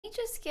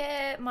just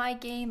get my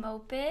game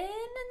open and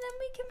then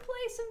we can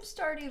play some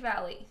Stardew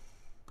Valley.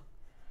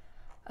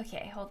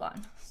 Okay, hold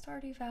on.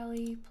 Stardew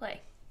Valley, play.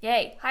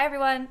 Yay. Hi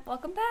everyone,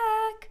 welcome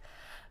back.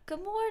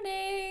 Good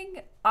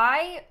morning.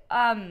 I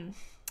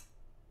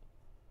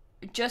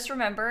just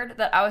remembered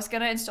that I was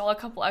gonna install a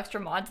couple extra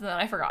mods and then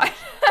I forgot.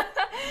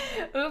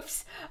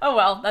 Oops. Oh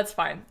well, that's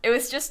fine. It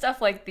was just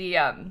stuff like the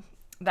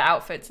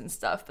outfits and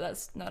stuff, but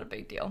that's not a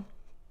big deal.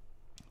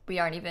 We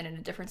aren't even in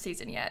a different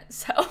season yet,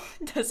 so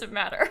it doesn't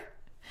matter.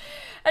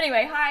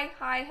 Anyway,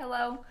 hi,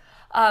 hello.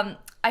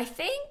 I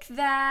think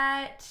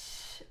that,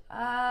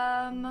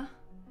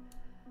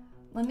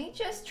 let me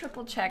just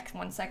triple check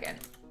 1 second.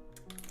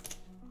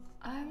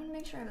 I want to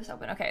make sure I have this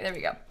open. Okay, there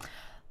we go.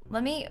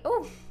 Let me,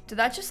 oh, did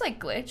that just like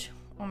glitch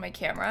on my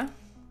camera?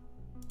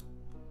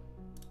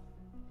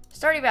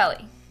 Stardew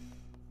Valley.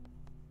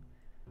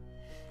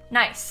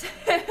 Nice.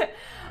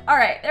 All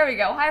right, there we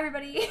go. Hi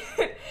everybody.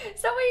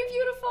 Zoe,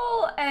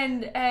 beautiful,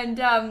 and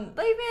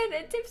Laban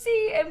and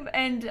Tipsy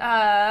and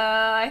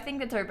I think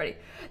that's everybody.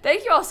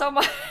 Thank you all so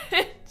much.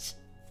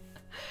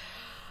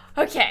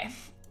 Okay.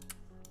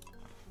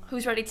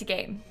 Who's ready to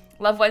game?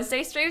 Love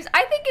Wednesday streams?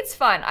 I think it's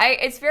fun.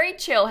 It's very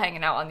chill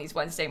hanging out on these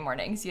Wednesday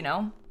mornings, you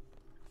know?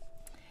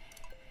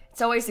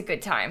 It's always a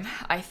good time,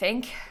 I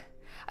think.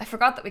 I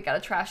forgot that we got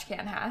a trash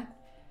can hat.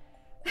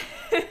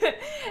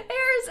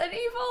 Airs and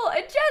Evil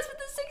and Jess with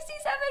the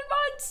 67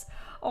 months.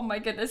 Oh my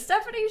goodness.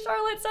 Stephanie,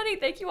 Charlotte, Sunny,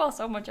 thank you all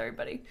so much,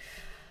 everybody.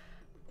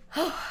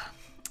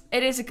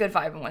 It is a good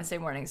vibe on Wednesday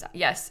mornings.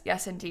 Yes,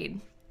 yes,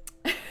 indeed.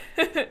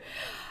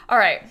 All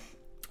right,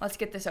 let's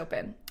get this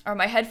open. Are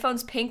my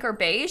headphones pink or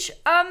beige?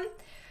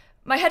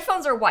 My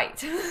headphones are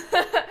white,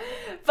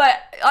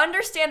 but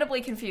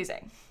understandably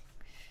confusing.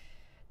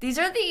 These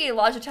are the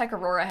Logitech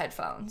Aurora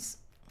headphones.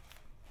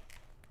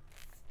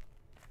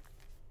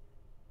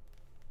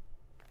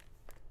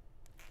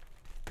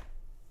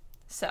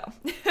 So,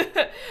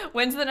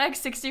 when's the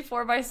next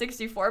 64 by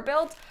 64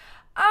 build?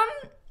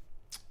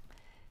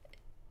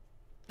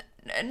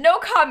 No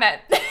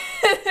comment.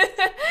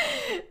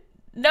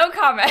 No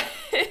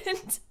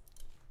comment.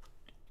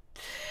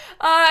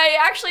 I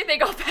actually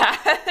think I'll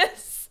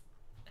pass.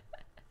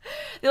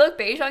 They look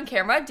beige on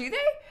camera, do they?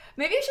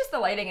 Maybe it's just the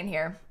lighting in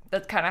here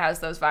that kind of has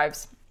those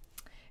vibes.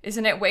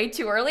 Isn't it way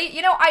too early?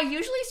 You know, I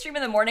usually stream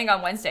in the morning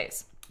on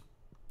Wednesdays.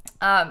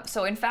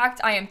 So in fact,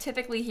 I am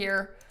typically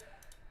here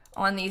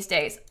on these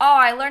days. Oh,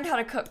 I learned how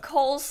to cook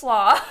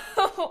coleslaw.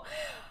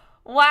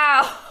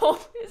 Wow,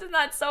 isn't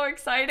that so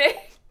exciting?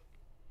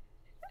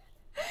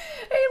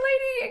 Hey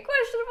Lady and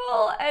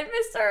Questionable and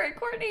Mr. and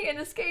Courtney and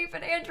Escape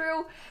and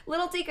Andrew,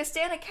 Little Tika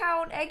Stan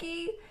account,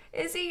 Eggy,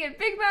 Izzy and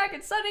Big Mac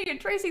and Sunny and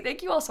Tracy,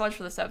 thank you all so much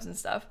for the subs and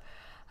stuff.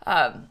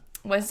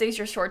 Wednesday's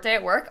your short day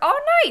at work. Oh,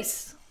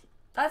 nice.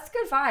 That's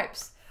good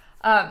vibes.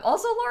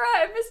 Also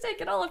Laura and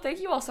Mistake and Olive, thank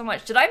you all so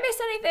much. Did I miss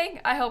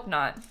anything? I hope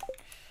not.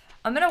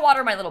 I'm gonna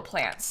water my little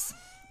plants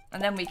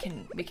and then we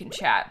can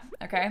chat,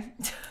 okay?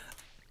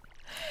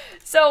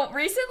 So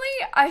recently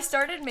I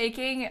started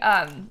making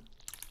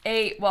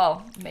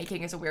well,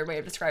 making is a weird way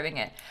of describing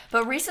it,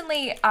 but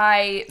recently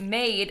I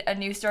made a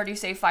new Stardew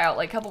save file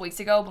like a couple weeks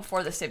ago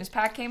before the Sims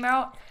pack came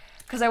out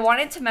because I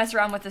wanted to mess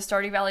around with the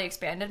Stardew Valley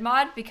expanded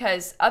mod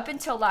because up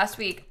until last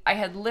week I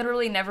had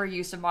literally never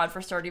used a mod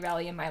for Stardew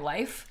Valley in my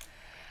life.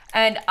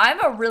 And I'm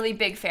a really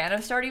big fan of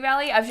Stardew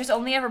Valley. I've just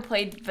only ever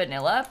played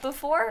vanilla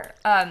before.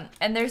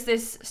 And there's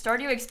this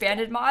Stardew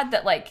expanded mod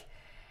that like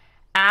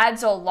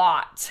adds a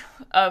lot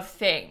of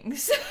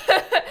things.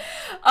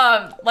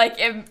 Like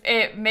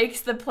it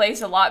makes the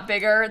place a lot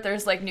bigger.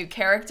 There's like new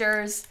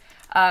characters.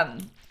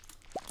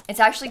 It's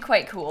actually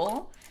quite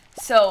cool.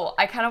 So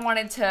I kind of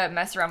wanted to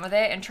mess around with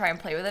it and try and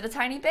play with it a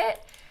tiny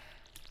bit.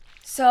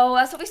 So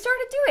that's what we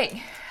started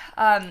doing.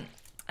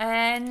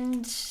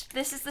 And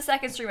this is the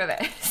second stream of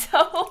it.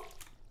 So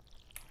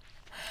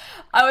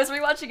I was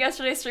rewatching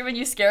yesterday's stream and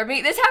you scared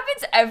me. This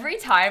happens every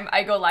time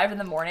I go live in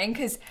the morning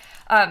because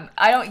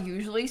I don't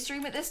usually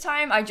stream at this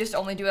time. I just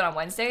only do it on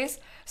Wednesdays.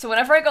 So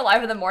whenever I go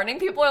live in the morning,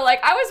 people are like,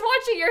 I was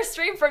watching your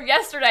stream from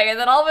yesterday and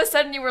then all of a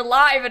sudden you were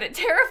live and it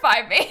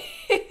terrified me.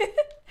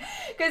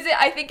 Because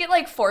I think it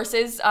like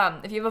forces,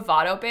 if you have a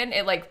VOD open,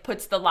 it like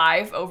puts the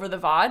live over the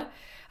VOD.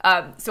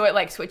 So it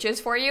like switches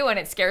for you and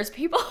it scares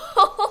people.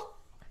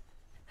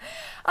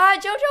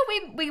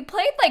 Jojo, we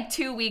played like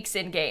 2 weeks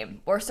in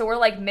game, so we're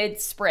like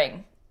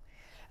mid-spring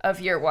of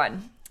year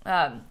one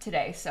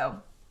today,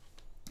 so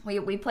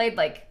we played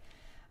like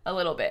a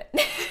little bit.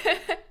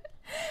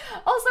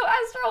 Also,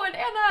 Astro and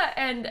Anna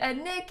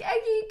and Nick,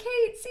 Eggy,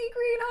 Kate, Sea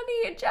Green,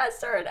 Honey, and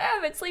Jester and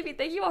Em and Sleepy,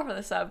 thank you all for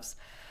the subs.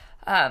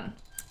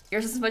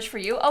 Yours isn't much for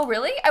you? Oh,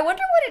 really? I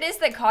wonder what it is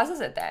that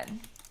causes it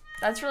then.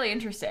 That's really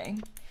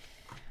interesting.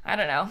 I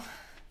don't know.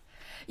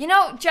 You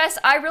know, Jess,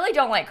 I really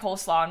don't like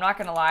coleslaw, I'm not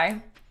gonna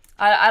lie.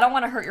 I don't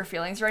want to hurt your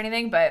feelings or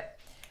anything, but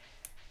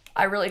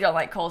I really don't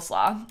like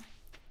coleslaw.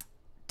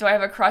 Do I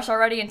have a crush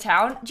already in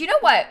town? Do you know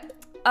what?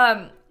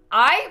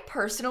 I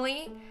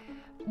personally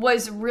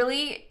was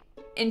really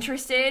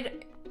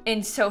interested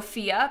in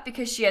Sophia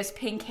because she has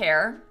pink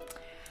hair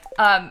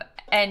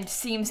and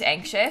seems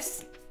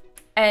anxious.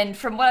 And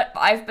from what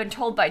I've been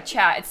told by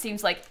chat, it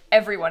seems like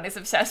everyone is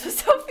obsessed with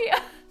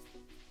Sophia.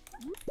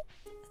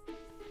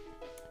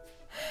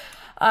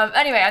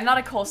 Anyway, I'm not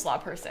a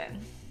coleslaw person.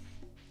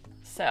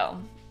 So,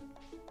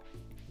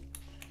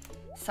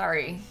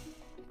 sorry,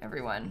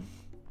 everyone.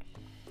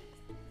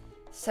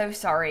 So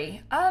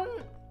sorry. I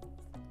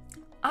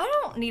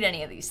don't need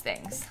any of these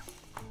things.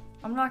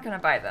 I'm not gonna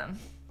buy them.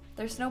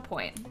 There's no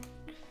point.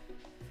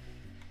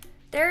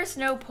 There's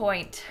no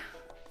point.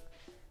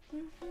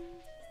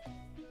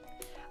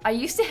 I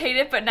used to hate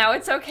it, but now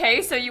it's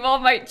okay, so you all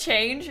might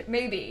change.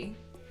 Maybe.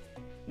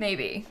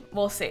 Maybe.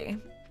 We'll see.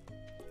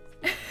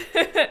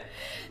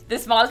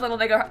 This mod is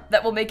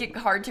that will make it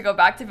hard to go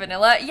back to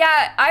vanilla.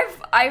 Yeah,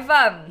 I've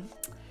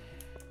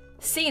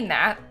seen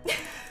that.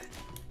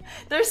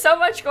 There's so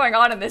much going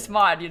on in this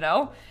mod, you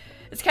know?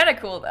 It's kind of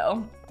cool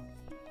though.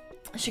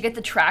 I should get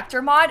the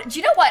tractor mod. Do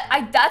you know what?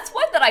 That's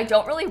one that I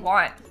don't really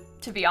want,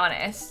 to be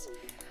honest.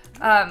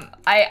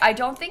 I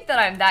don't think that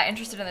I'm that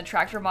interested in the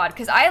tractor mod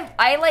because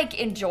I like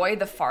enjoy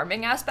the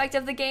farming aspect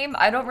of the game.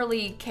 I don't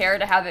really care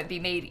to have it be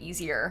made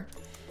easier.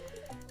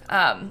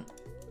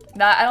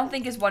 That I don't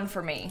think is one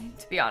for me,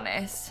 to be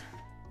honest.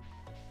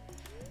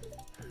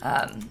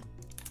 I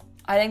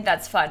think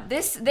that's fun.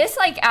 This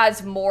like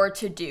adds more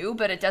to do,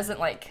 but it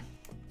doesn't like,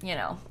 you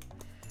know,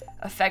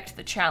 affect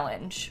the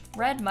challenge.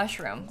 Red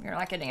mushroom. You're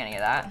not getting any of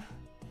that.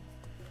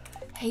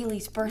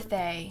 Haley's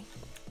birthday.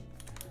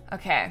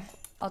 Okay,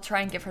 I'll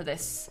try and give her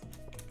this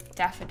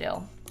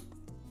daffodil.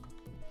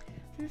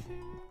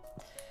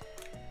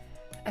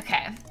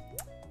 Okay.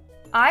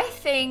 I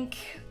think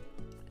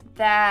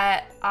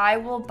that I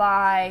will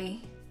buy...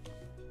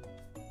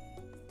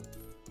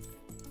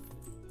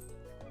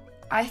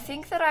 I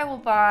think that I will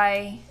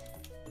buy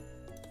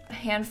a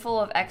handful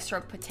of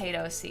extra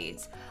potato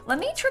seeds. Let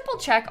me triple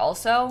check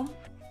also.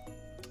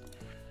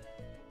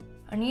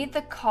 I need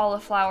the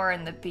cauliflower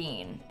and the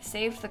bean.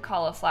 Saved the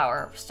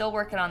cauliflower. Still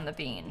working on the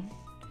bean.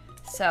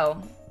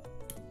 So,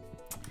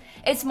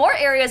 it's more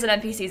areas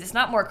and NPCs. It's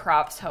not more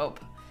crops, Hope.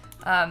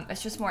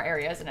 It's just more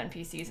areas and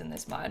NPCs in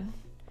this mod.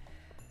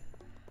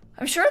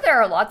 I'm sure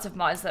there are lots of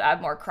mods that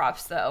add more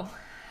crops, though.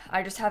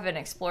 I just haven't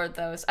explored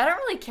those. I don't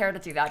really care to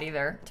do that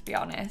either, to be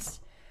honest.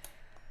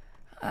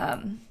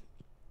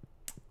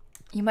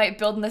 You might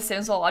build in The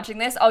Sims while watching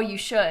this? Oh, you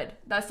should.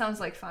 That sounds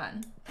like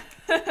fun.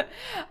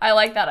 I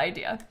like that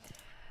idea.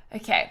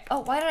 Okay. Oh,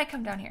 why did I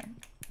come down here?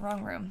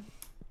 Wrong room.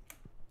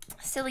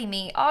 Silly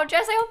me. Oh,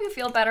 Jess, I hope you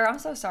feel better. I'm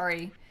so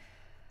sorry.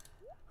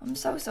 I'm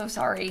so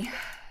sorry.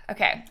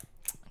 Okay.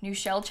 New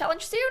shell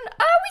challenge soon?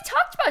 Oh, we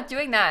talked about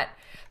doing that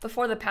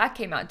before the pack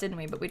came out, didn't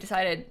we? But we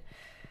decided...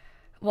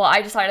 Well,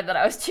 I decided that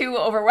I was too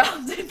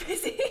overwhelmed and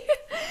busy.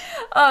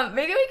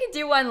 Maybe we could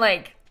do one,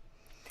 like...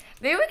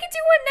 Maybe we could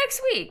do one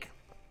next week.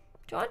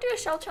 Do you want to do a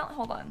shell challenge?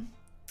 Hold on.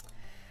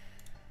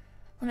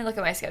 Let me look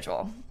at my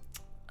schedule.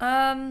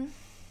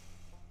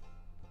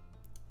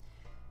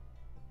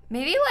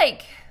 Maybe,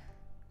 like...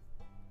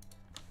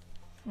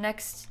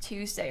 next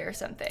Tuesday or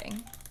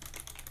something.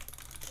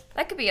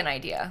 That could be an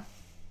idea.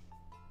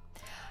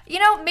 You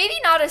know, maybe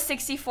not a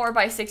 64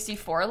 by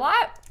 64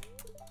 lot.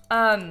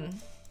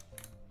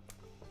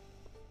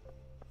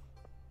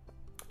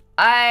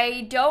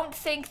 I don't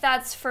think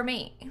that's for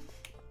me,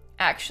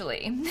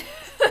 actually.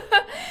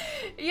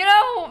 You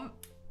know,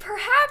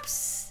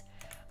 perhaps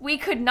we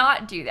could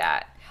not do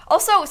that.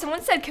 Also,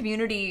 someone said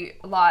community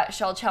lot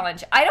shell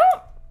challenge. I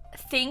don't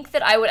think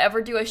that I would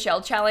ever do a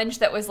shell challenge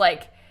that was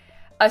like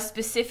a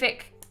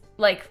specific,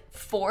 like,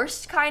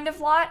 forced kind of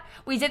lot.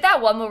 We did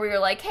that one where we were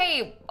like,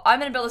 hey, I'm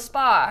gonna build a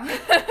spa.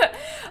 But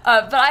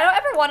I don't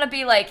ever want to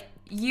be like,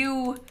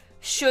 you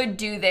should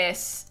do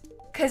this.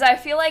 Because I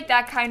feel like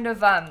that kind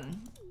of,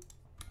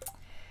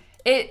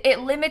 it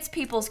limits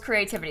people's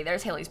creativity.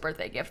 There's Haley's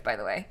birthday gift, by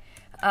the way.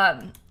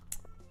 And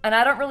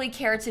I don't really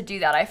care to do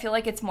that. I feel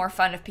like it's more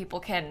fun if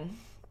people can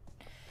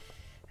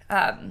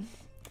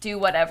do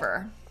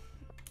whatever,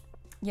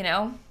 you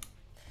know?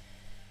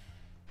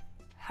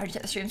 How did you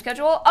set the stream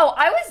schedule? Oh,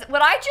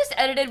 what I just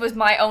edited was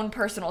my own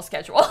personal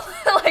schedule,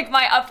 like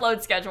my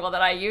upload schedule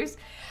that I use.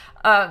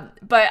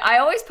 But I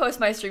always post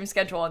my stream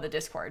schedule on the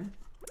Discord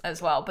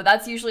as well, but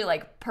that's usually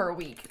like per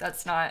week.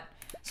 That's not,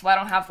 so I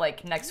don't have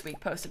like next week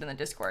posted in the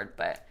Discord,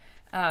 but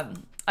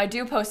I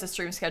do post a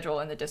stream schedule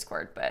in the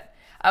Discord, but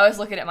I was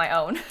looking at my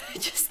own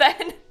just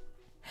then.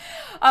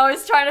 I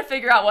was trying to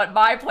figure out what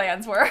my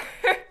plans were.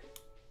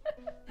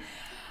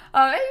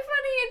 Hey,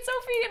 Funny, and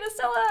Sophie, and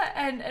Estella,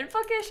 and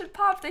Fuckish, and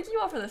Pop. Thank you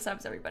all for the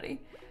subs, everybody.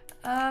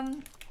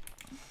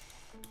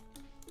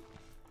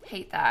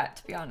 Hate that,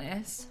 to be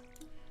honest.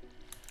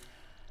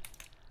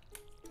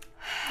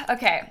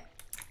 Okay.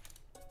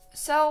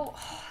 So,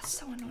 it's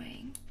so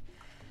annoying.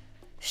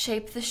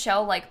 Shape the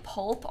shell like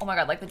pulp. Oh my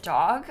god, like the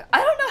dog? I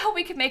don't know how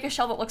we could make a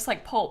shell that looks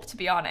like pulp, to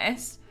be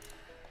honest.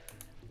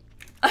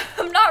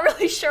 I'm not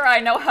really sure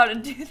I know how to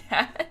do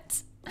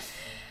that.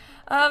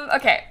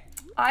 Okay.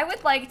 I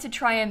would like to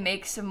try and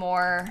make some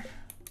more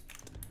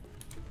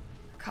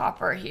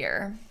copper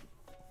here.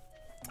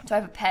 Do I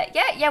have a pet?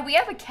 Yeah, we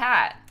have a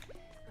cat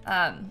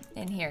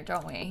in here,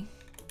 don't we?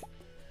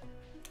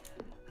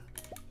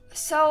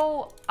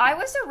 So I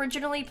was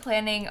originally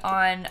planning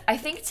on, I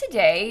think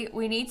today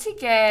we need to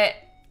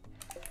get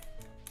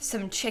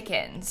some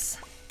chickens.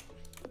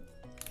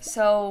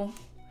 So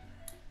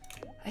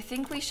I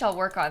think we shall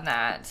work on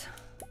that.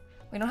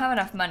 We don't have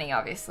enough money,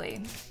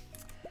 obviously,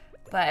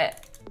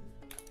 but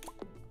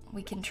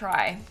we can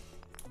try.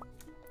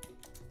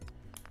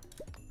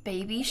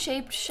 Baby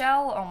shaped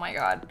shell? Oh my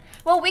god.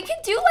 Well, we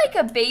could do like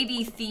a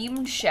baby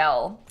themed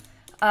shell.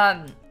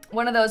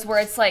 One of those where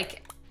it's like,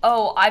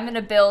 oh, I'm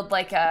gonna build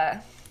like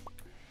a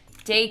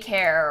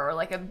daycare or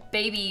like a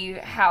baby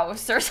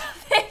house or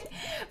something.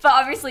 But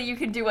obviously you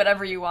can do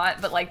whatever you want,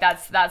 but like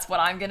that's what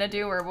I'm gonna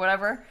do or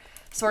whatever.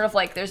 Sort of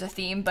like there's a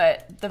theme,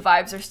 but the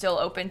vibes are still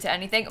open to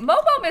anything.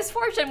 Momo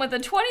Misfortune with a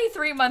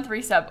 23-month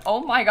resub.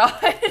 Oh my god.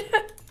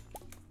 That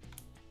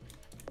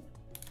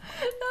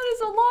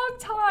is a long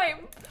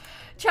time.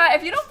 Chat,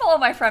 if you don't follow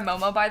my friend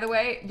Momo, by the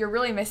way, you're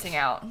really missing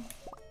out.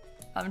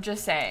 I'm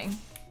just saying.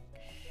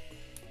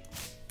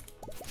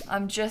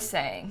 I'm just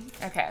saying.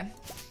 Okay.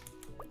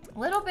 A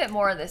little bit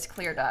more of this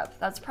cleared up.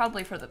 That's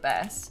probably for the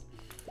best.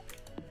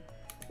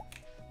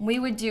 We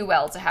would do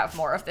well to have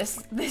more of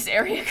this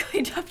area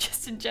cleaned up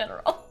just in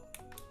general.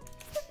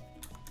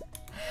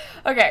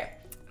 Okay.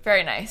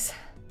 Very nice.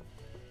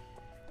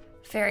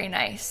 Very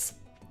nice.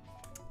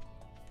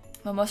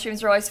 Momo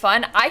streams are always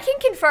fun. I can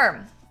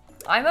confirm.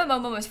 I'm a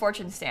Momo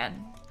Misfortune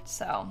stan,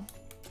 so.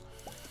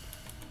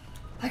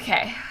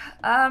 Okay.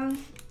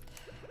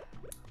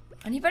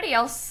 Anybody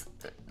else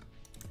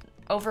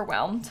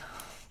overwhelmed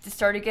to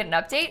start to get an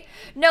update?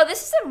 No,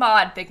 this is a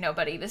mod, Big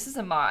Nobody. This is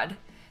a mod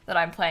that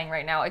I'm playing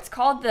right now. It's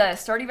called the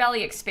Stardew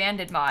Valley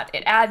Expanded mod.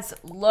 It adds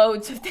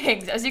loads of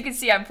things. As you can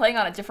see, I'm playing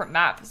on a different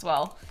map as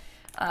well.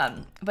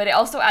 But it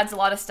also adds a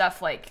lot of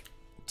stuff like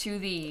to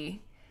the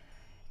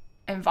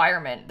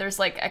environment. There's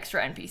like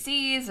extra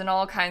NPCs and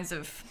all kinds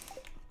of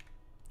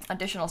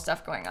additional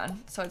stuff going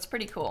on. So it's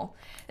pretty cool.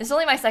 This is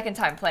only my second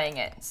time playing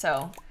it,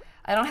 so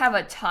I don't have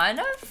a ton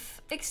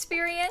of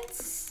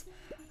experience.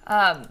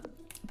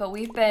 But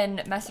we've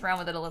been messing around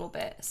with it a little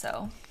bit,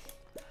 so.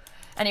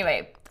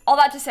 Anyway, all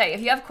that to say,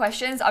 if you have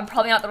questions, I'm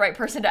probably not the right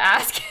person to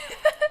ask.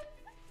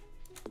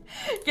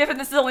 Given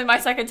this is only my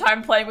second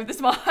time playing with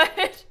this mod.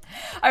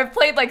 I've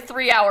played like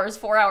 3 hours,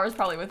 4 hours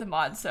probably with the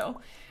mod,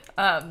 so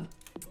I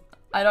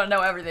don't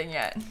know everything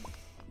yet.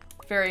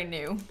 Very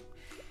new.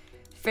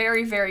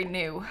 Very, very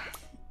new.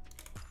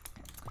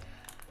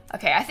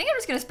 Okay, I think I'm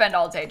just gonna spend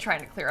all day trying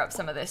to clear up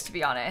some of this, to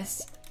be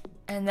honest.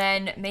 And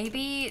then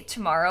maybe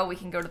tomorrow we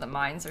can go to the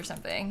mines or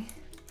something.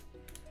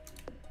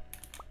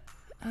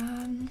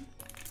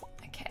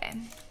 Okay.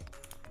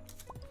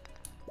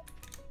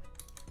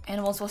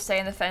 Animals will stay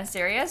in the fenced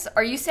areas.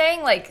 Are you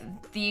saying like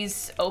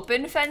these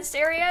open fenced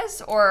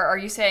areas? Or are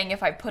you saying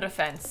if I put a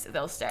fence,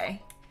 they'll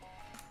stay?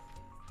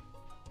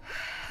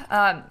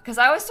 Because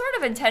I was sort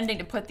of intending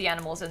to put the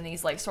animals in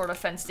these like sort of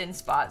fenced in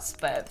spots,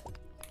 but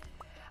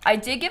I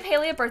did give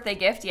Haley a birthday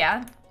gift,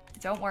 yeah.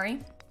 Don't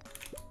worry.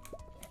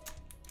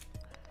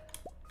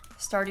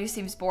 Stardew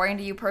seems boring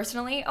to you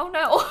personally? Oh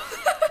no.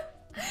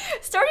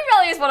 Stardew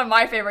Valley is one of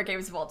my favorite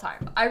games of all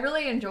time. I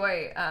really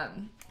enjoy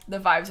the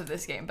vibes of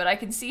this game, but I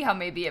can see how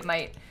maybe it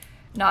might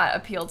not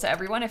appeal to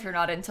everyone if you're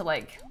not into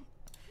like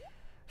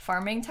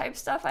farming type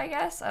stuff, I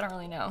guess. I don't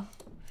really know.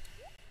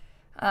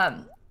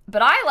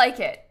 But I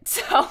like it,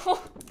 so.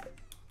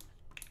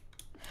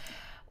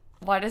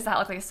 Why does that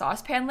look like a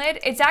saucepan lid?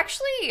 It's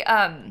actually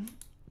a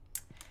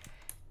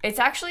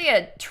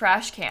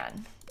trash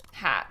can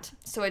hat.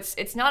 So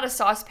it's not a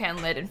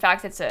saucepan lid. In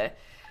fact, it's a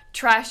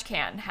trash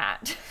can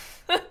hat.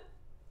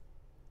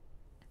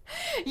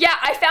 Yeah,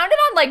 I found it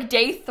on like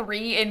day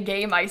 3 in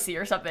game icy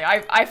or something.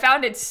 I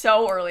found it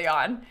so early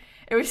on.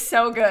 It was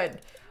so good.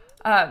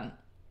 Oh,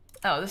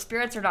 the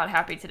spirits are not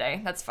happy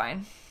today. That's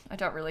fine. I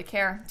don't really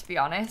care, to be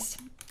honest.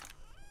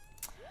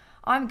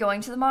 I'm going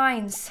to the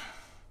mines.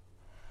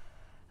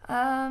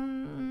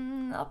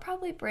 I'll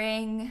probably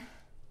bring...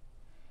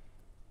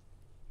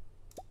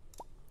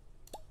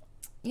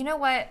 You know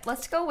what?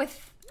 Let's go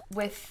with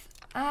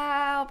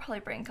I'll probably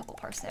bring a couple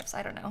parsnips.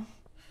 I don't know.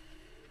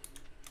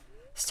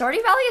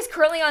 Stardew Valley is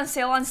currently on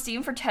sale on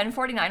Steam for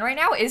 $10.49 right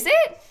now. Is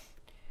it?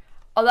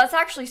 Oh, that's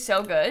actually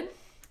so good.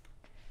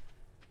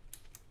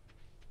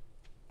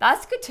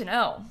 That's good to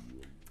know.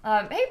 Hey,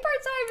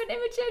 Part-Time and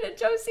Imogen and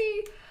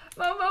Josie,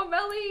 Momo,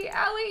 Melly,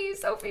 Allie,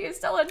 Sophie,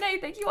 Stella, Nate.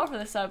 Thank you all for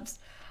the subs.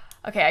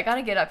 Okay, I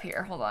gotta get up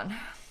here. Hold on.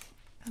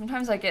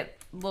 Sometimes I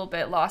get a little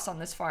bit lost on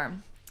this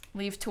farm.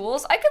 Leave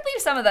tools? I could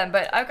leave some of them,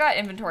 but I've got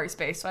inventory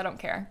space, so I don't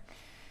care.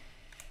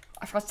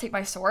 I forgot to take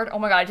my sword. Oh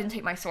my god, I didn't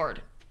take my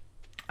sword.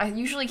 I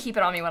usually keep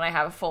it on me when I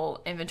have a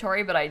full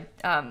inventory, but I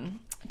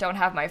don't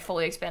have my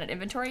fully expanded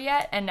inventory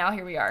yet, and now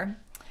here we are.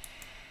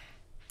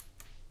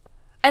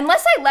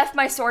 Unless I left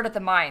my sword at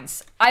the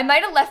mines. I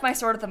might have left my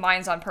sword at the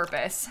mines on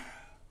purpose.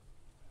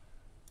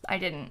 I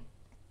didn't.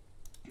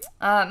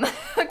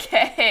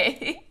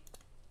 Okay.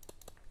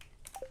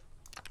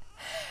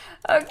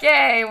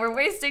 Okay, we're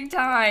wasting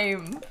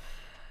time.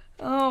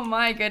 Oh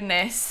my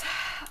goodness.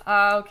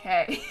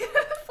 Okay.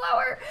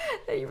 Flower,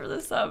 thank you for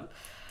the sub.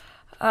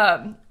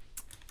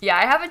 Yeah,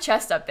 I have a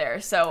chest up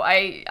there, so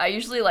I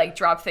usually like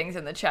drop things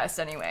in the chest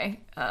anyway.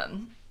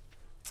 When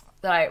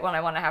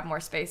I want to have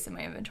more space in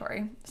my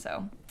inventory.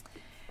 So,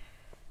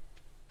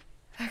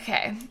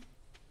 okay.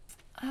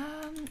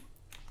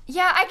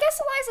 Yeah, I guess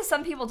Eliza,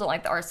 some people don't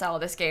like the art style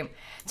of this game.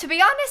 To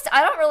be honest,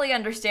 I don't really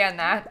understand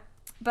that,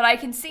 but I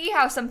can see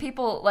how some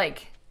people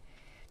like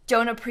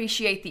don't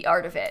appreciate the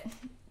art of it,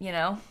 you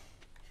know?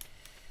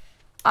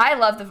 I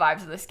love the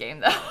vibes of this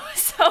game though,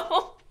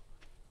 so.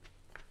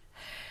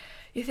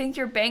 You think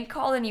your bank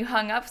called and you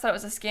hung up, thought it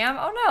was a scam?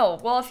 Oh no.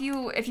 Well, if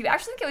you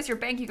actually think it was your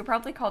bank, you could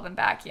probably call them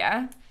back,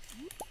 yeah?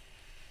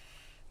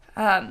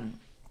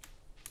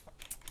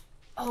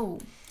 Oh.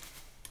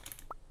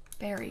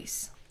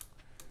 Berries.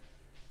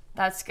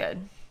 That's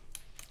good.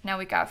 Now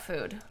we got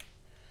food.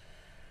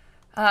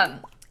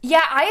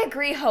 Yeah, I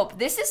agree, Hope.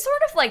 This is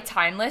sort of like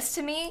timeless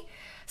to me.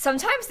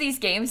 Sometimes these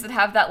games that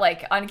have that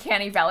like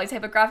uncanny valley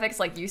type of graphics,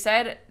 like you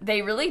said,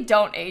 they really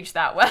don't age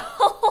that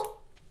well.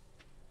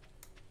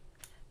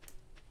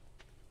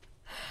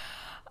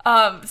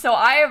 So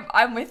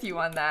I'm with you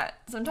on that.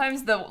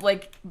 Sometimes the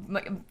like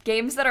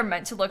games that are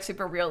meant to look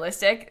super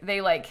realistic, they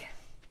like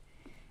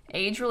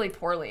age really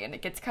poorly and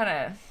it gets kind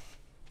of.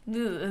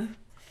 Would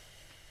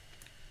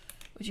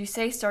you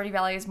say Stardew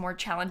Valley is more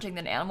challenging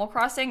than Animal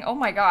Crossing? Oh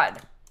my god.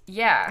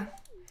 Yeah.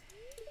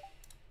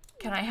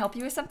 Can I help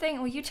you with something?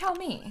 Well, you tell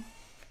me.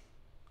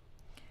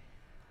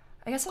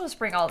 I guess I'll just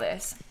bring all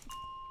this.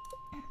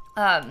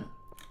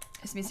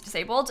 Is music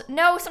disabled?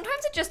 No,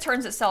 sometimes it just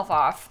turns itself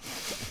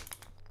off.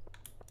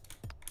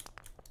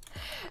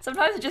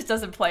 Sometimes it just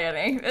doesn't play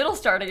any. It'll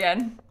start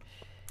again.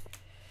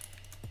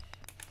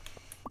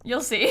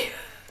 You'll see.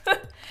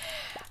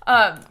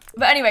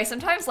 But anyway,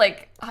 sometimes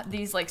like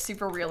these like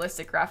super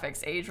realistic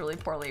graphics age really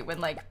poorly when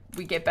like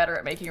we get better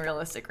at making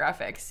realistic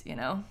graphics, you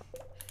know?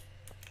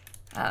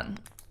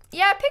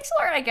 Yeah, pixel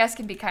art I guess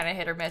can be kind of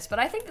hit or miss, but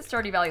I think the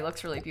Stardew Valley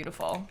looks really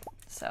beautiful,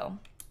 so.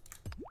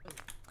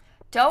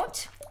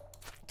 Don't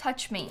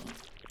touch me,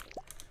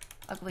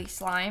 ugly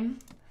slime.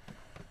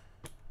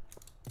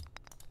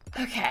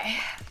 Okay.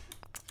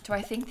 Do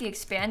I think the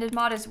expanded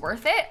mod is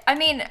worth it? I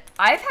mean,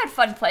 I've had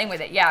fun playing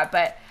with it, yeah,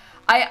 but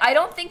I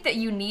don't think that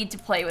you need to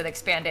play with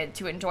expanded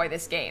to enjoy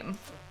this game.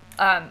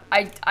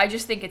 I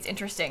just think it's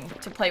interesting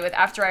to play with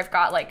after I've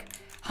got like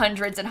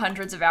hundreds and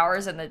hundreds of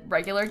hours in the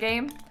regular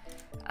game.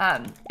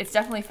 It's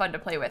definitely fun to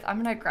play with.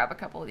 I'm gonna grab a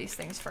couple of these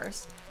things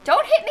first.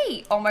 Don't hit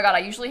me! Oh my god, I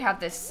usually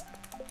have this.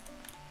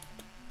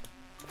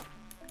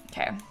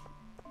 Okay.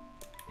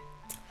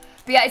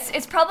 But yeah,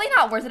 it's probably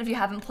not worth it if you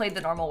haven't played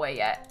the normal way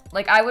yet.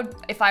 Like I would,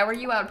 if I were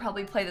you, I would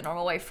probably play the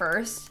normal way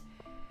first.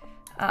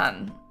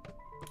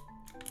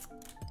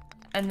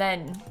 And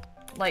then,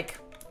 like,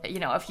 you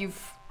know, if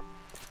you've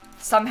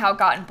somehow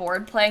gotten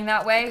bored playing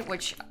that way,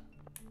 which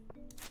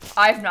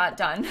I've not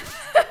done.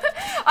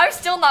 I'm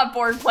still not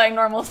bored playing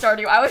normal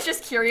Stardew. I was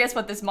just curious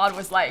what this mod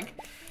was like,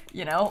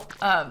 you know?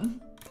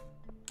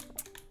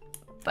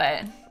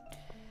 But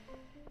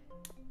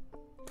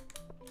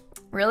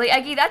really,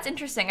 Eggy, that's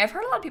interesting. I've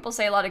heard a lot of people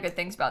say a lot of good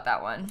things about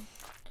that one.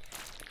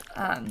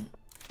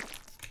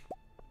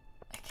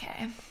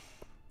 Okay.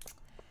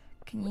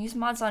 Can you use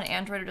mods on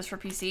Android or just for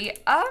PC?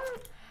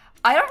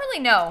 I don't really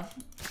know.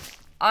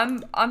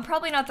 I'm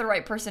probably not the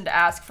right person to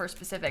ask for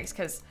specifics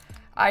because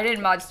I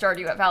didn't mod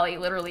Stardew Valley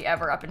literally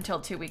ever up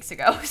until 2 weeks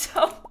ago,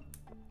 so.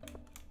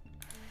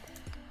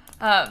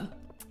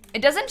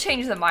 It doesn't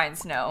change the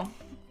mines, no.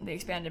 The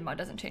expanded mod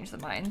doesn't change the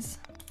mines.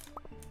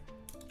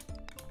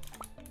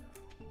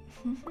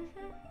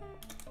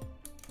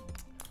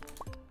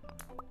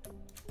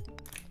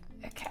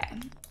 Okay.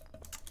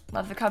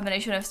 Love the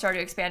combination of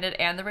Stardew Expanded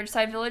and the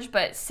Ridgeside Village,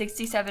 but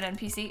 67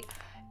 NPC.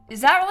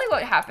 Is that really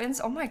what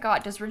happens? Oh my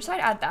god, does Ridgeside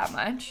add that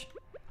much?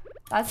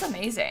 That's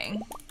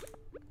amazing.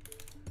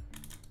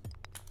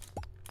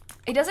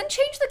 It doesn't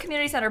change the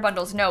community center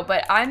bundles, no,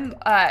 but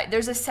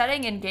there's a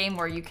setting in game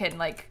where you can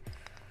like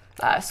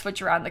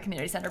switch around the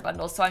community center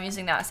bundles, so I'm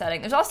using that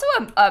setting. There's also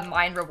a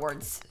mine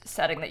rewards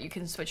setting that you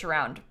can switch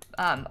around.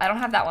 I don't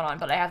have that one on,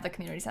 but I have the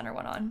community center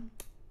one on.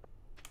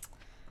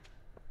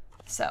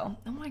 So,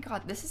 oh my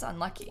god, this is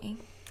unlucky.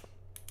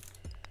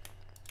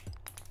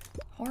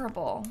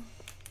 Horrible.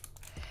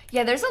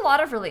 Yeah, there's a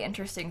lot of really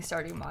interesting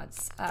Stardew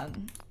mods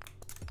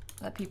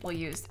that people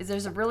use.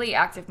 There's a really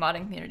active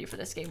modding community for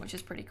this game, which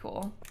is pretty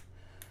cool.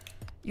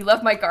 You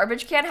love my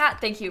garbage can hat?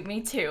 Thank you, me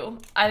too.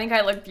 I think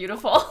I look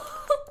beautiful.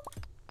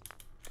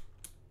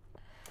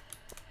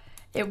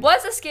 It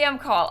was a scam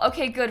call.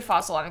 Okay, good,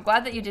 Fossil. I'm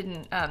glad that you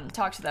didn't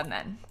talk to them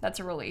then. That's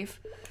a relief.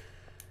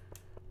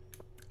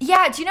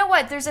 Yeah, do you know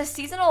what? There's a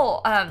seasonal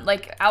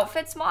like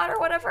outfits mod or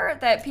whatever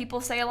that people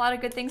say a lot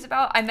of good things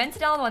about. I meant to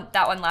download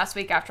that one last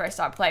week after I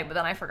stopped playing, but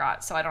then I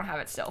forgot, so I don't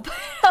have it still.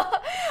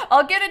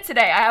 I'll get it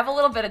today. I have a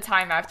little bit of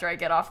time after I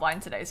get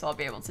offline today, so I'll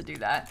be able to do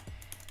that.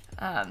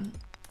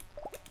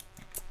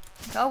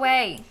 Go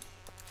away.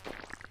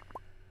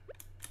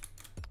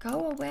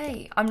 Go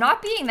away. I'm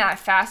not being that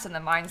fast in the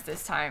mines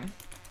this time.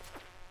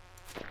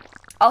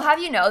 I'll have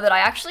you know that I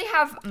actually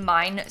have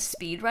mine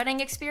speedrunning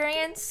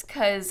experience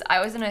because I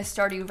was in a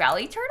Stardew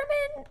Valley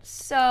tournament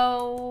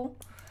So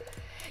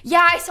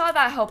yeah, I saw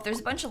that, Hope. There's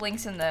a bunch of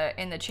links in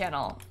the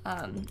channel.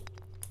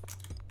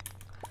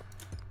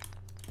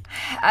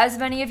 As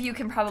many of you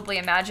can probably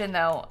imagine,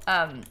 though,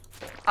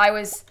 I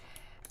was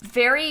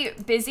very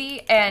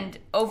busy and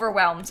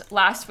overwhelmed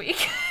last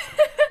week.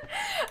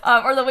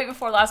 Or the week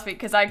before last week,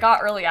 because I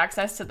got early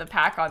access to the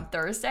pack on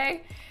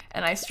Thursday,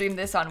 and I streamed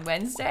this on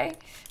Wednesday.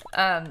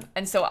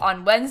 And so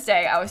on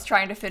Wednesday, I was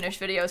trying to finish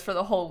videos for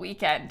the whole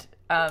weekend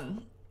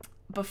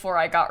before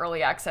I got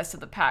early access to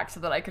the pack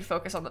so that I could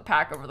focus on the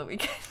pack over the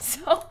weekend.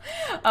 So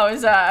I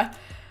was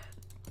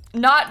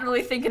not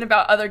really thinking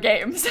about other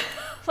games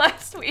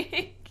last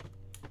week.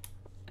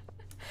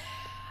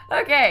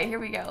 Okay, here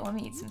we go. Let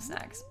me eat some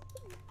snacks.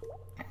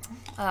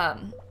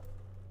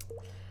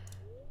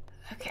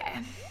 Okay.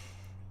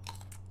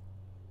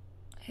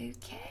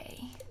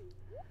 Okay.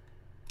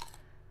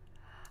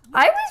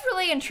 I was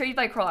really intrigued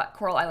by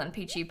Coral Island,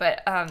 Peachy,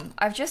 but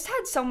I've just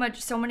had so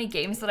many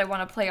games that I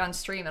want to play on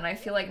stream, and I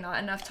feel like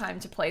not enough time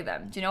to play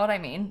them. Do you know what I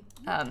mean?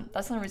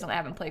 That's the only reason I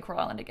haven't played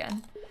Coral Island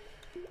again.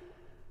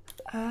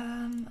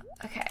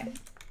 Okay.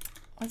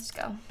 Let's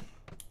go.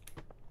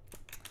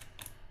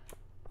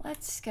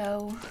 Let's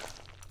go.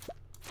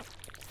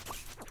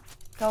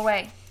 Go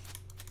away.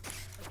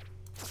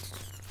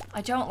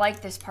 I don't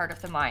like this part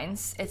of the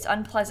mines. It's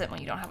unpleasant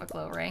when you don't have a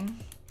glow ring.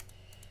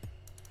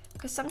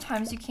 Because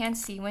sometimes you can't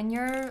see when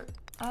your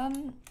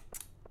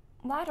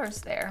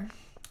ladder's there.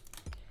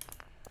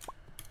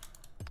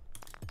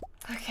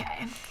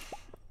 Okay.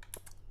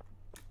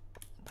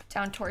 Put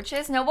down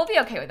torches. No, we'll be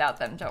okay without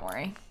them, don't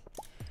worry.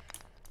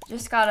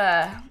 Just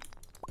gotta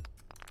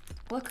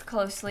look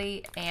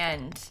closely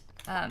and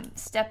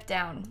step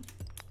down.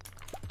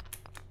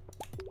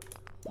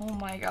 Oh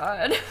my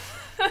god.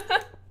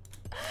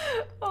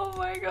 Oh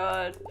my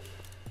god.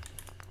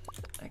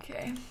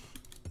 Okay.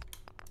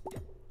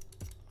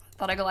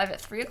 Thought I'd go live at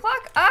 3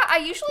 o'clock?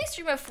 I usually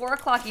stream at 4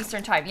 o'clock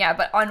Eastern time. Yeah,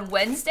 but on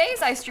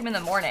Wednesdays, I stream in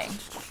the morning.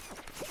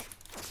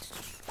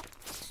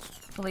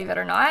 Believe it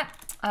or not.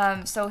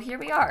 So here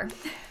we are.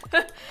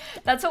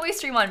 That's what we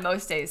stream on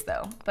most days,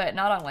 though, but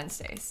not on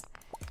Wednesdays.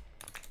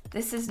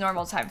 This is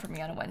normal time for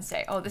me on a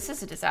Wednesday. Oh, this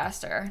is a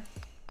disaster.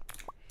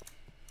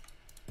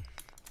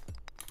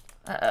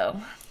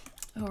 Uh-oh.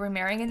 Oh, we're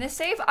marrying in this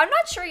save? I'm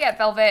not sure yet,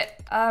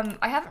 Velvet.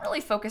 I haven't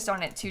really focused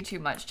on it too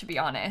much, to be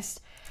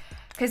honest.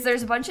 Because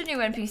there's a bunch of new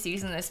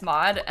NPCs in this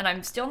mod, and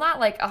I'm still not,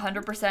 like,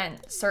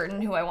 100%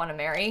 certain who I want to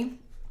marry.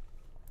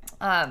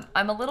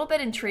 I'm a little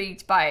bit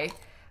intrigued by...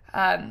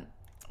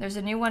 there's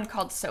a new one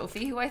called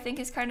Sophie, who I think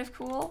is kind of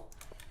cool.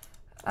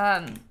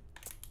 But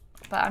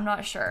I'm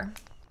not sure.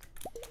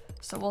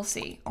 So we'll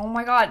see. Oh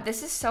my god,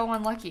 this is so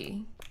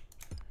unlucky.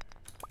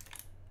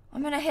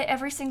 I'm gonna hit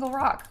every single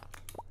rock.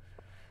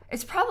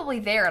 It's probably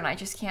there and I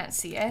just can't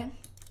see it.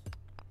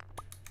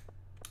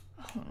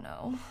 Oh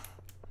no.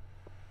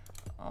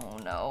 Oh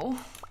no.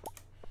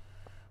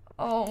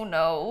 Oh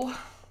no.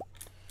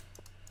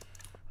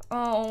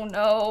 Oh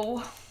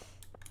no.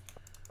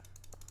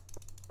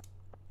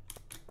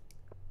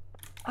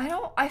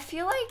 I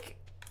feel like,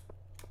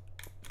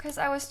 because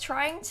I was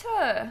trying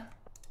to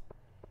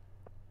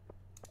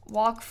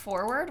walk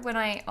forward when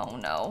oh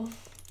no.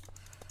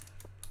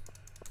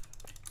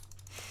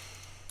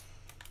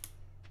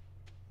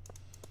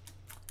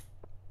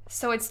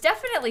 So it's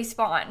definitely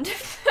spawned.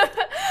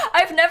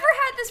 I've never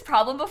had this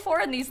problem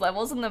before in these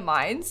levels in the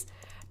mines.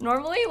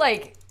 Normally,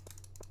 like,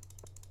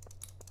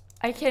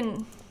 I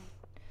can,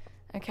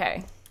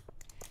 okay.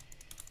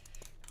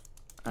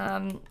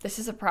 This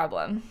is a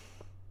problem.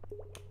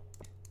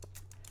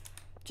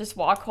 Just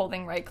walk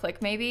holding right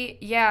click maybe?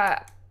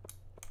 Yeah,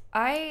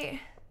 oh,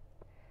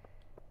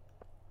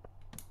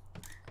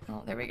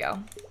 there we go.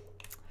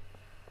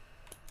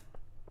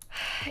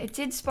 It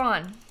did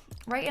spawn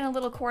right in a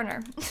little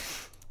corner.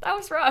 That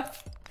was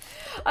rough.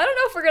 I don't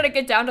know if we're gonna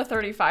get down to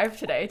 35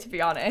 today, to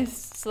be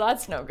honest, so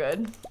that's no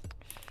good.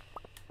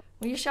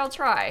 We shall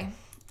try.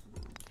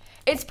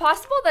 It's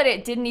possible that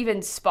it didn't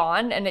even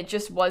spawn and it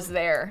just was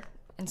there,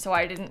 and so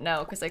I didn't know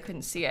because I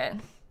couldn't see it.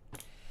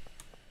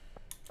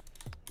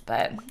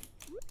 But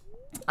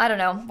I don't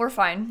know, we're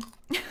fine.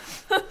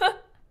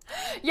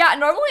 Yeah,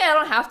 normally I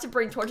don't have to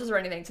bring torches or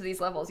anything to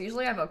these levels.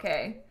 Usually I'm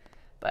okay,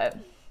 but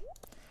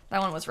that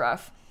one was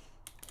rough.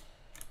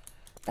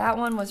 That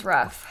one was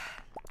rough.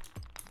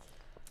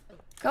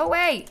 Go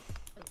away!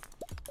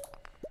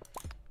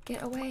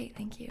 Get away,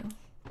 thank you.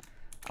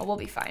 Oh, we'll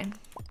be fine.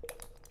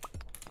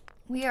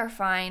 We are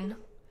fine.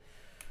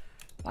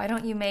 Why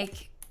don't you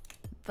make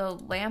the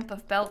lamp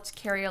of belts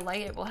carry a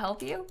light? It will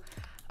help you.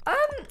 I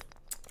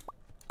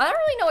don't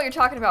really know what you're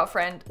talking about,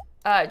 friend.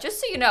 Just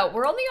so you know,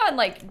 we're only on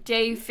like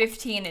day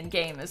 15 in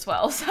game as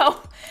well,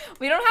 so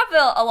we don't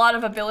have a lot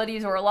of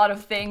abilities or a lot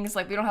of things.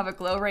 Like, we don't have a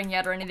glow ring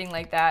yet or anything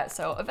like that,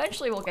 so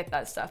eventually we'll get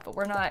that stuff, but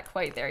we're not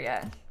quite there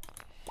yet.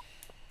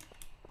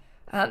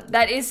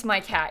 That is my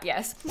cat,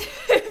 yes.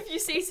 If you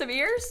see some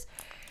ears,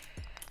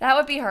 that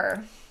would be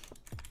her.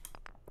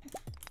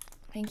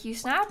 Thank you,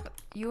 Snap.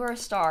 You are a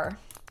star.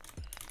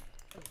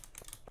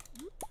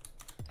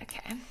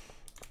 Okay.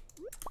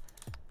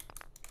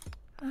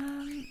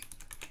 Tiny!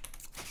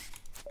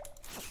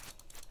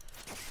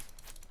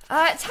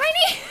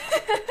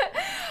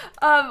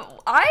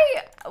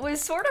 I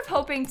was sort of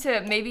hoping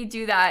to maybe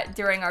do that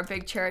during our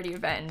big charity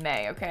event in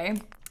May, okay?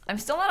 I'm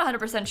still not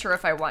 100% sure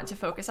if I want to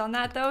focus on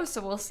that though,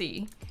 so we'll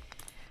see.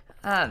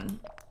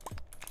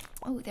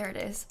 Oh, there it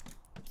is.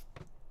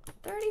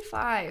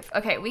 35.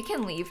 Okay, we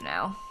can leave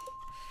now.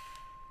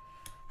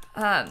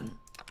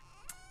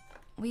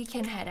 We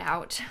can head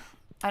out.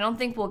 I don't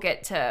think we'll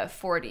get to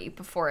 40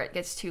 before it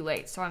gets too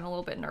late, so I'm a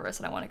little bit nervous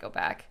and I want to go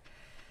back.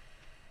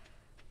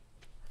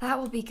 That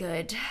will be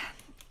good.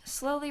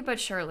 Slowly but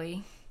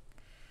surely.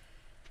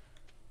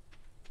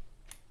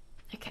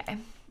 Okay.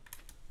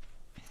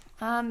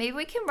 Maybe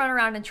we can run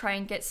around and try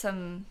and get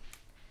some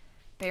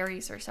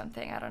berries or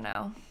something. I don't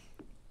know.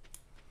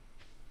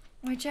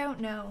 I don't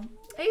know.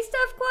 Hey,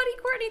 Steph,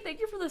 Claudie, Courtney, thank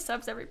you for the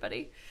subs,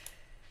 everybody.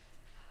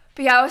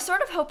 But yeah, I was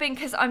sort of hoping,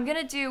 because I'm going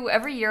to do,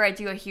 every year I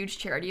do a huge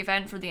charity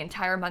event for the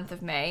entire month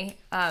of May.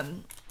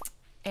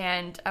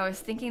 And I was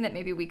thinking that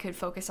maybe we could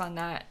focus on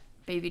that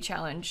baby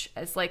challenge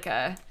as like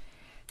a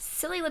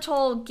silly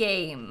little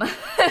game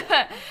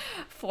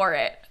for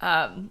it.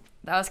 That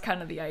was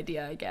kind of the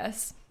idea, I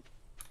guess.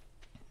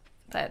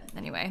 But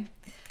anyway.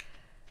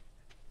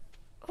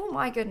 Oh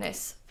my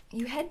goodness.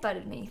 You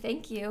headbutted me.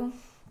 Thank you.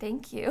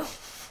 Thank you.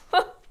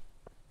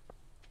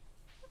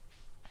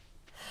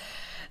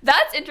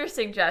 That's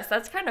interesting, Jess.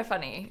 That's kind of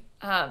funny.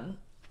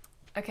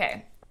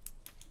 Okay.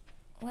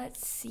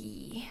 Let's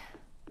see.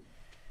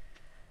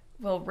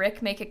 Will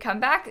Rick make a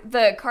comeback?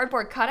 The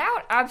cardboard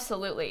cutout?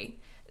 Absolutely.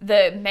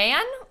 The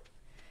man?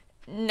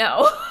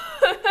 No.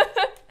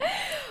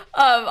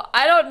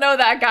 I don't know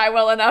that guy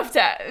well enough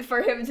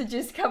for him to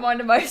just come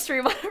onto my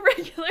stream on a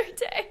regular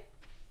day.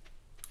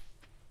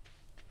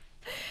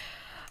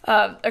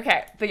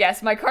 Okay, but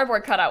yes, my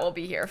cardboard cutout will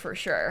be here for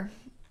sure.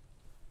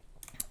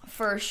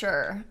 For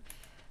sure.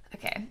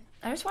 Okay,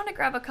 I just want to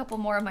grab a couple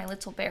more of my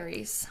little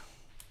berries.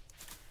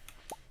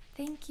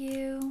 Thank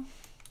you.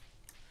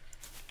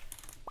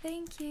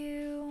 Thank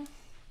you.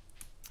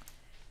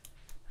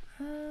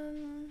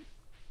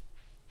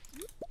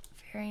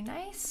 Very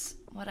nice.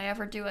 Would I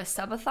ever do a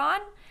subathon?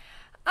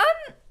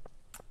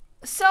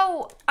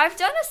 So I've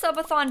done a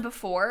subathon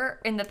before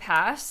in the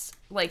past,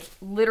 like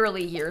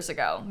literally years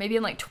ago, maybe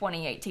in like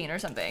 2018 or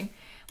something.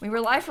 We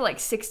were live for like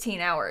 16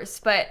 hours,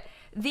 but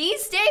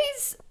these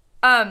days,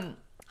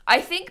 I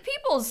think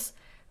people's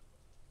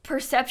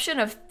perception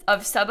of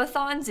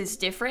subathons is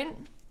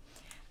different.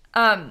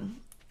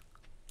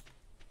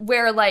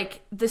 Where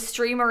like the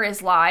streamer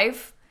is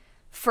live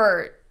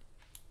for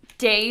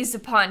days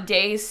upon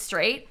days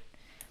straight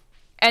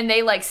and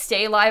they like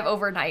stay live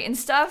overnight and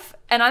stuff.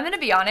 And I'm gonna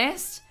be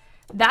honest,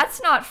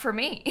 that's not for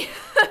me.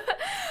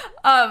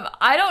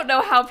 I don't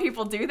know how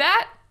people do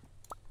that.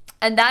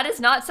 And that is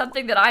not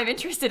something that I'm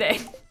interested in,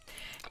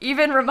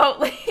 even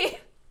remotely.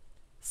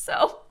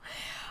 So,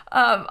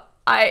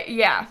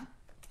 yeah.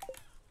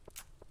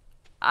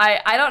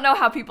 I don't know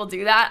how people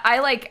do that.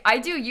 I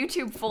do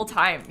YouTube full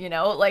time, you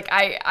know? Like,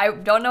 I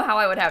don't know how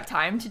I would have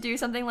time to do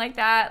something like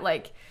that.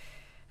 Like,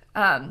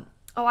 oh,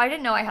 I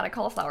didn't know I had a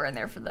cauliflower in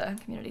there for the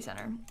community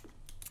center.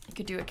 You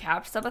could do a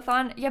cap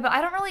subathon. Yeah, but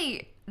I don't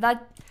really,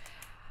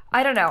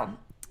 I don't know.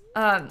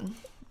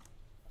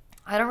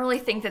 I don't really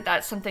think that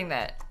that's something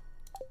that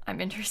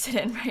I'm interested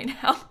in right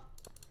now.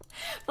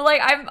 But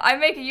like, I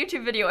make a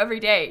YouTube video every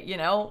day, you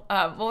know?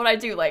 What would I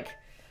do? Like,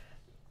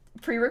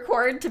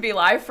 pre-record to be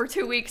live for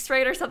 2 weeks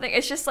straight or something?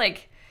 It's just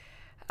like,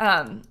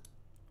 I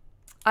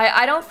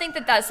don't think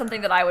that that's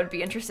something that I would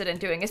be interested in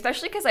doing,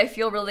 especially because I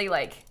feel really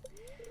like,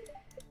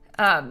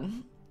 I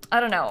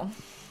don't know,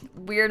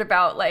 weird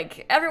about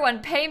like, everyone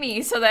pay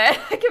me so that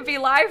I can be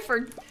live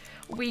for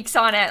weeks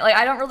on it. Like,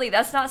 I don't really,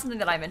 that's not something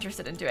that I'm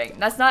interested in doing.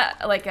 That's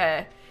not like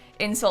a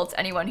insult to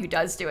anyone who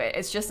does do it.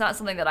 It's just not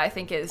something that I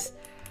think is,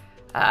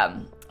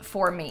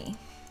 for me,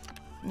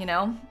 you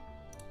know?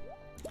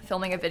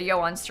 Filming a video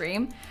on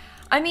stream.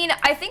 I mean,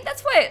 I think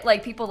that's what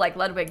like people like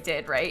Ludwig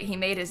did, right? He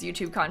made his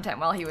YouTube content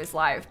while he was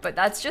live, but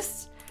that's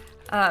just,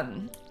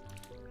 I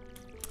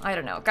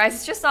don't know. Guys,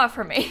 it's just not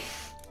for me.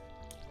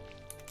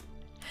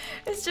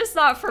 It's just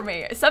not for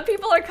me. Some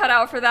people are cut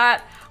out for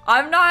that.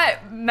 I'm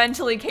not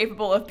mentally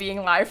capable of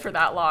being live for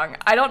that long.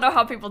 I don't know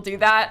how people do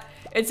that.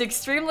 It's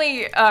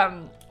extremely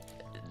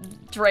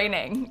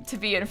draining to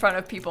be in front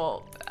of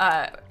people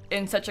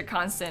in such a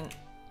constant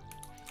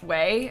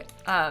way.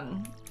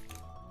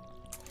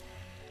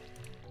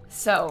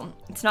 So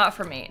it's not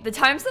for me. The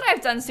times that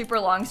I've done super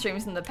long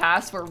streams in the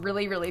past were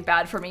really, really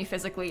bad for me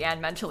physically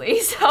and mentally.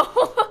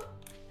 So,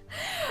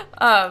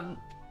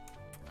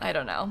 I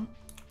don't know.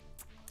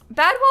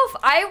 Bad Wolf,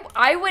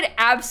 I would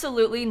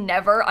absolutely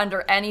never,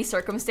 under any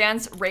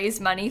circumstance,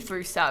 raise money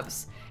through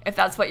subs. If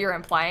that's what you're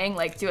implying,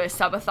 like do a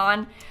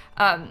subathon.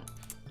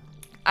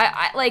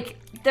 I like,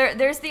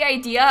 there's the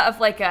idea of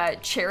like a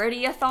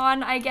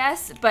charity-a-thon, I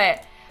guess,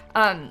 but,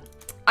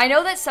 I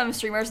know that some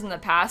streamers in the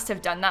past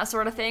have done that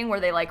sort of thing where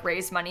they like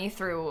raise money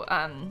through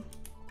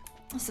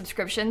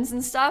subscriptions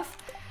and stuff.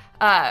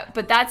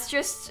 But that's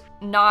just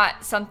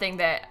not something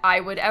that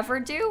I would ever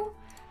do.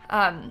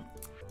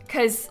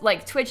 Cause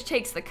like Twitch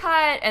takes the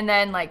cut, and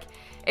then like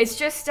it's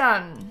just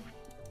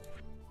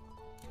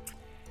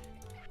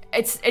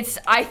it's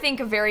I think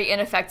a very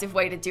ineffective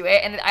way to do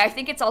it, and I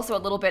think it's also a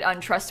little bit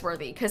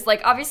untrustworthy, because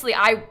like obviously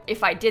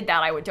if I did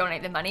that I would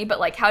donate the money, but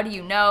like how do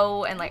you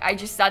know? And like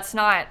that's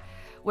not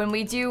when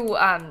we do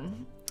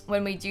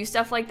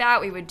stuff like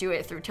that, we would do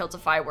it through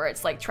Tiltify, where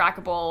it's like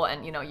trackable,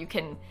 and you know you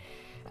can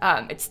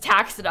it's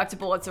tax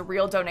deductible, it's a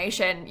real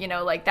donation, you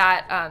know, like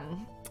that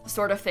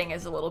sort of thing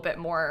is a little bit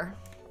more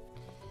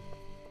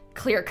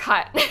clear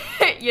cut.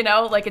 You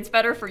know, like it's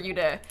better for you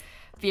to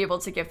be able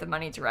to give the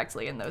money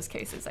directly in those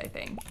cases, I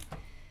think.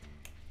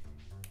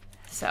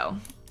 So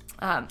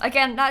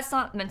again, that's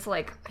not meant to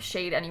like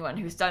shade anyone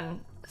who's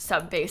done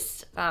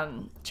sub-based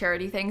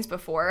charity things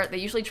before. They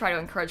usually try to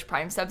encourage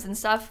Prime subs and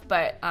stuff,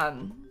 but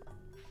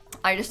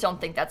I just don't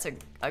think that's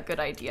a good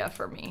idea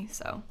for me.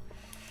 So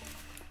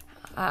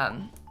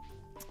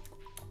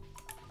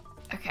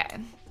okay,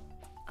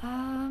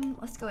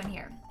 let's go in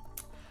here.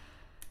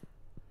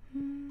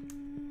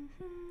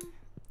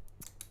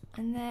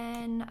 And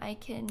then I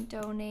can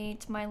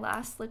donate my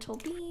last little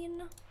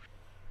bean.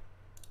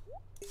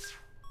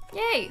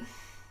 Yay!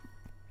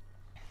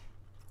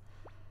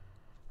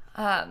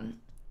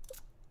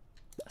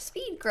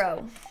 Speed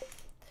grow.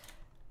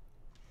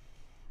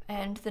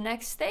 And the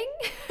next thing?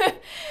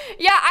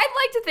 Yeah, I'd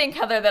like to think,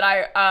 Heather, that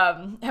I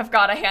have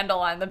got a handle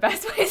on the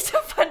best ways to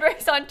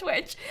fundraise on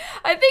Twitch.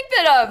 I think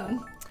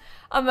that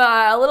I'm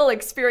a little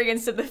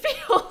experienced in the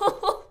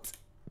field.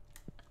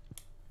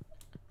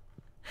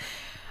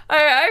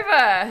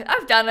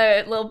 I've done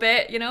a little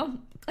bit, you know.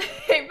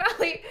 Hey,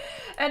 Mally,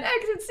 and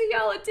X and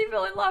CL and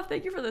T-Bill and Love,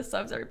 thank you for the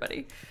subs,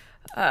 everybody.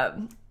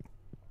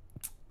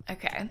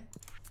 Okay.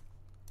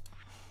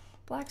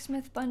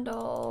 Blacksmith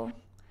bundle,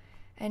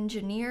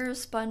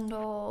 engineers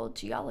bundle,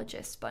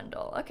 geologist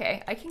bundle.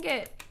 Okay, I can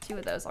get 2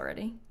 of those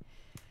already.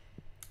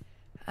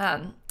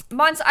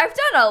 Mons, I've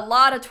done a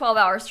lot of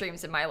 12-hour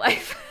streams in my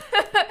life.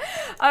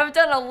 I've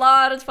done a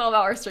lot of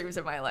 12-hour streams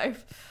in my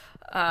life.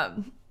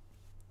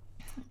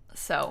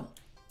 So,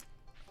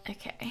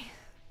 okay.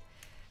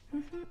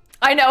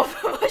 I know,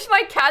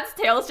 my cat's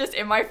tail is just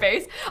in my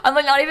face. I'm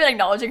like not even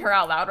acknowledging her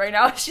out loud right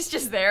now. She's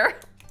just there.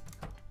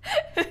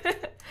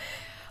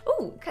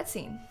 Ooh,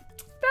 cutscene.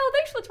 Belle,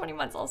 thanks for the 20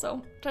 months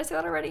also. Did I say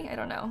that already? I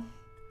don't know.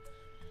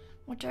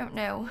 I don't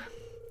know.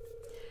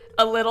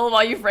 A little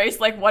while you've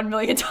raised like $1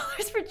 million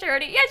for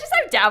charity. Yeah, just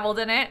I've dabbled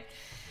in it.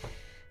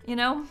 You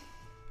know?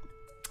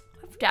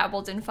 I've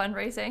dabbled in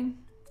fundraising.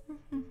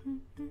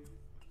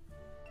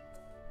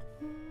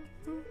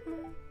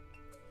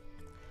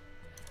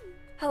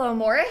 Hello,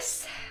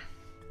 Morris.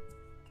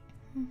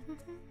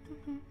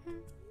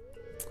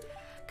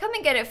 Come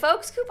and get it,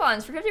 folks.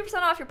 Coupons for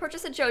 50% off your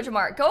purchase at Joja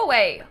Mart. Go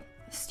away,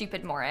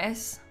 stupid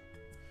Morris.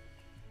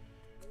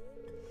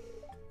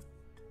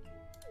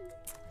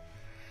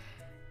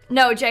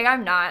 No, Jay,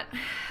 I'm not.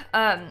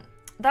 That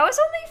was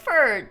only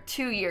for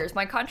 2 years.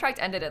 My contract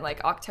ended in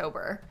like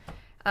October,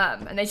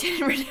 and they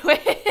didn't renew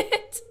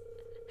it.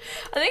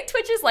 I think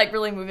Twitch is like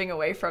really moving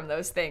away from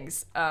those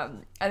things. I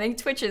think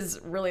Twitch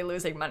is really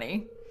losing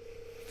money.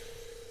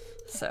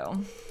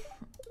 So,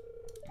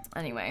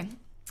 anyway,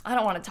 I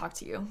don't want to talk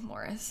to you,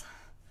 Morris.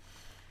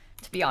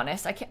 To be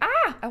honest, I can't.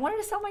 Ah, I wanted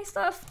to sell my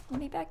stuff.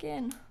 Let me back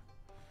in.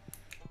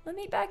 Let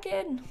me back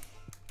in.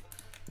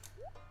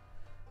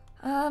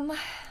 Go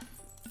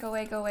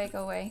away, go away,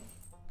 go away.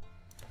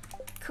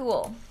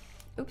 Cool.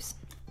 Oops.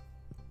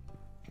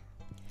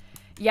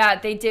 Yeah,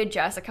 they did,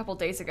 Jess, a couple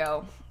days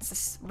ago.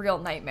 It's a real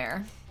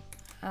nightmare.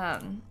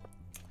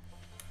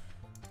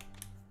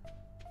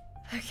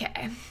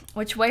 Okay.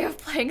 Which way of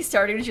playing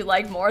Stardew did you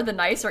like more, the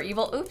nice or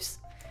evil? Oops.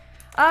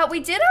 We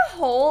did a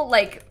whole,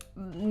 like,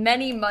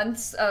 many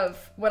months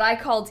of what I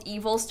called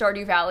evil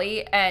Stardew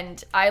Valley,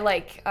 and I,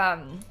 like,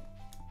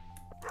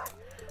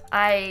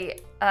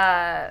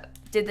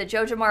 did the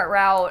Joja Mart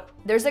route.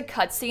 There's a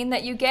cutscene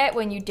that you get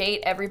when you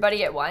date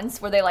everybody at once,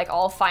 where they, like,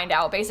 all find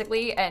out,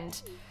 basically, and,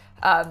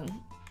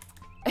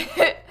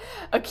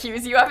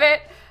 accuse you of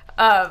it.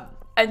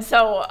 And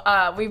so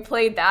we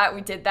played that,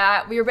 we did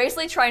that. We were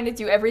basically trying to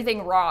do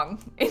everything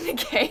wrong in the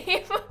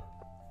game.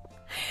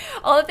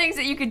 All the things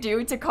that you could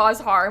do to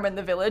cause harm in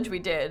the village, we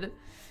did.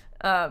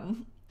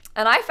 And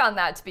I found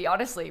that to be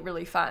honestly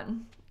really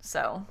fun,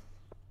 so.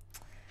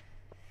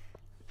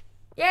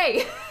 Yay!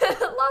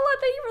 Lala,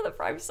 thank you for the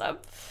Prime sub.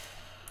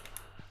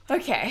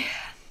 Okay.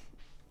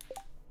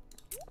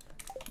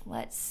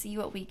 Let's see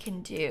what we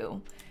can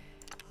do.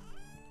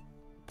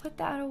 Put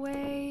that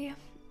away.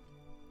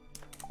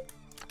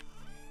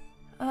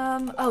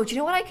 Oh, do you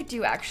know what I could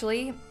do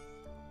actually?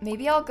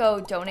 Maybe I'll go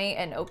donate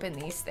and open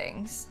these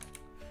things.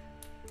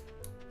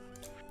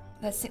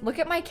 Look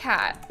at my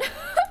cat.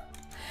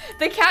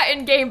 The cat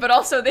in game, but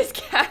also this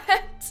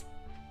cat.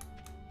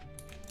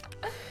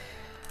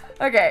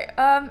 Okay,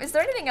 is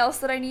there anything else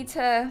that I need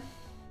to...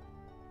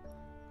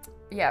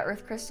 Yeah,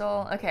 Earth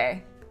Crystal,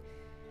 okay.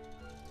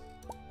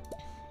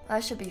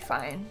 That should be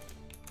fine.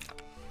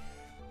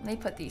 Let me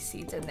put these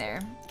seeds in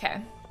there,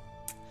 okay.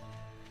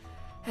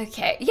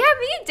 Okay. Yeah,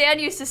 me and Dan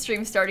used to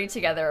stream Stardew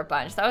together a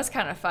bunch. That was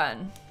kind of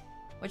fun.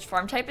 Which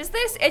farm type is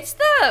this? It's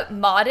the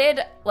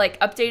modded, like,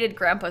 updated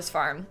Grandpa's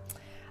farm.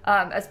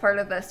 As part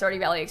of the Stardew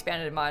Valley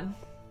expanded mod.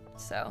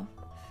 So.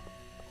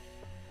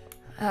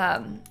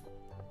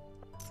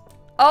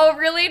 Oh,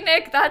 really,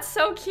 Nick? That's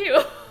so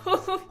cute.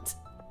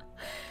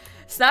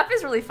 Snap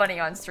is really funny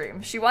on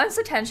stream. She wants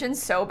attention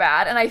so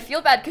bad, and I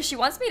feel bad because she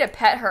wants me to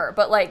pet her,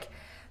 but, like,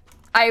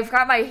 I've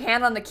got my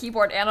hand on the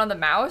keyboard and on the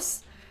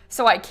mouse,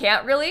 so I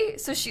can't really.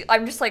 So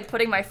I'm just, like,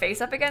 putting my face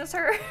up against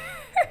her.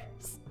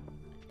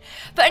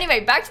 But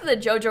anyway, back to the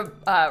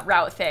JoJo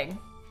route thing.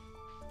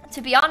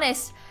 To be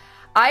honest,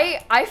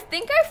 I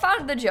think I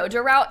found the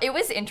JoJo route. It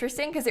was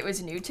interesting because it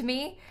was new to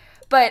me.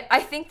 But I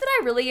think that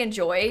I really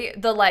enjoy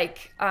the,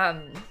 like,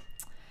 I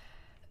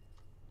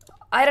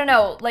don't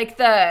know, like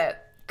the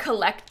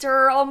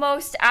collector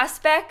almost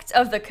aspect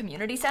of the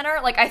community center.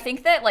 Like, I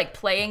think that, like,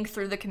 playing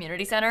through the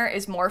community center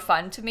is more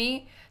fun to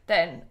me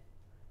than,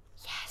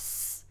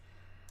 yes.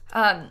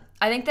 I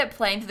think that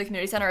playing through the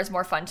community center is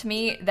more fun to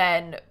me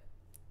than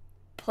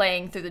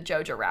playing through the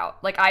JoJo route.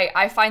 Like,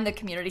 I find the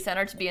community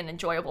center to be an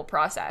enjoyable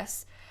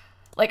process.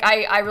 Like,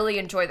 I really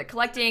enjoy the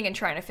collecting and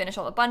trying to finish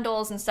all the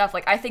bundles and stuff.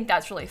 Like, I think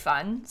that's really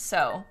fun.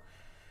 So,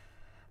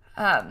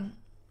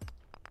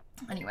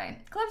 anyway.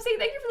 Clumsy,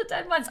 thank you for the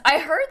 10 months. I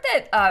heard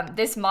that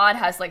this mod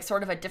has, like,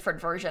 sort of a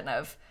different version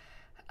of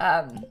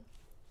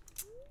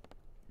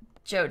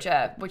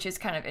JoJo, which is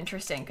kind of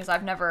interesting because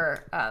I've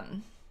never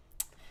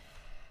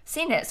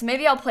seen it. So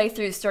maybe I'll play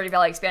through Stardew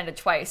Valley Expanded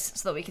twice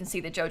so that we can see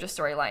the JoJo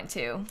storyline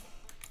too.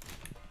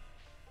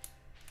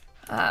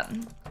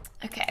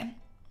 Okay.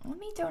 Let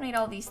me donate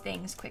all these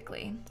things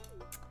quickly.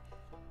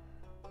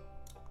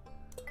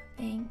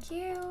 Thank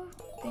you.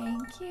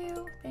 Thank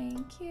you.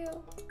 Thank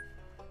you.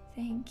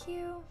 Thank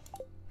you.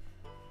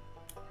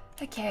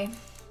 Okay.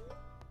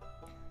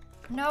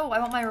 No, I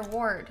want my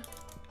reward.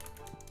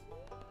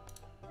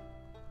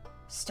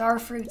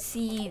 Starfruit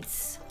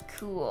seeds.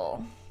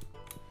 Cool.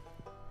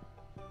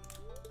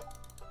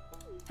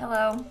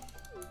 Hello.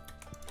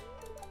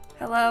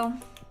 Hello.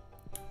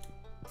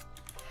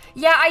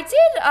 Yeah, I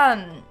did,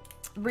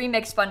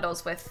 remix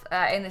bundles with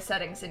in the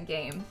settings in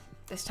game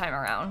this time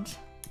around.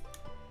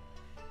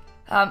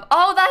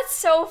 Oh, that's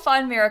so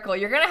fun, Miracle.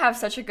 You're gonna have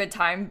such a good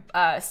time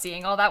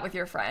seeing all that with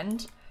your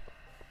friend.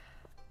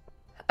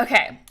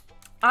 Okay,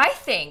 I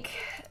think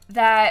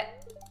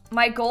that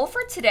my goal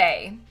for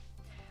today,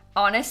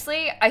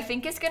 honestly, I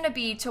think is gonna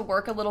be to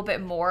work a little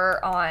bit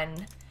more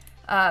on,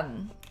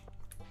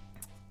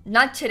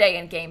 not today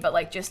in game, but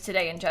like just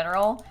today in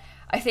general.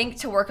 I think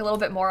to work a little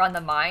bit more on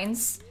the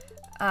mines.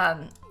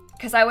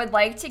 Because I would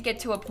like to get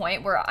to a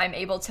point where I'm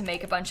able to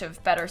make a bunch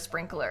of better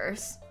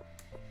sprinklers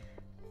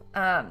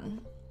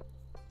when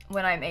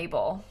I'm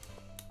able.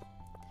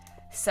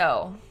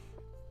 So,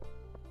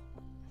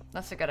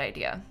 that's a good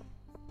idea.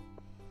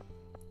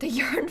 The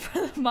yearn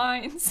for the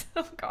mines.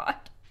 Oh, God.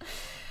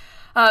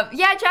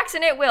 Yeah,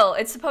 Jackson, it will.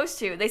 It's supposed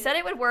to. They said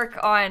it would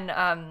work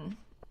on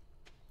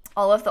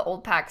all of the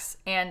old packs.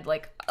 And,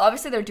 like,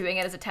 obviously they're doing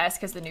it as a test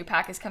because the new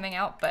pack is coming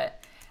out.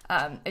 But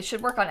it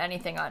should work on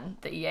anything on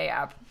the EA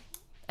app.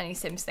 Any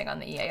Sims thing on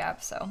the EA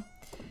app, so.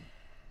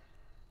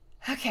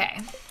 Okay.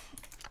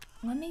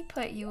 Let me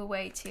put you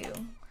away, too.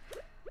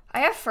 I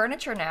have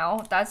furniture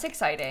now. That's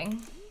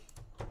exciting.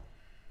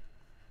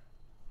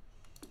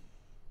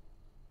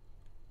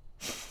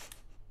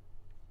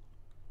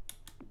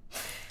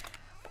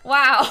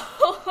 Wow.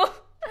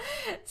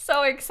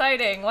 So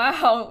exciting.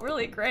 Wow.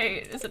 Really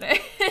great, isn't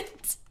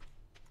it?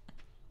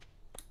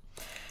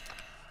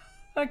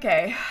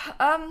 Okay.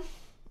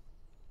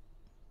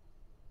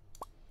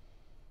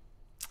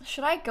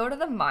 Should I go to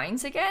the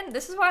mines again?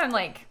 This is why I'm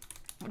like,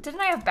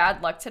 didn't I have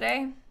bad luck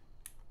today?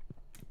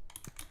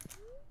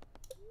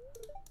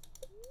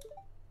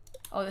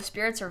 Oh, the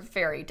spirits are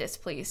very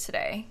displeased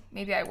today.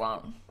 Maybe I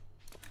won't.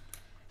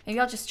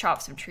 Maybe I'll just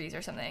chop some trees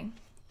or something.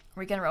 Are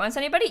we gonna romance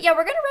anybody? Yeah,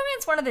 we're gonna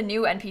romance one of the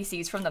new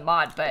NPCs from the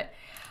mod, but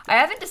I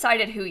haven't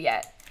decided who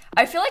yet.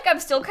 I feel like I'm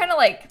still kind of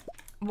like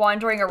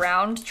wandering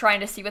around trying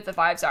to see what the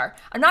vibes are.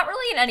 I'm not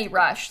really in any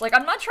rush. Like,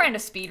 I'm not trying to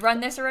speed run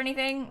this or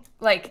anything.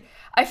 Like,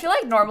 I feel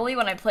like normally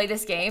when I play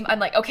this game, I'm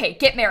like, okay,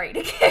 get married.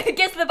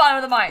 Get to the bottom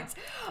of the mines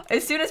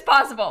as soon as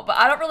possible. But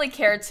I don't really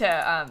care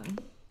to,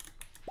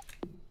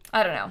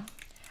 I don't know.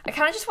 I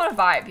kind of just want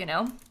to vibe, you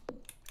know?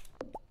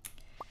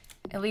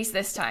 At least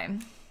this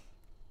time.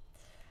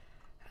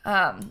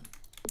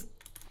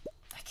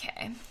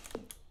 Okay.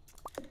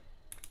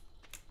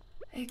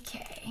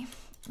 Okay.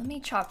 Let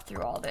me chop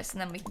through all this and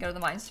then we can go to the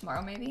mines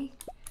tomorrow, maybe.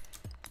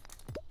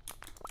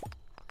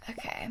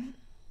 Okay.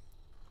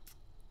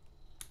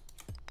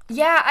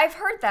 Yeah, I've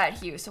heard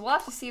that, Hugh, so we'll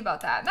have to see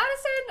about that.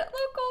 Madison,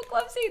 local,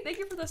 Clumsy, thank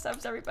you for the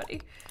subs,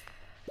 everybody.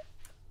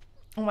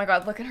 Oh my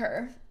god, look at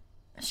her.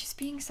 She's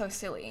being so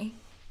silly.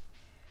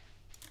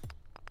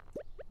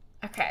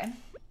 Okay.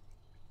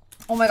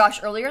 Oh my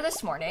gosh, earlier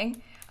this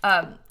morning,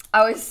 I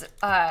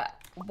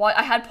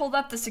had pulled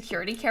up the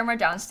security camera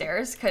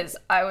downstairs because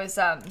I was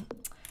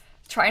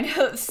trying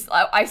to,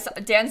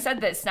 Dan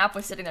said that Snap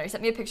was sitting there. He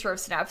sent me a picture of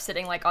Snap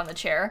sitting like on the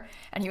chair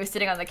and he was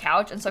sitting on the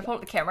couch. And so I pulled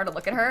up the camera to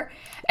look at her.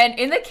 And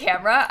in the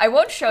camera, I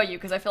won't show you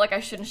because I feel like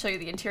I shouldn't show you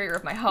the interior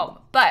of my home.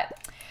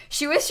 But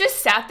she was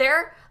just sat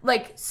there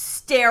like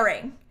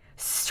staring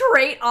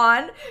straight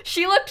on.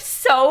 She looked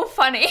so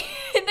funny.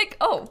 And like,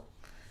 oh.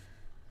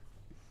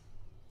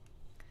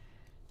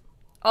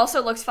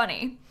 Also looks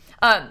funny.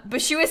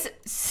 But she was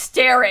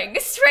staring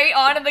straight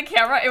on in the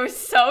camera. It was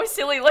so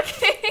silly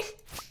looking.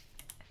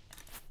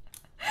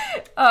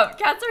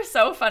 Cats are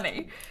so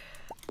funny.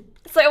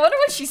 It's like, I wonder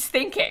what she's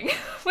thinking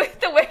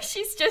with the way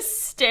she's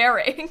just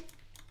staring.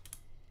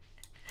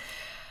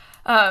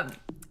 Yeah,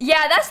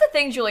 that's the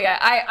thing, Julia.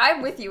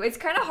 I'm with you. It's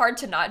kind of hard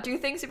to not do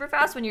things super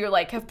fast when you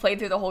like have played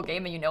through the whole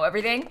game and you know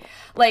everything.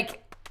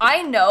 Like,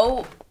 I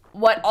know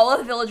what all of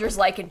the villagers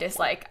like and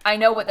dislike. I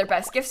know what their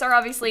best gifts are,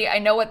 obviously. I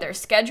know what their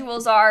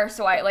schedules are,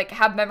 so I like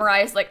have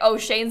memorized like, oh,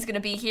 Shane's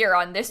gonna be here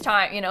on this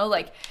time, you know,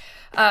 like,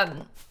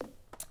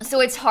 so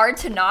it's hard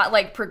to not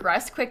like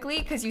progress quickly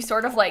because you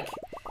sort of like,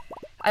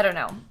 I don't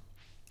know,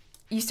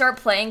 you start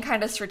playing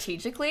kind of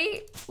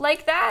strategically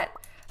like that.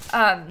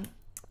 And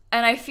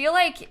I feel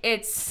like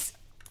it's,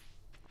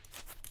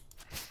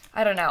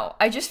 I don't know,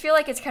 I just feel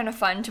like it's kind of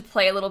fun to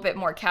play a little bit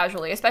more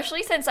casually,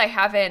 especially since I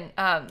haven't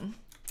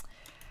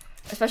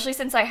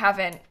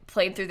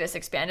played through this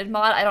expanded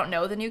mod. I don't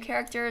know the new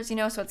characters, you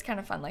know, so it's kind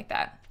of fun like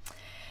that.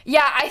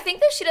 Yeah, I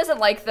think that she doesn't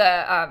like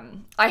the,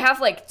 I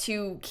have like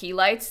 2 key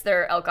lights.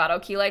 They're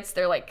Elgato key lights.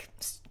 They're like,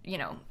 you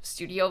know,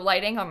 studio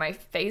lighting on my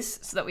face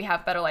so that we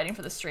have better lighting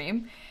for the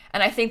stream.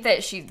 And I think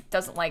that she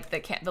doesn't like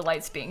the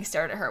lights being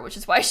stared at her, which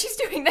is why she's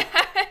doing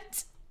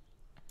that.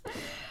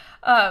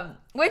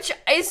 Which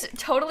is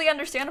totally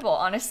understandable,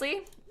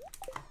 honestly.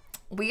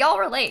 We all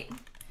relate.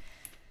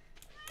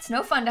 It's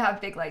no fun to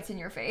have big lights in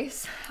your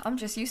face. I'm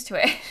just used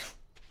to it.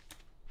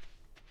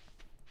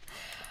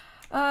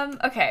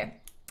 Okay.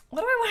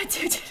 What do I want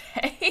to do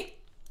today?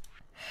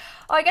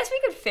 Oh, I guess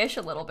we could fish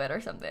a little bit or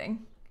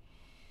something.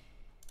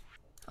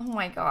 Oh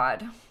my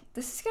god.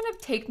 This is gonna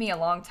take me a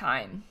long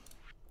time.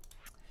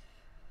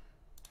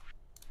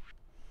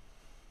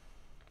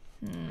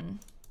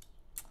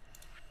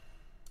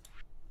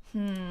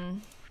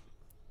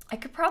 I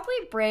could probably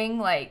bring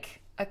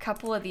like a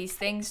couple of these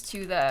things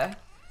to the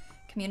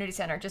community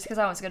center just because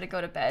I was gonna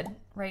go to bed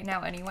right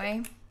now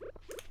anyway.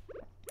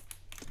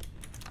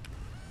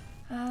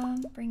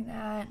 Bring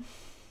that.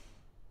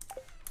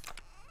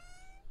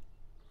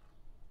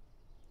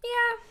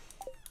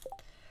 Yeah.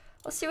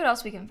 Let's see what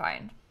else we can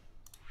find.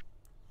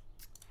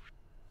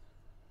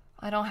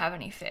 I don't have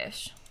any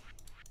fish.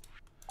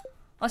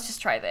 Let's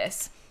just try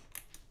this.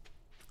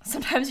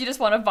 Sometimes you just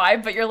want to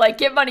vibe, but you're like,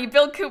 get money,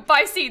 build coop,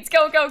 buy seeds,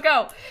 go, go,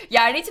 go.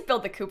 Yeah, I need to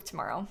build the coop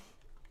tomorrow.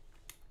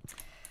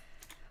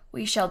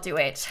 We shall do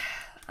it.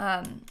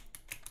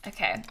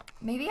 Okay,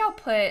 maybe I'll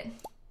put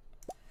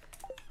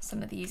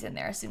some of these in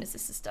there as soon as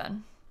this is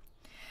done.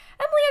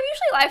 Emily, I'm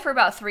usually live for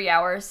about 3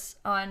 hours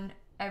on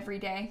every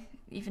day,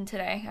 even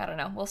today. I don't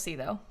know, we'll see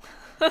though.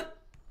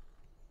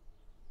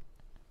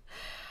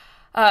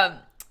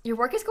 Your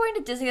work is going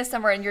to Disney this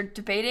summer and you're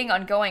debating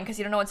on going because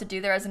you don't know what to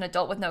do there as an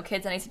adult with no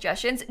kids. Any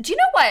suggestions? Do you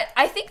know what?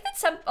 I think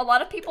that a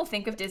lot of people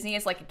think of Disney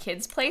as like a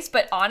kid's place,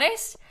 but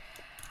honest,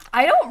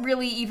 I don't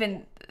really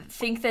even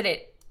think that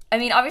it, I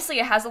mean, obviously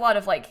it has a lot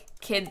of like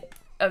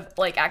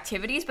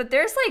activities, but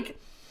there's like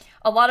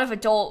a lot of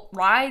adult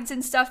rides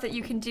and stuff that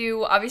you can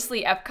do.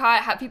 Obviously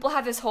Epcot, people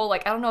have this whole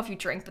like, I don't know if you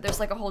drink, but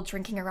there's like a whole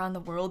drinking around the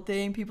world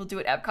thing people do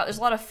at Epcot. There's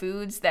a lot of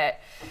foods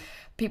that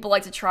people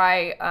like to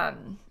try.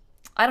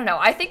 I don't know.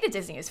 I think that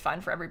Disney is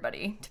fun for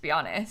everybody, to be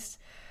honest.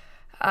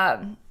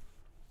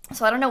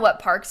 So I don't know what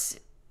parks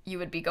you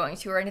would be going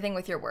to or anything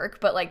with your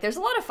work, but like there's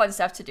a lot of fun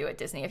stuff to do at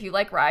Disney. If you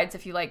like rides,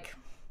 if you like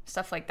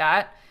stuff like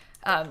that,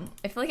 I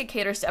feel like it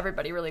caters to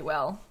everybody really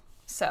well.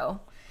 So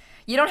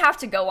you don't have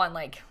to go on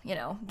like, you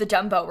know, the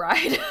Dumbo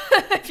ride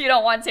if you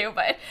don't want to,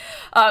 but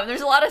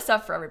there's a lot of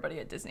stuff for everybody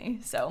at Disney.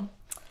 So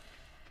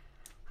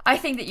I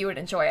think that you would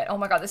enjoy it. Oh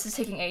my God, this is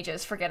taking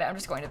ages. Forget it. I'm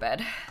just going to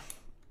bed.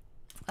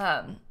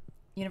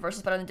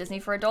 Universal's better than Disney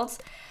for adults.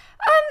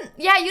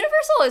 Yeah,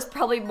 Universal is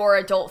probably more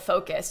adult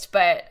focused,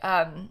 but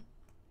I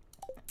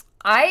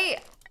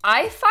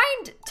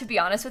find, to be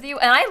honest with you,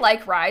 and I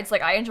like rides,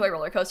 like I enjoy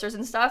roller coasters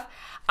and stuff.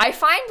 I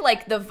find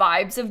like the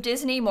vibes of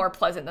Disney more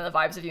pleasant than the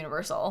vibes of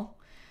Universal.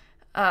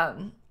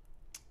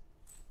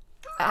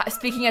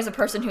 Speaking as a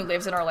person who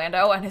lives in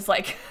Orlando and has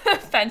like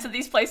been to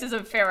these places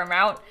a fair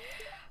amount,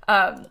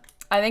 I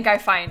think I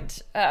find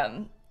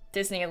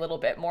Disney a little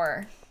bit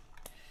more,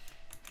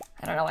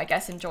 I don't know, I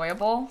guess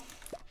enjoyable.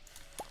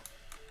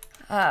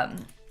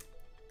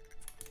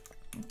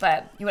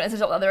 But you went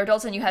as other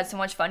adults and you had so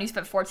much fun. You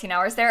spent 14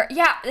 hours there.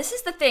 Yeah, this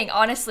is the thing.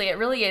 Honestly, it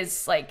really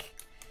is like,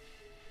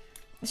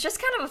 it's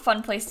just kind of a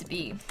fun place to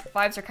be.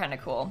 Vibes are kind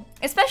of cool,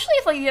 especially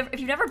if like if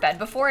you've never been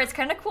before. It's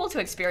kind of cool to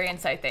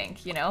experience, I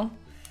think, you know.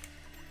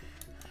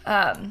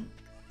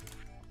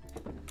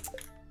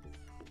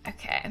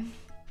 Okay.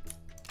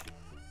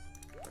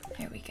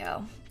 Here we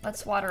go.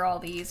 Let's water all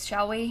these,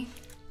 shall we?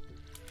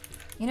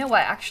 You know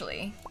what,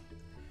 actually?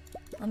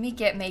 Let me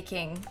get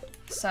making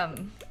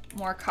some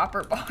more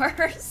copper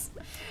bars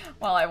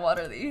while I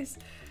water these.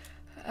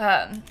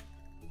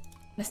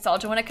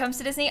 Nostalgia when it comes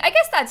to Disney? I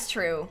guess that's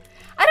true.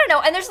 I don't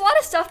know, and there's a lot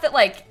of stuff that,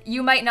 like,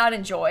 you might not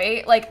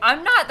enjoy. Like,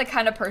 I'm not the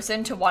kind of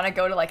person to want to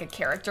go to, like, a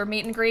character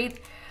meet and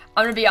greet.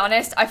 I'm gonna be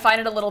honest, I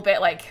find it a little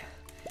bit, like,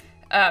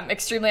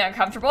 extremely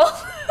uncomfortable.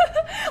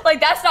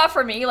 Like, that's not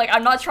for me. Like,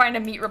 I'm not trying to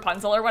meet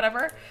Rapunzel or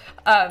whatever.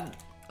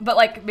 But,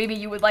 like, maybe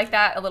you would like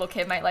that. A little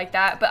kid might like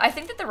that. But I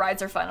think that the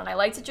rides are fun, and I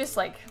like to just,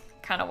 like,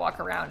 kind of walk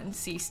around and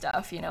see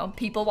stuff, you know?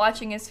 People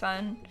watching is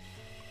fun.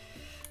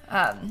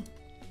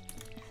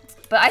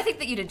 But I think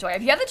that you'd enjoy it.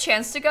 If you have the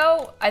chance to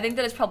go, I think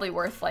that it's probably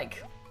worth,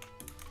 like,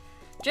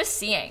 just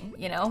seeing,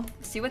 you know?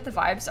 See what the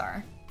vibes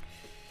are.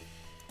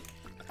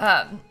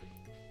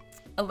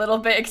 A little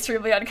bit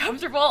extremely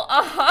uncomfortable.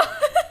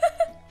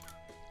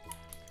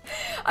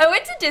 I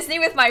went to Disney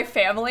with my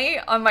family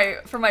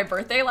for my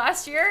birthday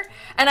last year,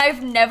 and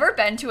I've never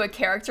been to a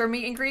character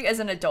meet and greet as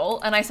an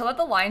adult, and I saw that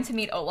the line to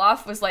meet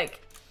Olaf was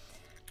like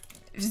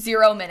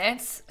 0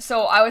 minutes.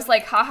 So I was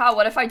like, haha,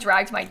 what if I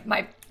dragged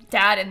my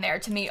dad in there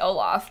to meet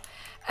Olaf?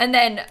 And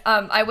then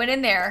I went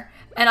in there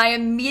and I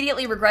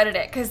immediately regretted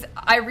it because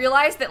I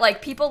realized that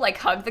like people like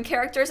hug the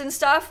characters and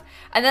stuff,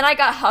 and then I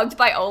got hugged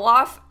by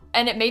Olaf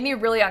and it made me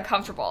really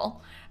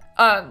uncomfortable.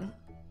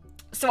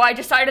 So I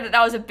decided that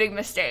that was a big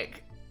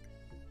mistake.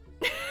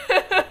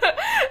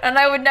 And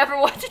I would never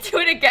want to do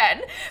it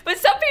again. But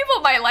some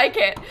people might like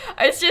it.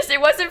 It's just,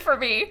 it wasn't for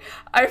me.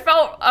 I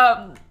felt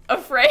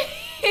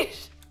afraid.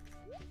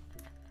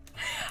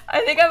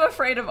 I think I'm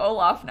afraid of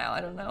Olaf now. I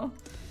don't know.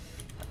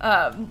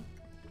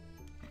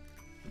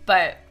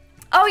 But,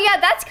 oh yeah,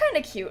 that's kind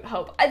of cute,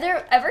 Hope.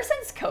 Ever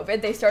since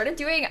COVID, they started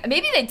doing,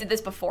 maybe they did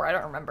this before, I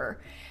don't remember.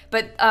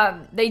 But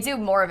they do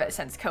more of it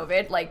since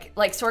COVID,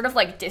 like sort of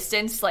like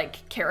distance,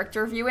 like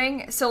character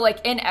viewing. So like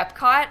in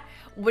Epcot,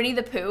 Winnie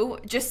the Pooh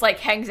just like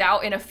hangs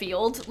out in a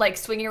field, like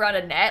swinging around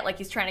a net, like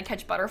he's trying to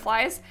catch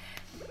butterflies.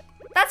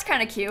 That's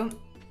kind of cute.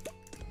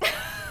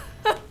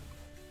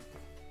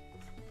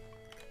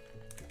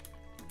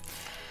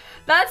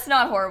 That's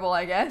not horrible,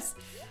 I guess.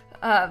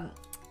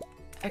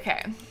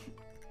 Okay.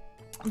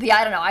 But yeah,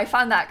 I don't know. I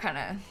found that kind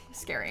of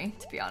scary,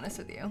 to be honest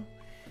with you.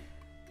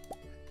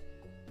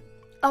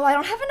 Oh, I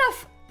don't have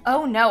enough.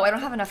 Oh no, I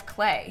don't have enough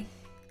clay.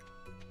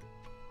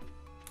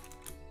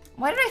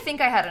 Why did I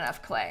think I had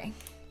enough clay?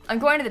 I'm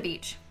going to the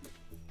beach.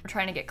 We're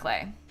trying to get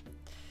clay.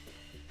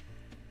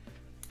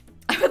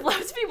 I would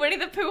love to be Winnie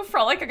the Pooh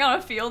frolicking on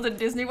a field in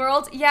Disney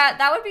World. Yeah,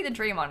 that would be the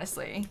dream,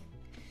 honestly.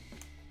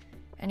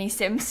 Any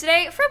Sims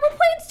today? Fred, we're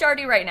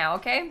playing Stardew right now,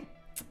 okay?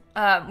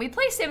 We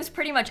play Sims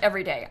pretty much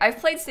every day. I've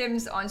played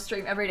Sims on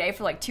stream every day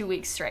for like 2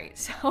 weeks straight,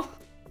 so.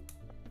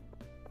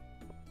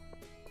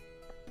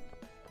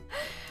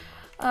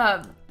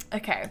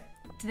 Okay.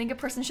 Do you think a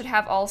person should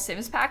have all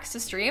Sims packs to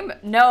stream?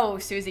 No,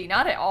 Susie,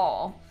 not at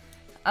all.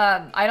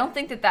 I don't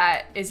think that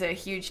that is a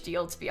huge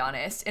deal, to be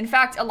honest. In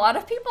fact, a lot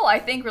of people, I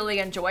think, really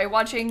enjoy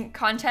watching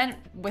content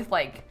with,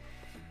 like,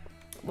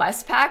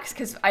 less packs,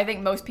 because I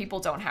think most people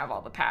don't have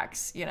all the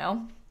packs, you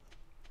know?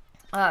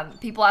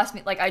 People ask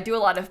me, like, I do a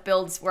lot of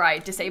builds where I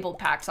disabled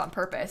packs on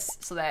purpose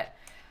so that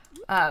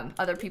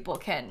other people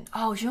can...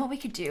 Oh, do you know what we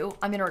could do?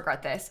 I'm gonna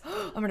regret this.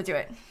 I'm gonna do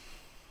it.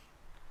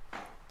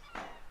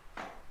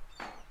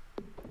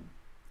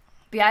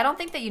 But yeah, I don't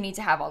think that you need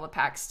to have all the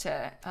packs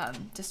to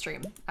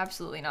stream.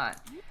 Absolutely not.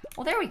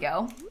 Well, there we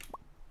go.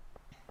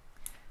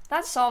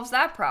 That solves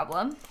that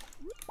problem.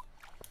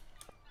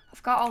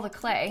 I've got all the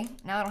clay.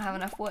 Now I don't have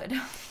enough wood.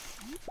 Hey,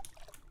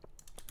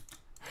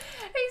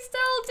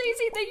 Stella,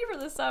 Daisy, thank you for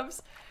the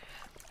subs.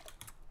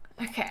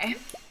 Okay.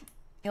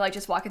 You like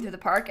just walking through the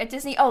park at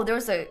Disney? Oh, there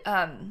was a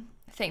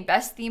thing.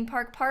 Best theme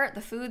park part,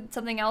 the food,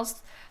 something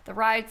else, the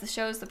rides, the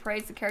shows, the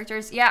parades, the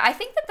characters. Yeah, I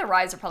think that the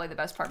rides are probably the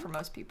best part for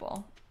most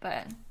people,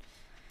 but...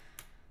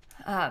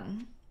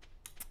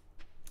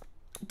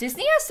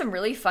 Disney has some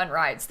really fun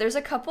rides. There's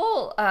a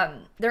couple,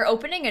 they're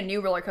opening a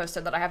new roller coaster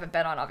that I haven't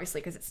been on,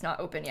 obviously, because it's not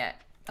open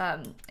yet,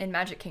 in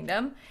Magic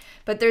Kingdom.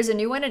 But there's a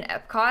new one in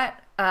Epcot,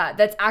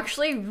 that's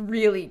actually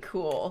really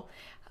cool.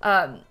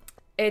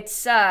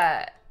 It's,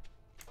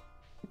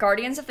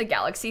 Guardians of the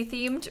Galaxy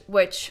themed,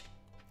 which,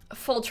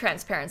 full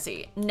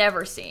transparency,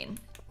 never seen.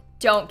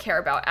 Don't care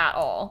about at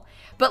all.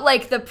 But,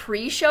 like, the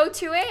pre-show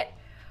to it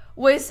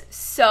was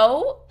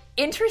so...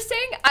 interesting.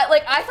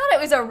 I thought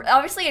it was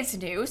obviously it's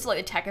new, so like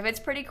the tech of it's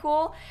pretty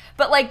cool,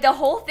 but like the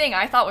whole thing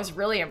I thought was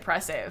really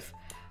impressive.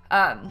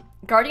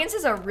 Guardians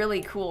is a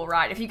really cool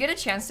ride. If you get a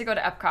chance to go to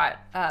Epcot,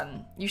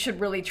 you should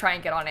really try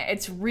and get on it.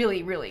 It's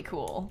really, really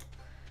cool.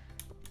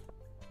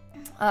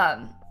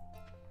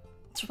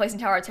 It's replacing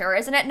Tower of Terror,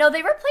 isn't it? No,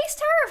 they replaced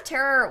Tower of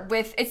Terror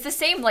with, it's the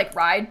same like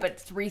ride, but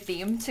it's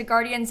rethemed to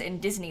Guardians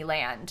in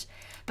Disneyland.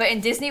 But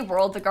in Disney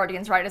World, the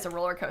Guardians ride is a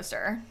roller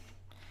coaster.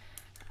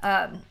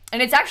 And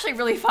it's actually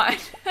really fun.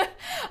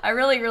 I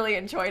really, really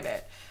enjoyed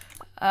it.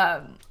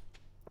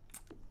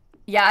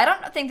 Yeah, I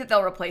don't think that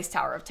they'll replace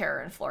Tower of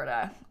Terror in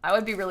Florida. I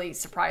would be really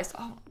surprised.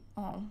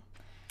 Oh,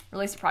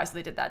 really surprised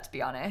they did that, to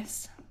be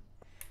honest.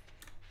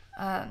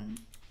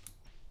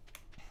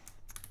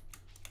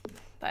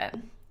 But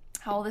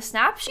how old is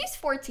Snap? She's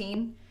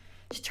 14.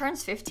 She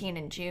turns 15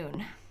 in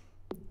June.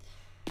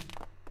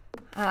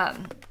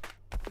 Okay.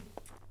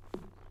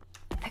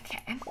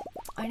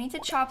 I need to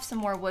chop some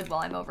more wood while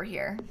I'm over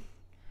here.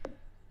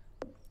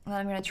 And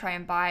I'm gonna try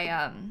and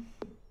buy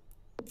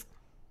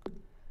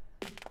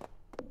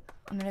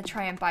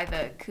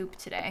the coop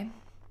today.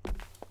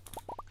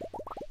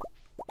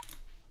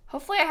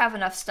 Hopefully I have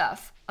enough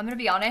stuff. I'm gonna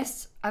be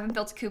honest, I haven't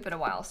built a coop in a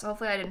while, so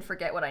hopefully I didn't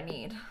forget what I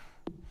need.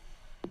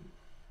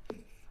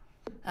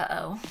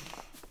 Uh-oh.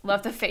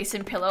 Love the face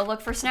and pillow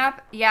look for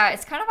Snap. Yeah,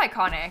 it's kind of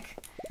iconic.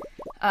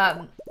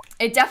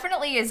 It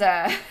definitely is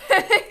a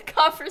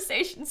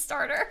conversation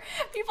starter.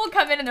 People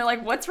come in and they're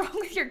like, what's wrong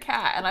with your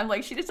cat? And I'm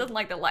like, she just doesn't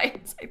like the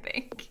lights, I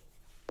think.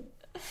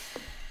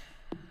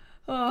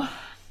 Oh,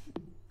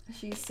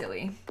 she's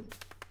silly.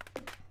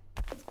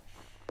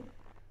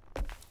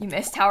 You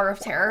miss Tower of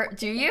Terror?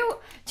 Do you?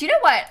 Do you know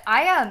what?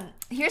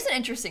 Here's an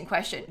interesting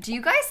question. Do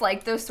you guys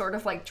like those sort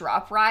of like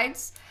drop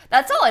rides?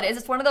 That's all it is.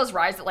 It's one of those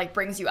rides that like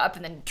brings you up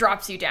and then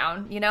drops you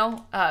down, you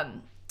know?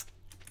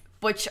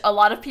 Which a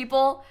lot of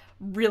people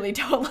really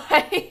don't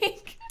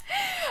like.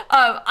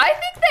 I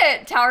think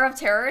that Tower of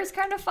Terror is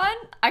kind of fun.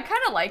 I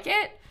kind of like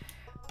it,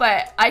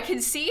 but I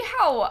can see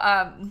how,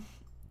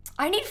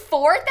 I need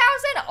 4,000?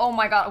 Oh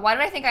my God, why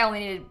did I think I only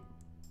needed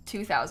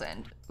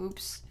 2,000?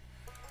 Oops.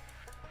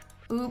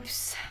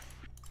 Oops.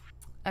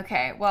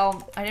 Okay,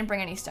 well, I didn't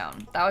bring any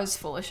stone. That was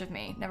foolish of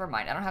me. Never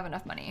mind, I don't have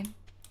enough money.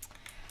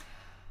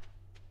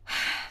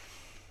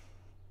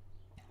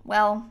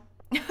 Well,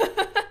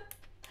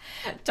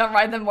 don't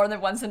ride them more than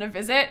once in a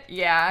visit?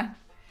 Yeah.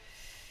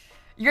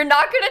 You're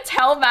not gonna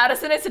tell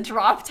Madison it's a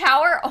drop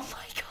tower? Oh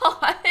my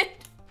God.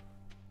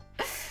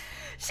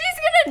 She's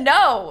gonna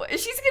know.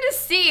 She's gonna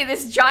see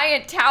this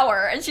giant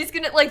tower and she's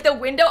gonna, like, the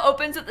window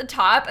opens at the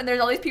top and there's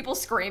all these people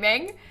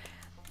screaming.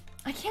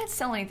 I can't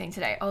sell anything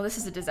today. Oh, this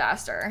is a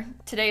disaster.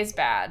 Today is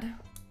bad.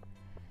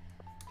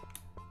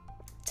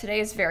 Today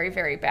is very,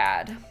 very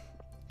bad.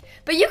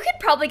 But you could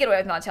probably get away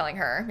with not telling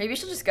her. Maybe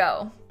she'll just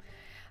go.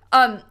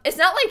 It's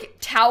not like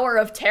Tower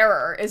of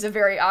Terror is a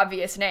very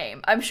obvious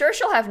name. I'm sure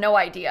she'll have no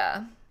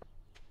idea.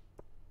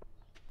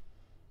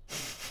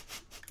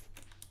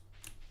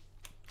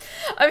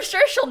 I'm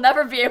sure she'll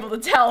never be able to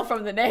tell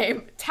from the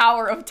name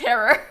Tower of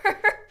Terror.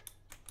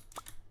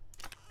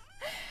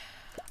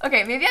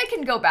 Okay, maybe I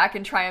can go back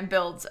and try and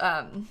build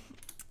a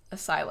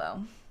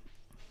silo.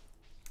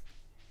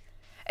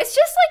 It's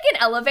just like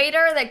an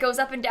elevator that goes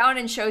up and down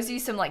and shows you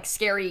some like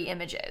scary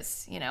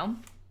images, you know?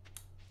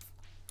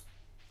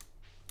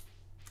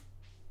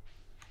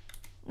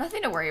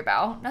 Nothing to worry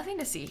about. Nothing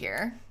to see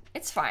here.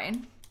 It's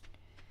fine.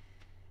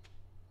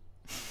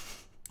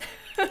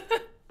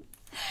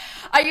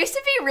 I used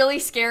to be really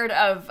scared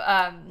of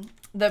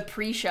the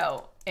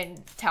pre-show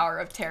in Tower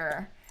of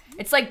Terror.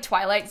 It's like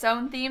Twilight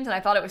Zone themed, and I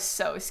thought it was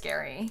so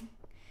scary.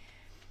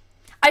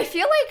 I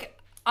feel like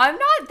I'm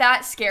not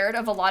that scared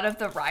of a lot of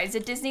the rides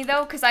at Disney,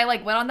 though, because I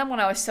like went on them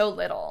when I was so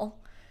little.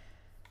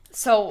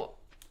 So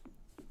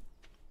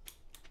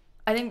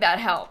I think that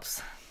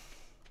helps.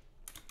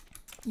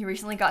 You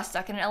recently got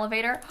stuck in an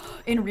elevator?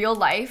 In real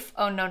life?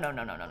 Oh, no, no,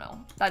 no, no, no,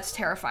 no. That's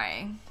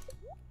terrifying.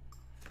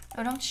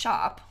 Oh, don't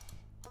shop.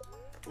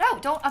 No,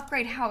 don't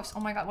upgrade house. Oh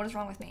my God, what is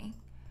wrong with me?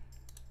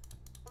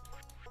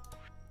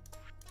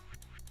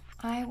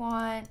 I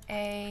want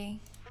a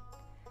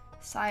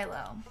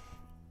silo.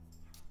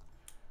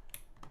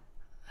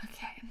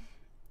 Okay.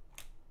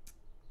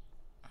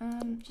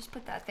 Just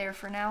put that there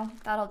for now.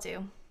 That'll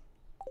do.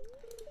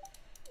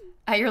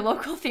 At your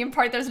local theme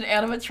park, there's an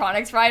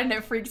animatronics ride and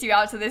it freaks you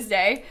out to this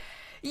day.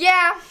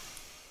 Yeah.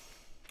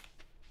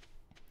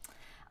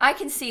 I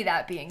can see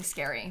that being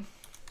scary.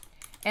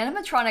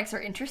 Animatronics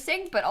are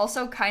interesting, but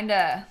also kind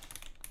of,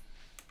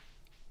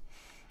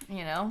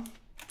 you know,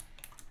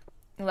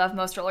 love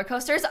most roller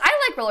coasters. I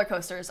like roller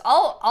coasters.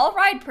 I'll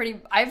ride pretty,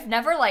 I've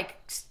never like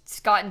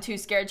gotten too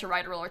scared to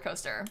ride a roller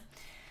coaster.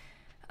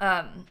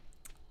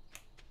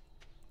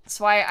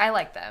 So I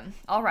like them.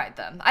 I'll ride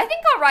them. I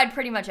think I'll ride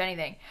pretty much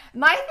anything.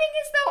 My thing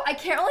is though, I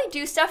can't really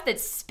do stuff that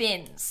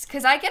spins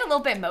because I get a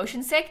little bit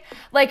motion sick.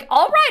 Like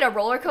I'll ride a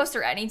roller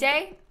coaster any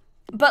day,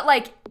 but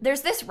like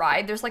there's this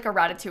ride, there's like a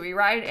Ratatouille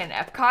ride in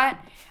Epcot,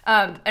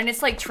 and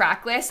it's like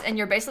trackless and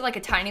you're basically like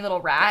a tiny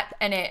little rat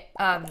and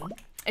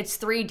it's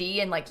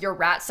 3D and like you're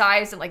rat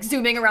sized and like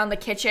zooming around the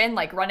kitchen,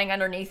 like running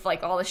underneath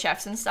like all the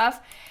chefs and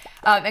stuff.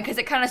 And because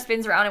it kind of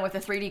spins around and with the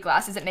 3D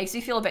glasses, it makes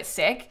me feel a bit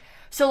sick.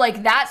 So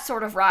like that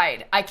sort of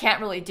ride, I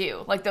can't really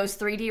do. Like those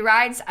 3D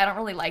rides, I don't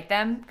really like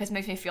them because it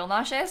makes me feel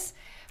nauseous.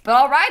 But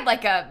I'll ride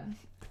like a,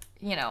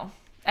 you know,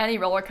 any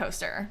roller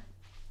coaster.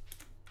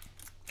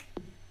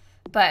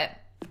 But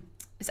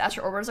is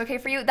Astro Orbiters okay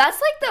for you?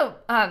 That's like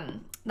the,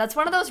 that's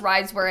one of those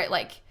rides where it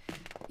like,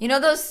 you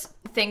know those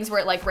things where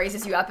it like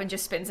raises you up and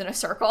just spins in a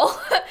circle?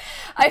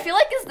 I feel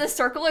like the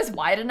circle is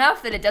wide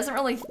enough that it doesn't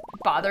really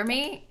bother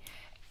me.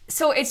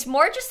 So it's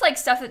more just like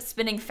stuff that's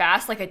spinning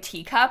fast, like a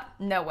teacup.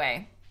 No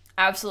way.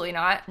 Absolutely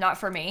not. Not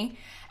for me.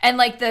 And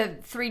like the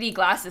 3D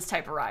glasses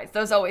type of rides,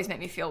 those always make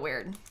me feel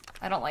weird.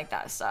 I don't like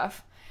that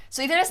stuff.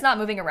 So even if it's not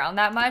moving around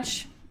that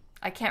much,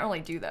 I can't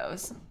really do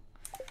those.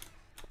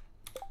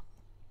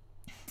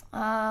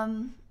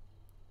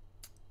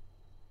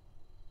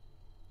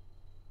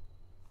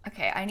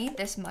 Okay, I need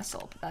this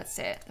muscle, but that's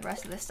it. The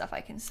rest of this stuff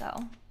I can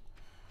sell.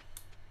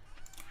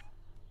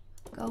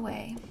 Go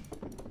away.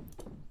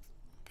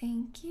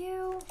 Thank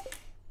you.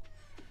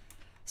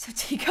 So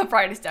teacup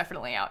ride is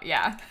definitely out,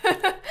 yeah.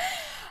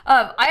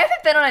 I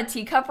haven't been on a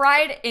teacup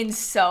ride in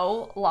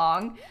so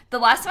long. The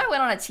last time I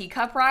went on a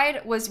teacup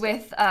ride was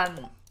with,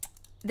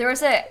 there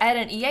was at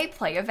an EA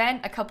Play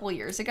event a couple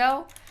years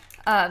ago.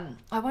 I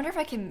wonder if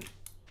I can,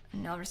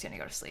 no, I'm just gonna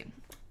go to sleep.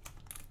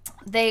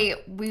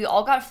 We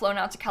all got flown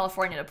out to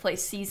California to play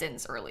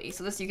Seasons early.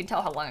 So this, you can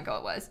tell how long ago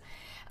it was.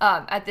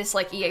 At this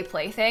like EA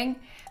Play thing.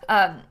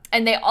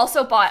 And they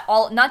also bought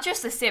not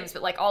just The Sims,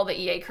 but like all the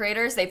EA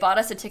creators, they bought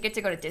us a ticket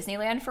to go to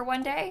Disneyland for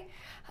one day.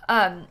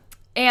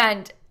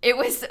 And it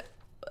was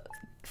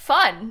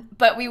fun,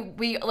 but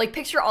we like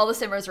picture all the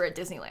Simmers were at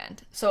Disneyland.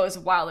 So it was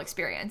a wild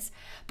experience.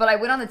 But I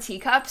went on the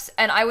teacups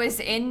and I was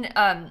in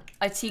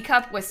a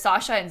teacup with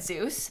Sasha and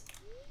Zeus.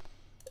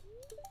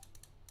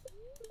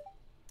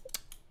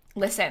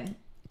 Listen,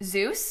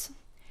 Zeus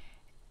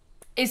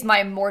is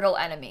my mortal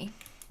enemy.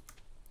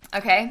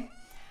 Okay?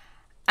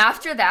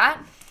 After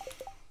that,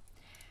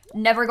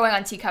 never going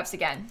on teacups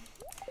again.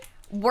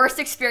 Worst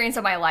experience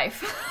of my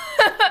life.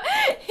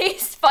 He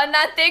spun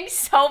that thing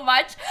so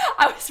much,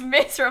 I was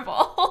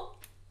miserable.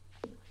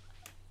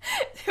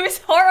 It was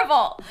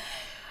horrible.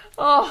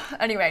 Oh,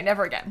 anyway,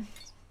 never again.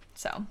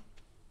 So.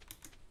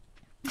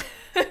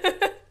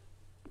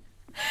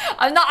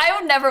 I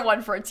would never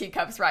one for a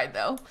teacups ride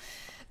though.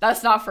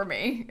 That's not for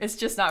me. It's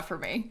just not for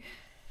me.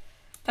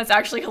 That's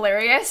actually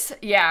hilarious.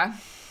 Yeah.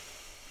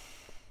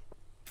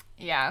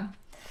 Yeah.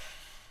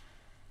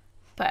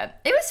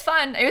 But it was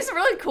fun. It was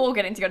really cool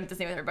getting to go to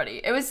Disney with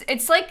everybody.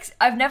 It's like,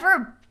 I've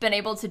never been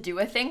able to do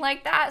a thing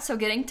like that. So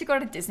getting to go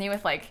to Disney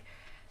with like,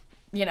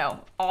 you know,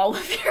 all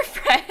of your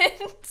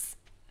friends.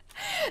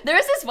 There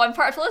was this one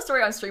part, I've told the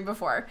story on stream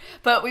before,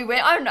 but we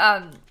went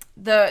on,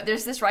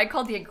 there's this ride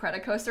called the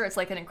Incredicoaster. It's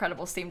like an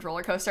incredible themed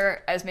roller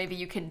coaster, as maybe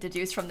you can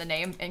deduce from the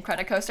name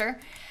Incredicoaster.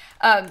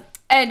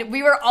 And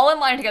we were all in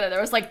line together. There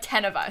was like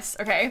 10 of us,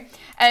 okay?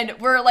 And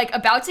we're like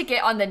about to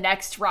get on the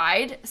next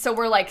ride. So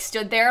we're like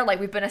stood there, like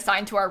we've been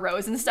assigned to our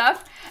rows and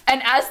stuff.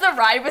 And as the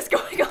ride was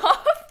going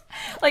off,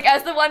 like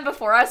as the one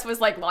before us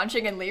was like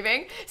launching and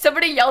leaving,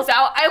 somebody yells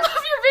out, "I love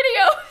your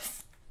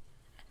videos."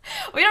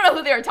 We don't know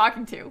who they were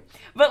talking to,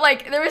 but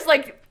like there was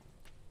like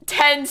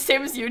 10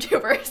 Sims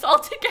YouTubers all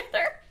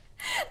together.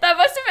 That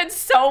must have been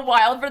so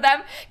wild for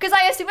them. Because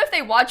I assume if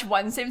they watch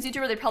one Sims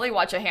YouTuber, they probably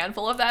watch a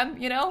handful of them,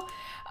 you know?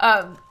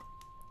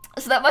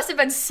 So that must have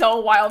been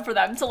so wild for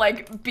them to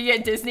like be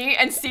at Disney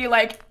and see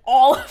like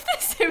all of the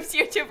Sims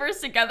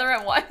YouTubers together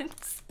at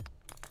once.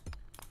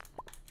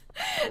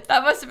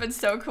 That must have been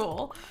so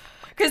cool.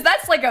 Because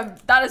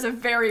that is a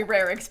very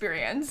rare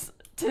experience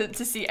to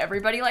see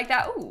everybody like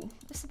that. Ooh,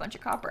 just a bunch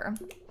of copper.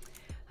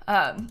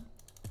 So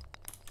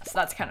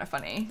that's kind of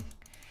funny.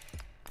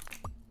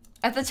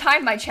 At the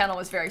time, my channel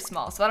was very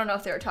small, so I don't know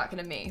if they were talking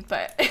to me,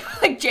 but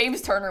like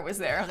James Turner was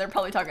there. They're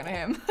probably talking to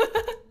him.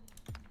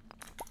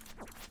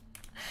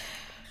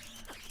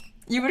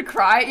 You would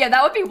cry? Yeah,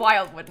 that would be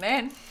wild, wouldn't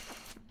it?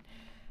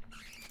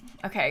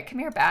 Okay, come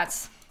here,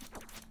 bats.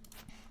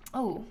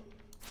 Oh.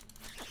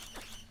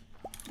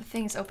 The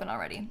thing's open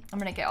already. I'm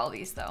gonna get all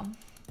these, though.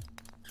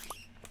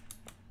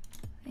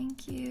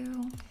 Thank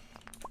you.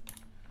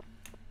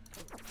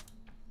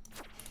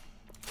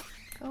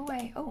 Go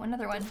away. Oh,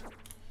 another one.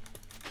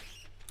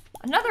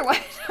 Another one.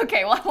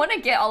 Okay, well, I want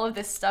to get all of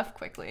this stuff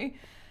quickly.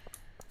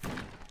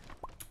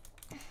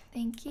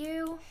 Thank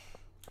you.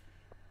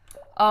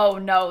 Oh,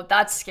 no,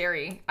 that's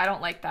scary. I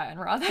don't like that in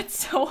Raw.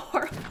 That's so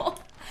horrible.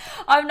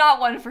 I'm not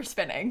one for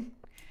spinning.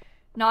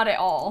 Not at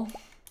all.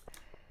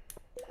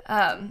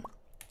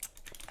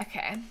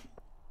 Okay.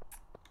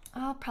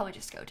 I'll probably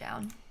just go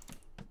down.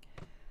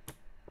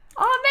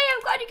 Oh, May,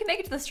 I'm glad you can make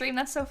it to the stream.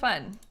 That's so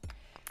fun.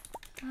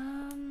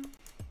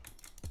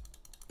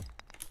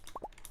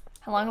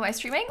 How long am I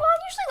streaming? Well,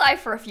 I'm usually live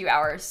for a few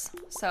hours.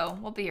 So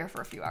we'll be here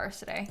for a few hours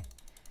today.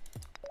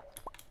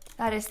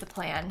 That is the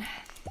plan.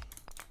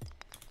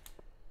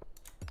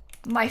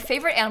 My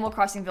favorite Animal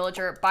Crossing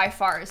villager by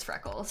far is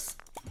Freckles.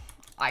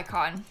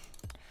 Icon.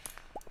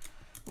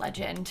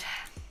 Legend.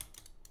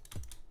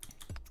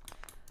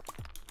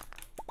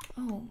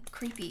 Oh,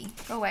 creepy.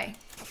 Go away.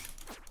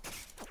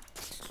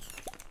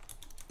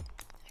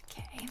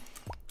 Okay.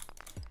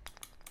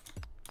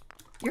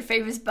 Your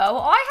fave is Bo? Oh,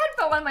 I had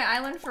Bo on my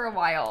island for a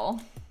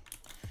while.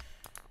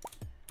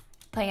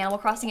 Playing Animal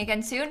Crossing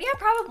again soon? Yeah,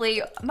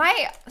 probably.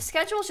 My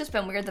schedule's just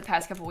been weird the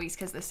past couple weeks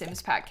because the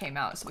Sims pack came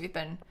out, so we've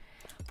been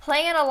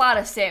playing a lot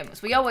of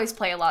Sims. We always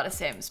play a lot of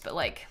Sims, but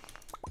like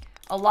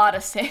a lot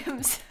of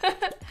Sims,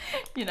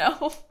 you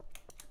know?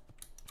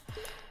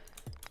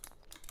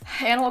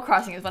 Animal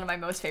Crossing is one of my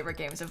most favorite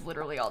games of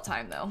literally all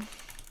time, though.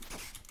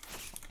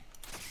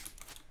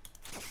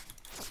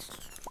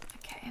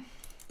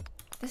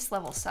 this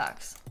level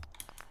sucks.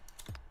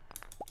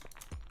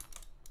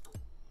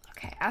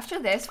 Okay, after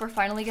this, we're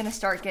finally gonna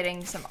start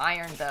getting some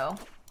iron though.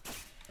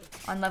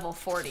 On level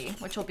 40,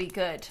 which will be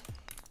good.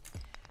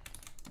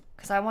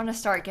 Because I want to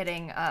start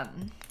getting, I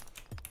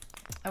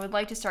would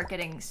like to start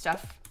getting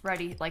stuff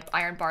ready, like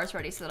iron bars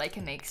ready, so that I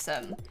can make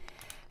some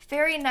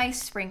very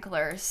nice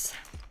sprinklers.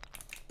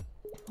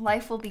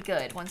 Life will be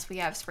good once we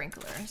have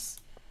sprinklers.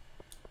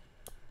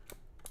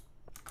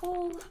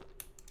 Cool.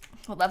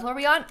 What level are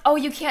we on? Oh,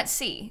 you can't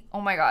see.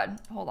 Oh my god.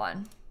 Hold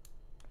on.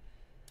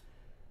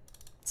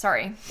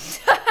 Sorry.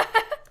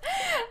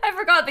 I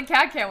forgot the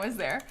cat cam was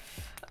there.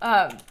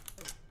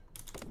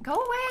 Go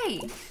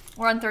away.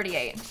 We're on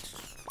 38.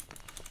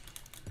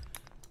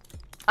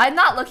 I'm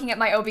not looking at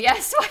my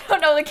OBS, so I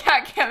don't know the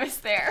cat cam is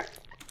there.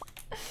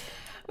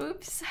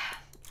 Oops.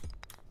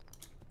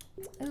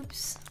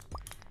 Oops.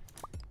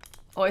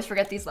 Always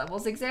forget these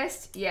levels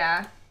exist?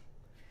 Yeah.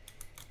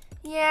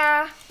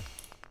 Yeah.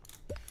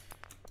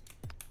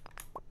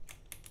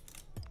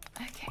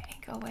 Okay,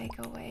 go away,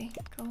 go away,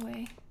 go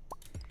away.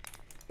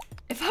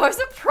 If I was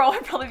a pro,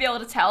 I'd probably be able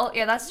to tell.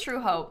 Yeah, that's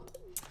true, Hope.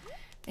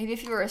 Maybe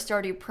if you were a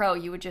Stardew pro,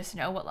 you would just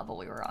know what level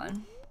we were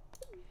on.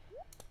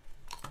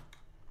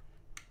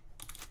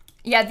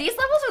 Yeah, these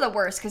levels are the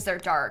worst because they're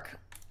dark.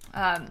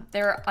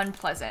 They're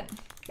unpleasant.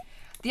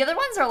 The other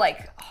ones are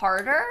like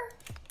harder,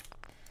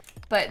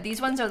 but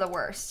these ones are the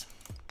worst.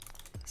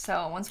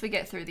 So once we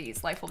get through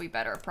these, life will be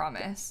better,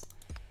 promise.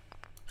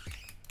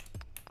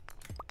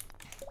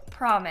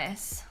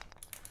 Promise.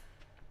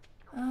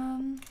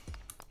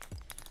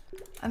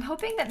 I'm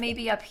hoping that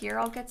maybe up here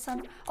I'll get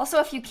some.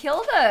 Also, if you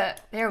kill the,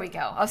 there we go.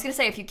 I was gonna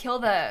say, if you kill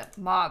the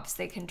mobs,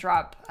 they can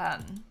drop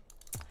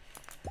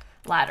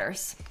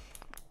ladders.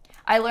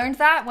 I learned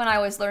that when I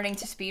was learning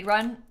to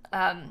speedrun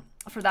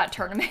for that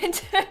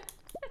tournament.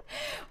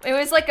 It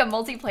was like a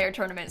multiplayer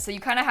tournament, so you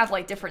kind of have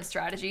like different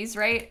strategies,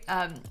 right?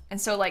 And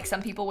so like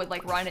some people would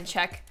like run and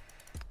check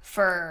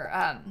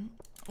for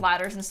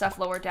ladders and stuff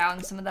lower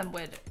down. Some of them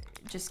would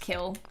just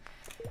kill.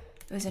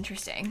 It was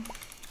interesting.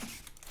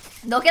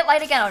 They'll get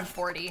light again on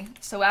 40,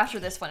 so after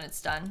this one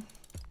it's done.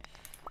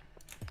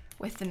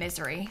 With the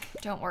misery,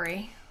 don't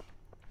worry.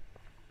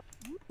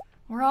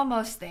 We're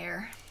almost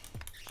there.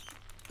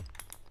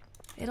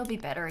 It'll be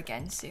better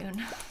again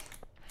soon.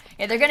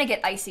 Yeah, they're gonna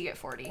get icy at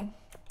 40.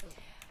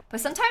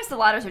 But sometimes the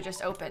ladders are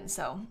just open,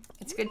 so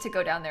it's good to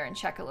go down there and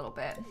check a little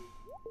bit.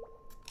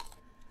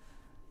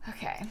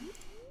 Okay.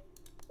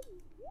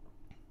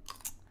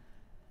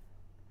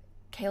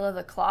 Kayla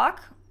the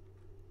clock?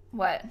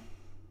 What?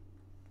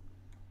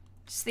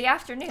 It's the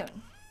afternoon.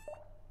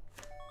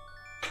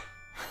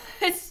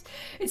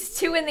 It's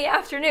 2 in the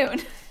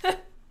afternoon.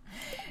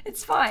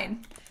 It's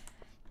fine.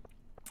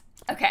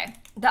 Okay,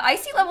 the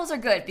icy levels are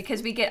good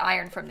because we get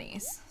iron from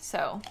these,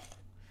 so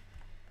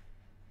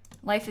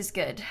life is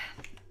good.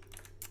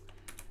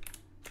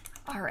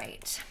 All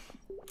right,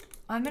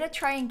 I'm gonna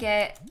try and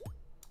get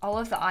all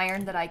of the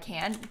iron that I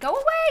can. Go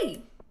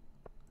away!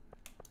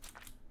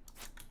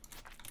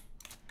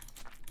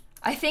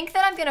 I think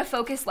that I'm gonna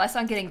focus less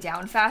on getting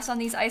down fast on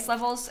these ice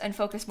levels and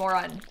focus more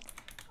on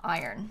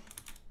iron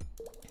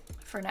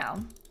for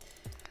now.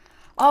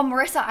 Oh,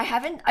 Marissa,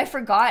 I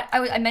forgot.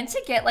 I meant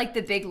to get like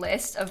the big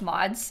list of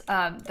mods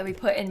that we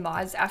put in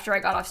mods after I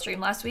got off stream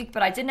last week,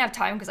 but I didn't have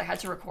time because I had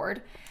to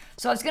record.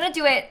 So I was gonna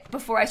do it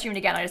before I streamed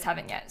again. I just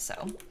haven't yet,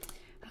 so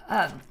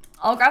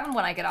I'll grab them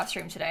when I get off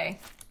stream today.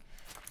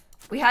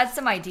 We had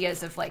some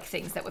ideas of like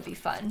things that would be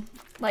fun,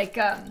 like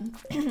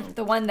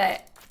the one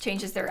that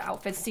changes their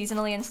outfits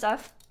seasonally and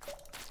stuff.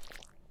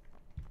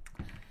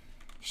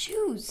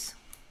 Shoes.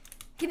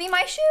 Give me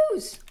my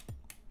shoes.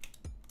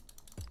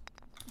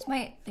 Is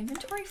my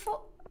inventory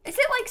full? Is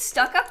it like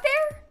stuck up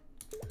there?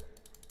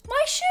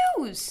 My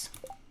shoes.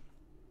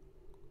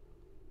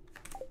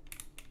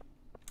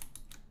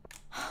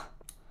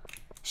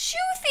 Shoe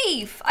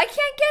thief. I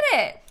can't get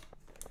it.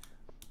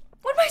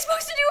 What am I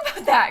supposed to do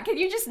about that? Can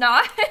you just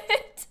not?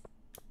 That's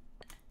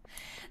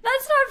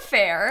not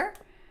fair.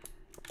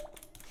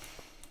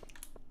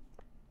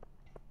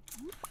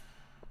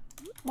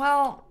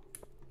 Well,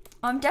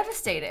 I'm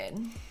devastated.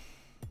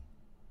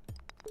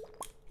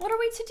 What are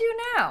we to do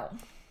now?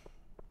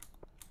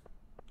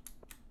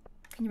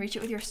 Can you reach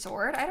it with your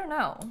sword? I don't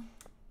know.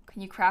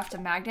 Can you craft a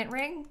magnet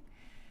ring?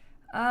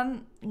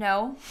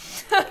 No.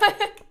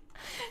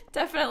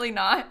 Definitely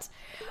not.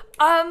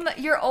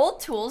 Your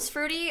old tools,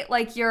 Fruity,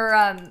 like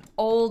your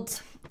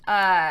old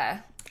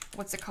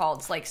what's it called?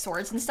 It's like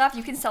swords and stuff.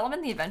 You can sell them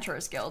in the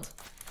Adventurers Guild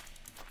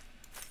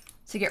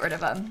to get rid of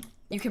them.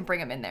 You can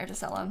bring them in there to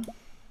sell them.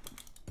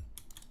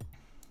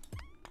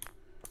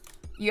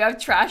 You have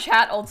trash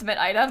hat ultimate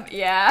item?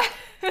 Yeah.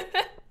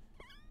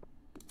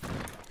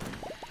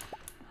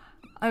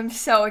 I'm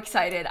so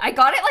excited. I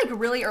got it like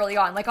really early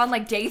on, like on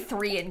like day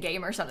 3 in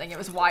game or something. It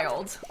was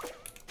wild.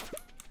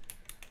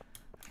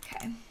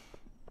 Okay.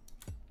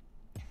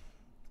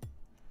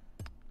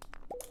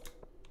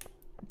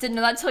 Didn't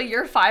know that till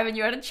year 5 and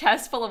you had a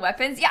chest full of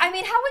weapons. Yeah, I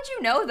mean, how would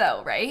you know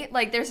though, right?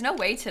 Like there's no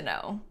way to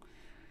know.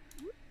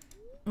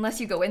 Unless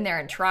you go in there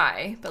and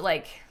try, but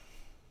like,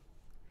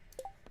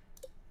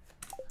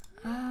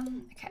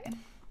 Okay.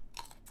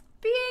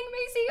 Being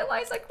Macy,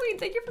 Eliza Queen,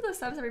 thank you for the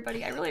subs,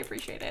 everybody. I really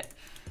appreciate it.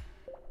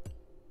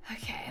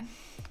 Okay.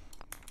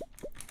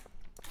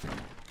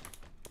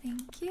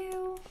 Thank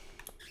you.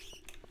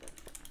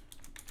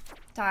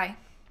 Die.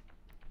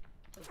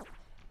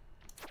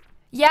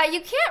 Yeah,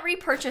 you can't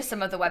repurchase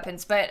some of the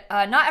weapons, but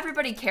not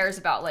everybody cares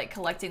about like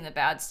collecting the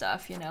bad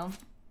stuff, you know?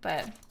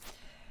 But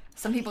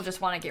some people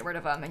just want to get rid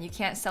of them and you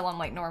can't sell them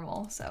like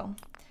normal, so.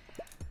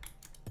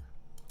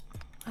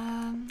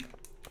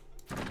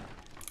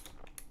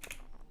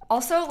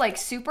 Also, like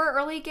super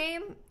early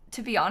game,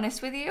 to be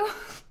honest with you,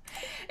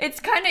 it's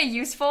kind of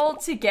useful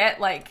to get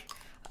like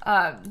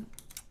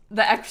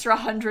the extra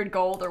 100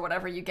 gold or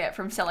whatever you get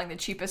from selling the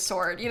cheapest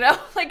sword, you know?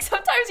 Like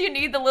sometimes you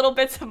need the little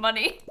bits of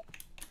money.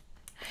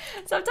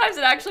 Sometimes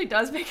it actually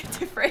does make a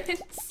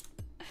difference.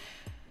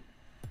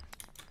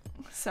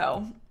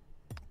 So,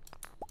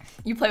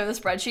 you play with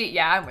a spreadsheet?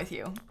 Yeah, I'm with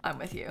you. I'm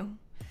with you.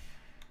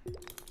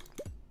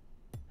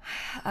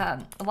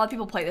 A lot of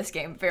people play this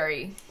game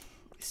very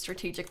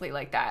strategically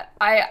like that.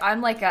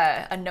 I'm like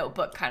a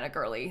notebook kind of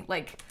girly.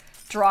 Like,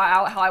 draw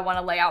out how I want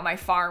to lay out my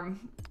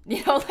farm.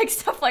 You know, like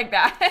stuff like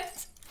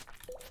that.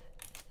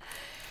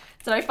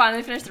 Did I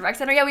finally finish the rec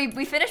center? Yeah,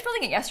 we finished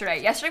building it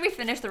yesterday. Yesterday we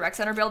finished the rec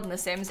center build in The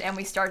Sims and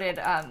we started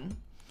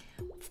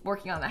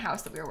working on the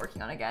house that we were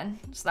working on again.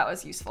 So that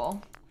was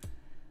useful.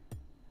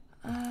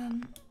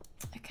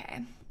 Okay.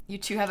 You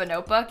two have a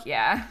notebook?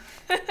 Yeah.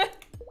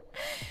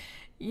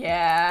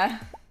 Yeah.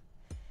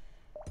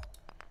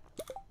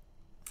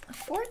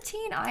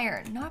 14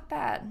 iron. Not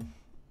bad.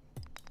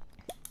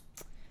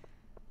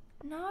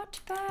 Not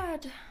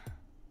bad.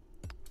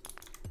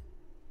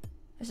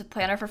 There's a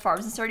planner for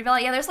farms in Stardew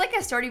Valley. Yeah, there's like a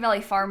Stardew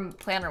Valley farm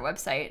planner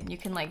website. And you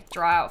can like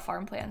draw out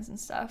farm plans and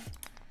stuff.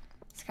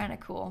 It's kind of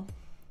cool.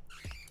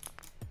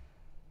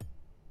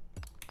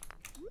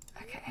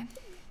 Okay.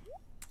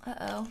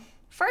 Uh-oh.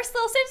 First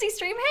lilsimsie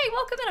stream. Hey,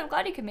 welcome in. I'm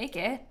glad you could make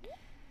it.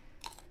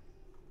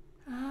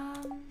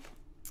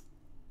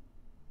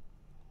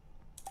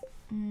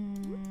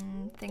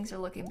 Things are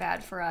looking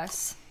bad for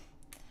us.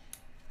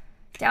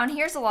 Down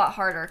here's a lot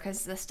harder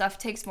because the stuff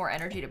takes more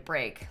energy to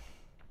break.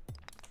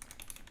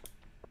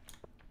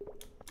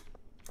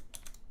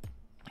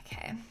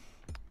 Okay.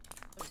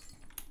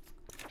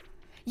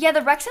 Yeah,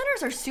 the rec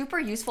centers are super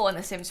useful in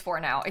The Sims 4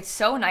 now. It's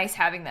so nice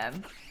having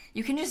them.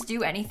 You can just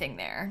do anything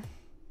there.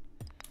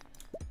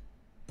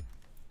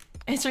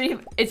 It's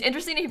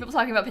interesting to hear people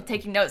talking about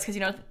taking notes because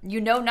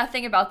you know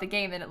nothing about the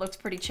game and it looks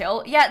pretty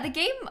chill. Yeah, the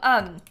game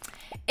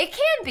it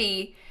can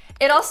be.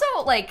 It also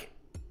like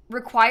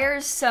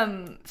requires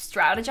some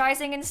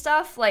strategizing and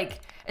stuff, like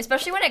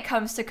especially when it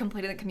comes to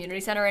completing the community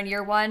center in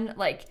year 1.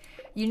 Like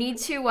you need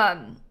to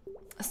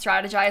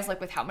strategize like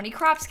with how many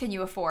crops can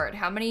you afford,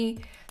 how many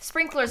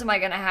sprinklers am I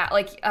gonna have,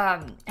 like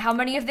how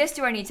many of this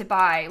do I need to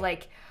buy,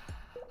 like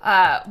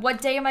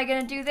what day am I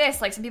gonna do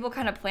this. Like some people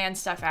kind of plan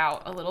stuff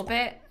out a little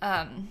bit,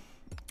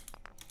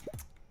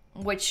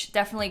 which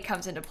definitely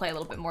comes into play a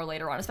little bit more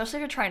later on, especially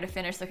if you're trying to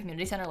finish the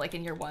community center like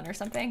in year 1 or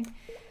something.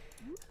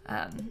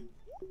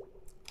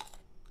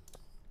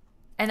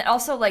 And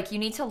also like you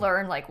need to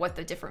learn like what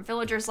the different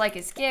villagers like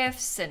as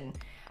gifts and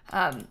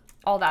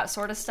all that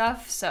sort of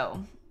stuff.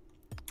 So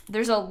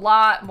there's a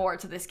lot more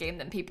to this game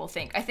than people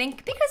think. I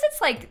think because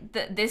it's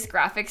like this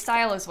graphic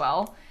style as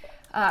well,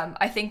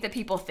 I think that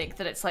people think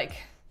that it's like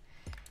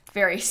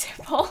very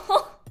simple.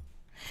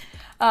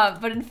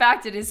 But in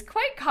fact, it is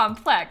quite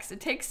complex.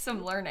 It takes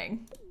some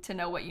learning to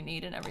know what you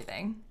need and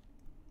everything.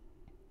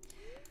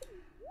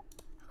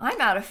 I'm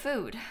out of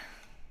food.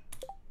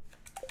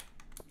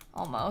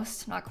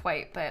 Almost, not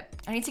quite, but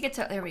I need to get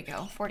to, there we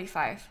go,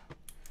 45.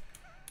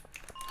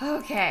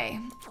 Okay.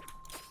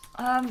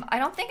 I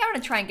don't think I'm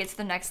gonna try and get to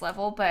the next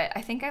level, but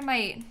I think I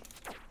might,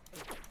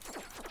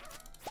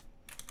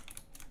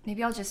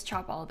 maybe I'll just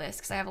chop all this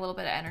because I have a little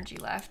bit of energy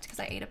left because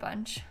I ate a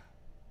bunch.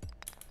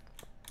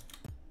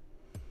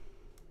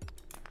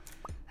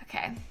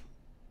 Okay.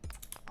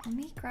 Let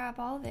me grab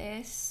all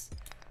this,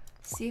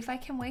 see if I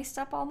can waste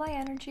up all my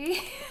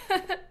energy,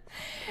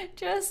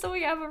 just so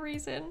we have a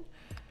reason.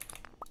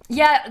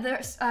 Yeah,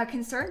 there's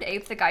Concerned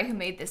Ape, the guy who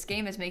made this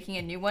game, is making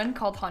a new one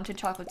called Haunted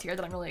Chocolatier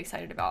that I'm really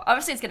excited about.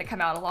 Obviously, it's going to come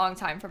out a long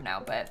time from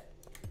now, but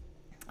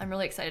I'm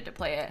really excited to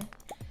play it.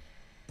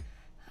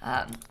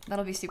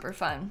 That'll be super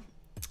fun.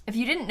 If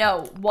you didn't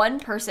know, one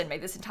person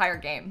made this entire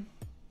game.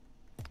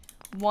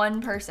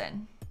 One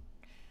person.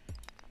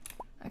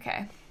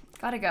 Okay,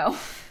 gotta go.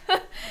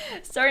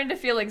 Starting to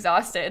feel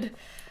exhausted.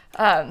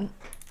 Yeah,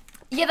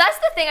 that's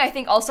the thing I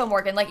think also,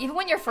 Morgan. Like, even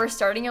when you're first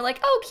starting, you're like,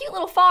 oh, cute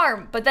little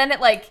farm. But then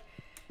it, like,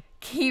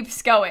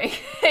 keeps going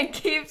and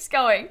keeps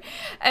going.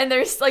 And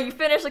there's, like, you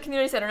finish the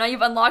community center. Now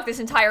you've unlocked this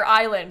entire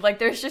island. Like,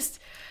 there's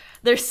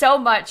so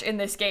much in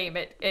this game.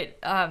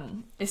 It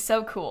is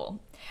so cool.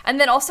 And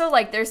then also,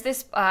 like, there's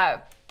this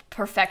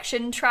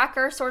perfection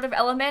tracker sort of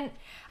element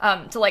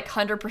to, like,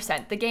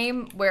 100% the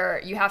game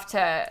where you have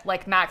to,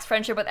 like, max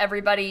friendship with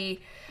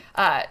everybody,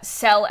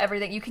 sell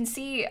everything. You can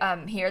see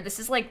here, this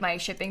is like my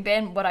shipping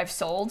bin, what I've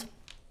sold.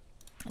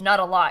 Not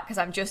a lot because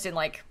I'm just in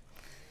like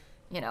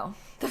you know,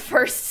 the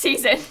first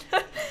season.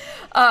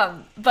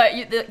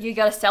 But you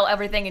gotta sell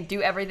everything and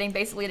do everything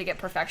basically to get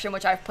perfection,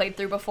 which I've played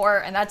through before,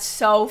 and that's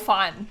so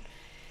fun.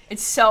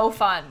 It's so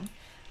fun.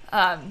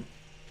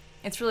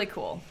 It's really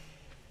cool.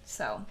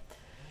 So,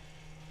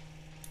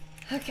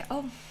 okay.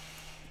 Oh,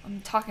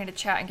 I'm talking to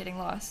chat and getting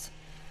lost.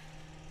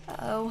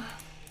 Uh-oh.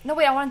 No,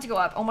 wait, I wanted to go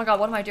up. Oh my god,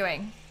 what am I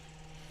doing?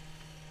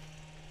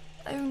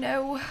 Oh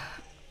no.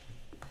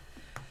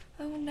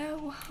 Oh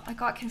no. I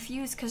got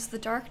confused because of the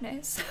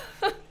darkness.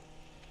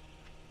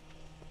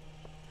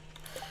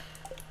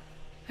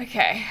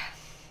 Okay.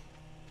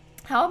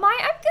 How am I?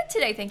 I'm good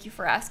today, thank you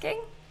for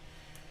asking.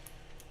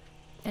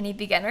 Any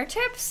beginner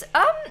tips?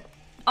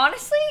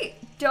 Honestly,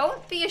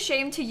 don't be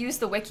ashamed to use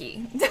the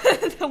wiki.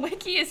 The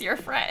wiki is your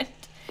friend.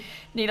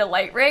 Need a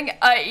light ring?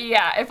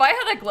 Yeah, if I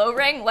had a glow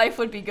ring, life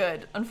would be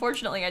good.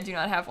 Unfortunately, I do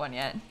not have one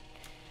yet.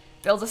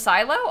 Build a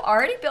silo?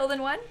 Already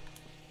building one.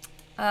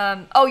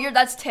 Oh,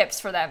 that's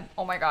tips for them.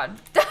 Oh my god.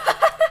 I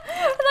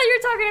thought you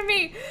were talking to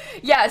me.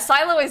 Yeah,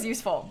 silo is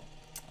useful.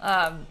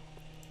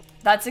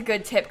 That's a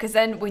good tip, because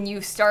then when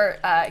you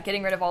start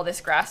getting rid of all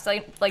this grass,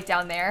 like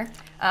down there,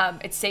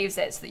 it saves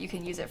it so that you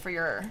can use it for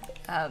your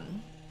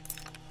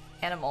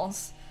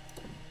animals.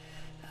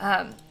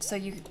 So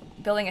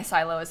building a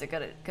silo is a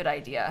good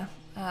idea.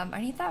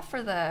 I need that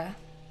for the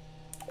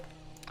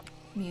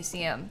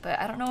museum, but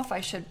I don't know if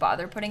I should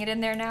bother putting it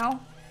in there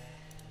now.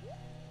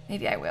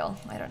 Maybe I will.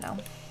 I don't know.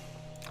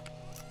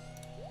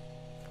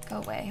 Go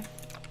away.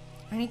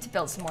 I need to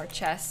build some more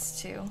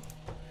chests too.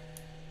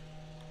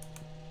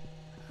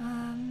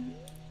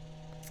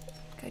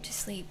 Go to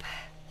sleep.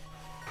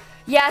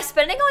 Yeah,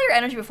 spending all your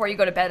energy before you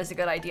go to bed is a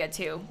good idea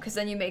too, because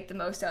then you make the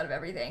most out of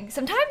everything.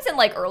 Sometimes in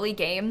like early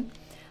game,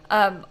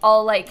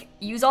 I'll like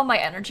use all my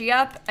energy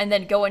up and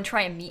then go and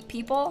try and meet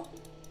people.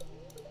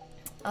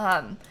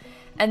 And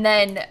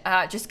then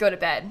just go to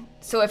bed.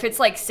 So if it's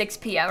like 6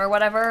 p.m. or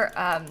whatever,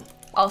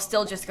 I'll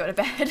still just go to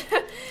bed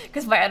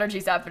because my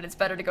energy's up and it's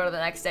better to go to the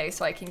next day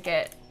so I can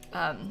get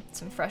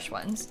some fresh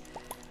ones.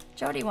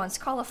 Jody wants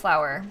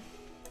cauliflower.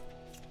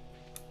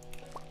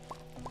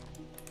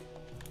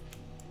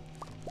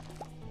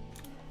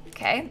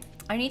 Okay,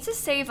 I need to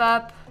save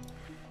up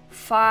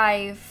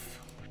 5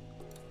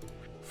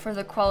 for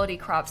the quality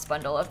crops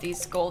bundle of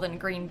these golden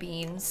green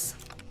beans.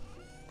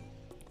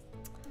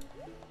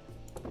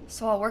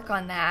 So I'll work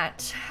on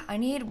that. I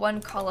need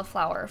 1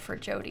 cauliflower for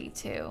Jody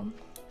too.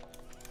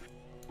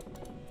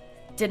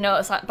 Didn't know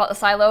about the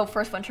silo.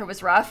 First winter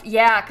was rough.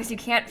 Yeah, because you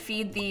can't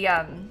feed the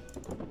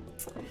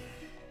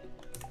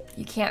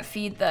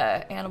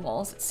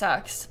animals. It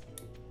sucks.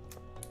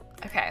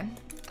 Okay.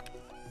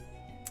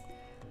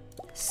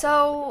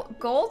 So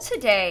goal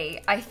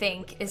today, I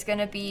think, is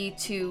gonna be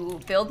to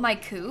build my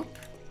coop,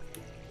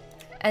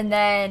 and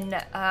then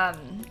I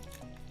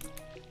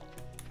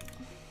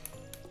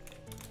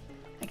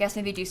guess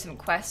maybe do some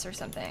quests or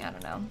something. I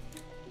don't know.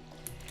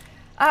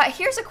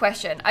 Here's a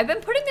question. I've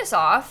been putting this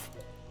off.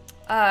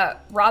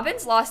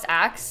 Robin's Lost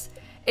Axe,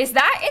 is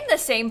that in the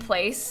same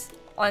place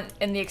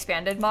in the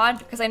expanded mod?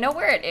 Because I know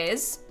where it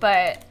is,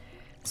 but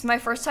it's my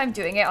first time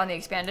doing it on the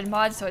expanded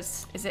mod, so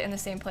is it in the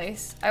same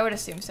place? I would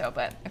assume so,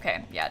 but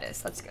okay, yeah, it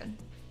is. That's good.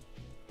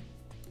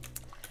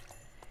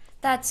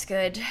 That's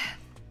good.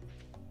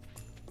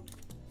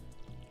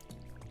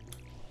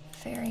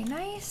 Very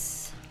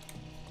nice.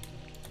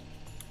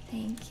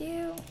 Thank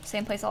you.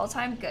 Same place all the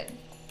time? Good.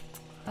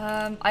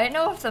 I didn't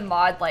know if the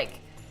mod, like,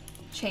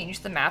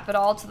 changed the map at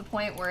all to the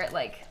point where it,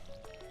 like,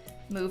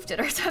 moved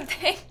it or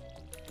something.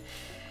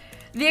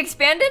 The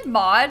expanded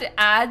mod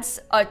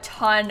adds a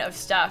ton of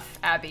stuff,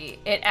 Abby.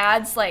 It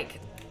adds, like,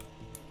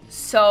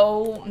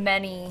 so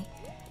many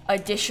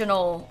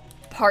additional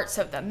parts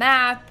of the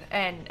map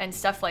and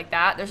stuff like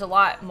that. There's a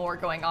lot more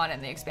going on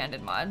in the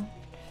expanded mod.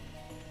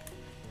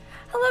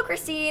 Hello,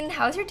 Christine.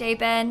 How's your day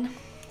been?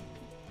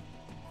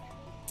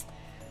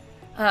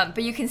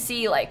 But you can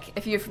see, like,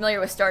 if you're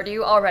familiar with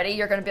Stardew already,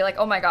 you're gonna be like,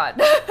 oh my god.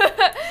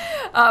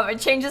 It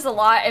changes a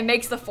lot. It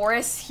makes the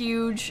forest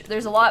huge.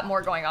 There's a lot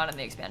more going on in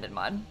the expanded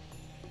mod.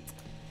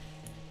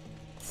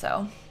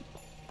 So.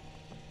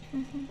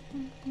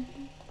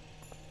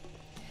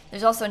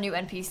 There's also new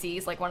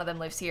NPCs, like one of them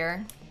lives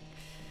here.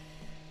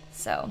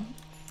 So,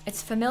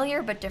 it's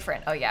familiar but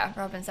different. Oh yeah,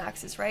 Robin's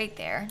axe is right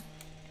there.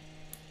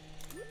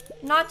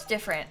 Not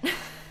different.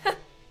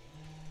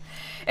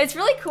 It's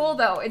really cool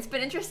though. It's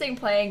been interesting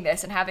playing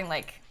this and having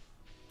like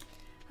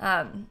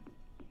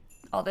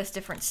all this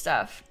different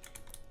stuff.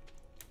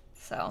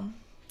 So.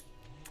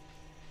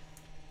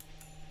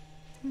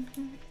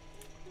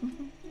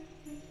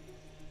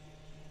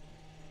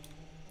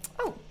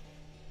 Oh.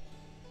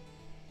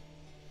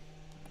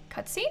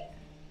 Cutscene?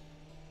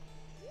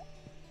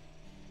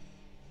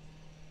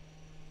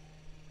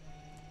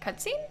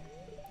 Cutscene?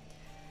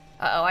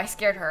 Uh-oh, I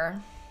scared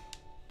her.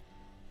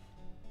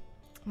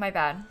 My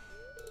bad.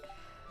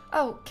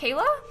 Oh,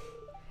 Kayla?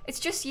 It's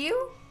just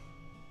you?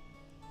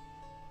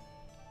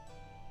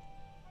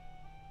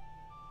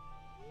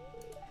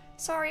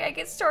 Sorry, I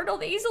get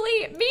startled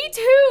easily. Me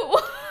too!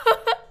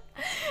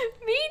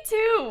 Me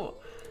too!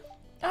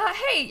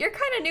 Hey, you're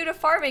kind of new to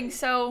farming,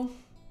 so...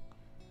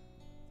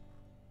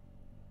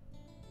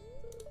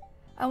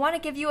 I want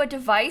to give you a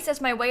device as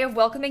my way of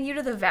welcoming you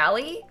to the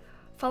valley.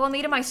 Follow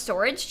me to my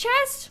storage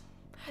chest?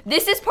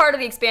 This is part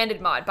of the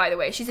expanded mod, by the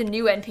way. She's a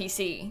new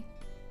NPC.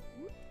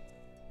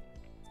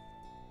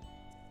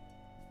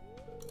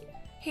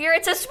 Here,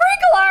 it's a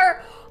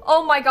sprinkler!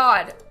 Oh my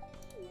god.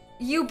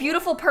 You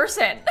beautiful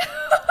person.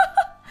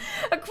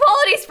 A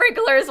quality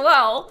sprinkler as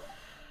well.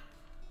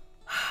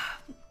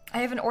 I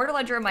have an order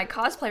ledger in my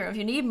cosplay room. If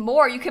you need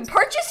more, you can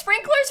purchase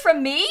sprinklers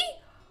from me?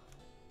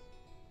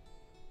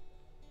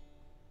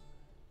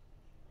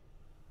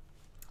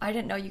 I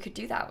didn't know you could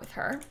do that with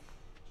her.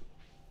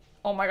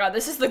 Oh my god,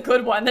 this is the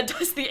good one that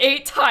does the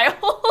 8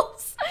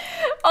 tiles.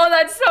 Oh,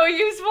 that's so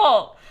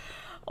useful.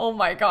 Oh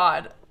my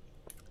god.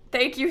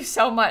 Thank you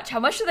so much. How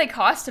much do they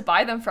cost to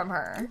buy them from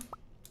her?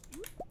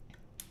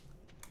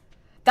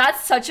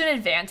 That's such an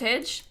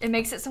advantage. It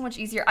makes it so much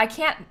easier. I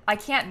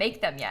can't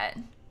make them yet.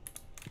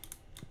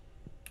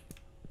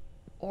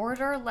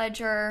 Order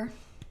ledger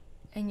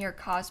in your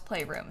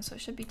cosplay room. So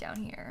it should be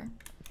down here.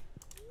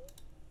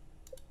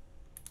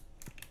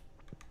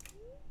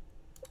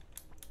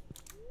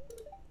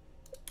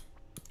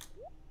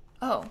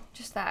 Oh,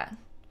 just that.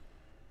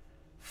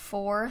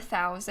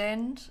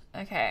 4,000.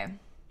 Okay.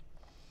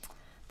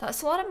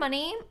 That's a lot of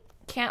money.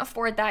 Can't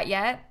afford that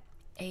yet.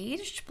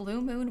 Aged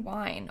Blue Moon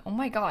wine. Oh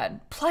my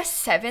god.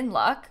 +7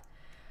 luck.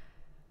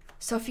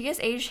 Sophia's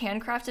aged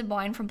handcrafted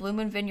wine from Blue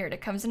Moon Vineyard.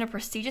 It comes in a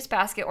prestigious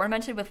basket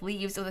ornamented with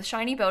leaves with a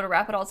shiny bow to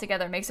wrap it all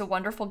together. Makes a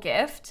wonderful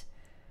gift.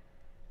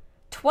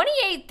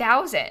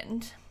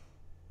 28,000.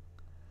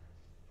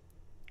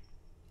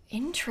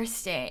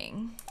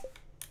 Interesting.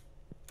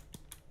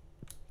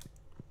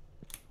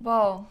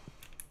 Well,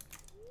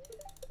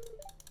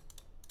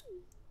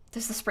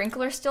 does the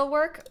sprinkler still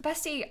work?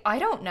 Bestie, I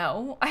don't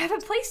know. I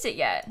haven't placed it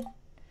yet.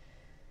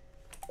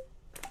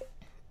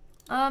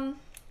 Do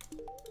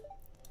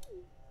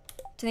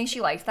you think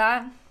she liked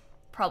that?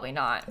 Probably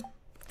not.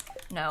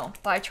 No,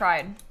 but I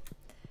tried.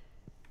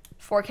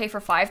 4K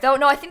for 5 though?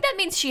 No, I think that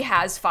means she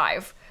has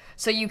 5.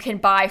 So you can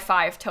buy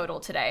 5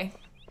 total today.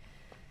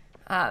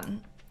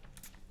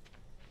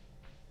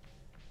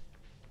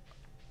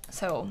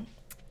 So...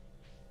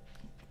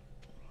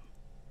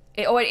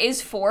 it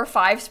is 4 or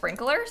 5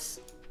 sprinklers?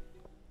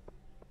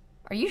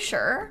 Are you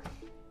sure?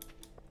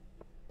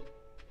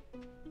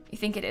 You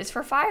think it is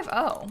for 5?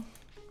 Oh.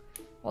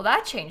 Well,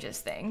 that changes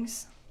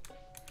things.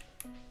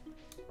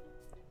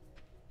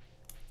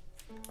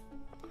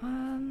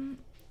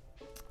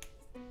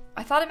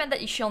 I thought it meant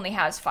that she only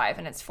has 5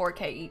 and it's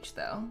 4K each,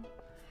 though.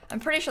 I'm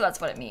pretty sure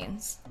that's what it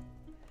means.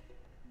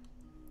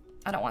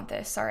 I don't want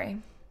this,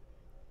 sorry.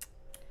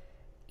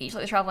 Each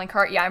like the traveling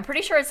cart. Yeah, I'm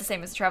pretty sure it's the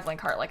same as the traveling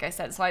cart, like I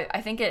said. So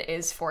I think it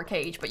is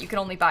 4K each, but you can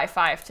only buy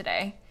 5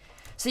 today.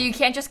 So you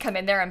can't just come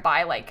in there and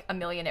buy like a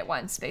million at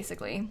once,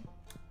 basically.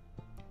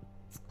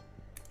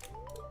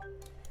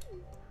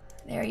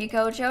 There you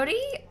go,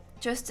 Jody.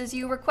 Just as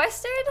you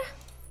requested.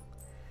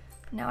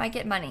 Now I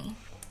get money.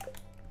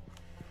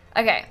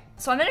 Okay,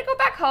 so I'm gonna go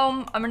back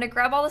home. I'm gonna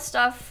grab all the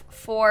stuff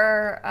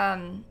for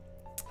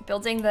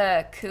building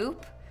the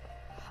coop.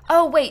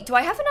 Oh wait, do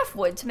I have enough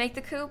wood to make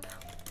the coop?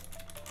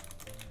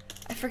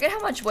 I forget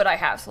how much wood I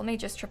have, so let me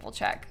just triple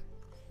check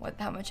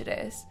how much it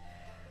is.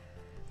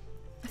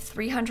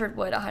 300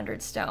 wood,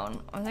 100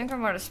 stone. I think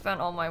I'm gonna spend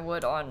all my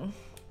wood on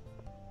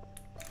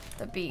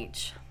the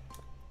beach.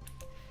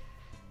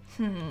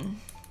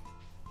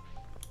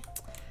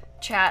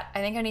 Chat, I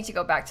think I need to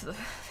go back to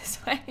this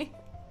way.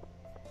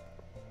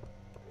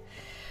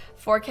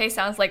 4K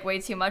sounds like way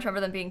too much.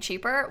 Remember them being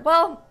cheaper?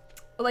 Well,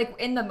 like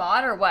in the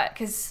mod or what?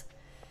 Because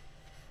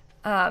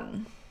 4K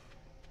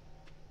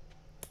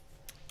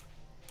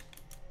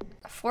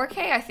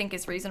I think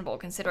is reasonable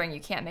considering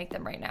you can't make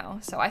them right now.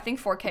 So I think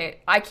 4K,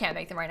 I can't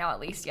make them right now at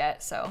least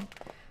yet. So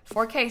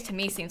 4K to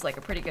me seems like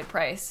a pretty good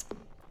price.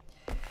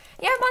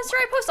 Yeah, Monster,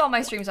 I post all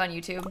my streams on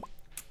YouTube.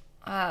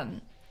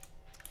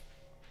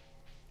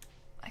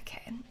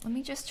 Okay, let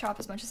me just chop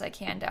as much as I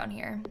can down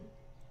here.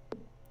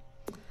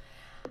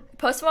 I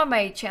post them on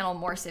my channel,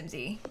 More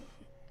Simsie,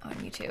 on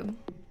YouTube.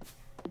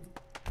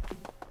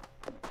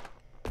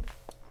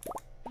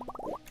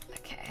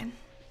 Okay.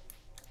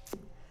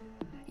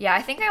 Yeah,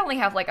 I think I only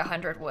have like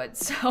 100 wood,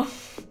 so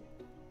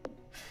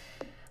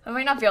I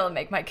might not be able to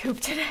make my coop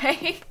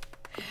today.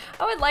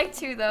 I would like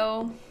to,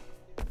 though.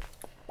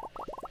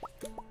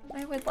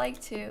 I would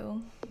like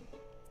to.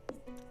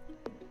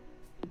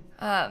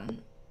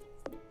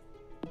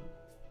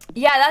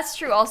 Yeah, that's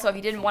true also if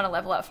you didn't want to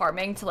level up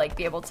farming to like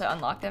be able to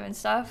unlock them and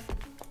stuff.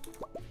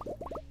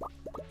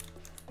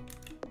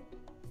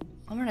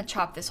 I'm gonna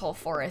chop this whole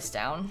forest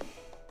down.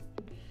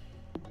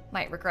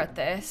 Might regret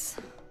this.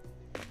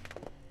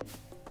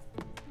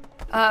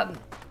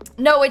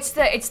 No, it's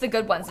the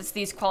good ones. It's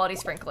these quality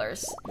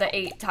sprinklers, the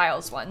 8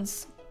 tiles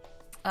ones.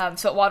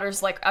 So it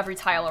waters like every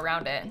tile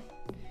around it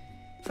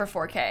for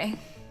 4K.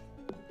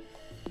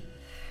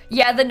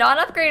 Yeah, the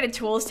non-upgraded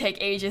tools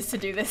take ages to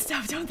do this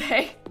stuff, don't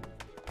they?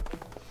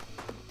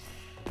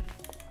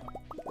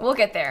 We'll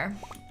get there.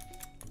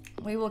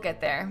 We will get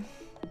there.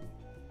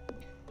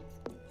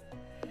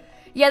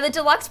 Yeah, the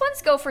deluxe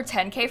ones go for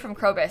 10K from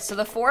Krobus, so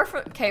the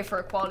 4K for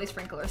a quality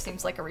sprinkler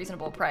seems like a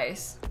reasonable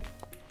price.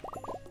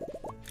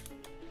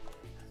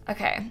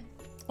 Okay,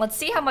 let's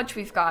see how much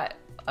we've got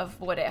of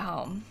wood at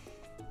home.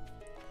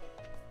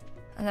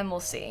 And then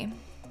we'll see.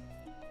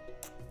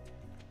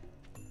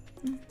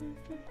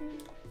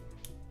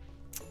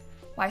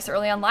 Why so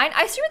early online?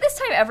 I stream at this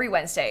time every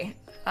Wednesday.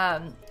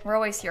 We're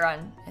always here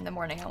in the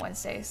morning on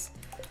Wednesdays.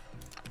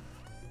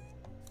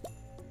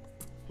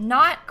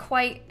 Not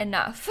quite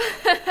enough.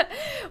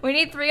 We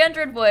need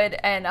 300 wood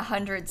and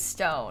 100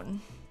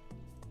 stone.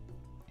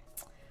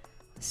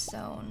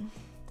 Stone.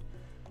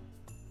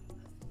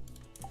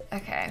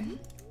 Okay.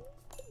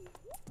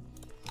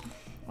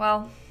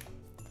 Well,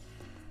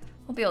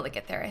 we'll be able to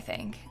get there, I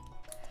think.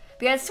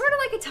 But yeah, it's sort of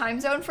like a time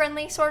zone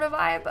friendly sort of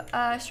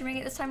vibe, streaming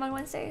at this time on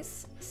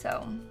Wednesdays.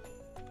 So,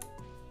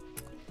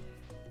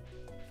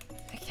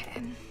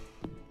 okay.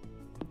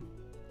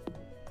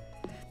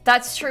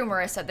 That's true,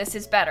 Marissa. This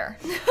is better.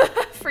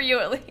 For you,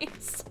 at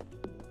least.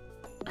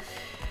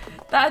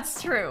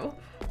 That's true.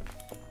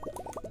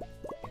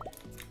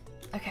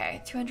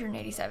 Okay,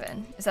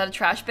 287. Is that a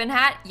trash bin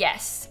hat?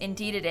 Yes,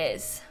 indeed it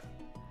is.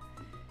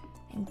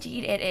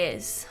 Indeed it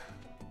is.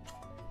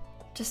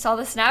 Just saw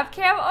the snap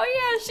cam. Oh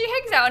yeah, she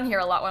hangs out in here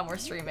a lot when we're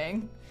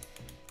streaming.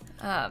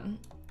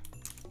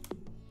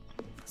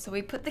 So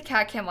we put the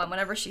cat cam on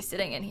whenever she's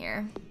sitting in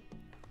here.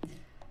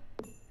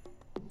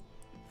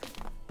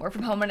 Work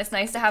from home and it's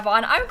nice to have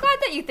on. I'm glad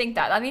that you think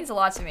that. That means a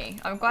lot to me.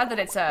 I'm glad that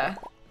it's a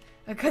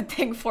good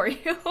thing for you.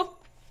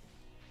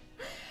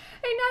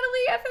 Hey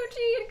Natalie, FOG,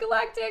 and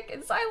Galactic,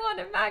 and Cylon,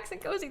 and Max, and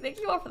Cozy.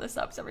 Thank you all for the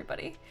subs,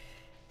 everybody.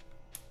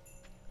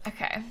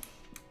 Okay.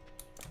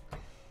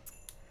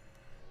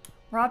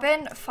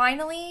 Robin,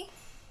 finally,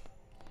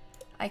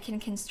 I can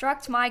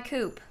construct my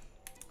coop.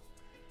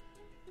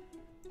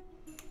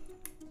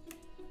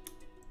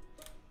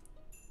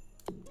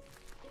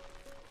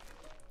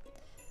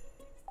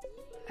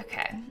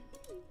 Okay.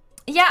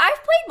 Yeah,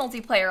 I've played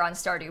multiplayer on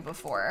Stardew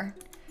before.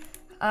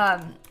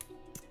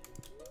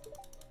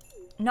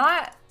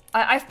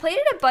 I've played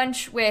it a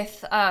bunch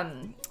with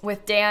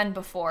Dan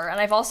before, and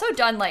I've also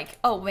done like,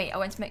 oh wait, I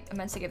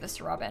meant to give this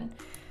to Robin.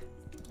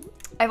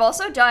 I've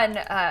also done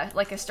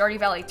like a Stardew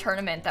Valley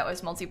tournament that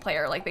was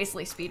multiplayer, like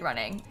basically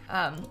speedrunning,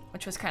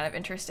 which was kind of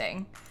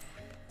interesting.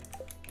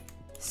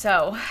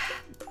 So,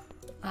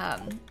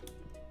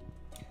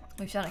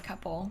 we've done a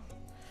couple.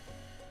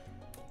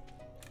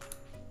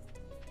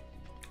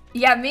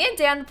 Yeah, me and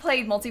Dan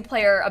played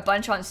multiplayer a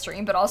bunch on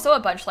stream, but also a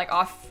bunch like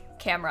off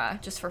camera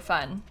just for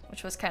fun,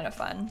 which was kind of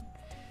fun.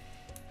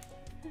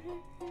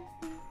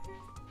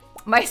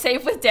 My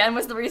save with Dan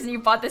was the reason you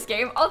bought this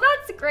game. Oh,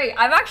 that's great.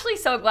 I'm actually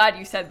so glad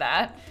you said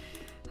that.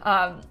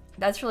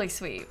 That's really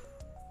sweet.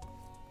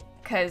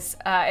 Because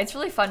it's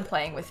really fun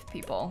playing with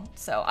people.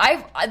 So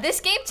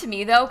this game to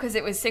me though, because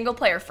it was single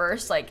player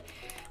first, like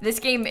this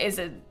game is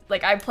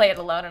like I play it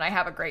alone and I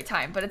have a great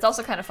time, but it's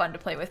also kind of fun to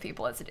play with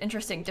people. It's an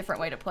interesting,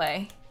 different way to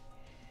play.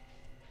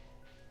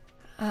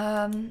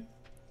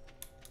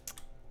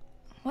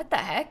 What the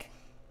heck?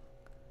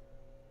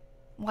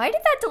 Why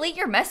did that delete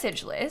your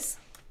message, Liz?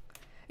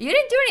 You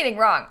didn't do anything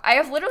wrong. I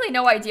have literally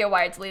no idea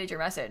why it deleted your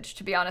message,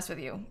 to be honest with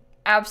you.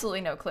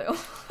 Absolutely no clue.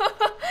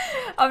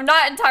 I'm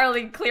not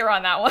entirely clear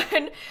on that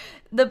one.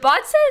 The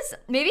bot says,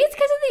 maybe it's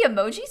because of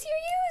the emojis you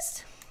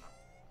used?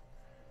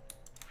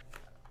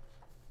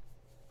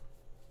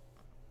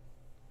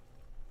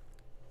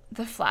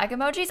 The flag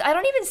emojis? I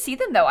don't even see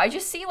them though. I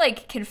just see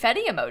like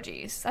confetti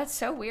emojis. That's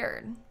so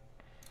weird.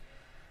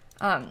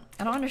 I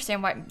don't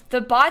understand why.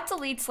 The bot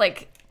deletes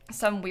like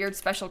some weird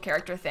special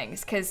character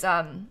things because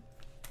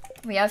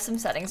we have some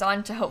settings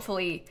on to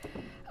hopefully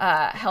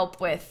help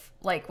with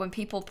like when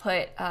people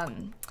put,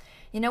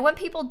 you know, when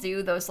people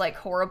do those like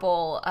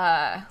horrible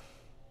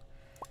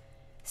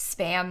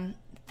spam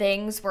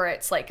things where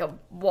it's like a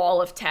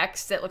wall of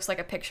text that looks like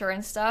a picture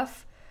and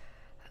stuff.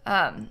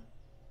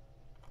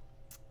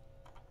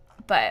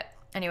 But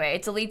anyway,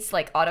 it deletes,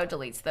 like,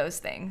 auto-deletes those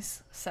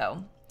things.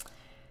 So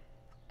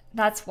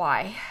that's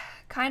why.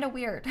 Kind of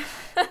weird.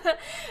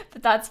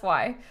 But that's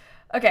why.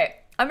 Okay,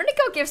 I'm gonna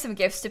go give some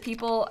gifts to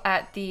people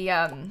at the,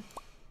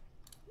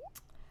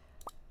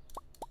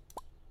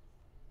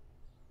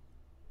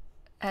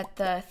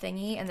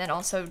 thingy, and then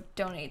also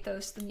donate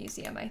those to the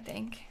museum, I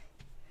think.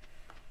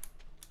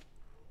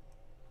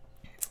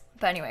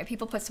 But anyway,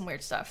 people put some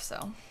weird stuff,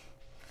 so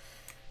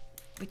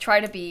we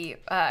try to be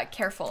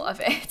careful of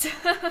it.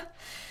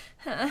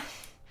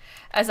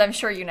 As I'm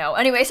sure you know.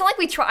 Anyway, it's not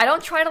like I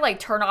don't try to like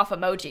turn off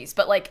emojis,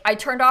 but like I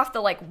turned off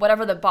the like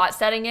whatever the bot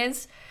setting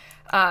is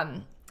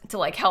to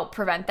like help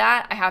prevent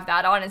that. I have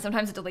that on, and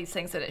sometimes it deletes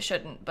things that it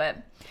shouldn't, but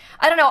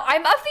I don't know.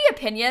 I'm of the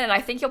opinion, and I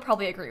think you'll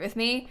probably agree with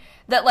me,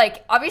 that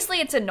like obviously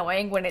it's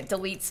annoying when it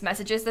deletes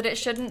messages that it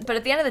shouldn't, but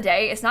at the end of the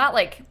day, it's not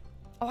like,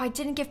 oh, I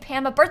didn't give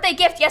Pam a birthday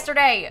gift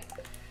yesterday.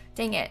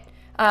 Dang it.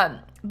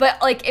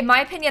 But like in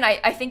my opinion,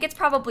 I think it's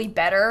probably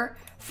better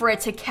for it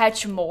to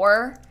catch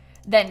more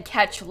then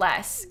catch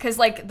less. Because,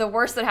 like, the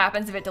worst that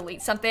happens if it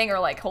deletes something or,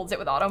 like, holds it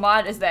with auto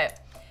mod is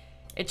that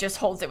it just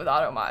holds it with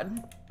auto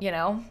mod, you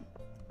know?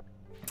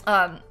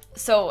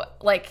 So,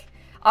 like,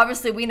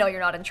 obviously we know you're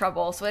not in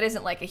trouble, so it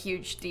isn't, like, a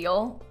huge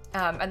deal.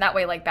 And that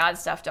way, like, bad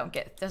stuff doesn't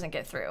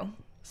get through.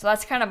 So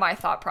that's kind of my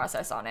thought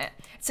process on it.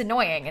 It's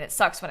annoying and it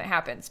sucks when it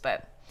happens,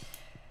 but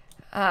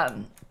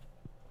I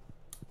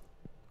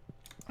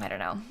don't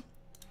know.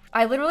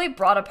 I literally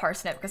brought a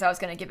parsnip because I was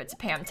gonna give it to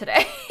Pam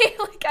today.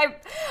 Like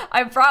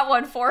I brought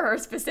one for her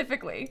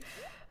specifically.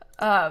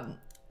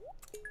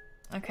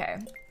 Okay,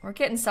 we're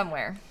getting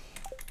somewhere.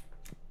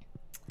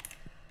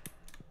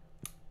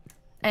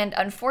 And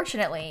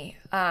unfortunately,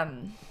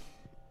 I'm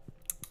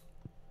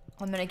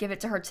gonna give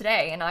it to her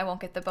today and I won't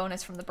get the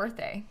bonus from the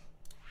birthday.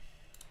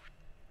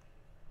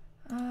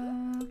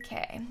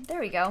 Okay, there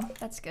we go.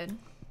 That's good.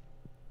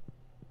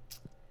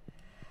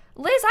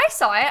 Liz, I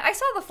saw it. I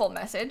saw the full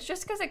message.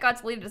 Just because it got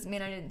deleted doesn't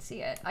mean I didn't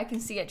see it. I can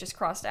see it just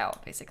crossed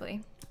out,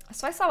 basically.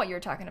 So I saw what you were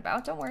talking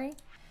about. Don't worry.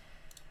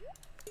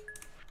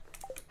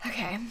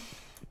 Okay,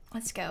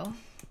 let's go.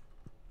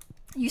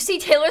 You see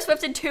Taylor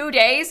Swift in 2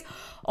 days?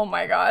 Oh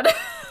my god.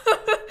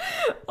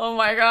 Oh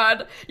my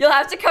god. You'll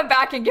have to come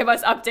back and give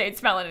us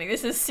updates, Melanie.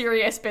 This is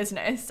serious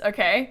business,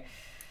 okay?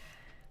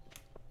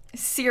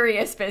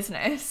 Serious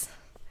business.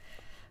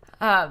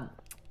 I'm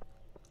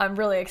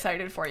really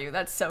excited for you.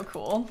 That's so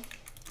cool.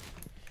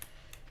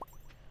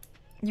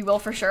 You will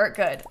for sure?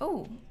 Good.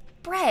 Oh,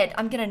 bread.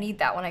 I'm gonna need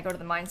that when I go to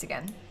the mines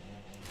again.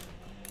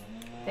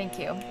 Thank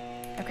you.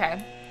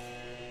 Okay.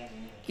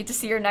 Get to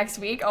see her next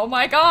week. Oh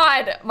my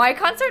god. My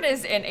concert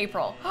is in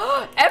April.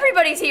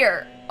 Everybody's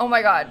here. Oh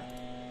my god.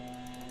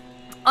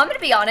 I'm gonna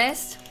be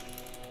honest.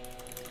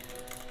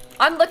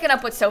 I'm looking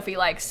up what Sophie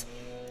likes.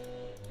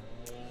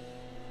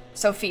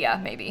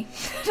 Sophia, maybe.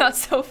 Not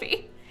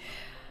Sophie.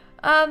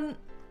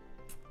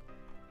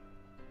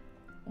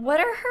 What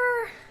are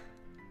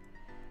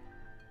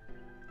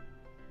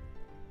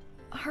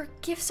her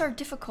gifts are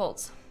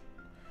difficult.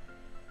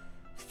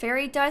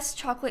 Fairy dust,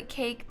 chocolate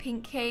cake,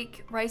 pink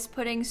cake, rice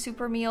pudding,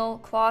 super meal,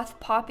 cloth,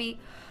 poppy.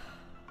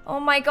 Oh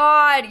my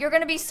god, you're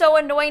gonna be so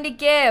annoying to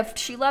gift.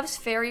 She loves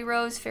fairy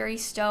rose, fairy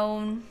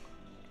stone,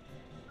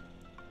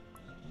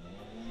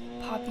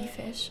 poppy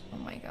fish. Oh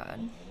my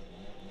god.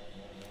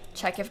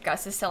 Check if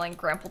Gus is selling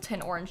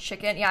Grampleton orange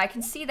chicken. Yeah, I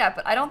can see that,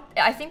 but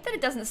I think that it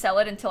doesn't sell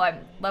it until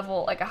I'm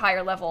level, like a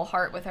higher level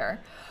heart with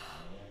her.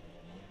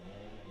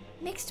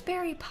 Mixed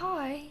berry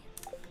pie.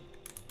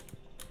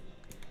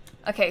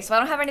 Okay, so I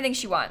don't have anything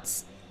she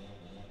wants.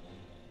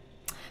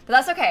 But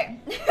that's okay.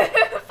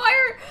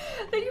 Fire,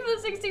 thank you for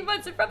the 16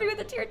 months and probably with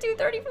the tier 2,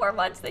 34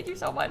 months. Thank you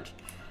so much.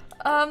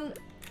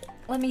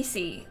 Let me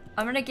see.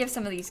 I'm gonna give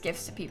some of these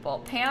gifts to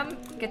people. Pam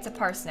gets a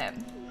parsnip.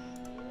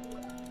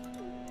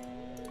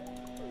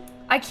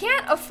 I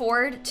can't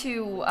afford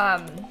to,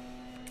 I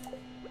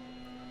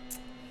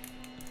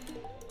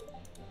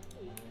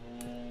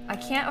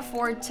can't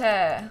afford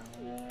to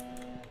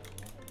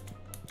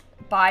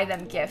buy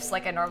them gifts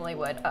like I normally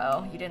would.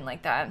 Uh-oh, you didn't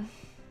like that.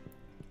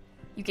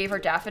 You gave her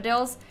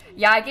daffodils?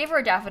 Yeah, I gave her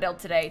a daffodil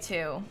today,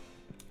 too.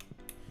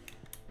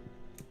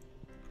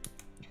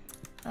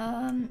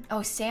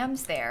 Oh,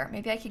 Sam's there.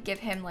 Maybe I could give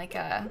him, like,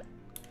 a...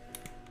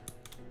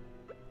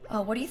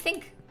 Oh, what do you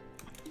think?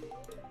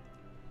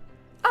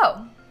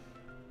 Oh.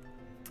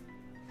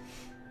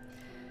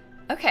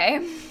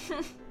 Okay.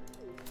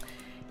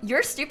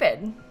 You're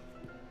stupid.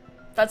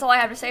 That's all I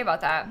have to say about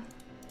that.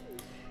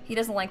 He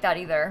doesn't like that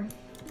either.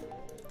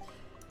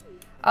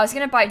 I was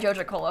gonna buy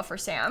Joja Cola for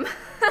Sam.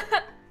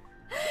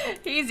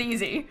 He's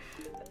easy.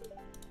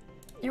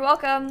 You're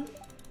welcome.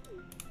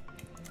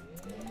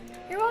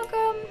 You're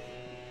welcome.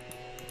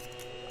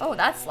 Oh,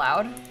 that's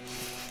loud.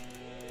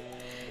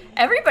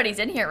 Everybody's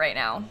in here right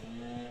now.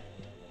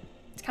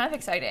 It's kind of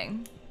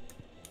exciting.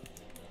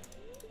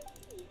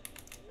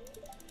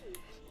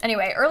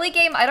 Anyway, early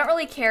game, I don't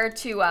really care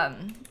to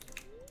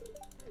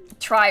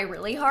try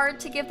really hard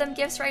to give them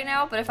gifts right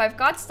now, but if I've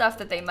got stuff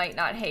that they might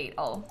not hate,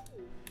 I'll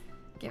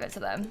give it to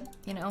them,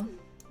 you know?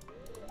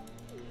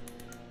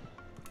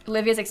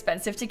 Olivia's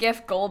expensive to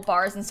gift, gold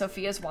bars and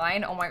Sophia's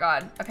wine. Oh my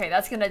god. Okay,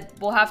 that's gonna,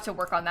 we'll have to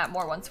work on that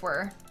more once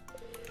we're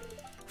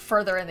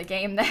further in the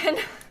game then.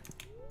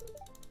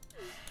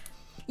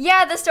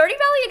 Yeah, the Stardew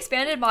Valley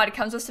expanded mod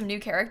comes with some new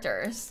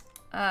characters.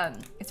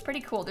 It's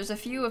pretty cool. There's a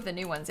few of the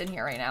new ones in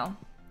here right now.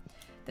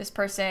 This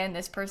person,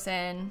 that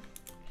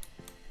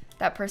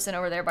person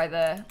over there by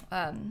the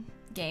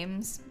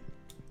games.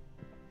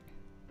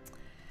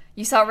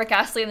 You saw Rick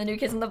Astley and the New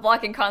Kids on the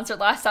Block in concert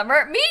last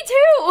summer? Me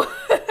too!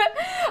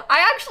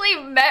 I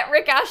actually met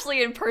Rick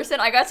Astley in person.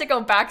 I got to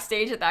go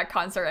backstage at that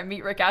concert and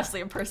meet Rick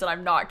Astley in person.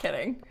 I'm not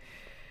kidding.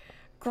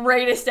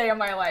 Greatest day of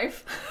my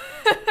life.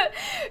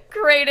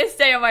 Greatest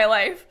day of my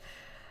life.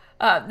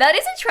 That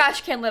is a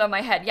trash can lid on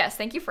my head. Yes,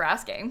 thank you for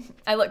asking.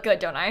 I look good,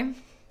 don't I?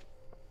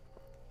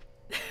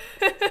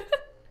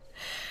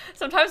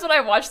 Sometimes when I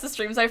watch the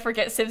streams, I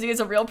forget Simsie is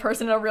a real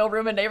person in a real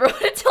room and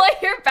neighborhood until I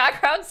hear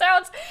background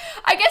sounds.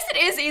 I guess it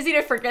is easy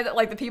to forget that,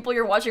 like, the people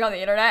you're watching on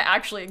the internet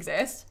actually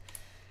exist.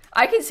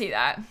 I can see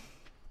that.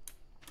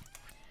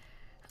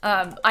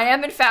 I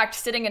am, in fact,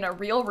 sitting in a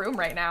real room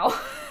right now.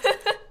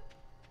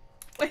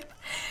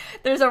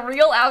 There's a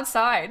real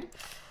outside.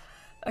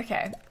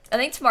 Okay. I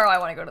think tomorrow I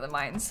want to go to the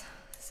mines.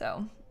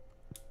 So.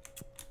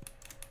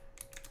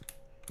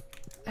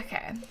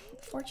 Okay.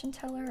 Fortune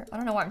teller. I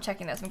don't know why I'm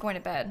checking this. I'm going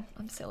to bed.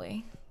 I'm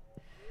silly.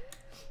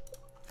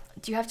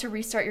 Do you have to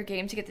restart your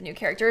game to get the new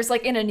characters?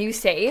 Like in a new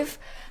save?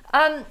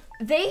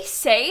 They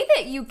say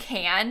that you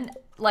can,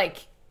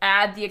 like,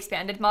 add the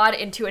expanded mod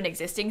into an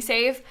existing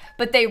save,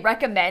 but they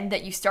recommend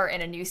that you start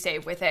in a new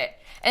save with it.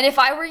 And if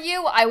I were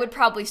you, I would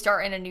probably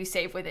start in a new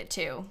save with it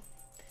too.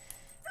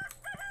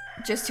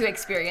 Just to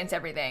experience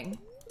everything.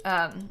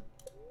 They're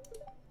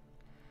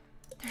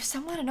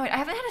somewhat annoyed. I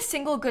haven't had a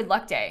single good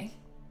luck day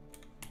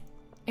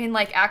in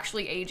like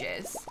actually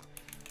ages.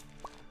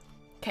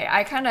 Okay,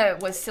 I kind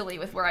of was silly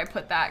with where I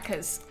put that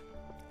because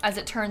as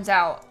it turns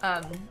out,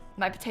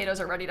 my potatoes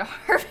are ready to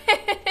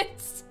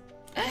harvest.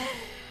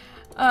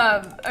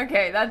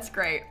 Okay, that's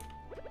great.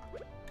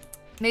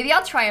 Maybe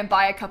I'll try and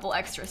buy a couple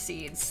extra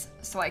seeds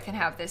so I can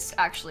have this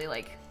actually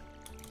like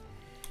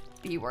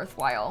be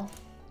worthwhile.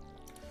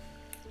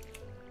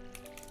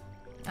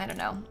 I don't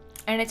know.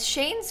 And it's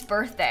Shane's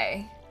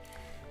birthday.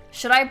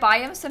 Should I buy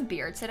him some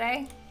beer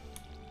today?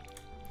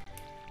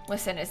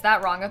 Listen, is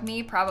that wrong of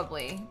me?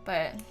 Probably,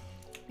 but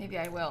maybe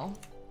I will.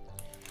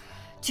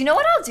 Do you know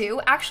what I'll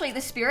do? Actually,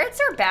 the spirits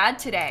are bad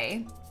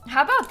today.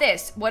 How about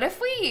this? What if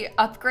we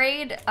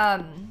upgrade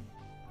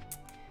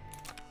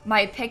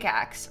my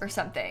pickaxe or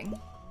something?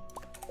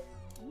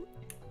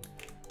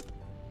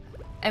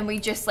 And we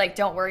just like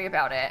don't worry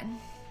about it.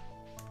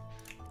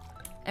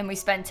 And we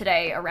spend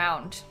today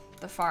around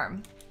the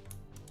farm.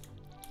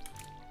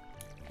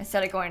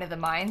 Instead of going to the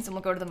mines, and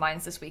we'll go to the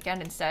mines this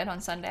weekend instead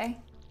on Sunday.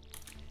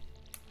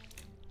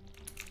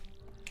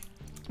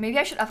 Maybe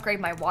I should upgrade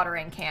my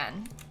watering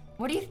can.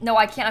 What do you, no,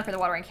 I can't upgrade the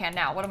watering can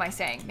now. What am I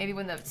saying? Maybe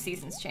when the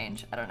seasons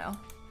change. I don't know.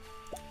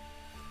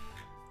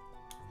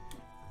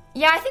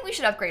 Yeah, I think we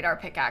should upgrade our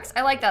pickaxe.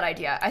 I like that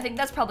idea. I think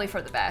that's probably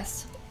for the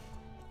best.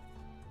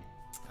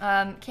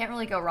 Can't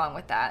really go wrong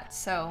with that,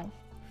 so.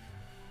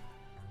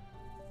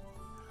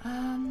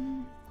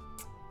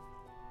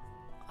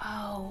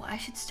 Oh, I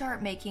should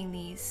start making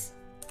these.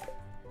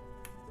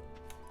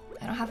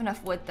 I don't have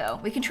enough wood though.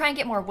 We can try and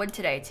get more wood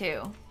today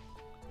too.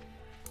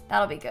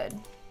 That'll be good.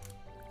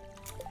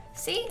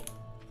 See?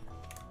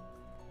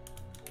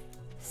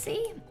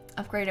 See?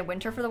 Upgraded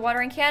winter for the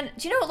watering can.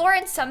 Do you know,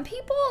 Lauren, some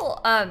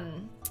people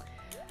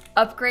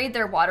upgrade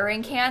their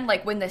watering can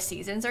like when the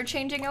seasons are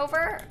changing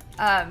over.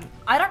 I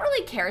don't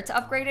really care to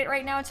upgrade it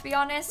right now, to be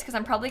honest, because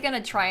I'm probably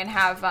gonna try and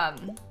have I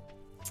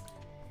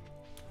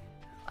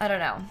don't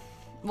know.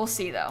 We'll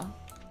see though.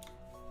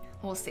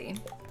 We'll see.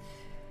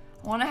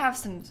 I want to have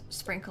some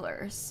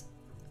sprinklers.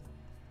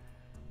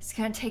 It's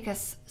gonna take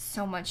us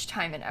so much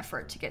time and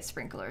effort to get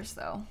sprinklers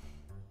though.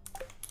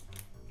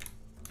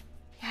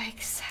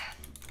 Yikes.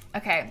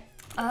 Okay.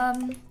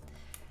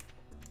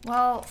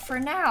 Well, for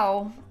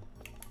now,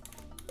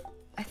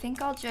 I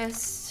think I'll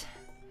just...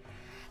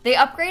 They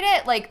upgrade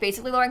it, like,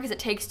 basically, Lauren, because it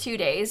takes 2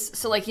 days.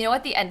 So, like, you know,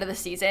 at the end of the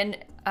season,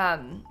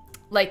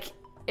 like,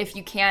 if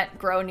you can't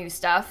grow new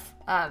stuff,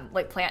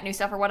 like, plant new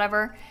stuff or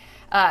whatever,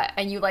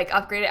 and you, like,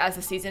 upgrade it as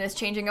the season is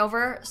changing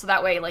over, so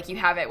that way, like, you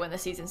have it when the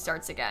season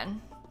starts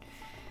again.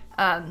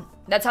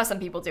 That's how some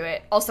people do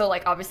it. Also,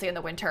 like, obviously in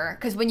the winter,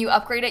 because when you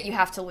upgrade it, you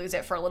have to lose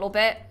it for a little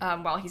bit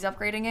while he's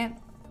upgrading it.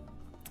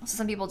 So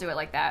some people do it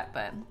like that,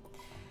 but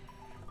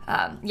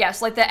yeah,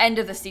 so like the end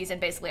of the season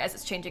basically as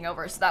it's changing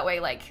over, so that way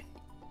like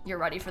you're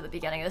ready for the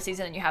beginning of the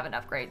season and you have an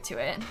upgrade to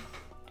it.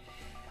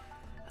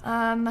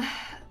 All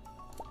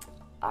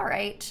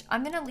right,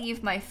 I'm gonna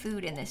leave my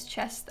food in this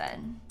chest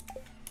then,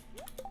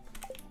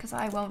 because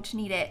I won't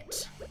need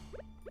it.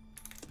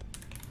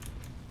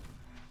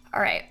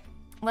 All right,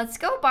 let's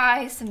go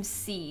buy some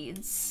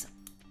seeds.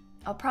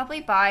 I'll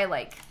probably buy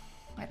like,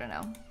 I don't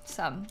know,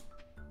 some.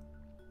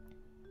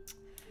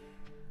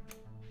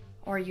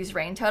 Or use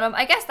rain totem.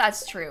 I guess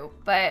that's true,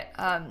 but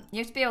you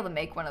have to be able to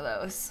make one of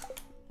those,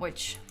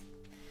 which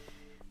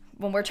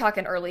when we're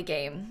talking early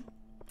game,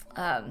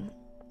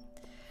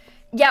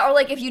 yeah, or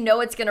like if you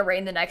know it's gonna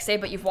rain the next day,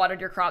 but you've watered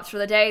your crops for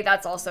the day,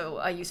 that's also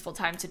a useful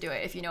time to do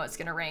it if you know it's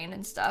gonna rain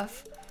and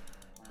stuff.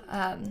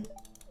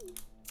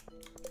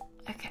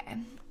 Okay,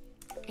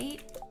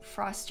 8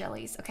 frost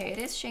jellies. Okay, it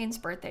is Shane's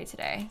birthday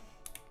today.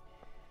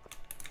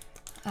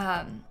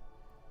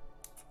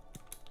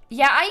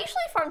 Yeah, I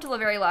usually farm till the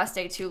very last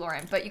day too,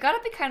 Lauren, but you gotta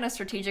be kind of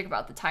strategic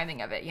about the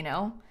timing of it, you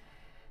know?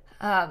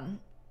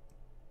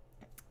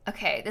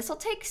 Okay, this will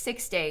take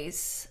 6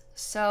 days,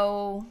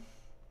 so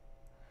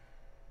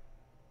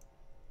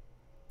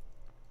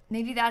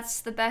maybe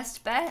that's the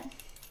best bet?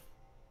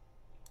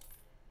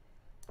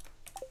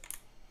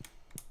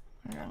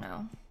 I don't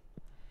know.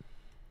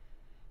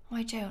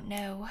 I don't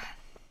know.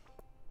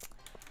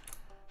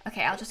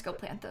 Okay, I'll just go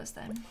plant those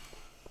then.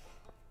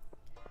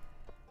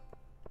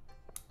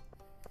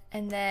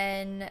 And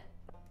then,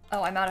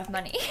 oh, I'm out of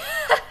money.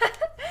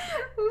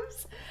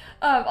 Oops.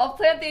 I'll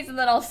plant these and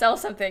then I'll sell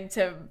something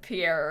to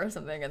Pierre or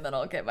something and then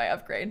I'll get my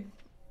upgrade.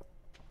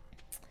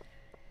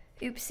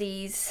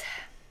 Oopsies.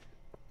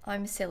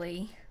 I'm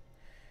silly.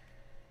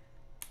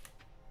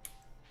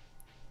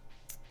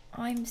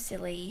 I'm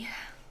silly.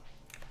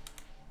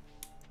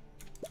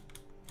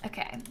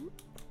 Okay.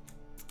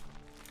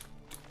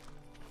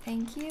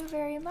 Thank you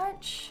very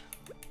much.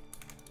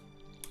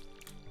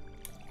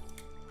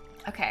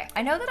 Okay,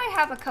 I know that I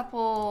have a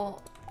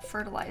couple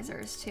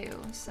fertilizers too,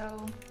 so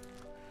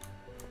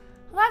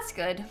well, that's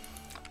good.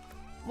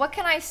 What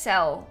can I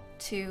sell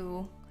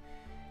to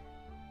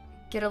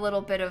get a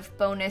little bit of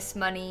bonus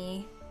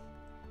money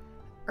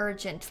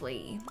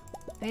urgently?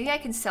 Maybe I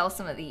can sell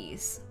some of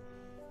these.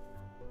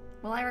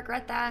 Will I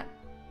regret that?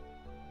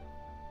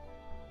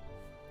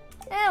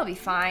 It'll be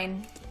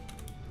fine.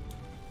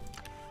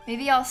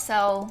 Maybe I'll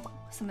sell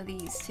some of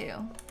these too.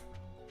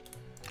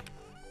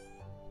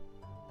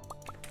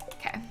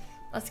 Okay,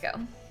 let's go.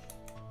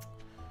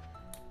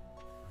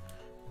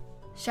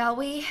 Shall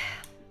we?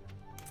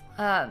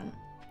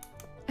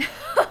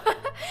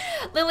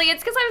 Lily,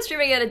 it's because I'm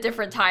streaming at a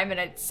different time and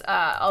it's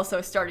also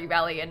Stardew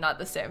Valley and not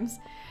The Sims.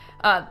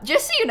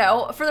 Just so you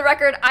know, for the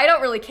record, I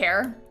don't really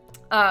care.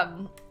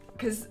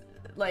 Because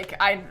like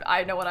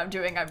I know what I'm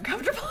doing, I'm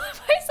comfortable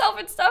with myself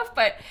and stuff,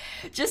 but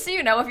just so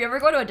you know, if you ever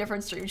go to a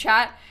different stream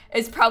chat,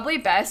 it's probably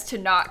best to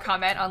not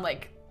comment on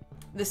like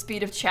the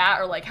speed of chat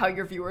or like how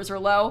your viewers are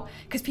low,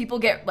 because people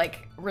get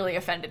like really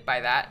offended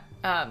by that.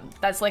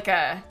 That's like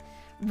a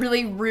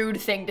really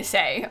rude thing to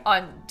say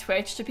on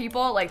Twitch to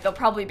people. Like they'll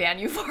probably ban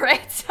you for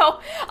it. So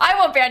I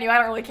won't ban you, I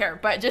don't really care,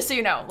 but just so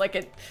you know, like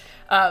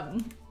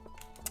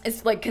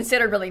it's like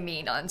considered really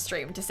mean on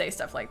stream to say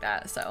stuff like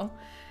that. So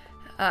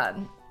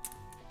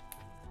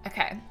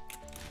okay,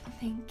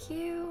 thank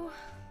you.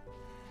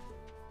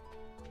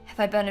 Have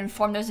I been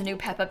informed there's a new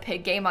Peppa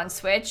Pig game on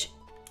Switch?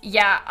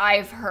 Yeah,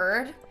 I've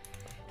heard,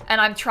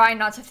 and I'm trying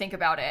not to think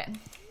about it,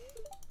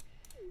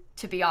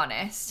 to be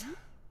honest.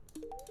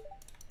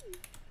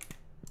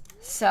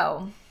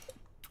 So,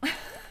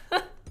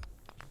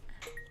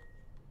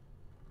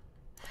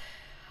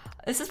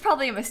 this is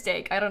probably a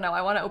mistake. I don't know.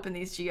 I want to open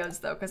these geodes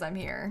though, because I'm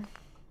here.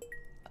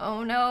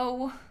 Oh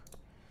no.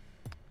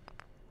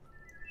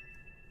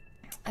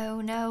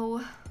 Oh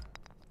no.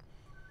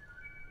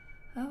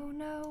 Oh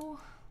no.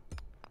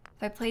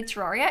 Have I played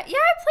Terraria? Yeah, I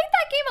played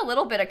that game a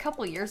little bit a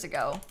couple years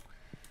ago.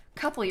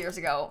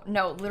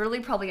 No,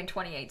 literally probably in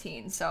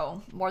 2018,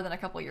 so more than a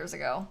couple years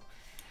ago.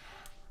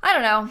 I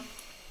don't know.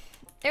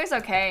 It was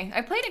okay.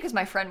 I played it because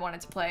my friend wanted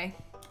to play.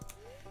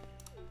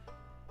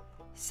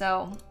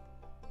 So.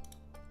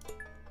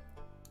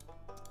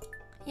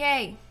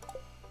 Yay.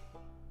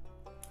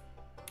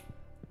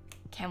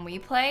 Can we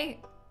play?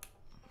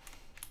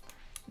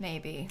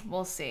 Maybe.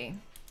 We'll see.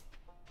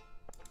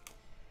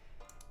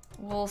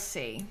 We'll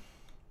see.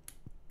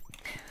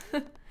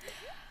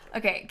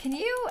 Okay, can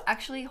you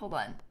actually, hold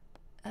on.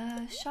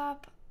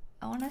 Shop.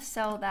 I want to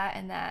sell that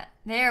and that.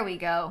 There we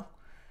go.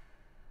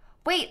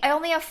 Wait, I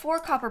only have 4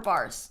 copper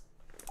bars.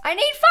 I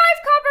need 5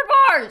 copper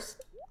bars!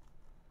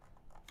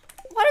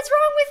 What is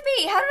wrong with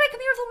me? How did I come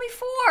here with only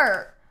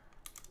 4?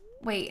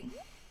 Wait.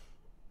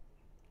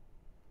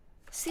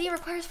 See, it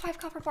requires 5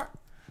 copper bars.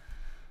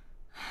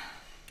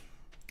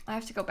 I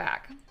have to go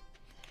back.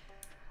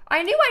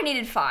 I knew I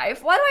needed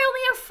 5. Why do I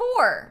only have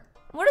 4?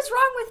 What is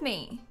wrong with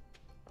me?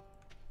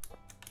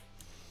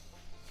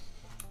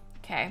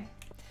 Okay.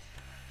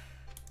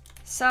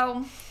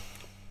 So,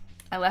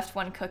 I left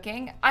one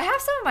cooking. I have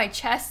some in my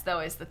chest, though,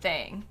 is the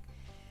thing.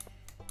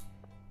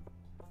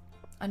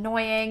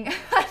 Annoying.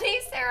 Honey,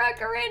 Sarah,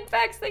 Corinne,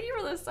 Bex, thank you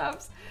for the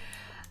subs.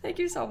 Thank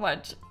you so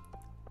much.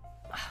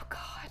 Oh,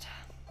 God.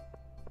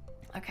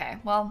 Okay,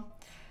 well,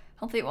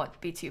 hopefully it won't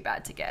be too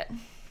bad to get.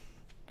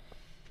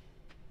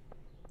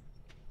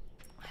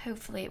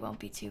 Hopefully it won't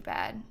be too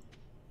bad.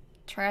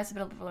 Try has a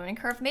bit of a learning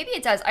curve. Maybe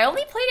it does. I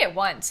only played it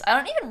once. I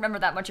don't even remember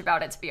that much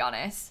about it, to be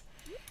honest.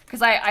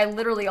 Because I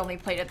literally only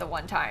played it the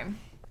one time.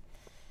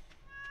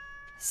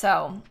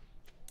 So,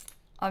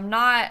 I'm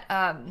not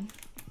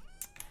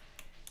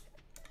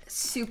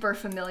super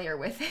familiar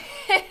with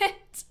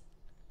it.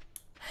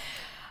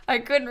 I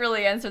couldn't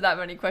really answer that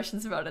many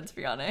questions about it, to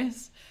be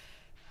honest.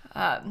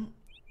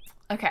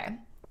 Okay,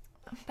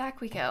 back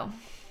we go.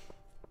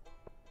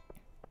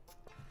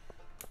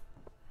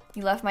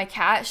 You left my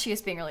cat? She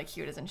is being really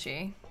cute, isn't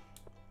she?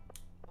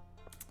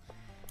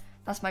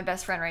 That's my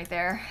best friend right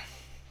there.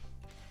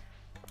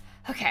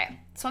 Okay,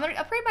 so I'm gonna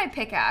upgrade my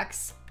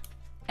pickaxe.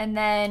 And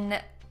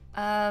then,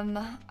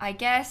 I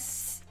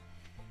guess,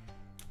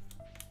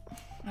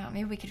 oh,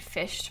 maybe we could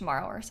fish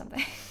tomorrow or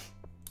something.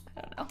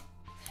 I don't know.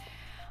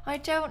 I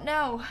don't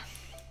know.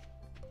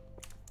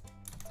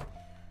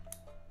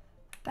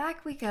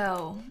 Back we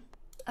go.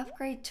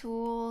 Upgrade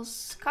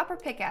tools, copper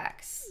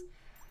pickaxe.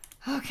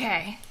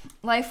 Okay,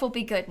 life will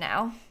be good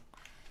now.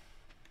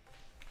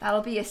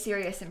 That'll be a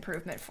serious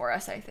improvement for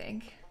us, I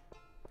think.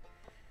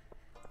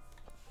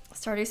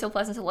 Stardew so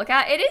pleasant to look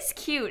at. It is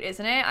cute,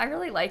 isn't it? I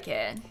really like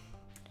it.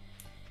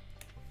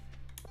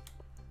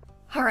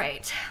 All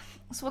right,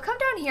 so we'll come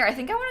down here. I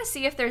think I want to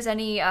see if there's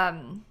any,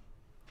 well,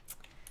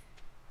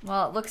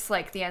 it looks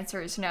like the answer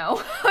is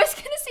no. I was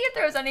gonna see if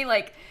there was any,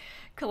 like,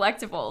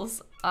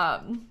 collectibles.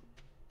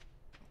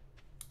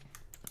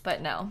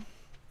 But no.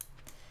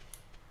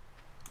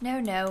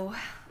 No.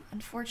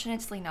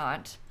 Unfortunately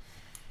not.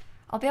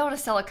 I'll be able to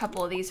sell a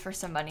couple of these for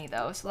some money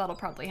though, so that'll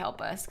probably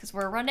help us because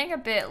we're running a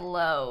bit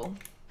low.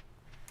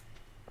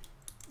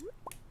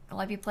 Will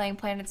I be playing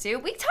Planet Zoo?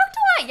 We talked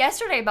a lot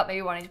yesterday about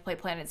maybe wanting to play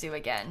Planet Zoo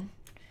again.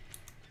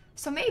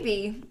 So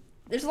maybe.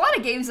 There's a lot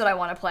of games that I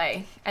want to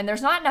play, and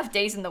there's not enough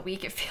days in the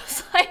week, it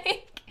feels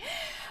like.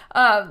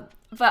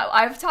 But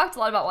I've talked a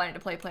lot about wanting to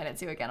play Planet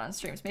Zoo again on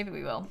streams. Maybe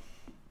we will.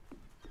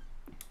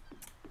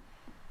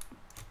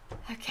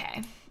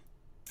 Okay.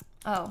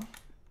 Oh.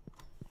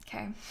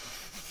 Okay.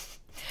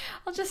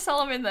 I'll just sell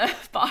them in the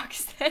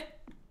box then.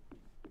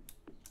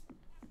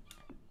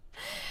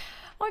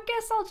 Well, I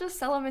guess I'll just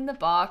sell them in the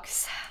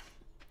box.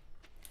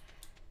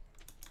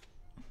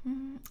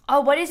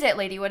 Oh, what is it,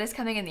 lady? What is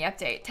coming in the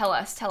update? Tell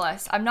us, tell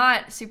us. I'm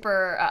not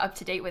super up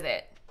to date with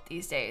it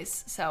these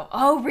days, so.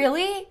 Oh,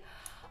 really?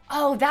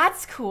 Oh,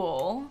 that's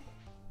cool.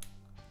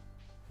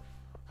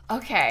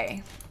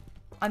 Okay.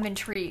 I'm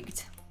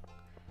intrigued.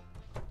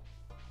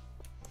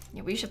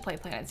 Yeah, we should play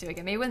Planet Zoo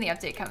again. Maybe when the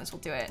update comes,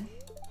 we'll do it.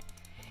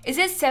 Is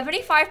it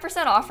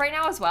 75% off right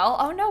now as well?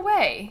 Oh, no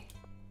way.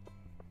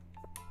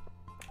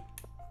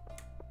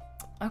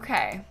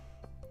 Okay.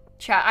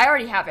 Chat, I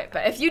already have it,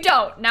 but if you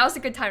don't, now's a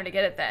good time to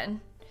get it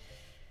then.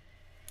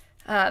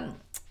 Emily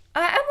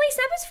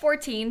Seb is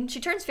 14. She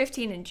turns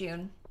 15 in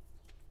June.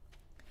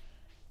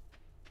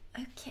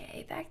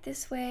 Okay, back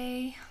this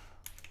way.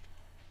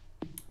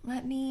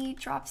 Let me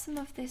drop some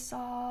of this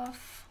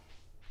off.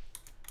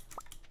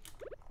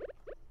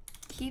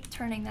 Keep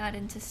turning that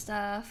into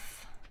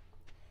stuff.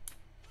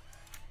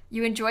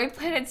 You enjoyed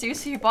Planet Zoo,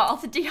 so you bought all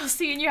the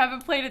DLC and you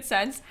haven't played it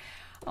since.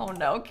 Oh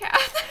no,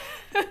 Kath.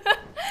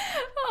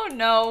 Oh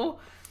no.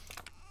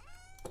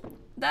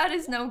 That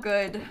is no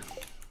good.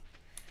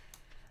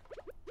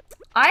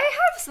 I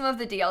have some of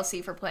the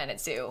DLC for Planet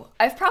Zoo.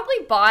 I've probably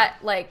bought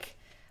like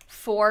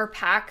 4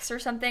 packs or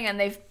something,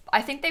 and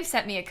I think they've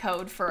sent me a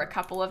code for a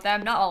couple of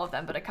them. Not all of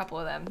them, but a couple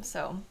of them,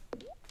 so.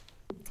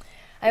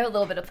 I have a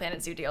little bit of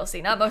Planet Zoo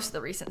DLC, not most of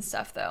the recent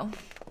stuff though.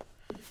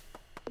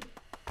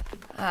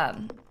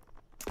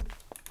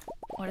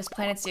 What is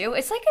Planet Zoo?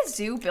 It's like a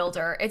zoo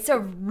builder. It's a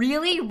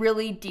really,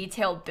 really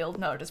detailed build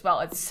mode as well.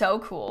 It's so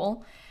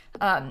cool.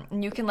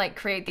 And you can like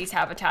create these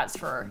habitats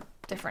for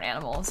different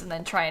animals and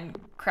then try and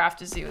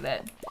craft a zoo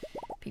that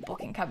people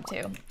can come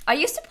to. I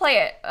used to play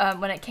it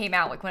when it came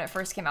out, like when it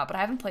first came out, but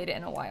I haven't played it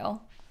in a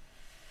while.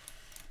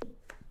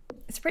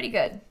 It's pretty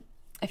good.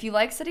 If you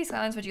like City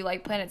Skylines, would you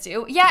like Planet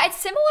Zoo? Yeah, it's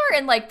similar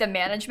in like the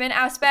management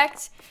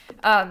aspect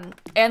and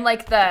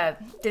like the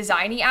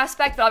designy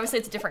aspect, but obviously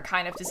it's a different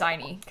kind of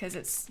designy because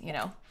it's, you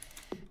know,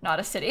 not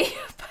a city.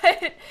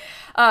 But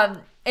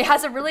it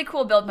has a really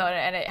cool build mode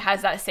and it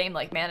has that same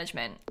like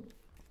management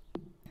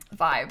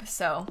vibe.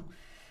 So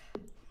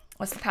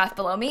what's the path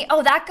below me?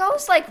 Oh, that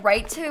goes like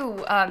right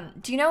to,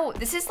 do you know,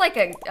 this is like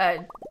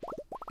a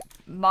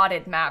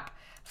modded map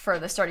for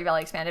the Stardew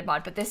Valley Expanded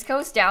mod, but this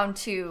goes down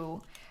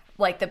to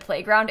like the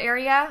playground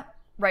area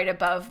right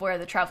above where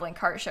the traveling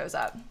cart shows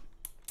up.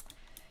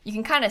 You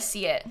can kind of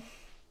see it.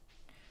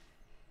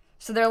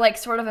 So they're like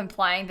sort of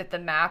implying that the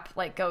map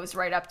like goes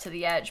right up to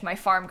the edge. My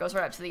farm goes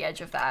right up to the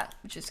edge of that,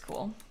 which is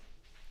cool.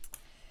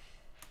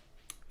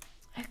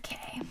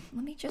 Okay,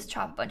 let me just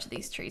chop a bunch of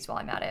these trees while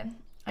I'm at it.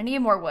 I need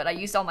more wood. I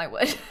used all my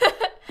wood.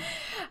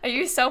 I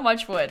used so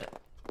much wood.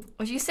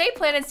 Would you say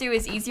Planet Zoo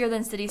is easier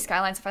than City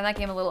Skylines? I find that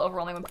game a little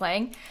overwhelming when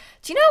playing.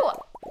 Do you know,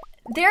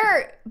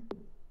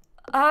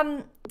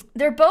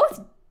 they're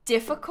both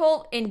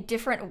difficult in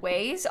different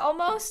ways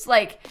almost.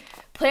 Like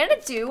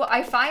Planet Zoo,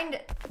 I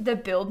find the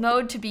build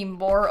mode to be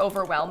more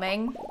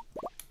overwhelming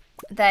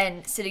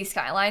than City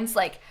Skylines.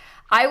 Like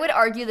I would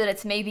argue that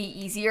it's maybe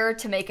easier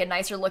to make a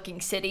nicer looking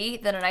city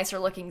than a nicer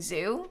looking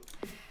zoo.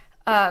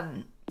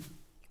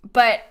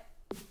 But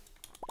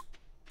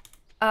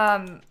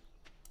I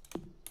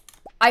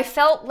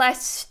felt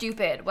less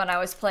stupid when I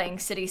was playing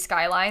City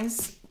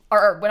Skylines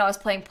or when I was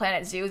playing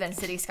Planet Zoo than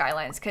City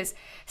Skylines, because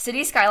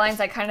City Skylines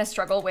I kind of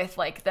struggle with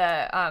like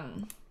the I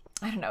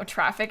don't know,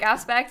 traffic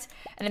aspect,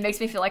 and it makes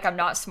me feel like I'm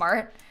not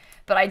smart,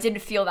 but I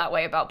didn't feel that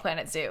way about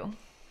Planet Zoo.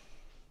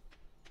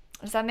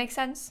 Does that make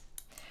sense?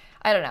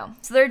 I don't know.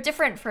 So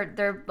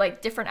they're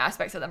like different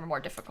aspects of them are more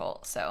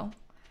difficult. So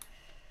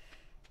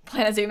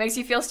Planet Zoo makes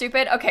you feel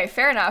stupid? Okay,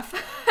 fair enough.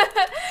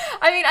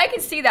 I mean, I can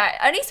see that.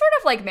 Any sort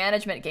of like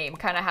management game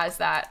kind of has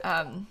that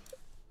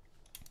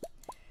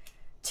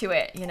to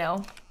it, you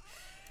know?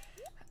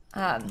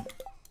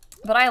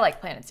 But I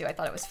like Planet Zoo. I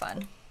thought it was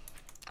fun.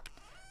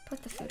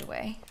 Put the food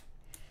away.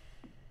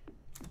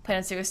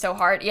 Planet Zoo is so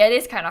hard. Yeah, it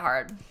is kind of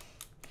hard.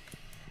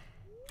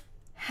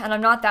 And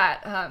I'm not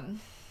that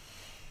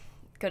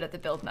good at the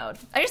build mode.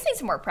 I just need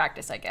some more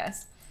practice, I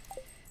guess.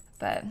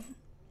 But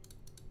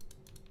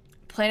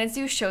Planet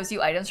Zoo shows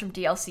you items from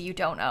DLC you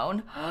don't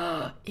own.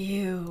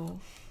 Ew.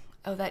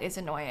 Oh, that is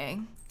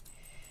annoying.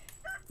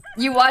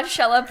 You watched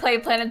Shella play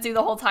Planet Zoo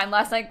the whole time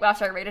last night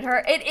after I rated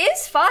her. It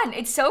is fun.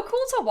 It's so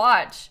cool to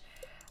watch.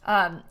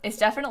 It's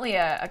definitely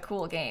a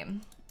cool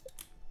game.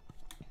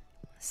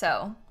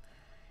 So,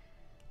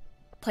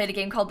 played a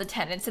game called The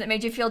Tenants and it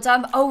made you feel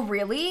dumb. Oh,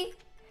 really?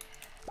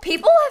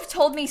 People have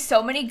told me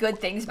so many good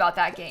things about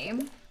that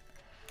game.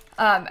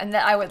 And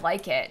that I would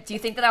like it. Do you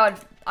think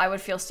that I would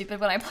feel stupid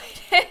when I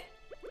played it?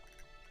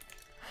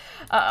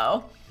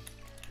 Uh-oh.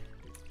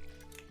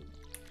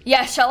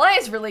 Yeah, Shella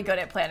is really good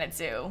at Planet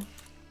Zoo.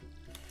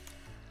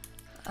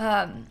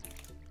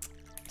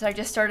 Did I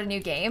just start a new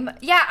game?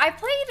 Yeah, I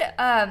played,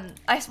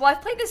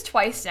 I've played this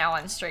twice now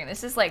on stream.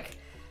 This is like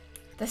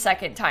the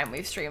second time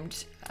we've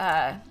streamed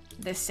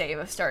this save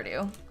of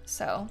Stardew,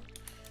 so.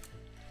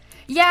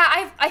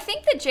 Yeah, I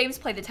think that James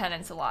played the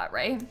Tenants a lot,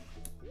 right?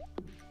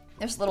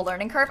 There's a little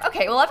learning curve.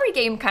 Okay, well every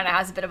game kind of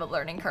has a bit of a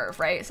learning curve,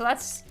 right? So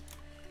that's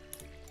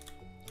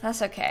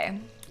okay.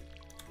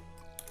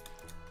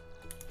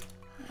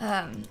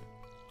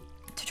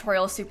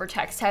 Tutorial is super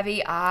text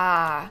heavy.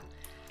 Ah.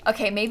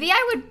 Okay, maybe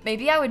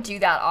I would do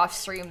that off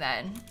stream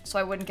then, so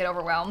I wouldn't get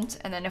overwhelmed.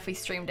 And then if we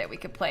streamed it, we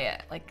could play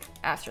it like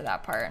after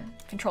that part.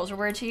 Controls are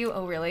weird to you?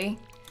 Oh, really?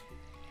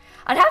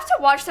 I'd have to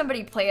watch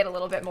somebody play it a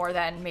little bit more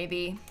then,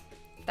 maybe.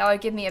 That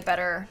would give me a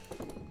better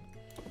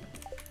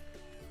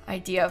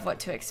idea of what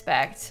to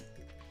expect.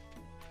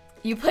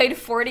 You played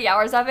 40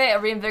 hours of it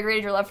and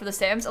reinvigorated your love for The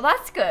Sims? Oh,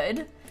 that's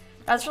good.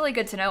 That's really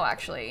good to know,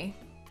 actually.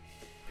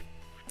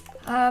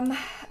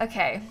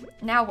 Okay,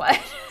 now what?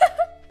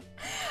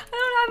 I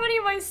don't have any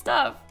of my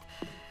stuff.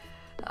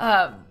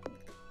 I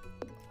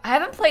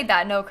haven't played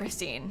that, no,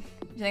 Christine.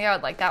 Do you think I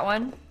would like that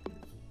one?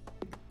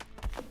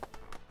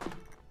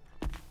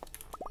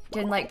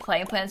 Didn't like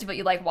playing Planet Zoo, but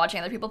you like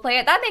watching other people play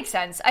it? That makes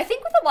sense. I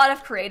think with a lot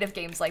of creative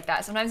games like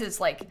that, sometimes it's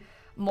like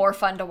more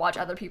fun to watch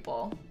other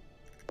people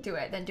do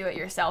it than do it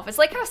yourself. It's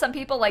like how some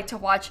people like to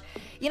watch,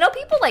 you know,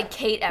 people like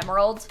Kate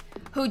Emerald,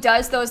 who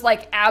does those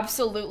like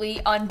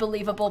absolutely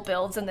unbelievable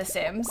builds in The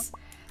Sims.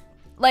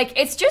 Like,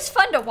 it's just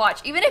fun to watch.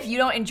 Even if you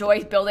don't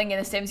enjoy building in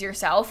The Sims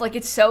yourself, like,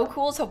 it's so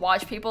cool to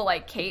watch people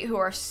like Kate who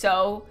are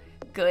so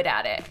good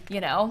at it,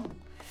 you know?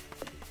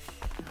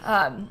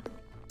 So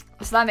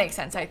that makes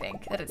sense, I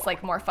think, that it's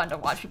like more fun to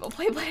watch people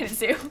play Planet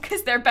Zoo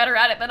because they're better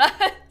at it than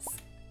us.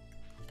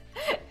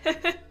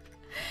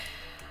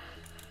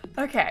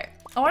 Okay,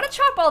 I want to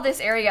chop all this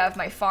area of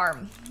my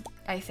farm,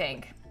 I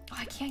think. Oh,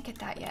 I can't get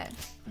that yet.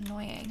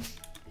 Annoying.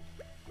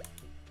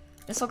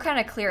 This will kind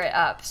of clear it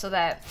up so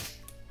that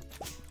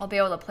I'll be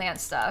able to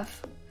plant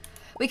stuff.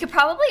 We could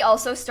probably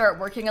also start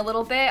working a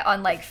little bit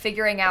on like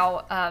figuring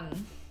out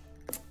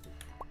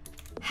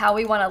how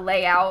we want to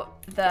lay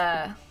out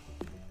the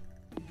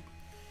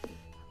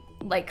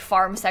like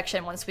farm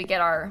section once we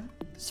get our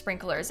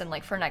sprinklers and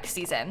like for next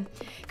season.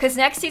 Because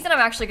next season I'm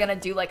actually going to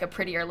do like a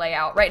prettier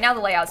layout. Right now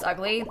the layout's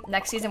ugly.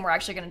 Next season we're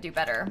actually going to do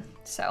better.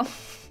 So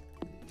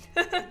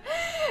Andrew,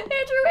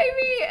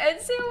 Amy, and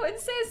Sue, and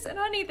Sis, and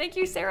Honey, thank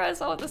you Sarah as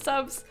well with the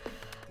subs.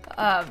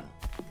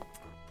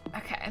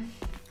 Okay.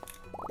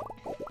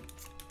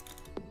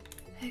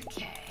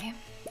 Okay.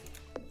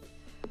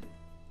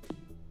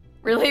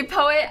 Really,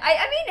 Poet?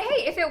 I mean,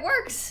 hey, if it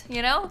works,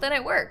 you know, then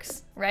it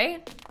works,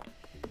 right?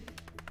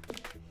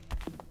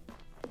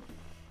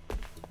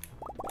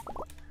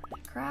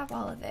 Grab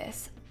all of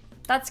this.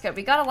 That's good.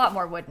 We got a lot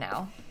more wood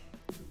now.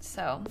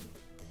 So,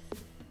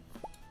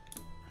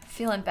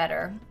 feeling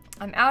better.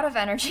 I'm out of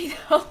energy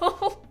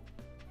though.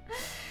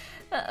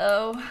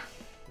 Uh-oh.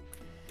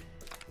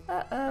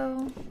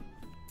 Uh-oh.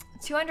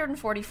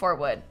 244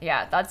 wood.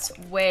 Yeah, that's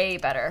way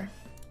better.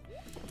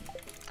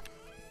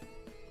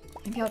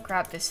 Maybe I'll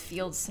grab this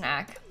field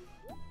snack.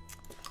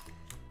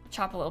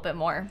 Chop a little bit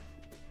more.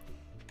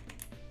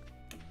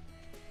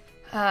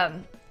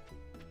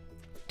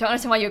 Don't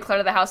understand why you would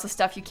clutter the house with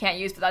stuff you can't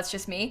use, but that's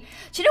just me.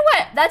 Do you know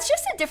what? That's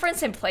just a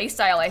difference in play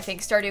style, I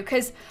think, Stardew,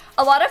 because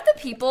a lot of the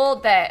people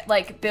that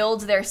like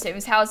build their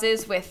Sims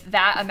houses with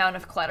that amount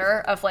of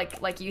clutter of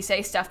like you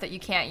say, stuff that you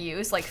can't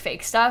use, like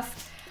fake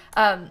stuff.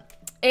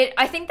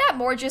 I think that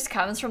more just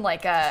comes from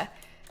like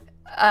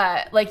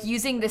like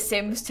using the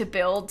Sims to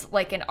build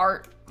like an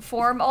art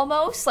form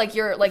almost. Like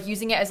you're like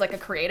using it as like a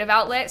creative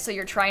outlet. So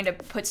you're trying to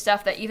put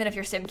stuff that even if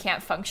your Sim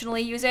can't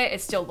functionally use it,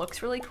 it still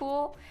looks really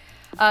cool.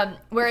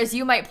 Whereas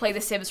you might play the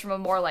Sims from a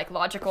more like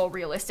logical,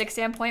 realistic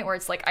standpoint where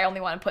it's like, I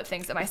only want to put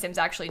things that my Sims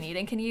actually need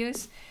and can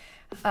use.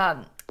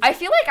 I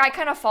feel like I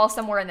kind of fall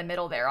somewhere in the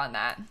middle there on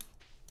that.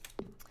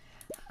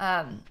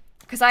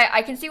 Because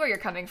I can see where you're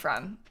coming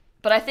from.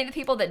 But I think the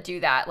people that do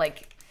that,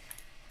 like,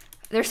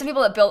 there's some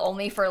people that build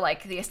only for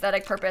like the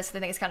aesthetic purpose. They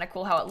think it's kind of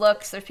cool how it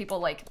looks. There's people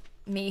like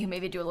me who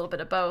maybe do a little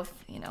bit of both,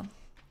 you know.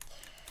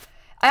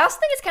 I also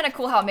think it's kind of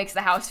cool how it makes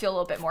the house feel a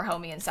little bit more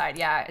homey inside.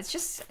 Yeah,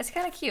 it's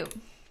kind of cute.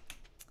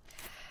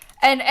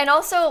 And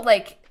also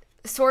like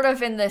sort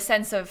of in the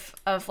sense of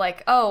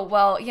like, oh,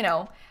 well, you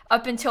know,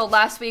 up until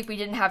last week we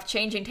didn't have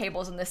changing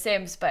tables in The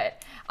Sims,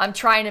 but I'm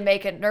trying to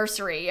make a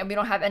nursery and we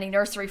don't have any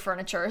nursery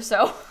furniture,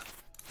 so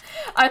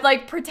I'm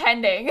like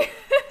pretending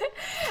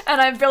and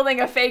I'm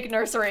building a fake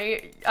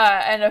nursery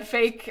and a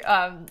fake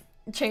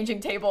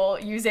changing table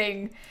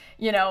using,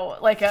 you know,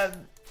 like a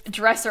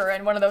dresser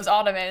and one of those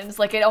ottomans.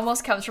 Like it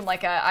almost comes from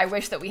like a, I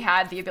wish that we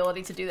had the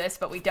ability to do this,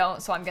 but we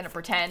don't, so I'm gonna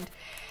pretend.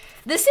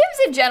 The Sims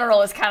in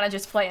general is kind of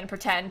just playing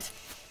pretend.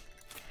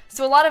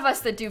 So a lot of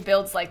us that do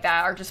builds like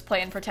that are just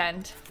playing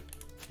pretend.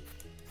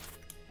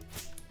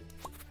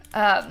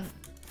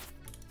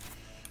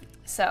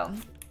 So,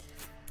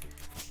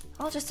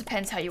 all just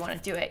depends how you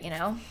want to do it, you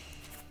know?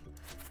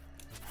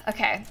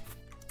 Okay,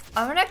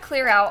 I'm gonna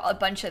clear out a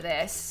bunch of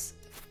this.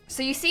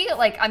 So you see,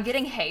 like, I'm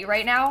getting hay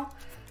right now.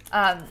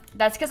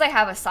 That's because I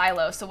have a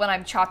silo, so when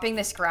I'm chopping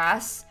this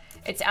grass,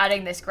 it's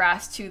adding this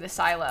grass to the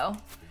silo,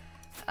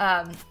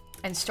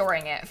 and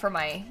storing it for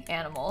my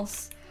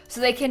animals. So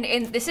they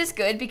can, this is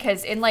good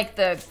because in like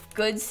the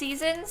good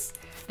seasons,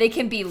 they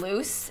can be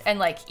loose and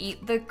like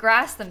eat the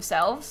grass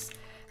themselves.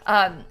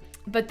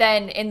 But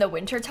then in the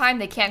winter time,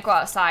 they can't go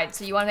outside.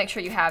 So you want to make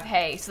sure you have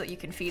hay so that you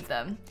can feed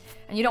them.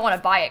 And you don't want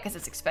to buy it because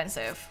it's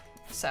expensive.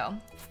 So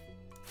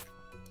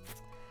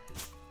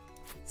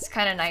it's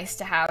kind of nice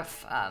to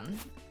have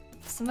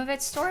some of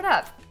it stored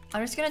up.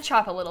 I'm just going to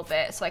chop a little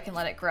bit so I can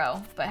let it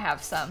grow, but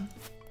have some.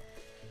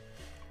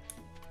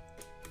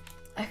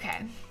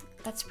 Okay,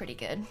 that's pretty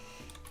good.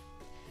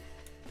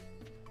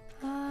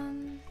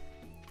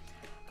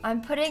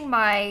 I'm putting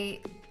my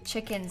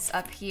chickens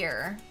up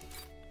here.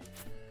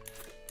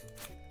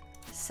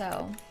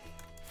 So.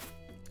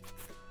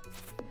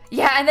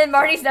 Yeah, and then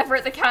Marty's never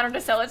at the counter to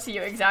sell it to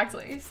you.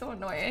 Exactly. So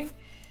annoying.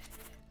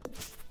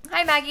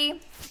 Hi, Maggie.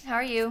 How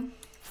are you?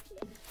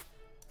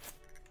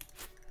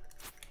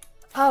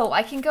 Oh,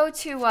 I can go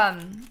to,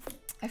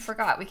 I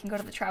forgot. We can go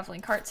to the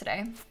traveling cart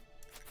today.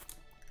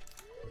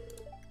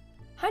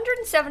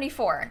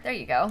 174. There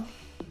you go.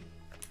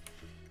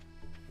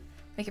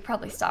 We could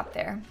probably stop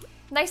there.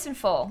 Nice and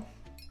full.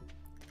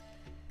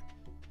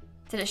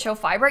 Did it show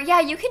fiber?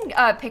 Yeah, you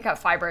can pick up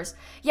fibers.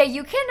 Yeah,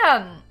 you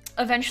can,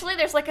 eventually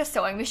there's like a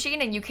sewing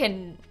machine and you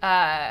can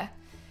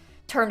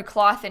turn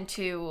cloth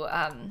into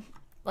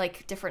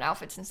like different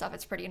outfits and stuff.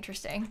 It's pretty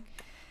interesting.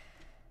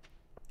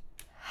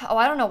 Oh,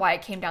 I don't know why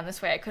it came down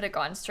this way. I could have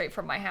gone straight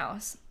from my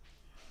house.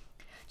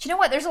 Do you know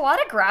what? There's a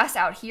lot of grass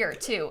out here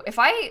too.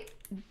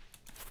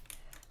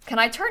 Can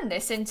I turn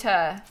this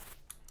into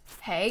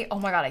hay? Oh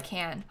my god, I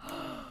can.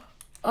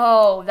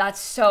 Oh, that's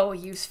so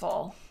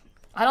useful.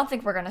 I don't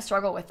think we're gonna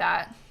struggle with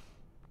that.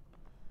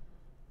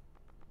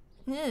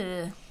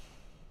 Ugh.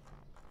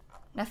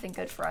 Nothing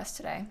good for us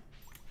today.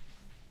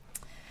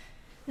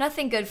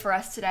 Nothing good for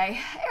us today.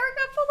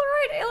 Erica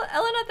Polaroid,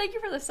 Elena, thank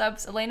you for the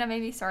subs. Elena,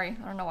 maybe, sorry.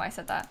 I don't know why I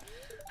said that.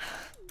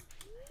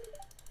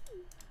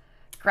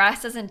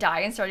 Grass doesn't die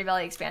in Stardew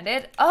Valley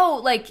Expanded?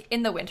 Oh, like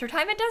in the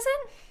wintertime it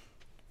doesn't?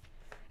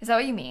 Is that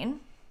what you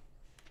mean?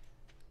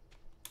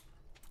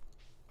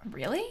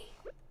 Really?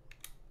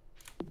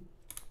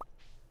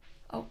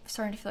 Oh,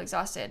 starting to feel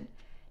exhausted.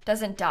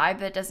 Doesn't die,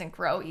 but it doesn't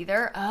grow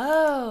either.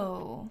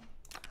 Oh.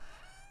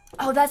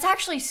 Oh, that's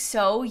actually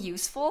so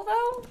useful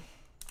though.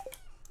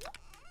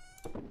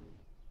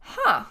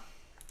 Huh.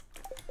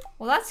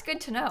 Well, that's good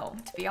to know,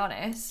 to be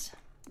honest.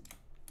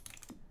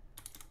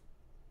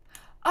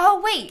 Oh,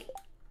 wait.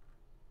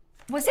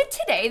 Was it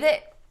today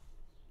that...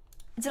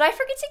 Did I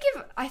forget to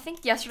give... I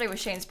think yesterday was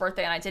Shane's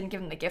birthday and I didn't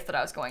give him the gift that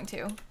I was going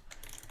to.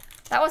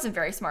 That wasn't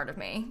very smart of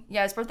me.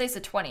 Yeah, his birthday's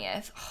the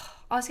 20th.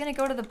 I was gonna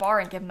go to the bar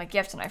and give him a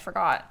gift and I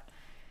forgot.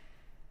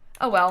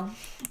 Oh well.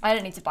 I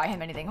didn't need to buy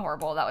him anything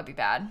horrible. That would be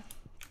bad.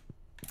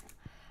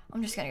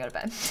 I'm just gonna go to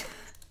bed.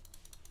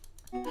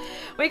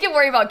 We can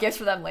worry about gifts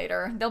for them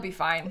later. They'll be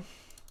fine.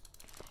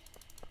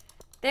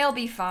 They'll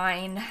be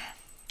fine.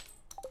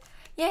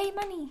 Yay,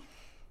 money.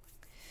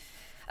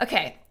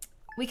 Okay.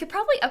 We could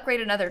probably upgrade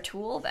another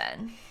tool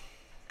then.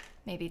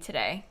 Maybe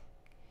today.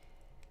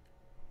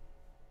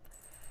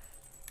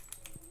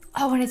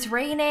 Oh, and it's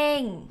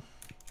raining.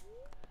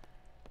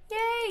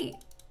 Yay.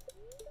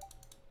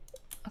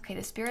 Okay,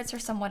 the spirits are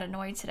somewhat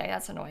annoyed today.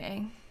 That's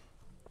annoying.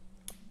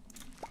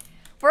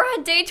 We're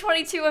on day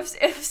 22 of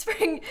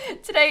spring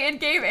today in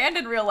game and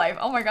in real life.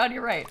 Oh my god,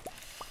 you're right.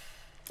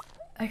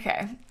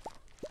 Okay.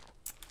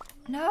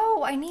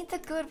 No, I need the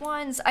good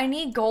ones. I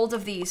need gold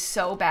of these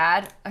so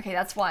bad. Okay,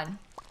 that's one.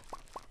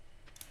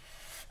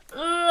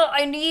 Ugh,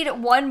 I need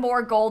one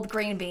more gold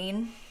green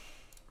bean.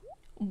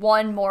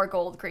 One more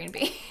gold green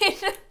bean.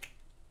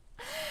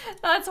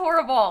 That's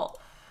horrible.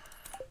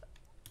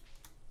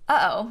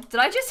 Uh-oh. Did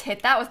I just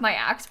hit that with my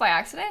axe by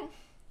accident?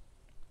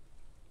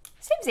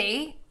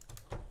 Simsie.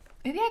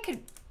 Maybe I could...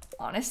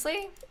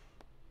 Honestly?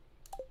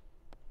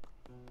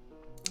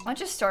 I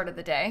just started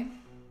the day.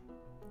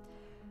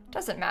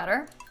 Doesn't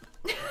matter.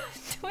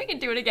 We can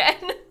do it again.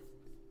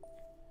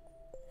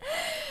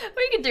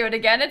 We can do it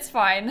again. It's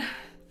fine.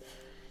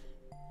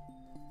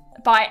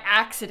 By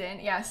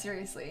accident. Yeah,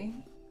 seriously.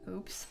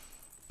 Oops.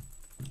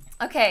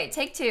 Okay,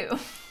 take two.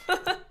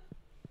 I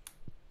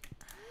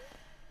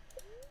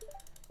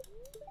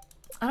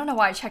don't know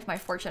why I checked my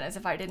fortune as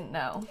if I didn't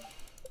know.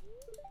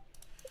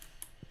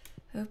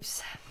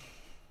 Oops.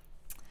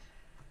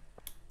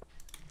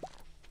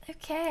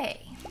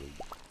 Okay.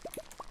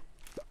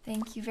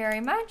 Thank you very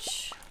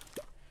much.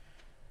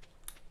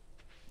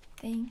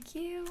 Thank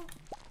you.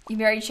 You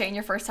married Shane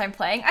your first time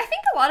playing? I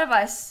think a lot of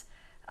us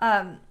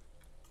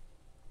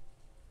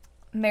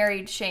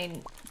married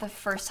Shane the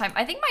first time.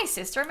 I think my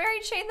sister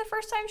married Shane the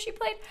first time she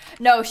played.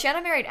 No,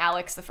 Shanna married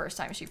Alex the first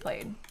time she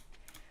played.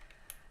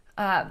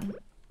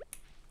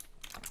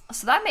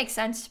 So that makes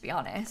sense, to be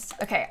honest.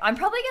 Okay, I'm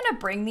probably gonna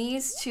bring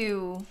these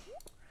to...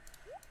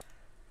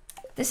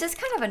 This is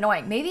kind of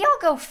annoying. Maybe I'll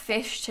go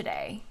fish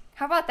today.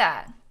 How about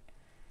that?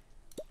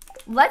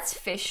 Let's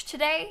fish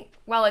today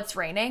while it's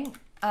raining.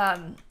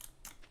 And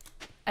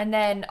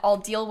then I'll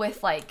deal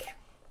with like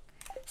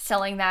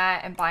selling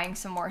that and buying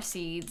some more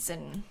seeds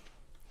and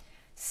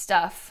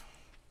stuff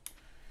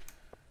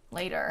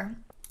later.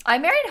 I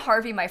married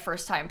Harvey my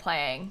first time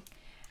playing,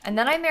 and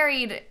then I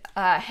married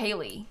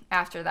Haley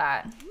after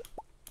that.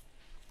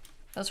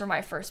 Those were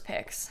my first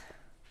picks.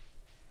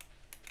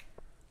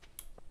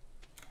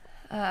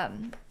 But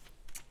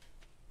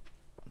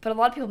a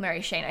lot of people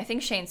marry Shane. I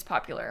think Shane's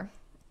popular.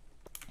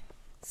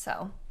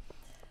 So,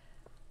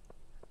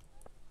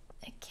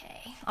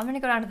 okay. I'm gonna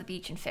go down to the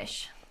beach and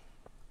fish.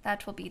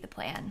 That will be the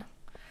plan.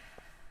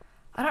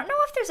 I don't know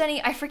if there's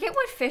any... I forget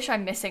what fish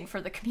I'm missing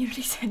for the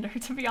community center,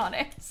 to be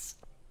honest.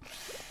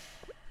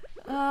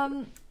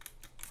 So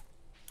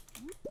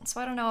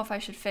I don't know if I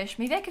should fish.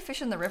 Maybe I could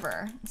fish in the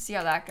river and see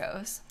how that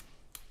goes.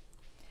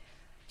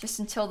 Just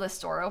until the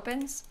store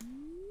opens.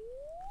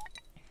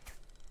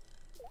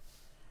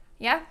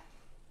 Yeah?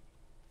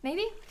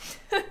 Maybe?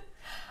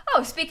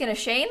 Oh, speaking of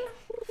Shane,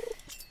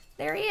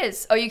 there he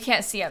is. Oh, you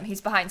can't see him.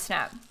 He's behind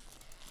Snap.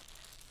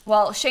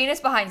 Well, Shane is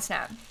behind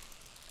Snap.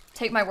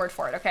 Take my word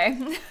for it, okay?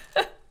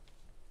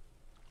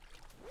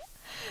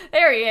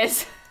 There he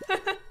is.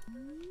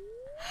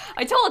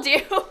 I told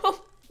you.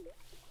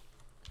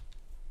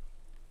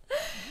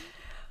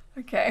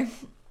 Okay.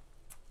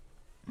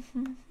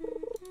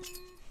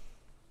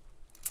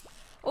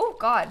 Oh,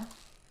 God.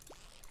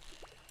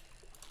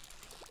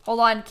 Hold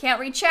on. Can't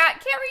read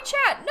chat. Can't read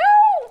chat.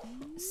 No!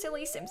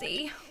 Silly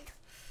Simsie.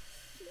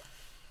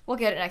 We'll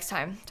get it next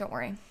time. Don't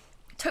worry.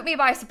 Took me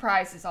by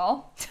surprise is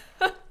all.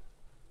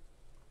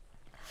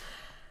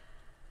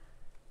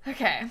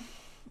 Okay.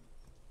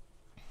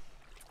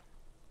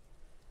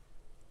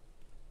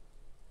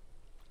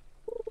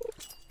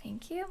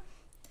 Thank you.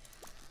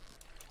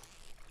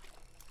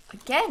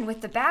 Again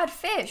with the bad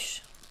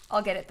fish.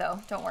 I'll get it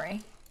though. Don't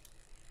worry.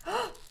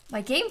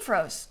 My game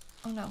froze.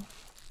 Oh no.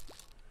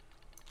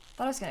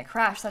 Thought I was gonna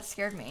crash. That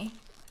scared me.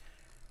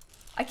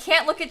 I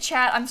can't look at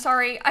chat. I'm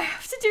sorry. I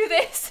have to do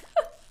this.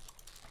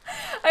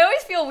 I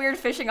always feel weird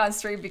fishing on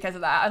stream because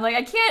of that. I'm like,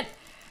 I can't.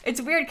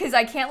 It's weird because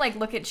I can't like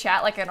look at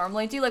chat like I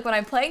normally do. Like when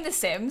I'm playing The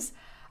Sims,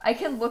 I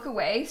can look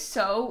away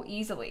so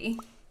easily.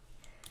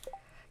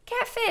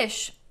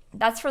 Catfish.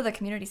 That's for the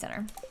community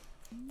center.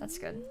 That's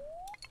good.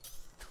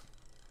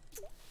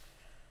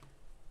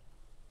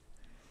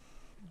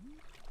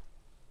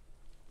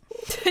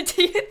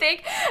 Do you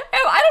think?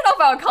 I don't know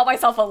if I would call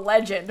myself a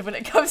legend when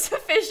it comes to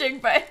fishing,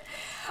 but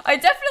I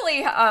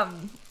definitely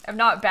am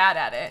not bad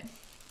at it.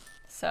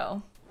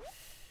 So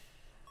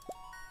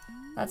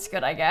that's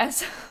good, I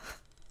guess.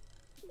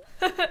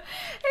 Hey, Lauren,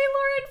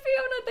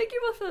 Fiona, thank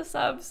you both for the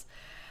subs.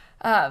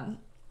 Oh,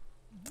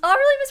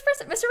 really,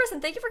 Mr.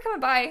 Risson, thank you for coming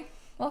by.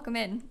 Welcome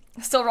in.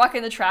 Still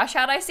rocking the trash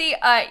hat, I see.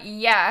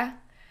 Yeah.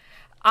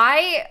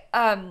 I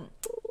am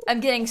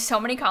getting so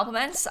many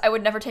compliments. I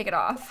would never take it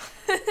off.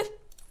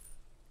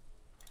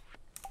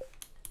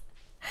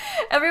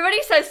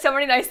 Everybody says so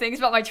many nice things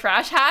about my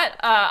trash hat.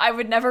 I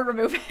would never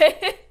remove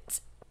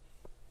it.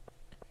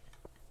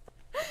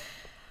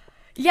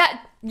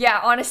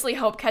 Yeah, honestly,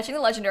 Hope, catching the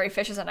legendary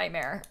fish is a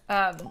nightmare.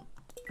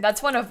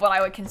 That's one of what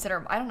I would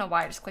consider, I don't know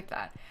why I just clicked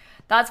that.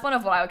 That's one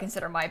of what I would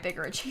consider my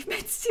bigger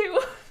achievements too.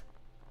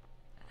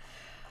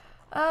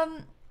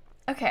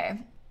 Okay.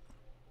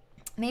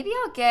 Maybe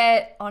I'll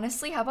get,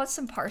 honestly, how about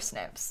some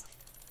parsnips?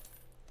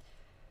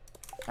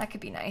 That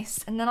could be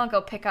nice. And then I'll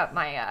go pick up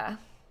my,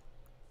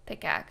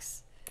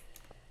 pickaxe.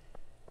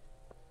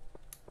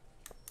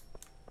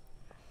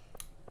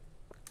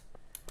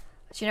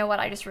 But you know what?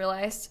 I just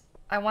realized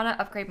I want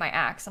to upgrade my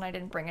axe and I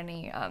didn't bring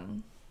any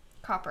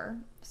copper,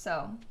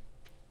 so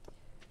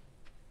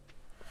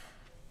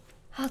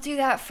I'll do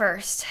that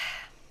first.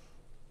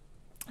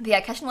 But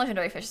yeah, catching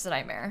legendary fish is a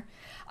nightmare.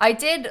 I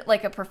did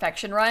like a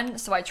perfection run,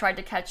 so I tried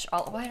to catch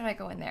all. Why did I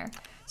go in there?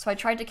 So I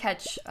tried to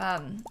catch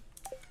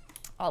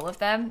all of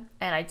them,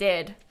 and I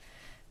did,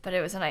 but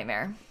it was a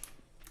nightmare.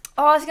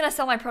 Oh, I was gonna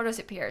sell my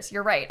prototype pears.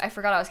 You're right. I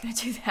forgot I was gonna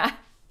do that.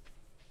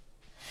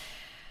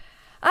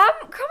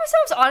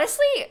 Chromosomes,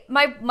 honestly,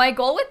 my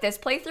goal with this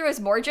playthrough is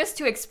more just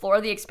to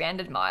explore the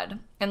expanded mod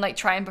and like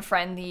try and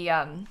befriend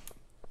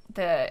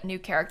the new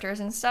characters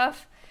and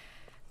stuff,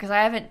 because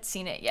I haven't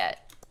seen it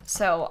yet.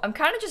 So I'm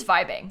kind of just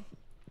vibing.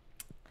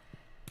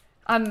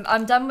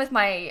 I'm done with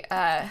my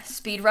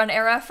speedrun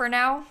era for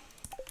now.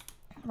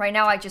 Right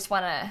now I just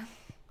want to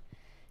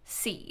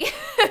see.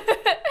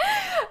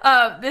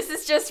 This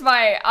is just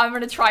my I'm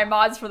gonna try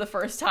mods for the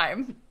first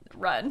time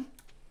run.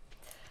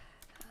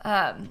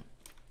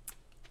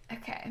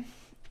 Okay,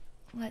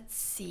 let's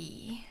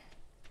see.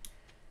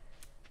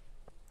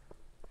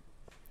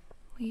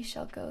 We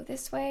shall go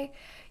this way.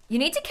 You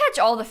need to catch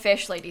all the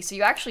fish, lady, so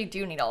you actually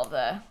do need all of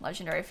the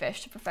legendary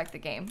fish to perfect the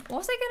game. What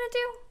was I gonna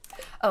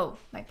do? Oh,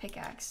 my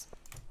pickaxe.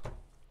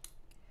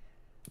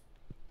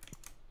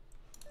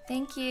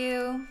 Thank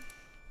you.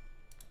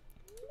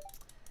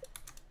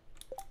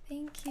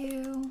 Thank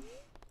you.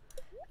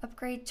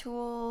 Upgrade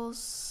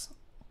tools.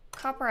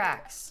 Copper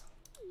axe.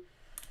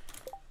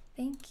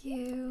 Thank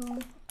you.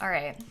 All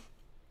right.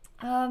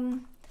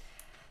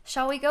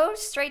 Shall we go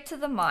straight to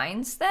the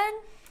mines then?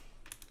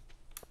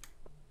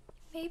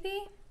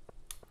 Maybe?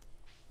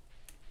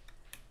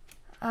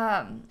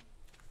 I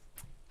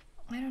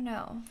don't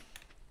know.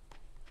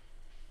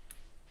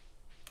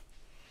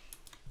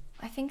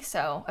 I think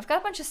so. I've got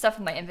a bunch of stuff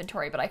in my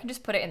inventory, but I can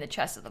just put it in the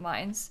chest of the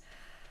mines.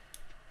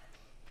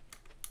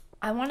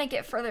 I want to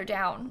get further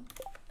down.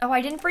 Oh,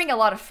 I didn't bring a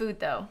lot of food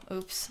though.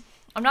 Oops.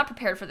 I'm not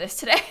prepared for this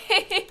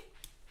today.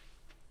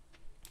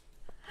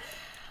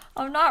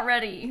 I'm not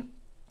ready.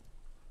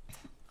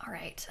 All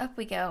right, up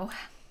we go.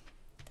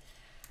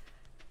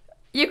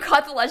 You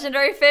caught the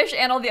legendary fish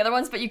and all the other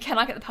ones, but you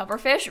cannot get the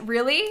pufferfish?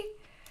 Really?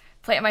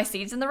 Plant my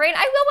seeds in the rain?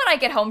 I will when I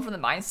get home from the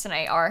mines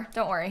tonight, R.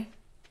 Don't worry.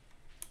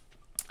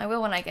 I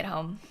will when I get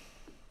home.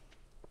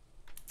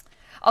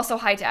 Also,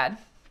 hi, Dad.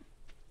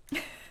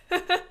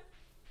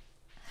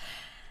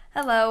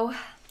 Hello.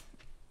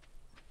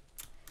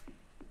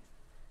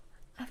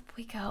 Up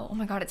we go. Oh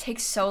my god, it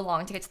takes so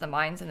long to get to the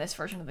mines in this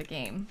version of the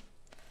game.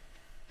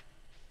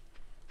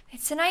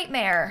 It's a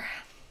nightmare.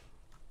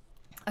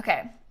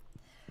 Okay.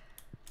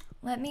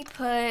 Let me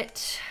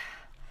put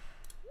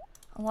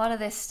a lot of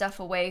this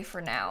stuff away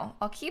for now.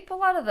 I'll keep a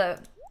lot of the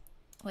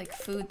like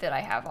food that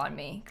I have on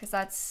me because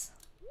that's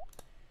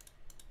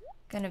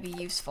gonna be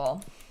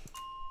useful.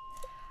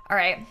 All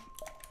right,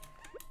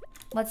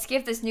 let's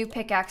give this new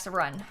pickaxe a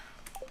run,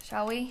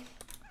 shall we?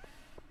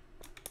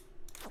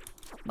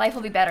 Life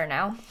will be better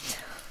now.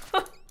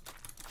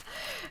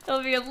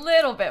 It'll be a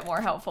little bit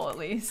more helpful at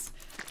least.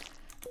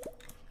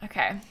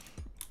 Okay.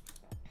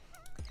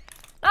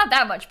 Not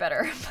that much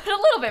better, but a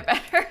little bit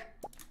better.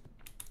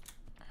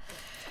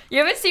 You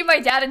haven't seen my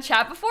dad in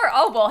chat before?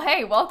 Oh, well,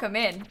 hey, welcome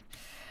in.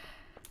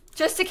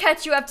 Just to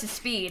catch you up to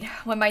speed,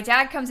 when my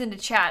dad comes into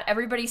chat,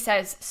 everybody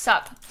says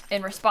sup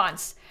in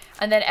response.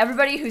 And then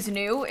everybody who's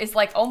new is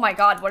like, oh my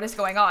god, what is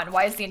going on?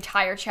 Why is the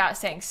entire chat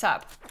saying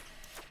sup?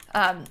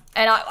 And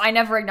I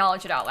never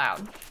acknowledge it out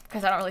loud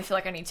because I don't really feel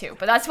like I need to.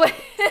 But that's what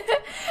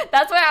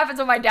that's what happens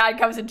when my dad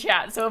comes in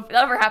chat. So if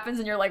that ever happens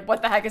and you're like,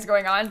 what the heck is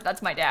going on?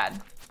 That's my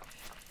dad.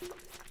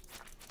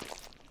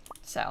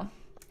 So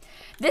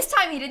this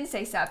time he didn't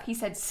say sup, he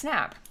said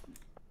snap.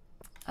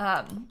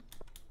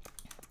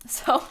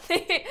 So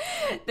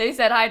they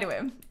said hi to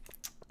him.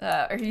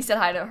 Or he said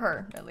hi to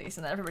her, at least,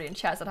 and then everybody in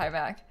chat said hi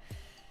back.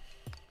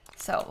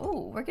 So,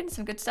 ooh, we're getting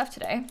some good stuff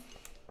today.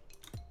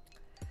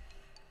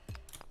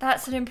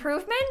 That's an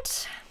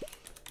improvement.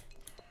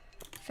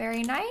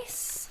 Very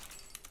nice.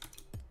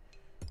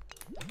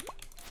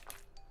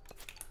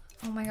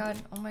 Oh my god,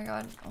 oh my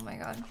god, oh my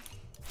god.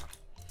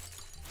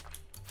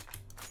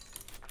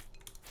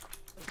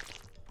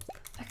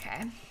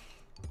 Okay.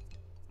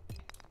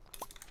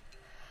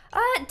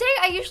 Day,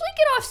 I usually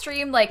get off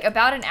stream like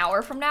about an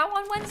hour from now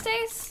on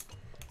Wednesdays.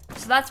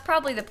 So that's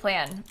probably the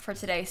plan for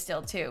today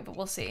still too, but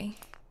we'll see.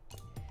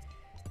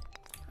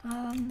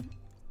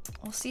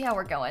 We'll see how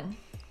we're going.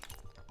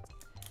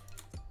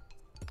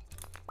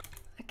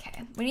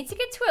 Okay, we need to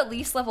get to at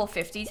least level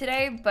 50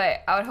 today,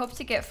 but I would hope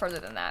to get further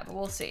than that, but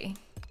we'll see.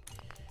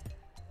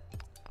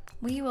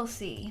 We will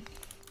see.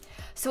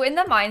 So in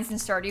the mines in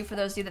Stardew, for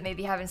those of you that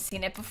maybe haven't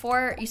seen it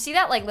before, you see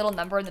that like little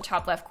number in the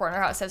top left corner,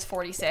 how it says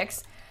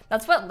 46?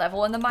 That's what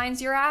level in the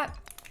mines you're at.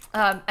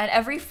 And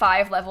every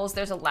 5 levels,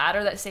 there's a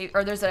ladder that saves,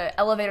 or there's an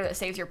elevator that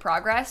saves your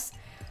progress.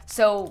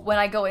 So when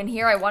I go in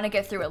here, I want to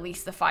get through at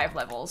least the 5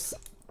 levels.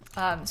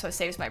 So it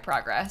saves my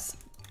progress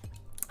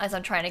as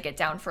I'm trying to get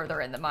down further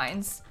in the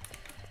mines.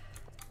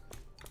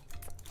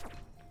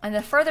 And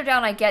the further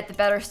down I get, the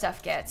better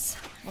stuff gets.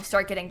 We'll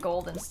start getting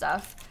gold and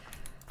stuff.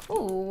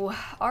 Ooh,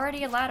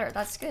 already a ladder.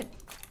 That's good.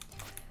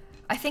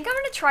 I think I'm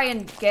going to try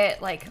and get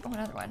like, oh,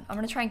 another one. I'm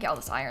going to try and get all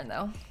this iron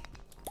though.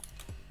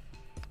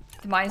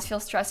 The mines feel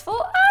stressful?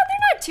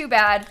 They're not too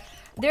bad.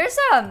 There's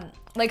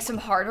like some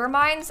harder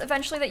mines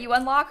eventually that you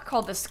unlock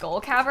called the Skull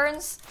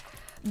Caverns.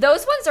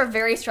 Those ones are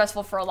very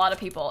stressful for a lot of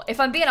people. If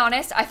I'm being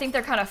honest, I think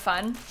they're kind of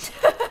fun.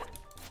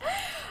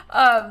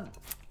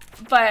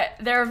 But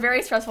they're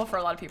very stressful for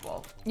a lot of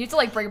people. You have to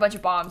like bring a bunch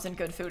of bombs and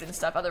good food and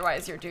stuff,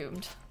 otherwise you're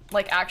doomed.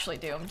 Like actually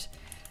doomed.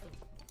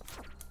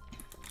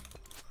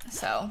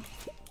 So.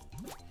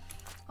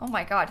 Oh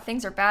my god,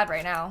 things are bad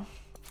right now.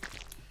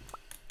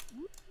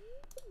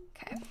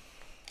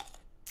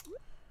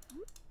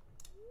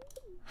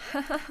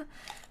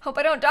 Hope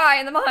I don't die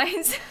in the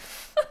mines.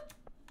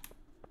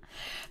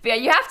 But yeah,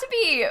 you have to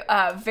be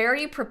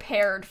very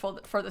prepared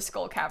for the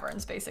Skull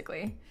Caverns,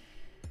 basically.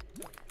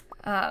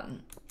 All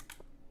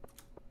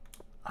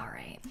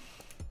right.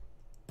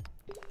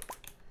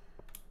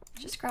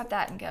 Just grab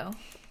that and go.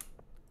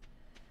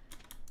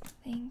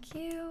 Thank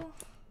you.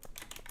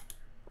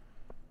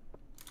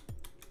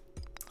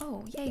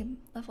 Oh, yay,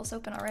 level's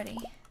open already.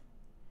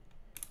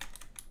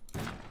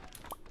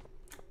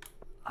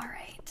 All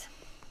right.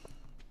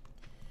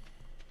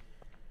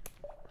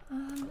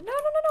 No,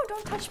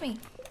 don't touch me.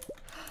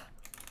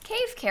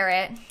 Cave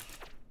carrot.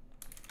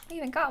 I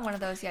haven't got one of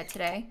those yet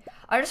today.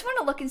 I just want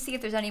to look and see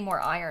if there's any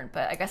more iron,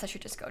 but I guess I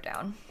should just go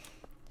down.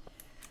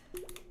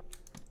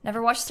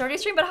 Never watched Stardew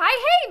stream, but hi,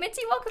 hey,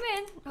 Mitzi, welcome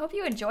in. I hope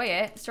you enjoy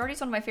it.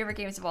 Stardew's one of my favorite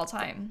games of all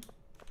time.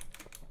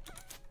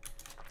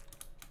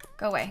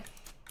 Go away.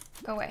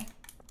 Go away.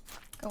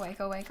 Go away,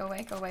 go away, go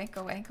away, go away,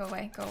 go away, go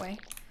away, go away.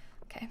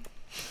 Okay.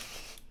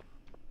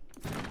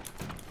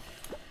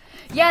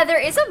 Yeah,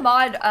 there is a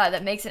mod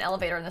that makes an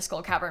elevator in the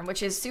Skull Cavern,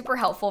 which is super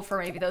helpful for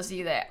maybe those of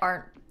you that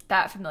aren't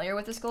that familiar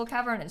with the Skull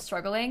Cavern and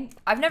struggling.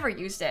 I've never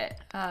used it.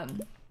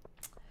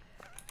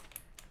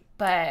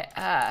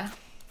 That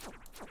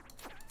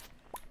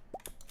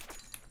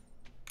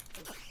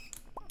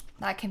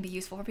can be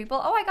useful for people.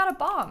 Oh, I got a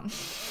bomb.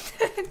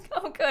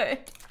 Oh, good.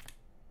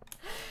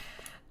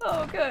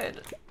 Oh,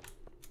 good.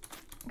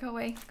 Go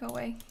away, go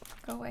away,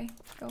 go away,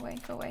 go away,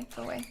 go away,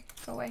 go away,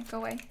 go away, go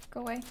away,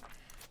 go away,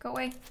 go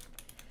away.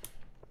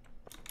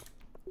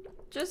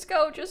 Just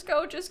go, just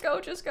go, just go,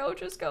 just go,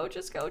 just go,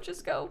 just go,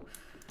 just go.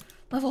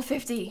 Level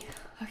 50.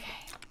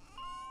 Okay.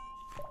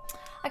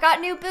 I got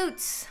new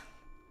boots.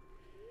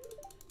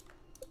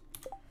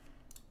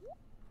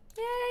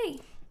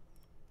 Yay.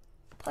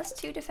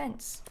 +2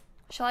 defense.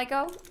 Shall I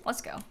go?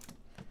 Let's go.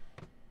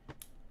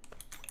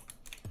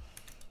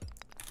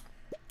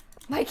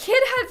 My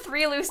kid had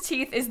 3 loose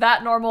teeth. Is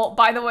that normal?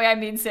 By the way, I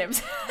mean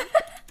Sims. Do you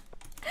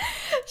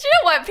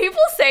know what?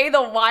 People say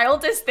the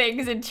wildest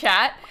things in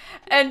chat.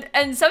 And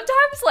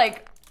sometimes,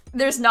 like,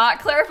 there's not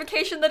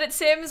clarification that it's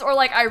Sims, or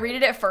like I read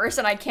it at first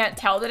and I can't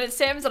tell that it's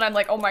Sims, and I'm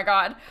like, oh my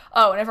god.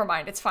 Oh, never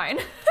mind, it's fine.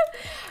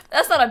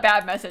 That's not a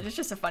bad message, it's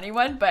just a funny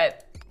one,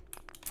 but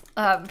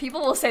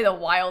people will say the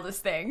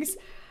wildest things.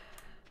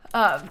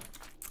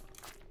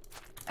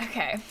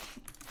 Okay.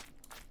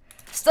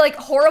 So like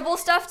horrible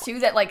stuff too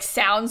that like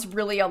sounds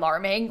really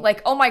alarming.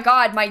 Like, oh my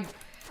god,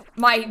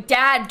 my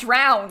dad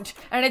drowned.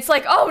 And it's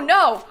like, oh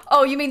no.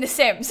 Oh, you mean The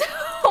Sims.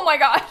 Oh my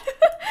god.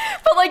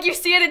 But like you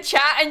see it in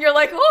chat and you're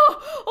like,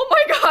 oh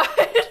my god.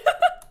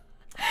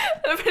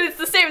 But it's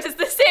The Sims, it's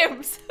The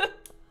Sims.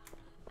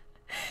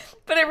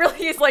 But it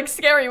really is like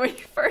scary when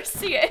you first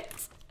see it.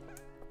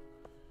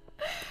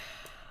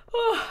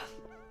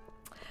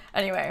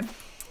 Anyway,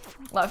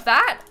 love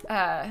that.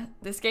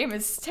 This game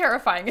is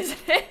terrifying, isn't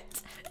it?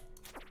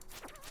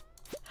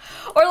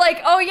 Or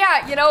like, oh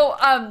yeah, you know,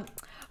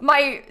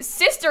 my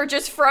sister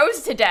just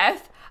froze to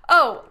death.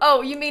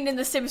 Oh, you mean in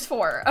The Sims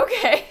 4?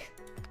 Okay.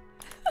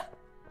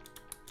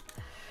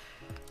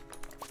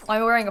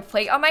 I'm wearing a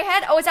plate on my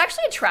head. Oh, it's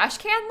actually a trash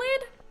can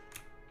lid.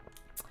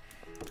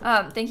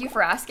 Thank you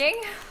for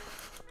asking.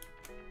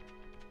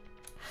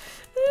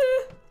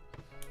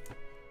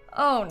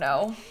 Oh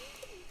no.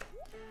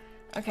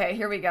 Okay,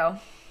 here we go.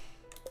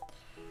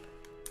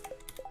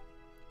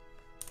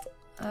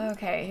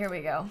 Okay, here we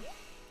go.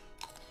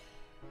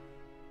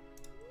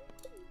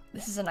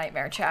 This is a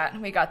nightmare, chat.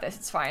 We got this,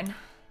 it's fine.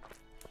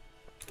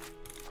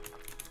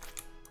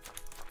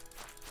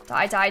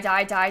 Die, die,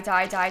 die, die,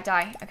 die, die,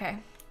 die. Okay.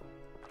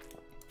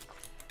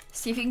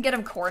 See if you can get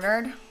him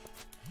cornered.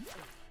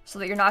 So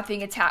that you're not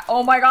being attacked.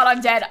 Oh my god, I'm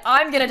dead.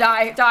 I'm gonna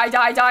die. Die,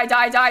 die, die,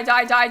 die, die,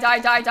 die, die, die,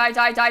 die, die,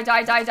 die, die,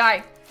 die, die,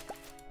 die.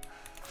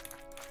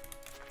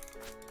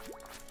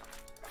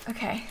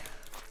 Okay.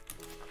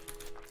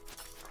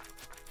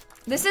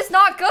 This is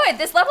not good.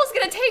 This level's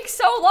gonna take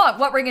so long.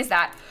 What ring is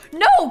that?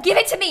 No, give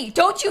it to me.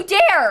 Don't you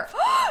dare.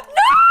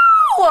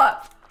 No!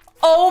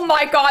 Oh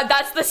my god,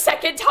 that's the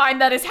second time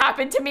that has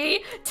happened to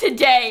me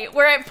today,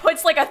 where it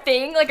puts like a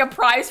thing, like a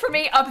prize for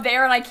me up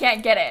there and I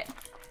can't get it.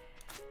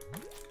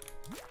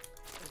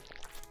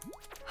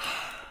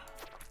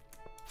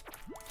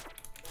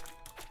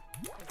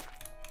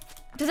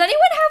 Does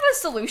anyone have a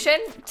solution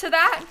to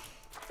that?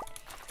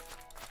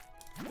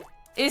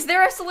 Is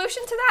there a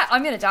solution to that?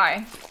 I'm gonna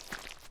die.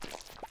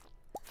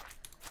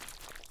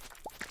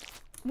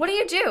 What do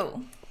you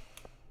do?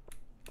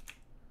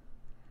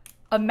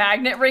 A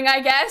magnet ring,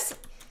 I guess?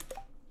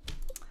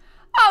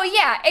 Oh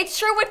yeah, it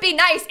sure would be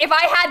nice if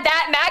I had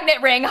that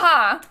magnet ring,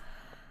 huh?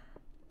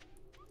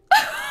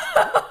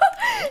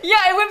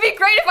 Yeah, it would be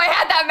great if I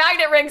had that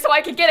magnet ring so I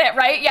could get it,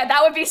 right? Yeah,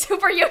 that would be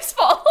super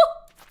useful.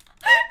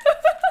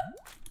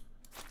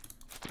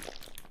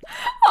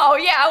 Oh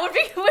yeah,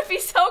 it would be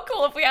so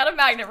cool if we had a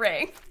magnet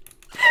ring.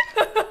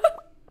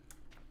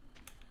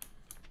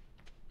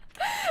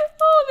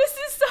 Oh, this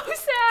is so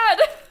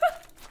sad.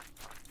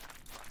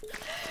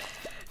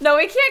 No,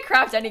 we can't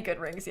craft any good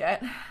rings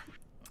yet.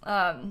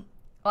 Well,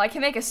 I can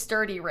make a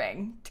sturdy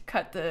ring to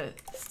cut the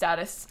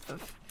status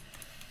of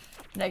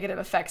negative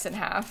effects in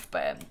half,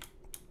 but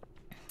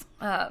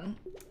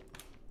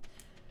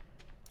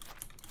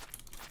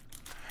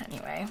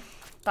anyway,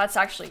 that's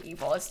actually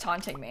evil. It's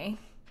taunting me.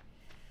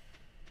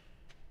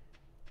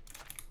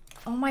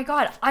 Oh my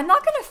god, I'm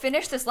not gonna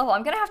finish this level.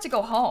 I'm gonna have to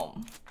go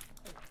home.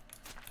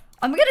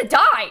 I'm gonna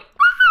die.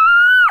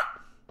 Ah!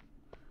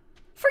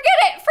 Forget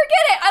it, forget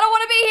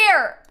want to be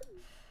here.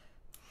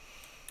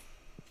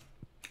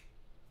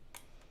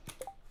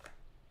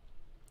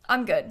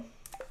 I'm good.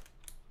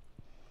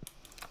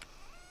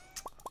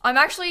 I'm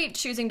actually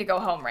choosing to go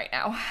home right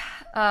now.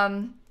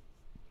 I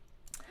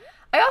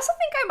also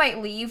think I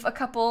might leave a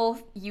couple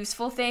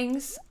useful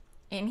things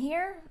in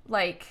here.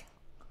 Like,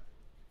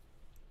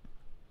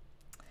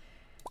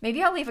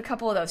 maybe I'll leave a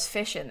couple of those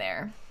fish in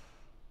there.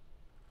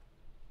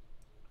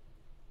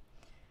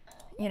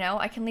 You know,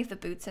 I can leave the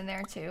boots in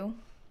there too.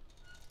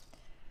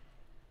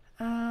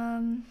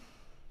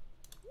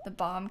 The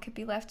bomb could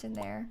be left in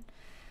there.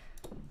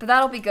 But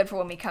that'll be good for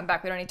when we come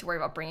back. We don't need to worry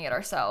about bringing it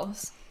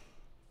ourselves.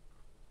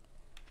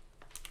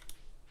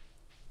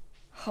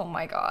 Oh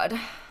my god.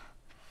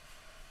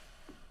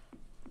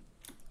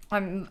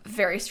 I'm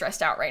very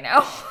stressed out right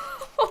now. Isaac,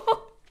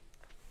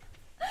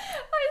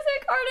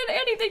 Arden,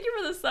 Annie, thank you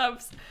for the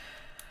subs.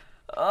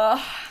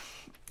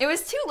 It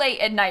was too late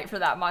at night for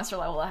that monster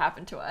level to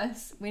happen to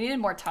us. We needed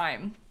more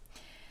time.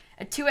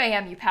 At 2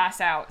 a.m. you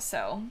pass out,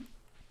 so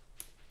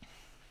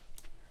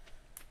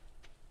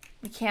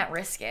we can't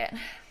risk it.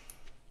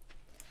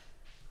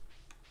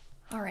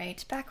 All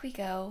right, back we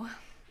go.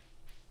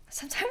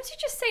 Sometimes you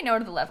just say no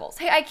to the levels.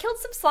 Hey, I killed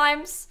some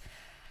slimes.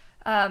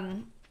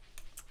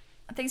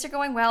 Things are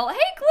going well. Hey,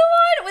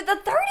 Gluon, with the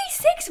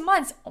 36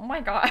 months. Oh my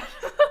god.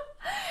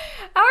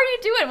 How are you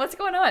doing? What's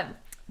going on?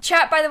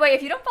 Chat, by the way,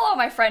 if you don't follow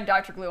my friend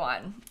Dr.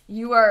 Gluon,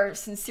 you are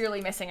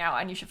sincerely missing out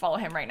and you should follow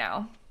him right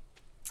now.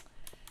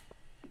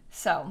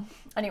 So,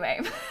 anyway.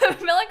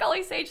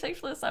 Melancholy Sage,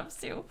 thanks for the subs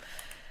too.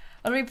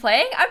 What are we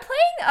playing? I'm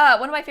playing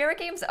one of my favorite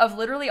games of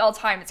literally all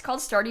time. It's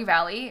called Stardew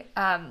Valley.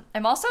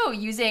 I'm also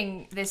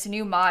using this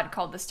new mod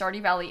called the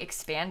Stardew Valley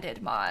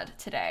Expanded mod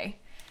today.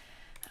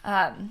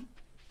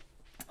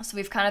 So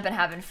we've kind of been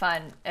having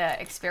fun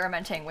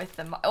experimenting with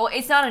the mod. Well,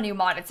 it's not a new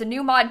mod. It's a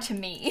new mod to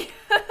me.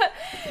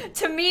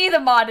 To me, the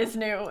mod is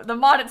new. The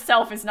mod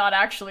itself is not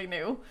actually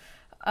new.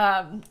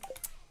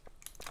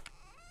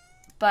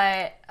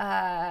 But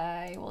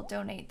I will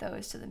donate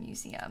those to the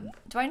museum.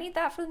 Do I need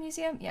that for the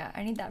museum? Yeah,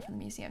 I need that for the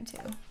museum too.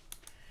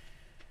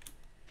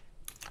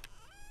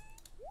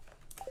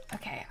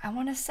 Okay, I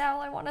want to sell,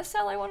 I want to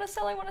sell, I want to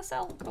sell, I want to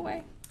sell. Go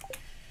away.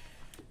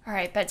 All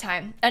right,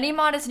 bedtime. Any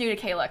mod is new to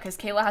Kayla because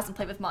Kayla hasn't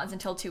played with mods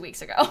until 2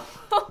 weeks ago.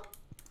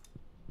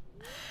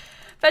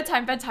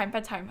 Bedtime, bedtime,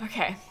 bedtime.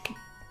 Okay.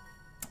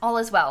 All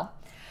is well.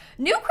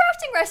 New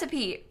crafting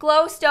recipe,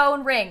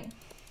 glowstone ring.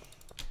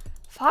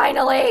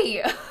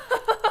 Finally.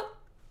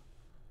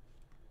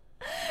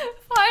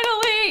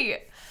 Finally!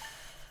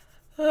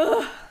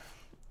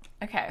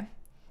 Okay.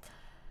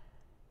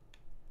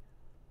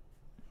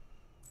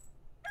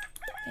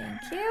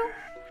 Thank you.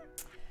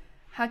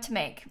 How to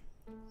make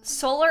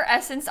solar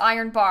essence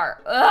iron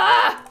bar.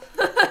 Ugh!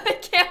 I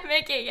can't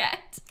make it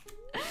yet.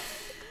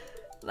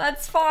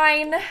 That's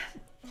fine.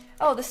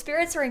 Oh, the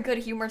spirits are in good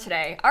humor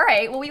today. All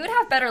right, well, we would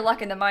have better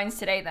luck in the mines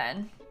today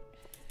then.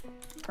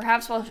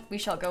 Perhaps we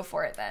shall go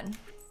for it then.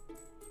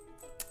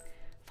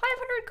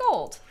 500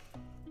 gold.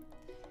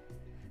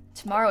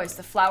 Tomorrow is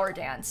the flower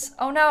dance.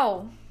 Oh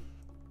no.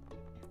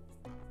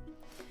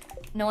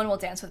 No one will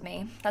dance with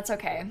me. That's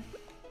okay.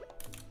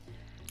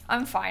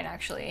 I'm fine,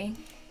 actually.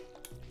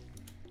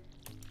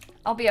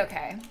 I'll be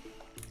okay.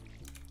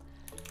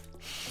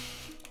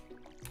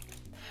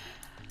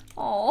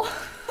 Oh,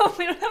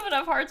 we don't have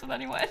enough hearts with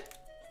anyone.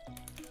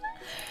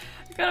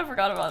 I kind of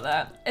forgot about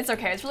that. It's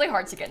okay. It's really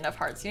hard to get enough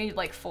hearts. You need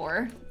like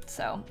 4.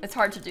 So it's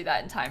hard to do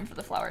that in time for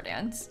the flower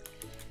dance.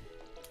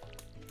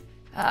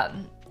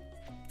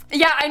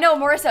 Yeah, I know,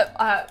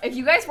 Marissa, if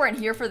you guys weren't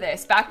here for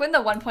this, back when the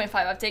 1.5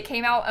 update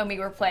came out and we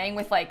were playing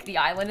with like the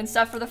island and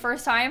stuff for the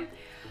first time,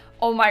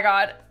 oh my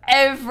god,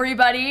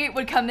 everybody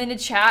would come into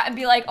chat and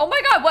be like, oh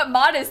my god, what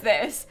mod is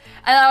this?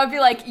 And I would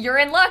be like, you're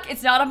in luck,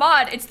 it's not a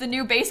mod, it's the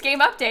new base game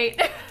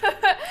update.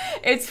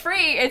 It's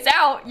free, it's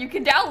out, you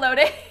can download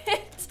it.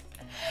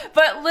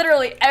 But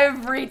literally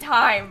every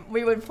time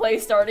we would play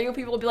Stardew,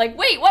 people would be like,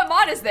 wait, what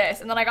mod is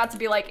this? And then I got to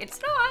be like, it's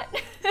not.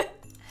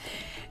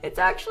 It's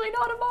actually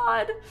not a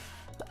mod.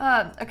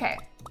 Okay,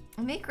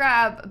 let me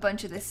grab a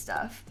bunch of this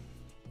stuff.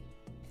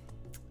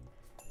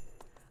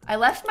 I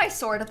left my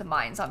sword at the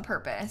mines on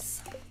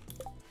purpose.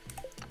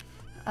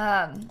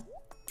 So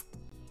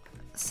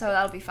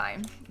that'll be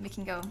fine. We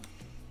can go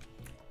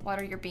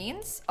water your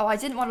beans. Oh, I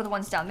didn't water the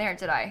ones down there,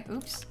 did I?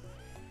 Oops.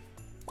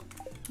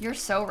 You're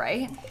so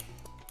right.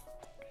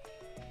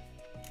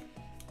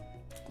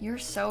 You're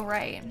so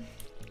right.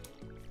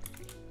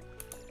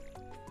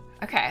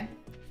 Okay.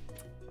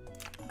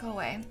 Go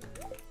away.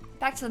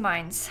 Back to the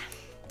mines.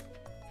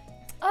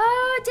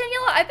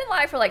 Daniela, I've been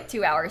live for like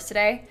 2 hours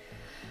today.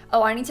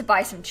 Oh, I need to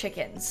buy some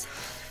chickens.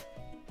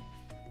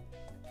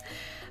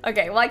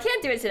 Okay, well I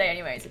can't do it today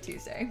anyway, it's a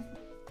Tuesday.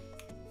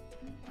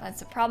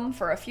 That's a problem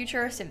for a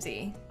future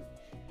Simsie.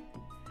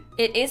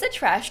 It is a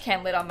trash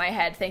can lid on my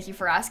head, thank you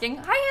for asking.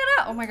 Hi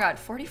Hannah! Oh my god,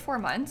 44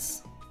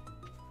 months?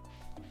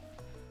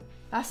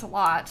 That's a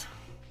lot.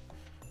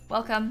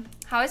 Welcome.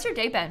 How has your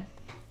day been?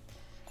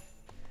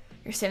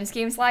 Your Sims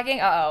game's lagging?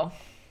 Uh-oh.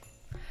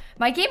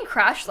 My game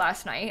crashed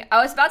last night.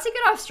 I was about to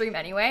get off stream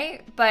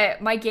anyway,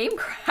 but my game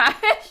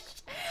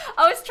crashed.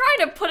 I was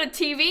trying to put a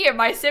TV in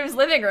my Sims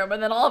living room,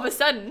 and then all of a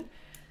sudden,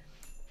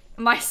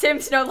 my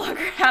Sims no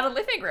longer had a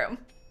living room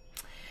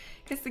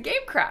because the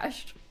game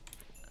crashed.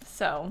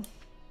 So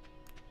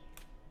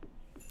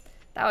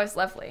that was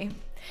lovely.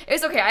 It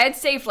was okay. I had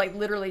saved like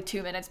literally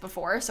 2 minutes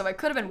before, so it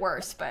could have been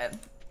worse, but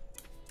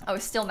I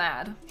was still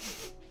mad.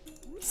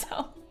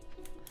 So,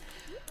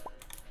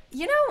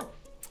 you know,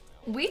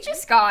 we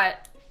just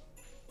got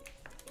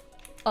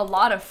a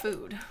lot of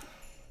food.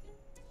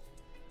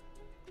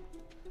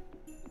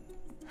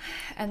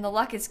 And the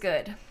luck is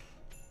good.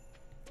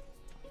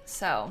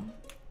 So,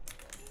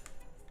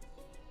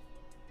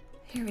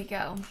 here we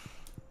go.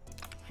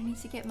 I need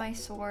to get my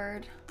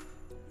sword.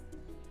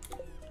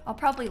 I'll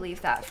probably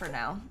leave that for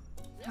now.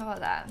 How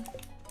about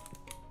that?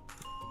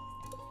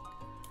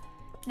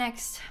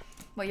 Next.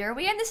 What year are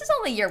we in? This is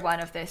only year 1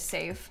 of this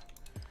save.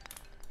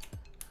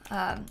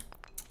 So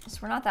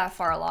we're not that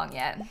far along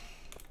yet.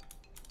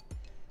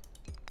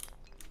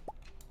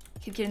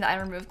 Keep getting the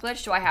item remove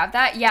glitch. Do I have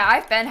that? Yeah,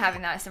 I've been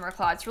having that in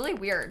Simmerclaw. It's really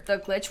weird. The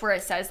glitch where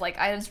it says like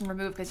items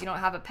removed because you don't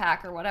have a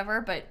pack or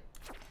whatever, but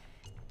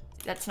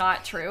that's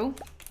not true.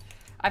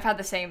 I've had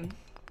the same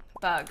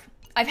bug.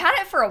 I've had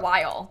it for a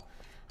while,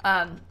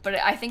 but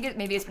I think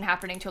maybe it's been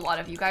happening to a lot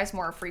of you guys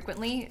more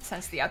frequently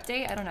since the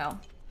update. I don't know.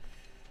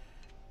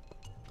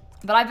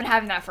 But I've been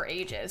having that for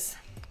ages.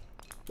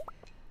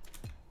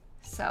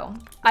 So,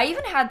 I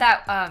even had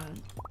that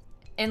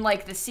in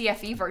like the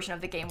CFE version of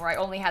the game where I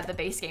only had the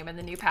base game and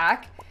the new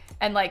pack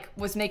and like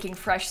was making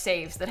fresh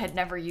saves that had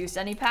never used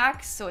any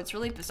packs, so it's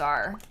really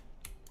bizarre.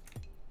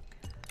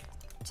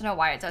 Don't know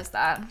why it does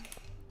that.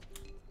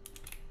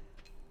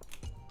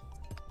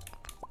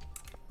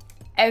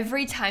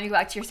 Every time you go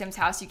back to your Sim's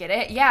house, you get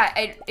it? Yeah,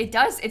 it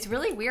does. It's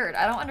really weird.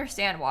 I don't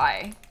understand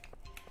why.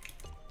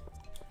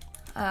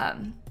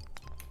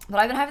 But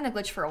I've been having the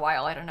glitch for a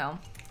while. I don't know.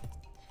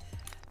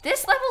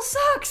 This level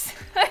sucks.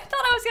 I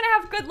thought I was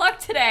gonna have good luck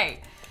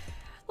today.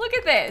 Look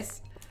at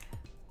this.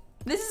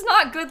 This is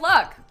not good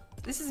luck.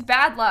 This is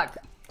bad luck.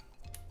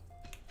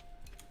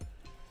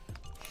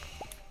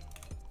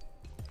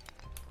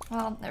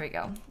 Well, there we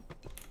go.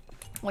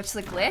 What's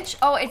the glitch?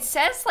 Oh, it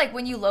says like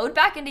when you load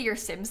back into your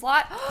Sims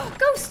lot.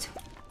 Ghost!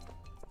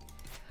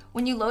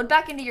 When you load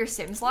back into your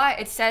Sims lot,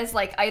 it says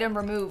like item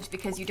removed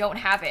because you don't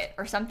have it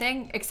or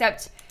something,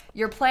 except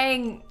you're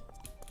playing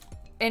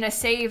in a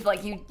save,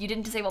 like you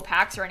didn't disable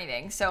packs or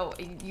anything, so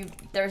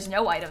there's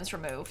no items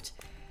removed.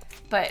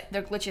 But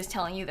the glitch is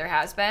telling you there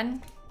has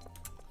been.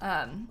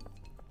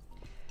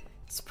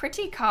 It's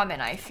pretty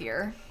common, I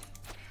fear.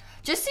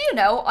 Just so you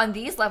know, on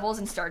these levels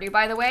in Stardew,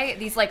 by the way,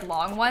 these like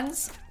long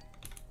ones,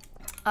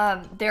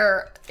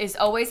 there is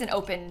always an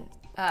open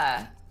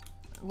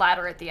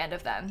ladder at the end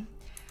of them.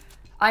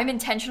 I'm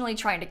intentionally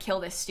trying to kill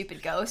this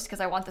stupid ghost because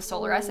I want the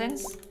solar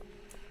essence.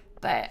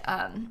 But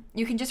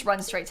you can just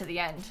run straight to the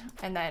end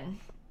and then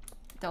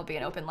there'll be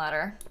an open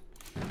ladder.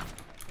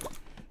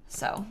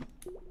 So,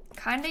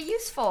 kind of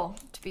useful,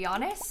 to be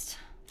honest.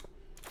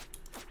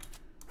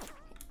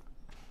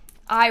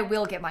 I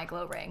will get my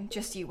glow ring,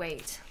 just you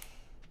wait.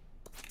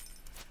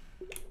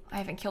 I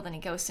haven't killed any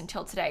ghosts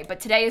until today, but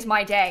today is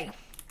my day.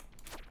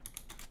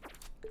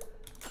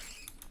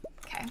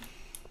 Okay.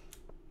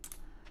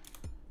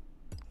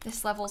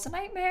 This level is a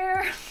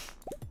nightmare.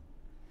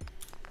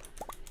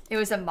 It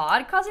was a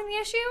mod causing the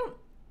issue?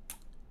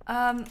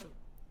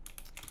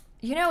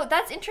 You know,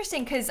 that's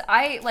interesting because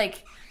I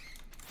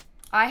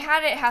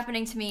had it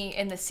happening to me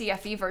in the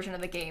CFE version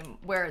of the game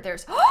where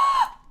there's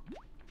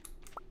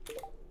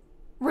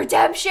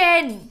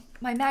redemption!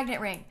 My magnet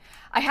ring.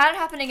 I had it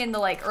happening in the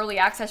like early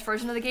access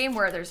version of the game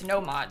where there's no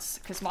mods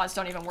because mods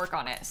don't even work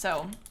on it.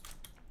 So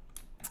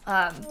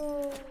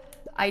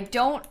I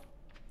don't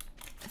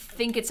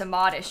think it's a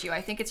mod issue.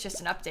 I think it's just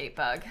an update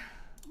bug.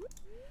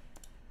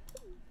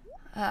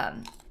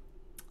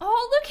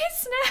 Oh, look at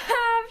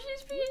Snap!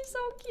 She's being so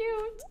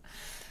cute.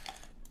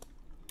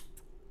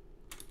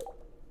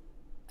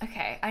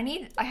 Okay,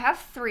 I have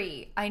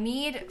 3. I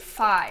need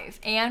 5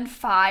 and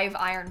 5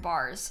 iron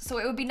bars. So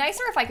it would be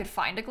nicer if I could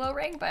find a glow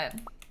ring, but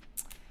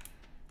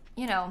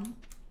you know,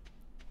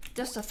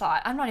 just a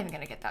thought. I'm not even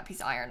gonna get that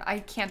piece of iron. I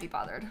can't be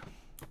bothered.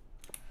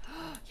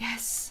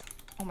 Yes.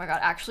 Oh my god,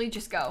 actually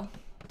just go,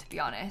 to be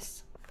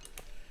honest.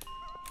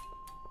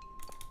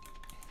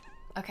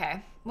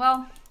 Okay,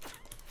 well,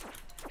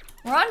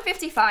 we're on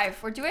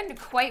 55. We're doing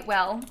quite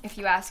well, if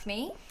you ask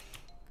me.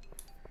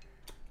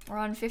 We're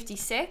on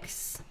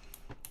 56.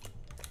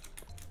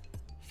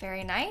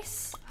 Very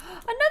nice.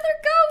 Another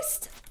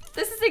ghost!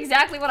 This is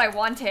exactly what I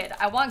wanted.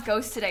 I want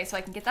ghosts today so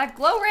I can get that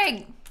glow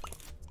ring.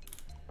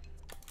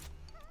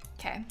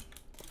 Okay.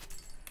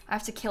 I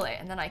have to kill it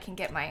and then I can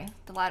get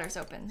the ladders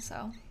open,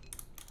 so.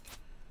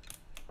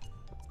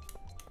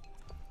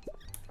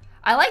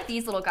 I like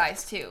these little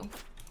guys too.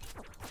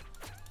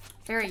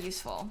 Very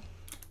useful.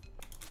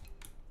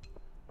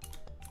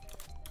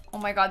 Oh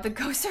my god, the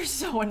ghosts are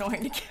so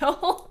annoying to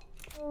kill.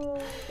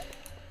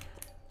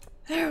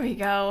 There we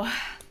go.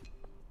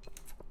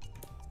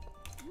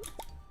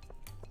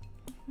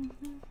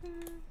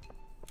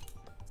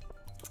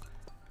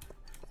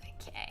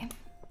 Okay.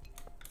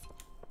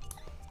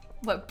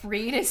 What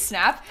breed is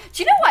Snap?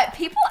 Do you know what?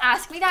 People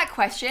ask me that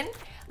question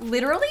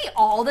literally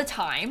all the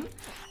time,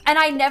 and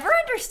I never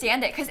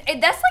understand it, because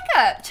that's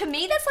like to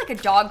me, that's like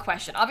a dog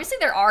question. Obviously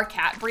there are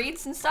cat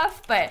breeds and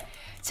stuff, but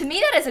to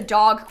me that is a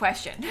dog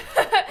question.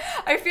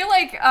 I feel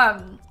like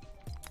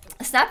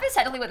Snap is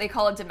technically what they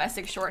call a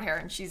domestic short hair,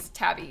 and she's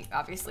tabby,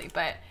 obviously,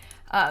 but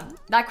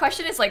that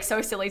question is like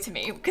so silly to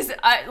me, because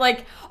I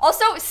like,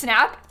 also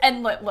Snap,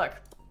 and look,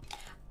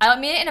 I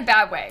don't mean it in a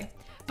bad way,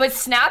 but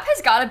Snap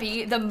has got to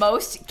be the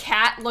most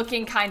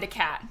cat-looking kind of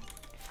cat.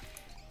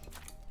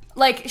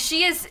 Like,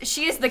 she is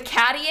the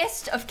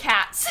cattiest of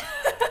cats.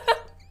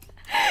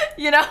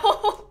 You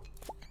know?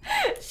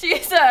 She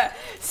is a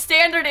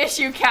standard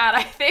issue cat,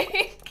 I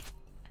think.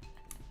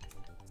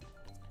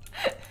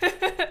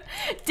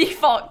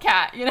 Default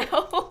cat, you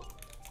know?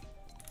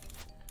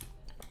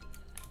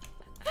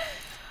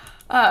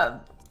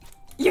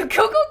 You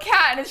Google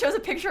cat and it shows a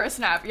picture of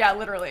Snap. Yeah,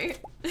 literally.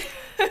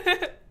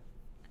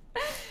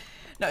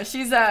 No,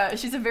 she's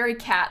a very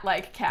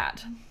cat-like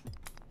cat.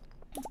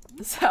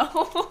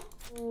 So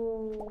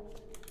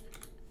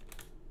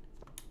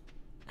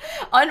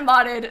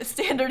unmodded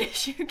standard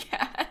issue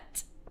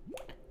cat.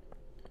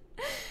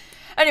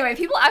 Anyway,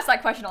 people ask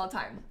that question all the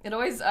time. It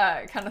always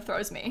kind of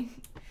throws me.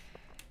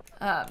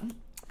 All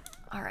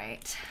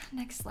right,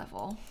 next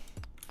level.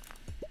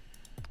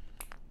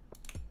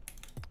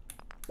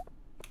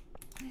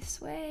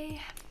 This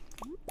way.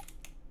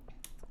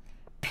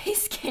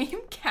 Base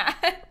game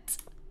cat.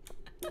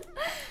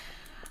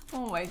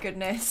 Oh my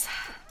goodness.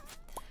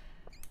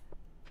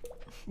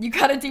 You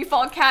got a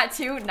default cat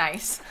too?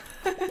 Nice.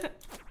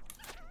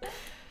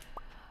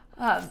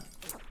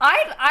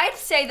 I'd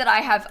say that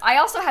I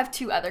also have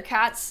 2 other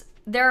cats.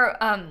 They're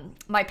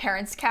my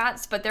parents'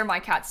 cats, but they're my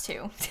cats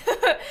too.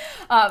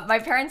 My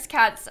parents'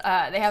 cats,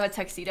 they have a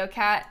tuxedo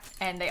cat,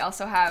 and they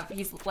also have,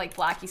 he's like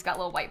black, he's got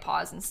little white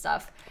paws and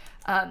stuff.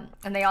 And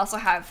they also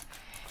have,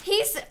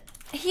 he's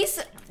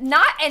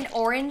not an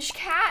orange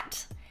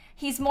cat.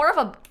 He's more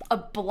of a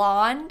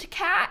blonde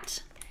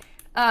cat.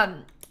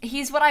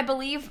 He's what I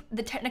believe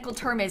the technical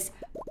term is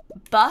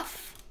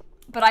buff,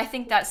 but I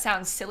think that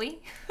sounds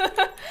silly.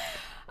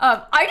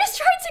 I just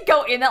tried to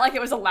go in that like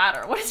it was a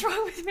ladder. What is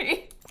wrong with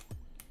me?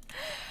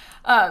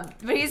 But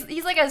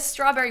he's like a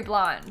strawberry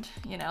blonde,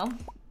 you know?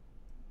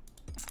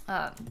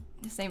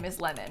 His name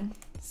is Lemon,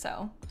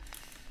 so.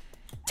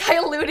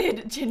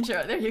 Diluted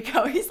ginger, there you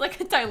go. He's like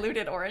a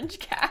diluted orange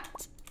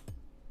cat.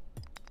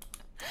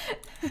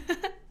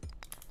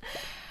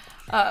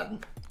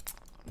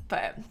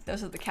 But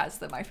those are the cats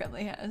that my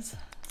family has,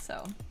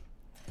 so.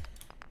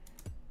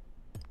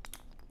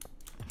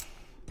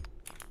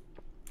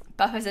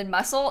 Buff is in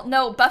muscle?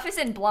 No, Buff is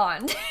in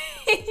blonde.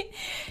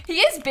 He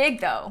is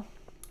big though.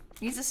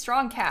 He's a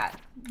strong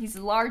cat. He's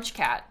a large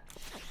cat.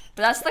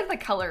 But that's like the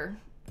color.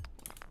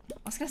 I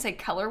was gonna say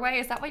colorway.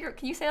 Is that what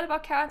can you say that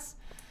about cats?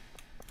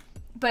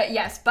 But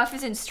yes, Buff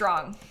is in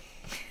strong.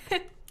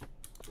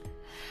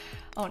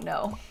 Oh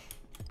no.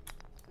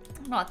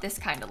 Not this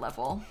kind of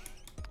level.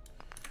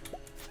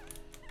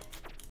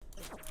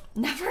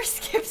 Never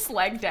skips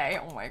leg day.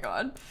 Oh my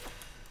god.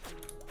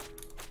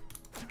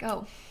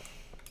 Go.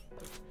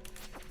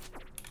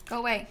 Go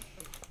away.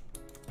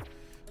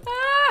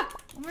 Ah!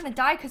 I'm gonna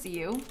die because of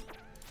you.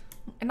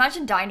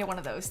 Imagine dying to one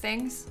of those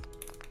things.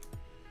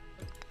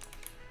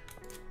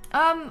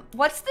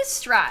 What's the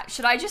strat?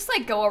 Should I just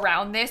like go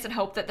around this and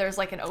hope that there's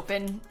like an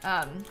open,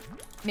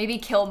 maybe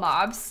kill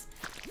mobs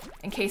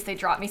in case they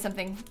drop me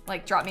something,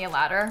 like drop me a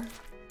ladder?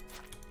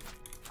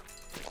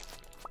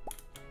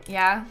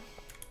 Yeah.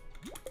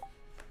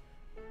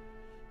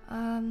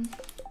 Ah.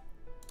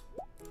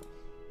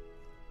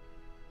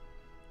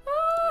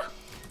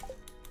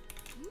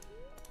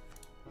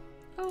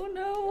 Oh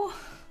no.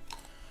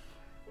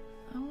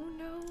 Oh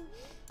no.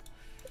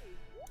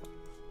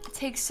 It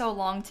takes so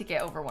long to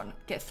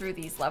get through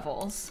these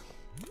levels.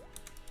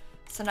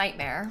 It's a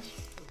nightmare.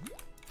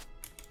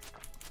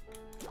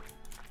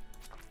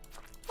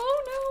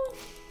 Oh no.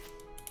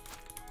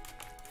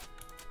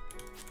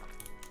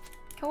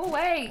 Go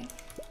away.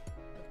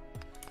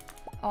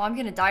 Oh, I'm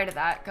gonna die to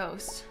that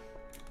ghost.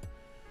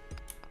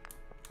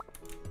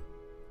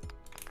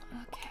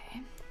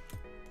 Okay.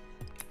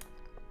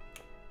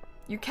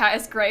 Your cat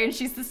is gray and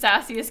she's the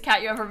sassiest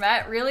cat you ever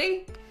met?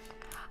 Really?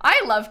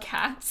 I love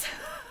cats.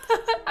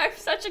 I'm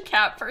such a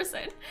cat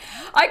person.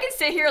 I can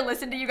sit here and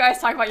listen to you guys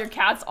talk about your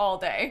cats all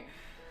day.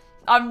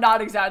 I'm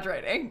not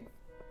exaggerating.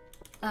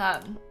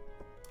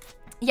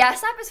 Yeah,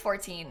 Snap is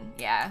 14.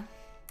 Yeah.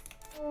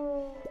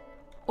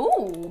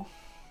 Ooh.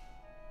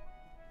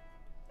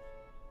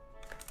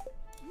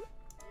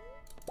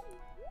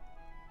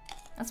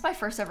 That's my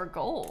first ever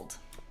gold.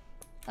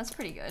 That's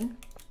pretty good.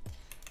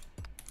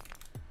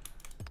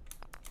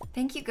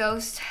 Thank you,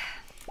 Ghost.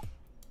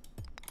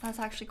 That's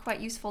actually quite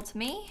useful to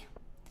me.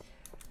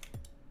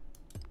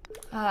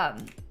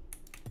 Okay.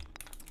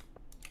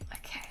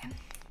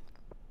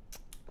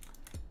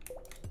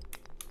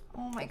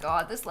 Oh my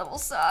god, this level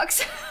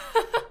sucks.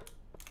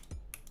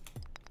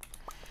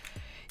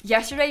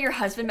 Yesterday, your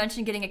husband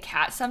mentioned getting a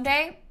cat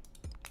someday.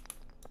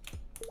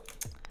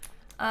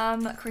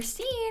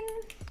 Christine,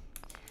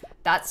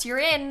 that's your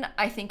in.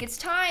 I think it's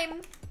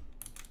time.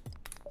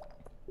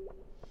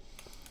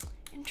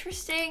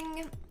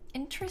 Interesting.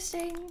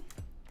 Interesting.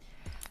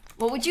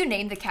 What would you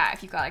name the cat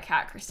if you got a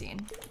cat,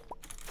 Christine?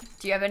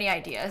 Do you have any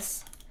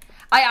ideas?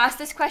 I asked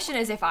this question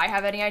as if I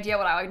have any idea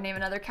what I would name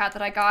another cat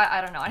that I got.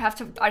 I don't know.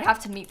 I'd have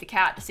to meet the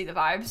cat to see the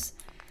vibes.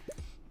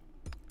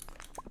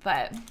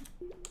 But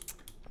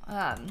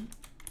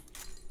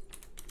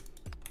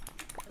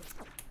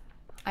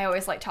I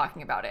always like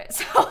talking about it.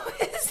 So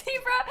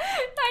Zebra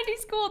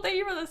 90's cool. Thank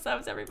you for the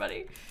subs,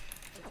 everybody.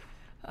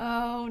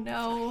 Oh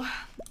no.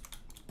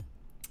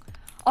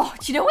 Oh,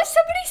 do you know what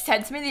somebody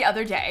said to me the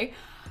other day?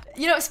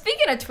 You know,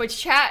 speaking of Twitch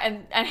chat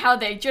and how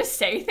they just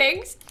say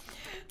things,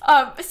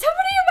 somebody in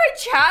my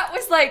chat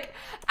was like,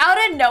 out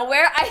of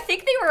nowhere, I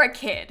think they were a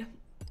kid.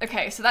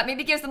 Okay, so that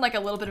maybe gives them like a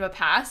little bit of a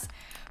pass.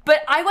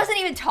 But I wasn't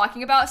even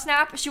talking about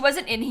Snap. She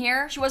wasn't in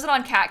here. She wasn't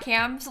on cat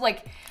cam. So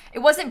like, it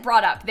wasn't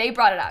brought up. They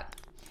brought it up.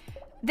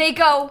 They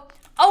go,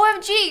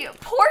 OMG,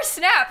 poor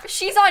Snap.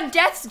 She's on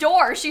death's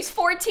door. She's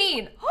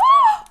 14.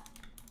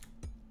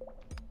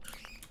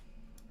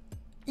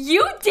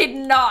 You did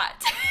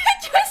not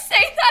just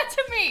say that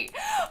to me.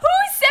 Who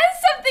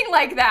says something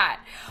like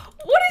that?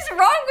 What is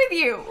wrong with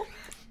you?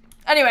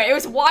 Anyway, it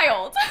was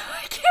wild.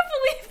 I can't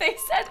believe they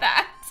said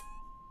that.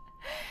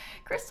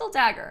 Crystal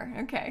Dagger,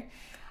 okay.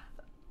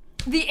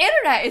 The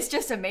internet is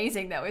just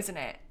amazing though, isn't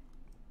it?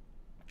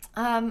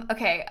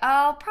 Okay,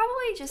 I'll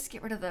probably just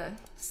get rid of the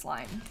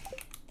slime.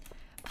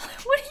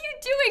 What are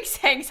you doing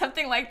saying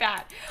something like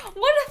that?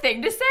 What a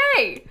thing to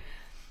say.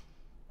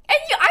 And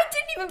I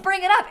didn't even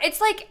bring it up.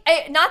 It's like,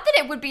 not that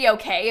it would be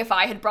okay if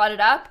I had brought it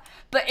up,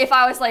 but if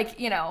I was like,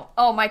 you know,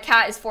 oh, my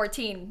cat is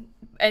 14,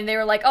 and they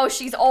were like, oh,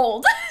 she's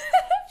old.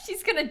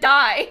 She's gonna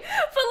die.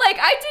 But like,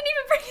 I didn't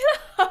even bring it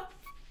up.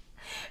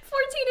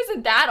 14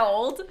 isn't that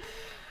old.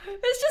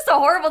 It's just a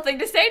horrible thing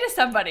to say to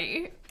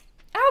somebody.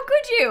 How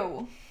could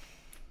you?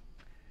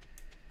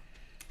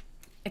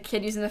 A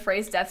kid using the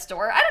phrase death's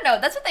door? I don't know,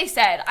 that's what they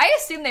said. I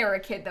assume they were a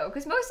kid though,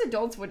 because most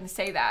adults wouldn't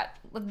say that.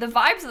 The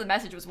vibes of the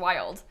message was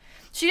wild.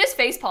 She just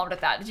facepalmed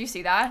at that. Did you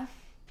see that?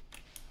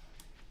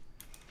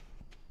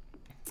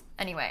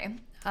 Anyway,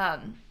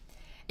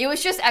 it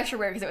was just extra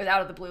weird because it was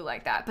out of the blue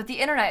like that. But the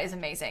internet is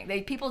amazing.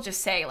 People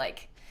just say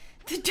like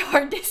the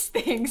darndest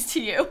things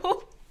to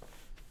you.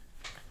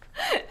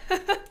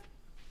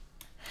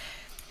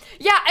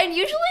 Yeah, and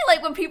usually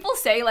like when people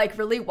say like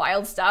really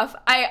wild stuff,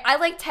 I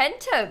like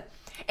tend to,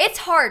 it's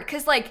hard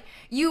because like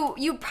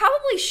you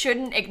probably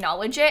shouldn't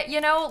acknowledge it,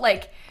 you know,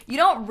 like you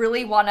don't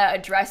really want to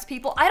address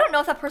people. I don't know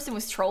if that person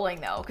was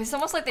trolling though, because it's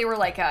almost like they were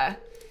like a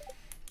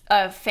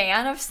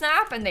fan of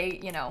Snap and they,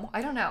 you know,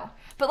 I don't know.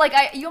 But like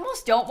you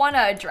almost don't want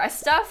to address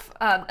stuff.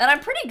 And I'm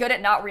pretty good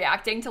at not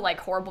reacting to like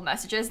horrible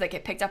messages that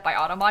get picked up by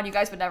Automod. You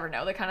guys would never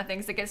know the kind of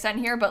things that get sent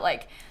here, but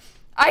like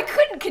I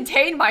couldn't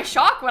contain my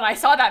shock when I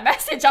saw that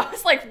message. I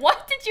was like,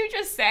 what did you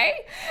just say?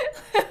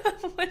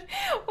 What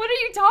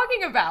are you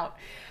talking about?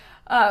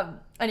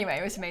 Anyway,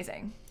 it was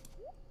amazing.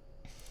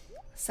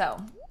 So,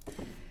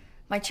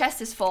 my chest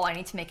is full. I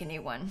need to make a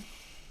new one.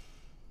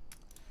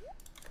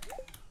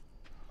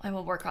 I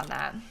will work on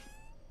that.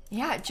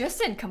 Yeah, just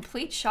in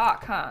complete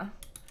shock, huh?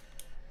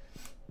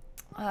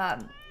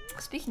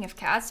 Speaking of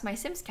cats, my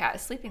Sims cat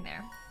is sleeping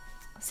there.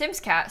 Sims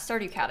cat,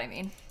 Stardew cat, I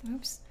mean.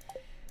 Oops.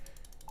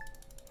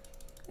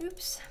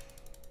 Oops.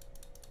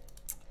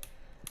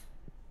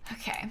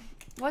 Okay,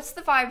 what's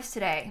the vibes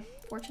today?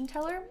 Fortune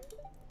teller?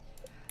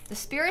 The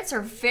spirits are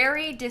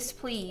very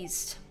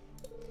displeased.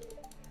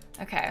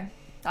 Okay,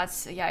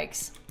 that's a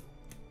yikes.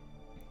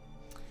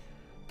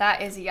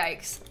 That is a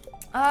yikes.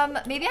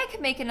 Maybe I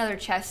could make another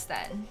chest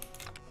then.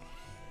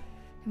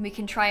 And we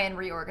can try and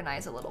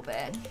reorganize a little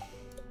bit.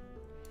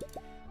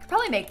 Could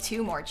probably make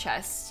 2 more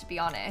chests, to be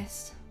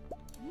honest.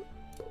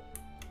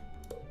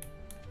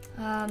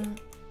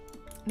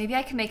 Maybe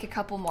I can make a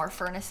couple more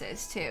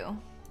furnaces too.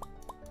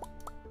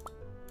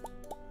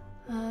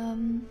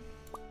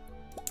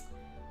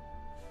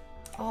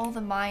 All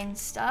the mine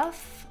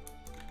stuff.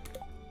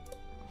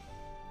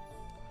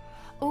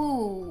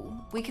 Ooh,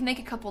 we can make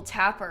a couple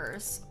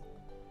tappers.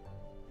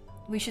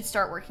 We should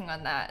start working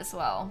on that as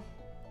well.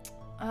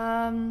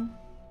 What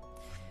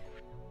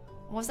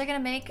was I gonna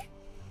make?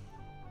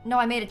 No,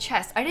 I made a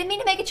chest. I didn't mean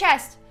to make a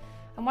chest.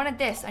 I wanted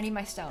this. I need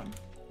my stone.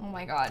 Oh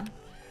my god.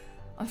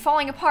 I'm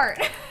falling apart.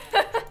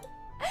 I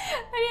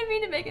didn't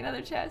mean to make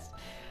another chest.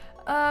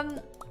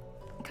 A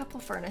couple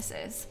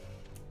furnaces.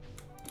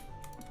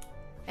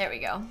 There we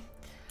go.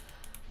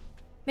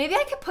 Maybe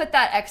I could put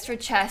that extra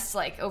chest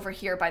like over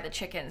here by the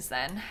chickens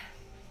then.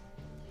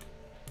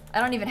 I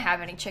don't even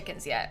have any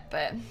chickens yet,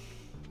 but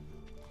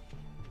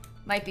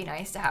might be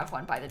nice to have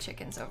one by the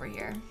chickens over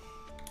here.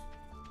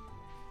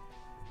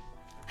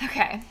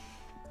 Okay.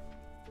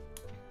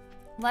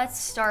 Let's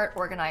start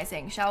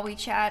organizing, shall we,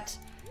 chat?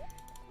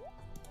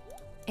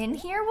 In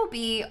here will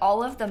be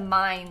all of the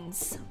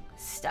mines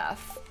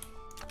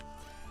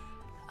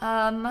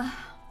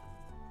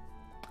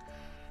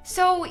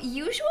So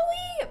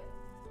usually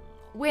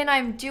when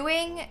I'm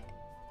doing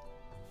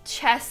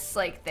chests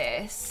like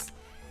this,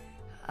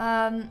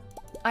 I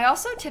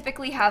also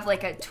typically have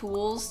like a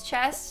tools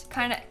chest,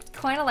 kind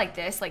of like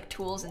this, like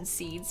tools and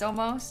seeds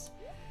almost.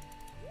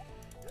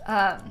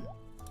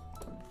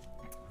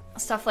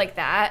 Stuff like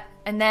that.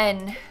 And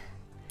then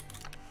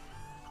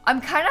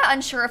I'm kind of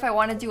unsure if I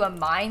want to do a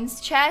mines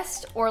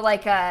chest or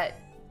like a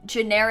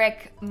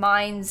generic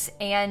mines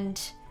and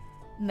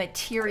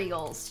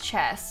materials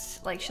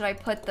chest. Like, should I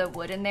put the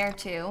wood in there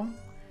too?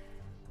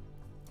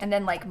 And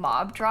then like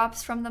mob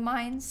drops from the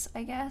mines,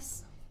 I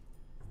guess.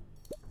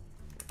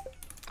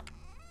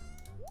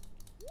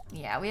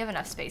 Yeah, we have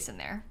enough space in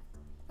there.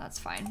 That's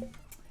fine.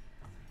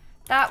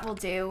 That will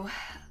do.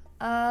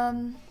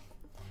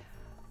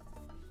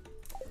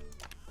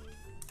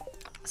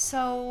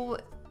 So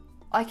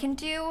I can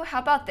do, how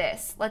about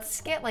this?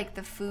 Let's get like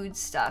the food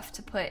stuff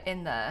to put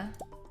in the,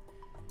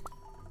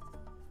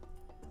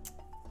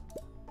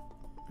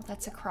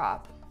 that's a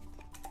crop.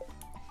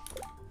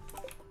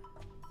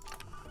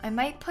 I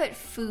might put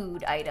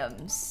food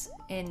items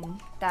in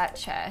that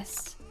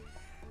chest.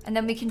 And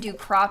then we can do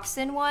crops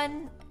in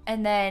one,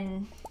 and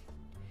then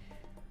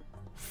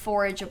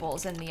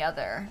forageables in the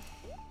other.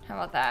 How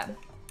about that?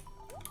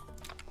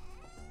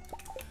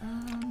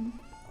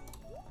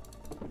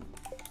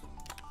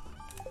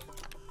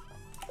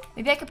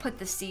 Maybe I could put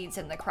the seeds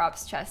in the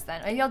crops chest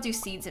then. Maybe I'll do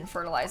seeds and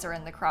fertilizer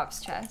in the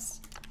crops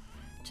chest.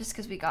 Just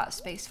because we got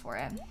space for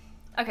it.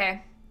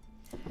 Okay.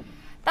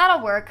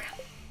 That'll work.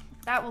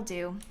 That will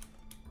do.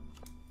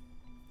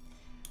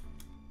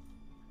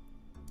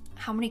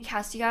 How many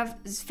casts do you have?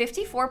 Is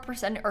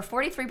 54% or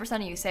 43%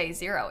 of you say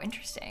 0.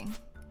 Interesting.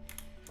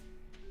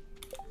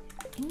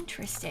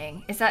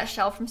 Interesting. Is that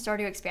shell from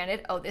Stardew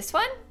Expanded? Oh, this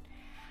one?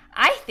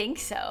 I think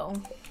so.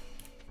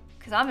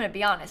 Because I'm going to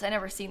be honest, I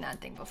never seen that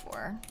thing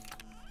before.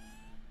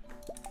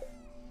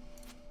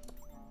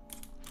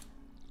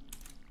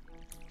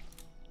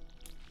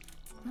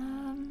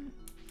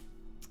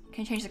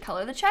 Can you change the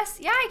color of the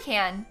chest? Yeah, I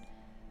can.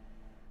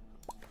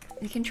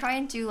 You can try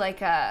and do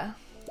like a...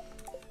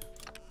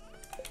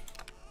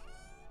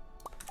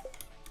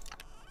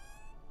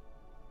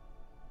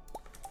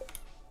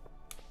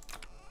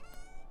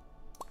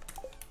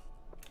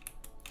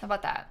 How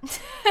about that?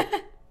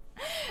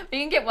 We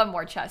can get one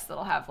more chest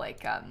that'll have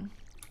like, I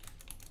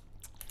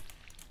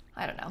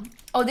don't know.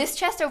 Oh, this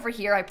chest over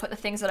here, I put the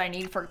things that I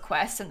need for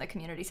quests in the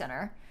community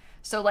center.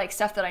 So like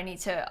stuff that I need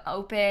to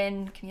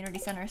open, community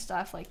center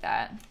stuff like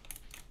that.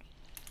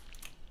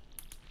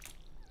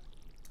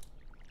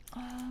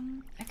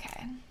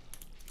 Okay.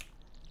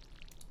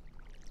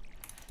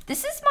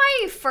 This is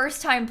my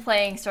first time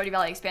playing Stardew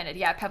Valley Expanded.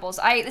 Yeah, Pebbles.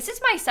 This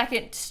is my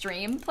second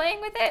stream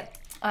playing with it.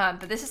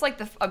 But this is like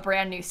a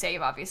brand new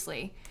save,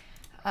 obviously.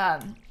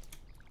 And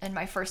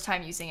my first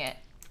time using it.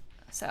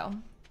 So.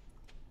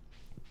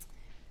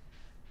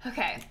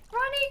 Okay.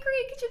 Ronnie,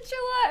 Greek,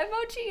 Chinchilla,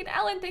 Emoji, and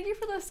Alan, thank you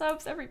for the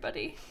subs,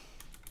 everybody.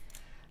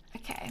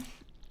 Okay.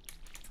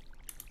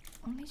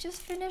 Let me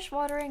just finish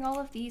watering all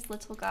of these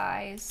little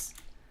guys.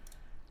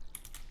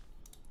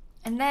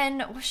 And then,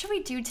 what should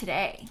we do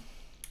today?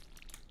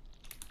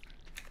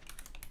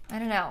 I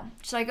don't know.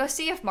 Should I go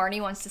see if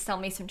Marnie wants to sell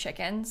me some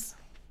chickens?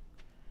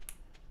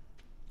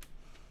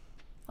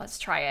 Let's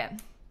try it.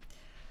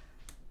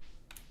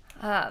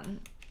 I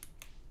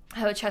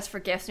have a chest for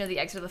gifts near the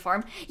exit of the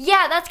farm.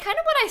 Yeah, that's kind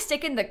of what I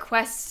stick in the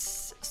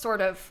quests,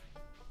 sort of.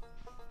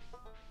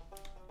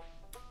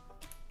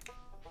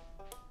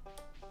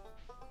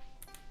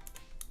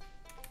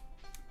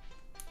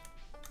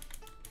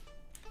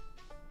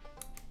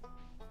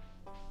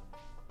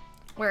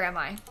 Where am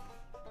I?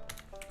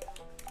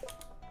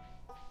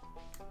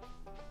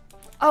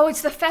 Oh,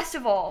 it's the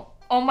festival.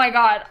 Oh my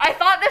god. I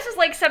thought this was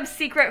like some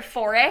secret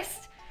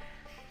forest.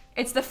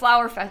 It's the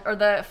flower fest or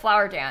the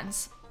flower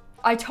dance.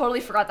 I totally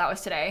forgot that was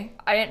today.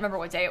 I didn't remember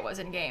what day it was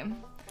in game.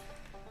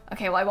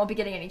 Okay, well I won't be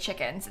getting any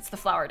chickens. It's the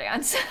flower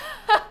dance.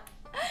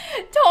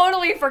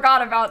 Totally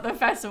forgot about the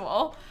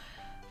festival.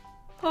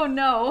 Oh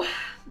no.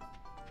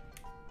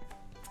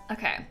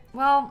 Okay,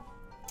 well,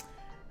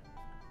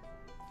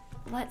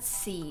 let's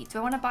see. Do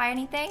I want to buy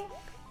anything?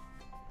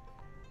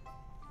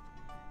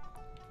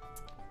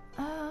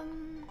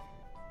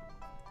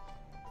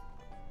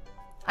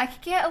 I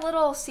could get a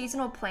little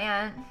seasonal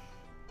plant.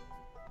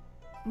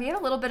 We have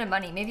a little bit of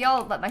money. Maybe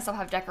I'll let myself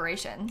have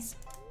decorations.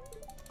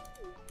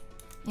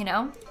 You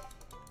know?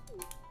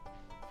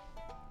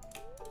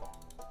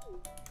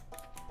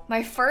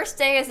 My first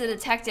day as a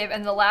detective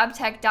and the lab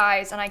tech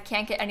dies and I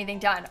can't get anything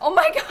done. Oh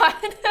my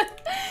god.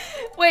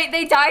 Wait,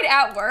 they died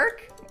at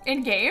work?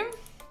 In game?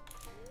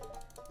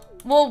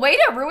 Well, way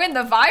to ruin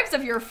the vibes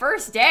of your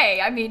first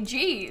day. I mean,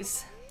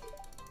 geez.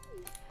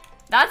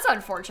 That's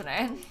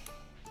unfortunate.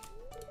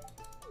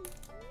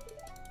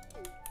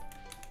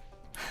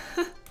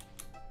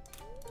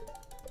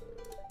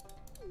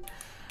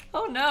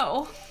 Oh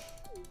no.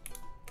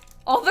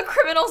 All the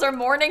criminals are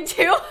mourning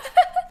too?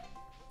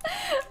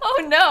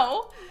 Oh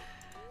no.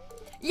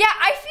 Yeah,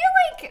 I feel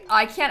like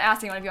I can't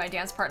ask anyone to be my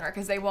dance partner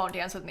because they won't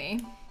dance with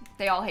me.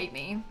 They all hate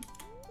me.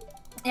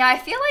 Yeah, I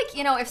feel like,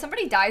 you know, if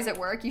somebody dies at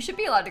work, you should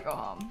be allowed to go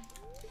home.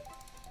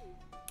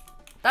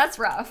 That's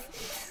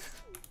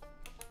rough.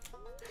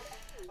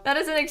 That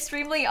is an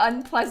extremely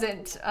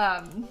unpleasant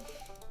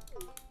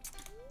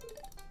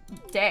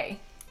day.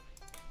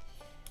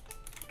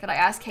 Could I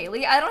ask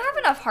Haley? I don't have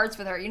enough hearts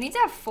with her. You need to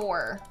have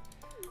 4.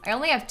 I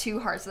only have 2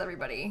 hearts with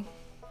everybody.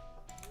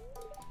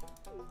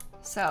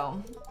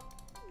 So,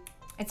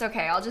 it's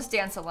okay. I'll just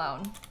dance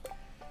alone.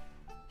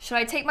 Should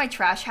I take my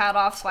trash hat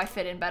off so I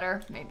fit in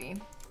better? Maybe.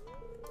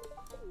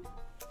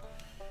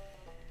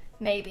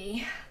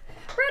 Maybe.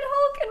 Red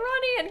Hulk and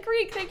Ronnie and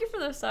Greek, thank you for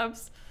the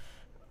subs.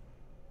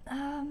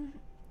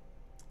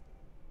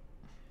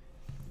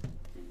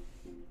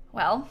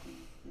 Well,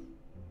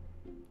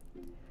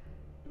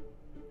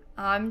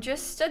 I'm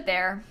just stood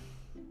there.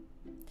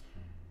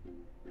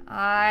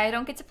 I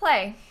don't get to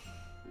play.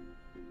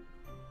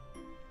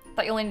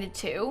 Thought you only needed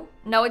 2?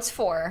 No, it's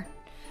 4.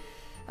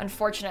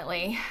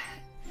 Unfortunately.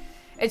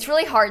 It's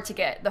really hard to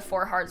get the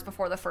 4 hearts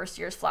before the first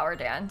year's flower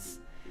dance.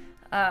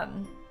 The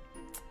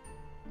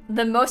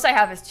most I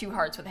have is 2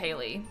 hearts with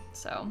Haley,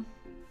 so.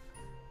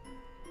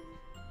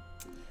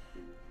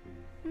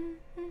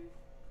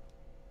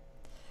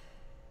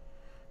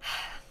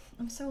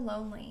 I'm so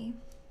lonely.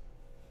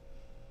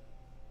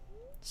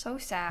 So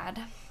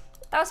sad.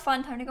 That was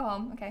fun. Time to go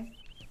home. Okay.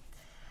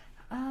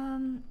 All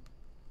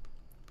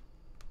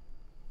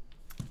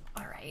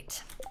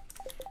right.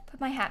 Put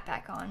my hat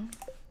back on.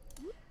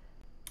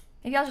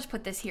 Maybe I'll just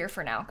put this here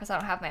for now because I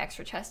don't have my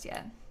extra chest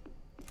yet.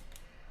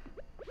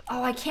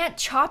 Oh, I can't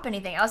chop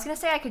anything. I was gonna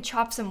say I could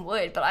chop some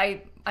wood, but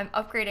I'm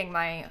upgrading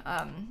my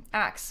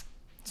axe,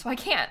 so I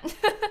can't.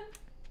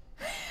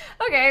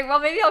 Okay, well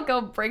maybe I'll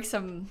go break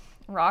some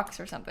rocks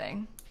or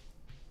something.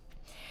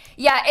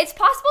 Yeah, it's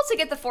possible to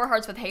get the 4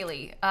 hearts with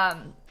Haley,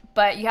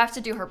 but you have to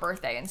do her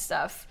birthday and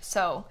stuff,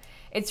 so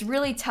it's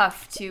really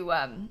tough to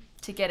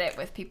get it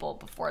with people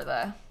before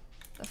the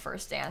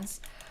first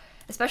dance,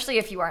 especially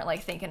if you aren't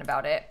like thinking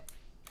about it.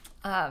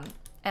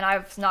 And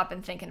I've not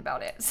been thinking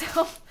about it,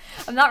 so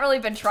I've not really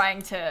been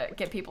trying to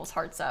get people's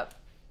hearts up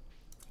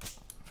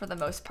for the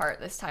most part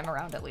this time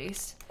around, at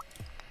least.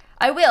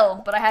 I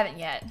will, but I haven't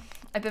yet.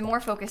 I've been more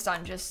focused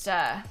on just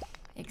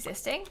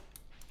existing,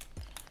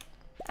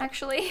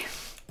 actually.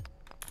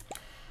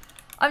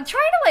 I'm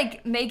trying to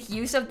like make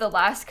use of the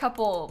last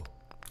couple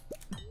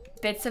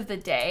bits of the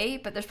day,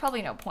 but there's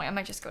probably no point. I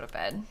might just go to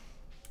bed.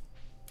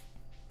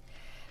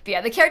 But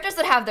yeah, the characters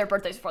that have their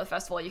birthdays before the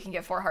festival, you can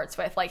get 4 hearts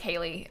with, like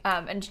Haley,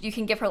 and you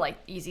can give her like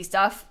easy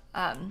stuff,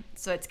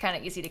 so it's kind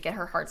of easy to get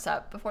her hearts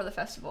up before the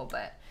festival,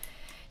 but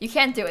you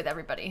can't do it with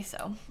everybody,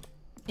 so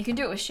you can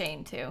do it with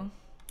Shane too.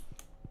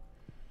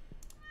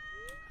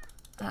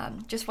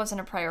 Just wasn't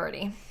a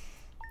priority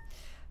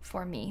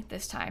for me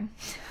this time.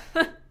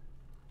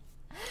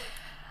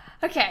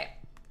 Okay,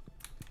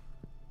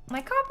 my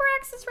copper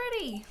axe is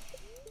ready.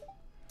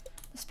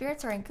 The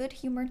spirits are in good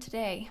humor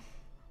today.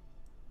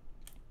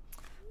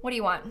 What do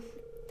you want?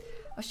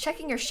 I was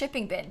checking your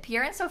shipping bin.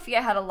 Pierre and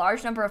Sophia had a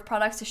large number of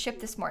products to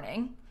ship this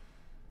morning.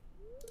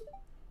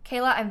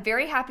 Kayla, I'm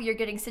very happy you're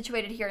getting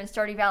situated here in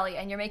Stardew Valley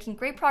and you're making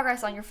great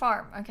progress on your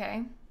farm.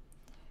 Okay.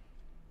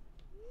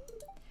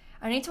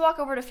 I need to walk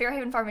over to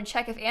Fairhaven Farm and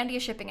check if Andy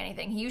is shipping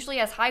anything. He usually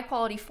has high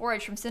quality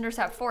forage from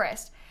Cindersap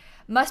Forest.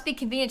 Must be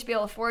convenient to be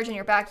able to forage in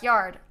your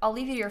backyard. I'll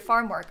leave you to your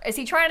farm work. Is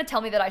he trying to tell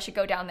me that I should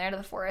go down there to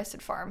the forest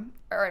and farm,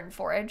 or and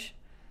forage?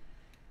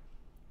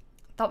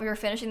 Thought we were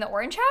finishing the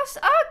orange house?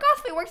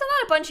 Goth, we worked on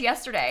that a bunch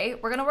yesterday.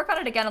 We're gonna work on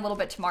it again a little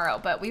bit tomorrow,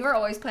 but we were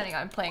always planning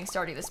on playing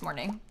Stardew this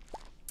morning.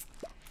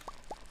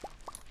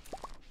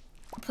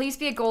 Please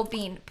be a gold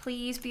bean.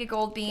 Please be a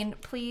gold bean.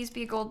 Please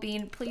be a gold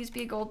bean. Please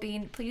be a gold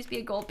bean. Please be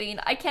a gold bean.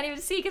 I can't even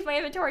see because my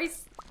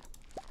inventory's...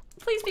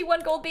 Please be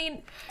 1 gold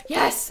bean.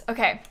 Yes!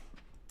 Okay.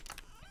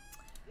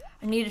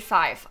 I needed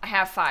 5. I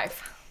have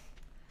 5.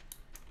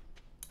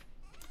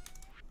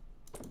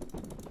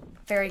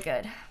 Very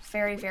good.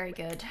 Very, very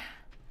good.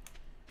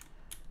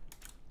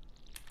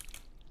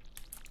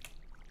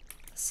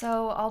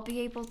 So I'll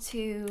be able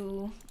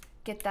to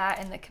get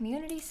that in the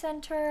community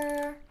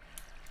center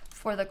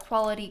for the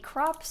quality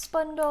crops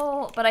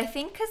bundle. But I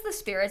think because the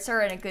spirits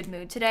are in a good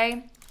mood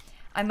today,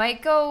 I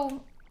might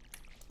go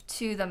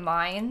to the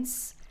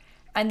mines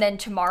and then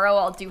tomorrow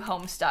I'll do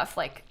home stuff,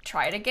 like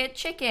try to get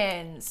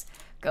chickens,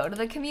 go to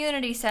the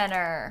community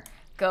center,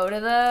 go to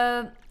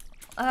the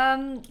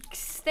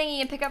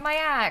thingy and pick up my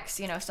axe,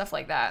 you know, stuff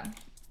like that.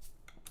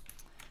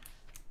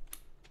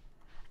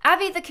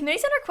 Abby, the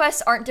community center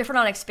quests aren't different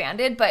on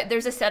expanded, but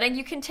there's a setting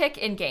you can tick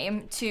in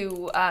game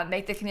to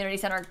make the community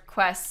center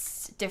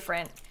quests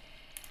different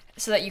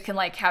so that you can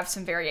like have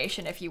some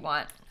variation if you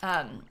want.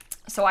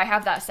 So I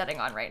have that setting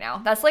on right now.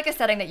 That's like a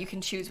setting that you can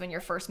choose when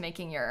you're first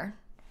making your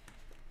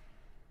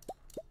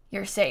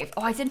save.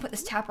 Oh, I didn't put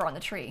this tapper on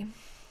the tree.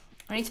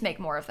 I need to make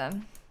more of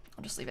them.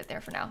 I'll just leave it there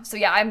for now. So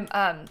yeah, I'm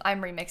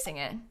remixing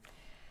it.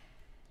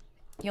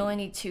 You only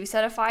need 2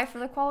 set of 5 for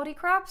the quality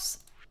crops.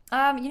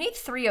 You need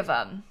 3 of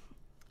them.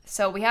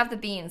 So we have the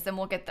beans, then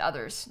we'll get the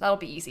others. That'll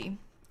be easy.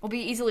 We'll be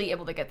easily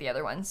able to get the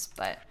other ones,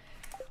 but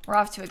We're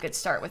off to a good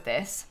start with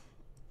this.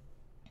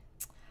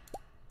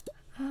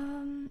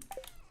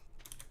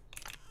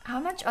 How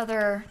much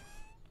other...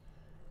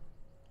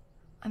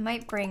 I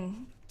might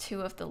bring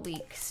 2 of the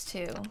leeks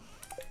too.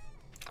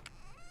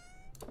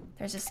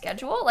 There's a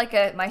schedule,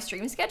 like my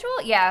stream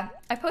schedule? Yeah,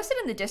 I post it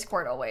in the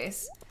Discord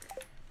always.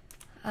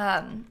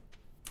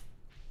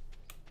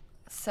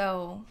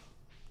 So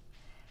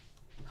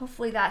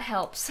hopefully that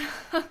helps.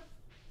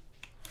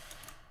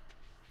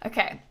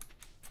 Okay,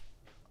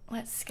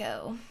 let's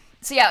go.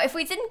 So yeah, if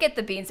we didn't get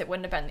the beans, it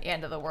wouldn't have been the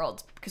end of the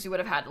world because we would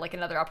have had like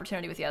another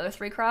opportunity with the other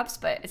 3 crops,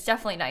 but it's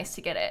definitely nice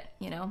to get it,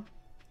 you know,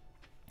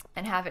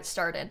 and have it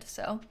started,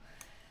 so.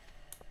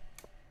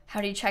 How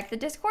do you check the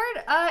Discord?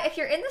 If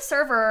you're in the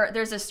server,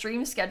 there's a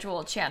stream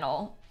schedule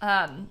channel,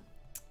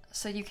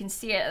 so you can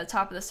see it at the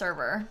top of the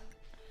server,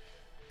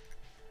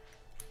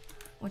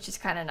 which is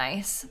kind of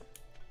nice.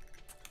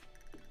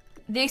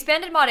 The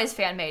expanded mod is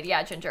fan-made,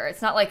 yeah, Ginger.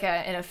 It's not like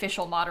an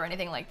official mod or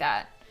anything like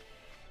that.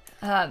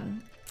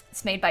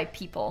 It's made by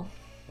people.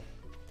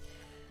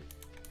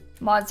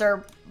 Mods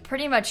are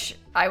pretty much,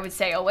 I would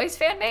say, always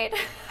fan-made.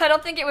 I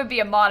don't think it would be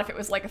a mod if it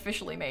was like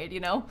officially made,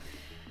 you know?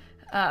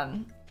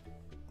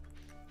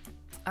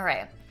 All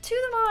right, to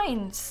the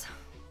mines.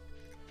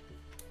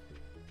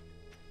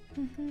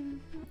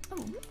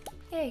 Oh,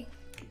 yay.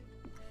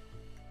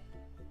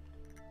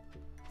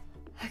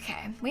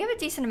 Okay, we have a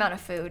decent amount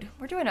of food.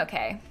 We're doing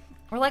okay.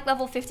 We're like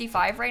level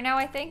 55 right now,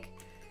 I think.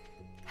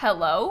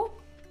 Hello?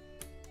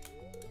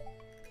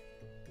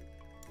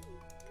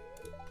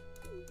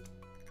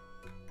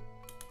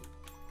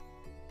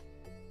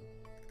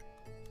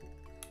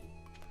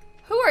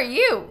 Who are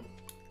you?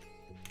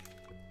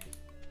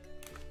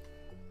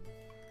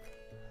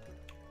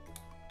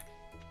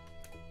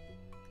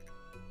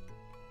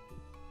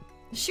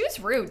 She was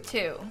rude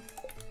too.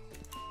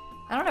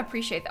 I don't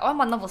appreciate that. Oh, I'm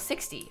on level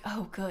 60.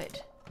 Oh, good.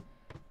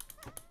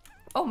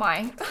 Oh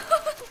my.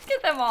 Look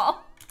at them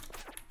all.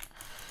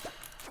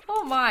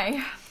 Oh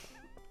my.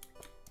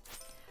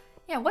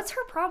 Yeah, what's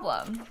her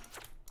problem?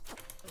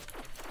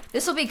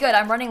 This will be good.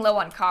 I'm running low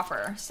on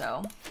copper,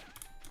 so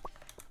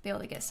be able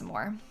to get some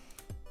more.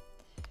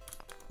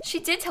 She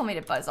did tell me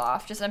to buzz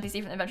off. Just an NPC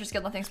from the Adventure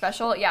Guild, nothing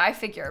special. Yeah, I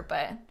figure,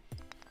 but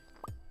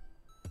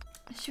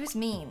she was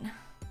mean.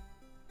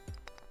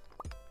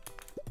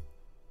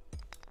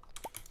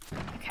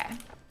 Okay.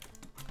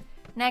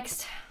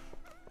 Next.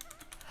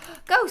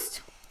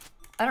 Ghost!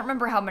 I don't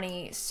remember how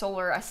many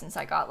solar essence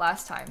I got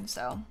last time,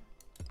 so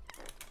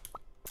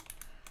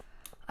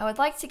I would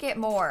like to get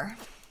more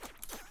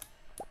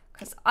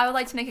because I would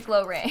like to make a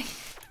glow ring.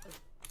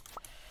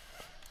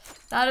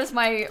 That is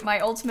my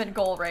ultimate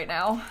goal right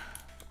now.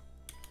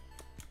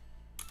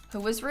 Who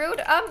was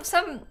rude?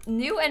 Some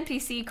new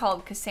NPC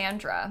called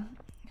Cassandra,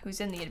 who's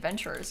in the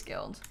Adventurers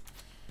Guild.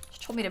 She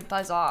told me to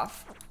buzz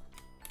off.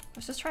 I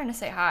was just trying to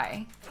say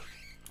hi.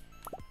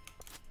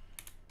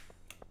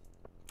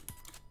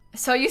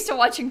 So used to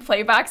watching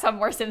playbacks on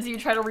more Simsie, you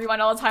try to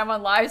rewind all the time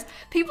on lives.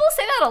 People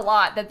say that a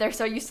lot, that they're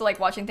so used to like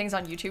watching things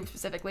on YouTube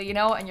specifically, you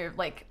know, and you're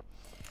like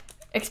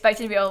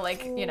expecting to be able to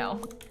like, you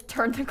know,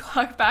 turn the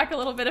clock back a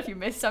little bit if you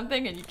miss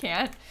something and you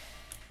can't.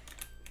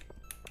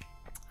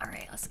 All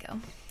right, let's go.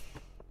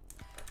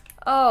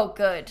 Oh,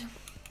 good.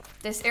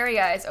 This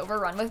area is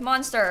overrun with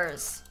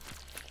monsters.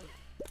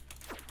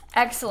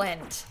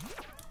 Excellent.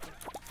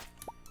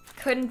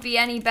 Couldn't be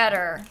any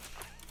better.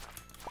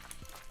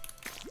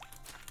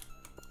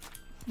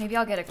 Maybe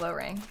I'll get a glow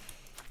ring.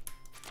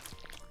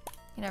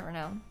 You never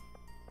know.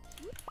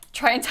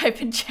 Try and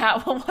type in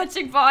chat while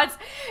watching VODs.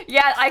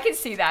 Yeah, I can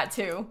see that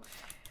too.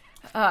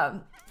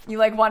 You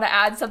like want to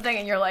add something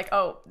and you're like,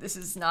 oh, this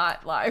is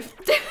not live.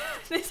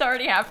 This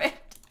already happened.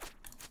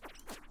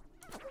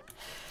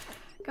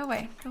 Go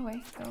away, go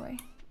away, go away.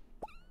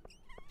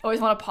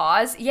 Always want to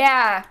pause?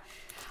 Yeah.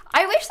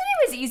 I wish that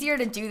it was easier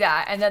to do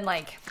that and then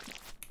like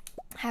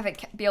have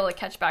it be able to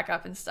catch back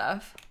up and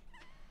stuff.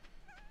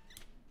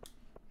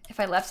 If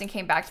I left and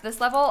came back to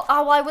this level,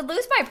 oh, well, I would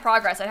lose my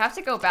progress. I'd have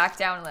to go back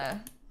down the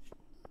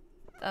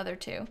other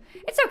two.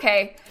 It's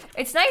okay.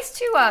 It's nice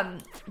to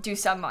do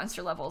some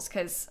monster levels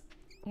because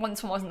one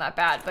wasn't that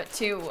bad, but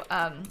two,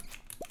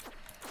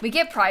 we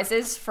get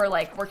prizes for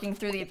like working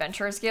through the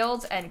Adventurers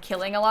Guild and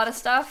killing a lot of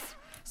stuff.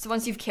 So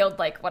once you've killed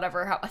like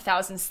whatever,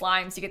 1,000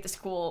 slimes, you get this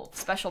cool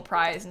special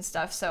prize and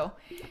stuff. So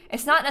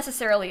it's not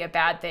necessarily a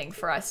bad thing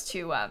for us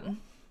to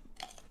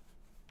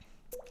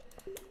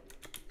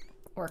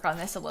work on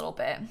this a little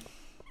bit.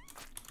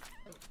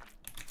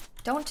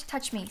 Don't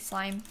touch me,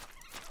 slime.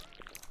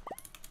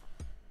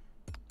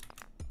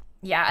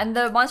 Yeah, and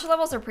the monster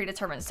levels are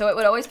predetermined, so it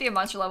would always be a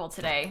monster level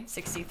today,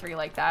 63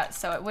 like that,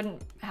 so it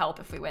wouldn't help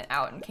if we went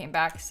out and came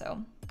back,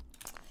 so.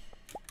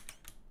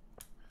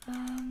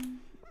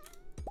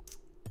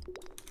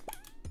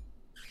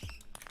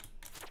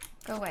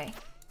 Go away.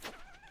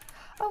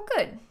 Oh,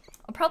 good.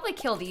 I'll probably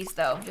kill these,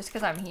 though, just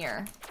because I'm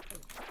here.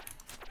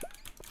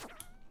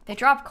 They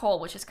drop coal,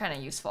 which is kind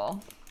of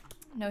useful.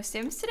 No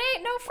Sims today?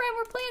 No, friend,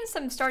 we're playing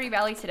some Stardew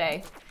Valley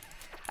today.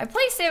 I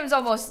play Sims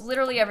almost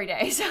literally every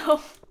day, so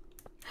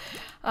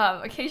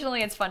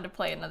Occasionally it's fun to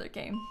play another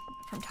game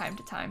from time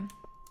to time.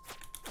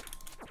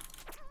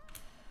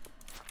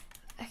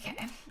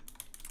 Okay.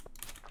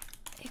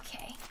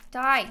 Okay.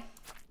 Die.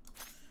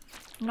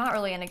 I'm not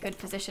really in a good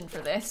position for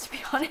this, to be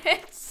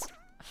honest.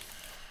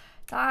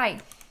 Die.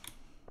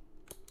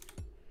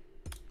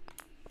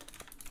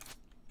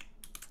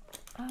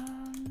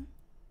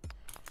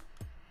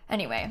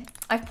 Anyway,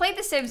 I've played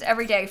The Sims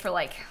every day for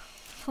like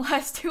the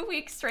last 2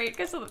 weeks straight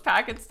because of the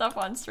pack and stuff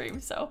on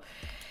stream, so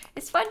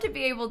it's fun to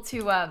be able to,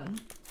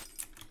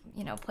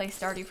 you know, play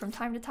Stardew from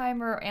time to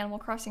time, or Animal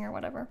Crossing or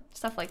whatever,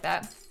 stuff like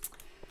that.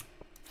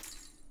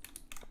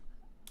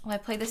 Will I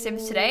play The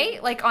Sims today,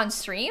 like on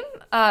stream?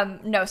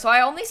 No, so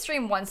I only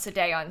stream once a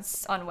day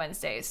on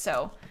Wednesdays,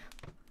 so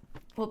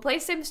we'll play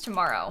Sims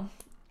tomorrow.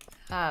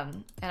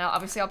 And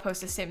obviously I'll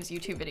post a Sims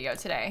YouTube video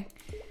today,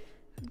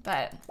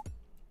 but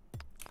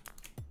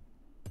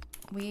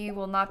we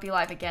will not be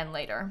live again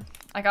later.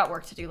 I got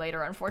work to do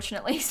later,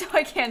 unfortunately, so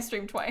I can't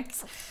stream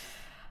twice.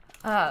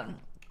 Okay.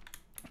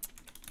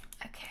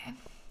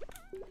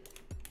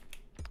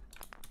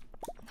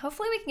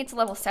 Hopefully we can get to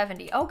level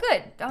 70. Oh,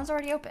 good. That one's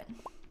already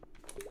open.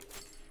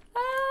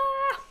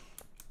 Ah!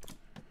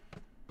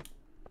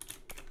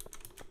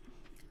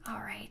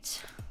 All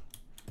right.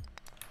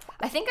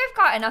 I think I've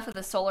got enough of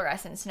the solar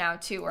essence now,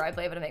 too, where I'll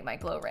be able to make my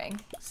glow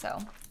ring. So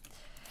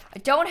I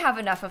don't have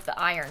enough of the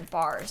iron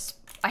bars.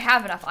 I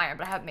have enough iron,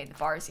 but I haven't made the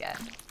bars yet.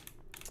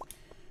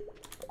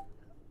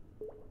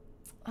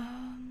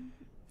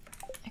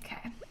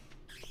 Okay.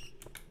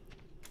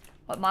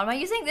 What mod am I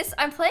using?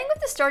 I'm playing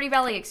with the Stardew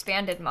Valley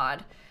Expanded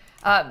mod.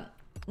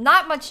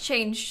 Not much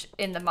change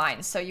in the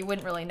mines, so you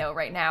wouldn't really know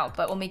right now,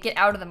 but when we get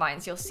out of the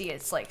mines, you'll see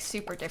it's like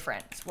super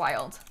different. It's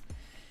wild.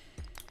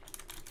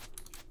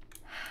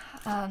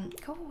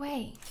 Go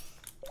away.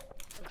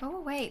 Go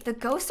away. The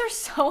ghosts are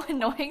so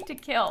annoying to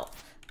kill.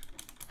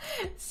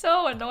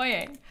 So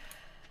annoying.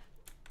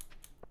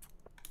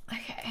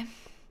 Okay.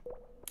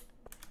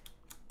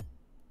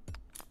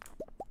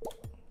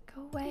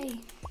 Go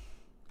away.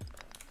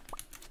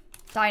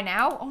 Die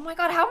now? Oh my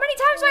god, how many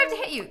times do I have to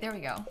hit you? There we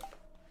go.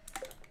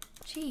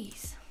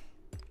 Jeez.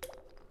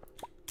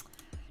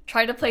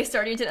 Try to play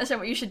Stardew and didn't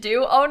understand what you should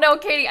do? Oh no,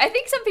 Katie, I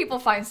think some people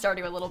find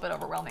Stardew a little bit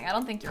overwhelming. I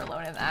don't think you're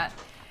alone in that.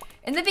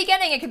 In the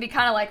beginning, it can be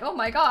kind of like, oh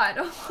my god,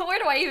 where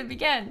do I even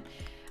begin?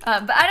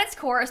 But at its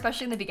core,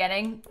 especially in the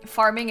beginning,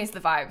 farming is the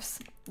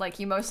vibes. Like,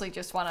 you mostly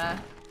just want to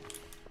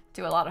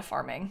do a lot of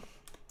farming.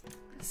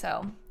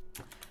 So,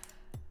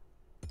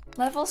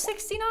 level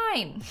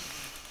 69.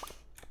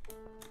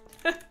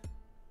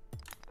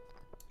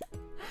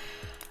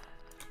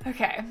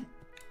 Okay.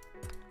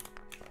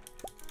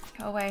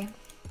 Go away.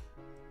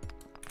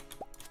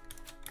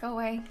 Go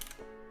away.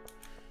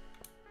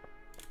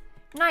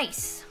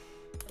 Nice.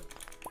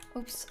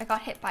 Oops, I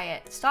got hit by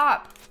it.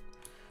 Stop.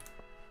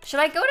 Should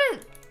I go to...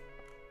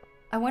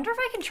 I wonder if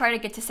I can try to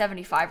get to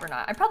 75 or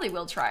not. I probably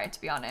will try, to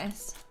be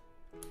honest.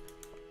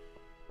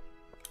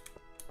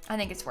 I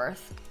think it's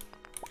worth.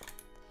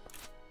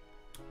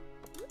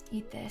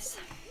 Eat this.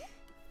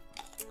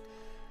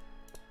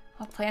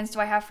 What plans do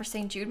I have for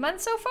St. Jude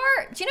month so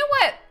far? Do you know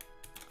what?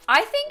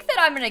 I think that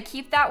I'm gonna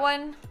keep that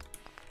one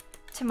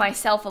to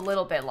myself a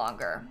little bit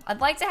longer.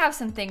 I'd like to have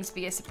some things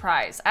be a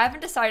surprise. I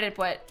haven't decided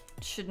what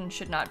should and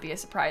should not be a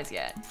surprise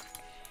yet.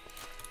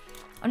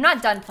 I'm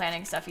not done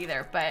planning stuff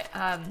either, but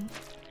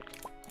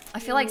I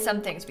feel like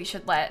some things we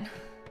should let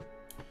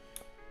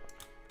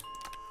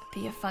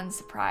be a fun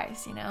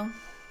surprise, you know?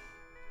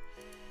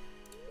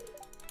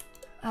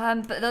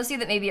 But those of you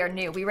that maybe are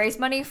new, we raise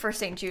money for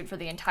St. Jude for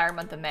the entire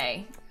month of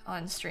May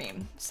on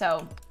stream,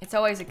 so it's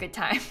always a good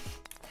time.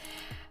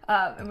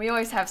 And we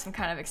always have some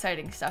kind of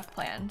exciting stuff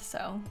planned,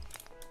 so.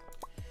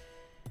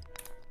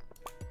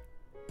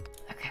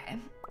 Okay,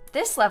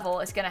 this level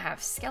is gonna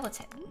have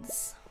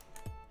skeletons.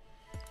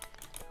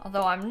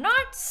 Although I'm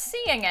not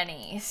seeing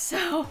any,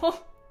 so. Are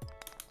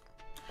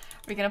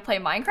we gonna play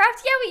Minecraft?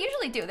 Yeah, we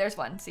usually do. There's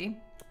one, see?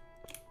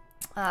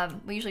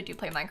 We usually do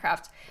play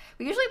Minecraft.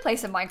 We usually play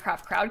some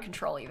Minecraft crowd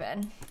control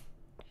even.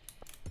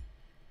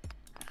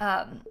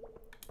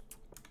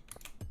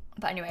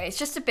 But anyway, it's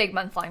just a big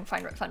month-long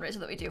fundraiser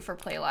that we do for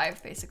Play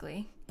Live,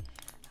 basically.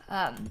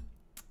 And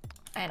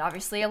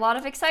obviously a lot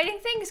of exciting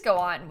things go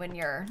on when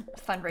you're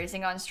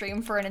fundraising on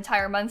stream for an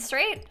entire month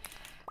straight.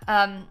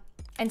 And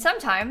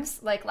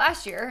sometimes, like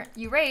last year,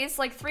 you raise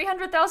like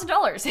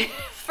 $300,000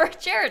 for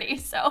charity,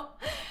 so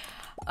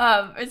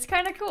it's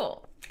kind of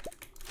cool.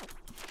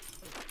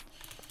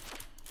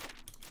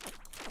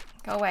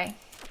 Go away.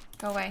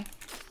 Go away.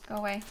 Go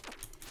away.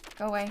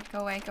 Go away. Go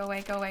away. Go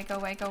away. Go away. Go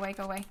away. Go away.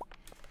 Go away.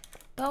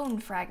 Bone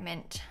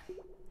fragment.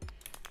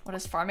 What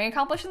does farming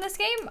accomplish in this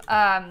game?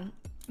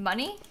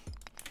 Money?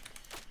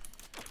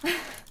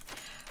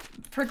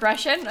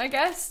 Progression, I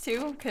guess,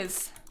 too,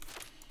 because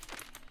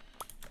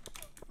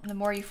the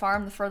more you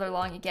farm, the further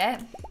along you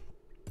get.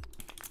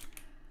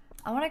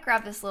 I want to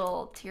grab this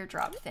little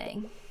teardrop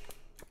thing.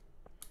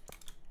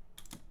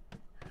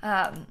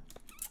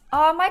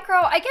 Oh, micro,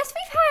 I guess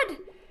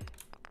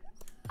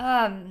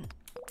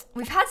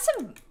we've had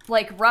some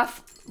like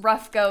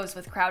rough goes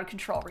with crowd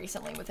control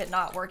recently, with it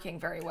not working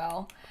very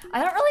well.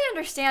 I don't really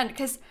understand,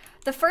 because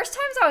the first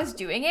times I was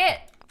doing it,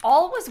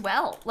 all was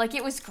well. Like,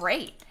 it was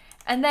great.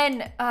 And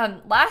then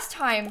last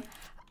time,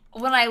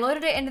 when I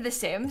loaded it into The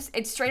Sims,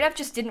 it straight up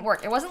just didn't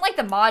work. It wasn't like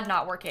the mod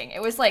not working.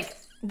 It was like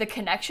the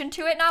connection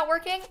to it not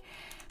working.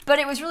 But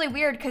it was really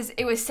weird because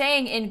it was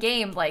saying in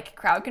game, like,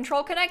 crowd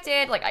control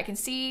connected, like, I can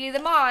see the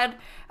mod.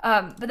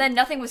 But then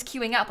nothing was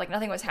queuing up, like,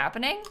 nothing was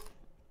happening.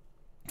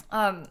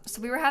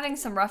 So we were having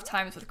some rough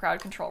times with crowd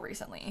control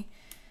recently,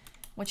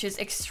 which is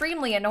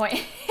extremely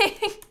annoying.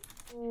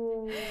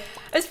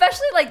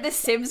 Especially, like, the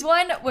Sims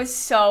one was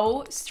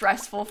so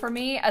stressful for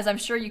me, as I'm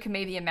sure you can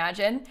maybe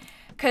imagine.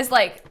 Because,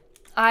 like,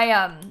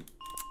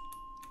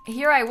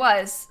 here I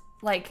was,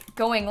 like,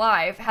 going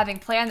live, having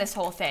planned this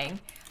whole thing,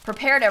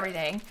 prepared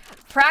everything,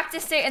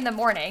 practiced it in the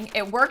morning,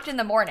 it worked in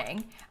the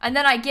morning, and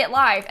then I get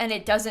live and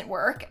it doesn't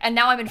work, and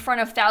now I'm in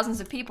front of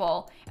thousands of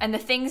people, and the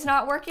thing's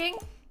not working.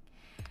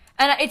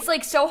 And it's,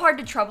 like, so hard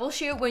to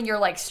troubleshoot when you're,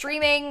 like,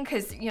 streaming,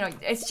 because, you know,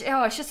 it's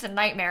just a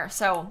nightmare.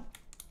 So,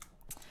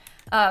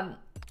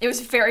 it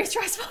was very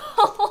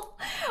stressful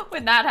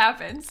when that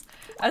happens,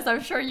 as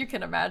I'm sure you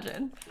can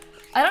imagine.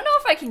 I don't know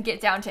if I can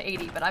get down to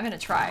 80, but I'm gonna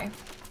try.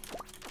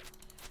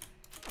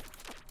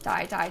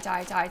 Die, die,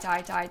 die, die,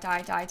 die, die,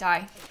 die, die,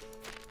 die.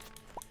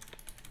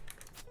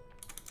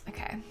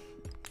 Okay.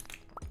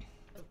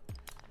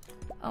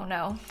 Oh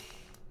no.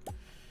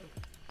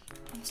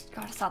 I just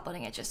gotta stop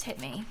letting it just hit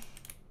me.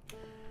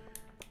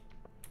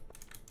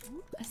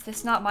 Is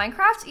this not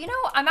Minecraft? You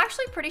know, I'm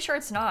actually pretty sure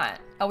it's not.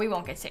 Oh, we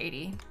won't get to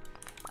 80.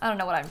 I don't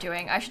know what I'm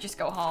doing. I should just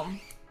go home.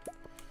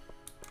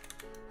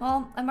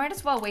 Well, I might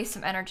as well waste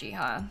some energy,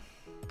 huh?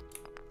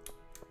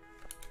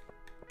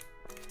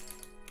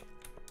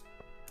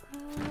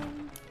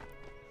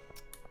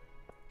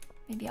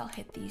 Maybe I'll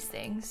hit these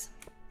things.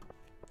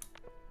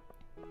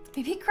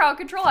 Maybe crowd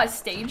control has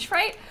stage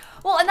fright?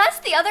 Well, and that's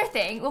the other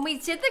thing. When we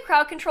did the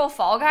crowd control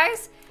Fall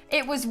Guys,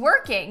 it was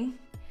working,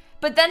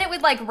 but then it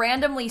would, like,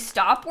 randomly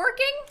stop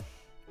working.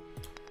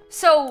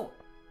 So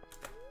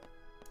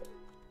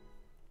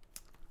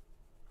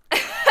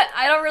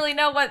I don't really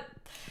know what,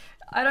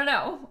 I don't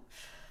know.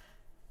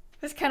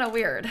 It's kind of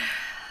weird.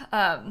 So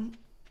I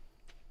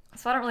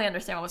don't really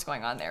understand what was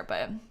going on there,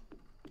 but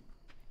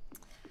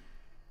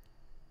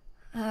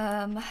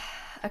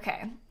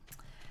okay.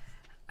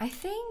 I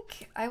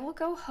think I will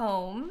go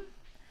home.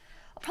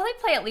 I'll probably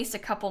play at least a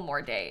couple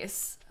more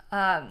days.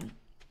 But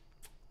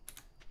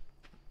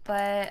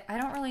I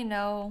don't really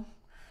know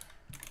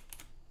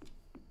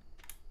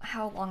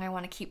how long I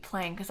want to keep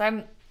playing, because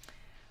I'm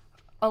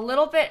a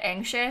little bit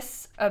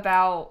anxious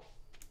about,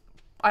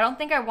 I don't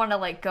think I want to,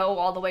 like, go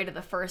all the way to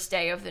the first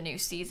day of the new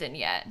season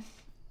yet.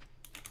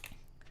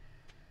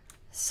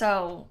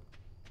 So,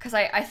 because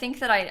I think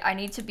that I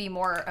need to be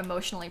more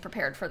emotionally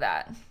prepared for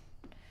that.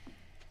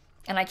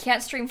 And I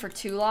can't stream for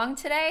too long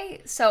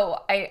today,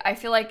 so I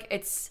feel like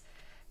it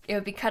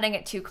would be cutting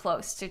it too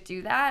close to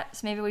do that.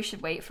 So maybe we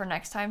should wait for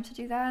next time to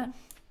do that.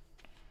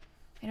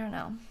 I don't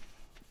know.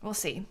 We'll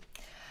see.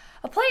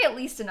 I'll play at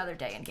least another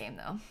day in game,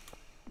 though.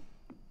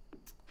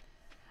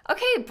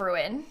 Okay,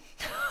 Bruin.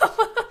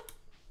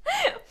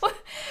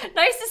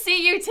 Nice to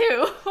see you,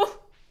 too.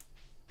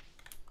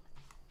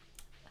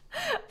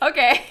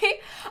 Okay.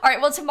 All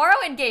right, well, tomorrow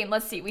in game,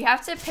 let's see. We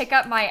have to pick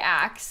up my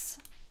axe.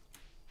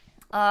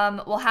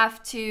 We'll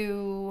have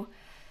to...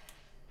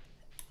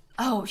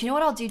 Oh, you know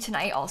what I'll do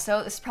tonight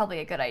also? This is probably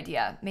a good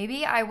idea.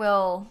 Maybe I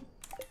will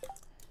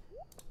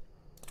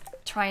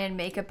try and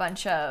make a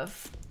bunch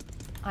of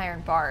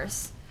iron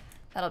bars.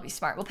 That'll be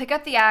smart. We'll pick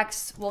up the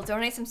axe. We'll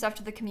donate some stuff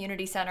to the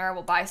community center.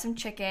 We'll buy some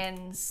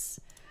chickens.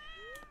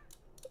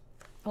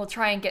 We'll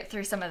try and get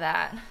through some of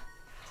that.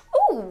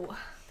 Ooh!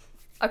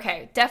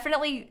 Okay,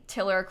 definitely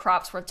tiller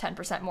crops worth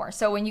 10% more.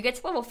 So when you get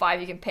to level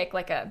 5, you can pick,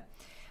 like, a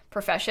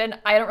profession.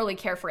 I don't really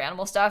care for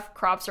animal stuff.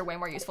 Crops are way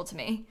more useful to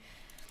me.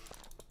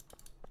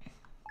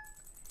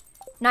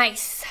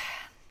 Nice.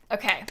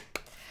 Okay.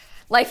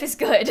 Life is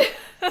good.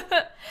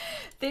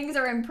 Things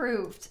are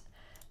improved.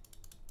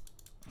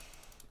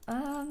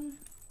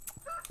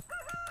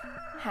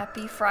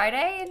 Happy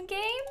Friday in game.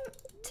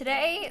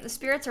 Today, the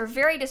spirits are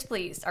very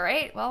displeased. All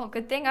right, well,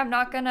 good thing I'm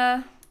not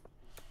gonna...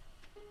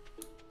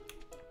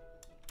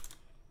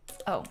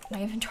 Oh,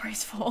 my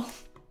inventory's full.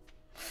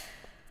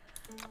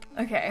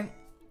 Okay.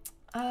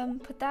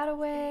 Put that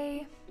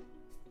away.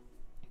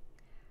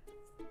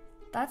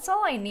 That's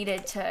all I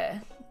needed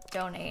to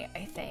donate,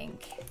 I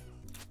think.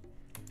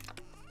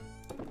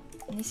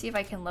 Let me see if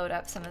I can load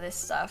up some of this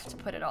stuff to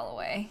put it all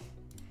away.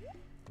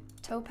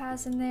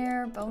 Topaz in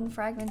there, bone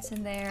fragments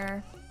in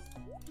there.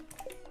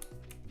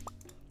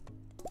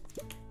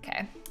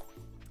 Okay.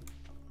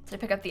 Did I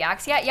pick up the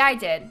axe yet? Yeah, I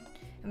did.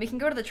 And we can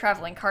go to the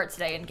traveling cart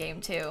today in game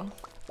too,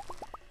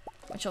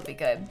 which will be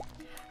good.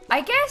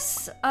 I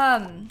guess,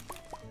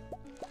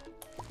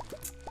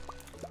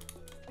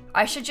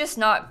 I should just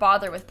not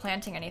bother with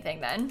planting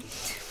anything then.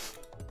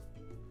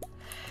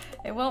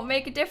 It won't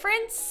make a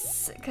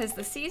difference because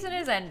the season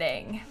is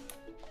ending.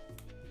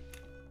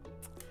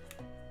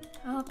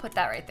 I'll put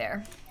that right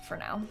there for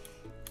now.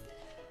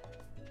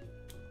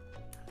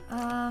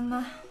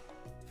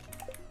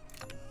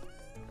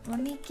 Let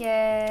me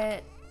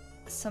get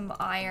some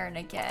iron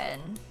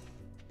again.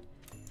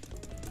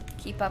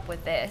 Keep up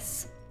with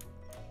this.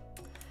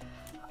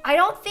 I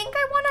don't think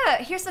I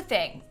wanna, here's the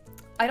thing.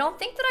 I don't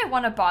think that I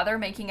wanna bother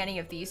making any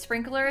of these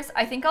sprinklers.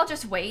 I think I'll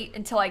just wait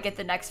until I get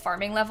the next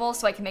farming level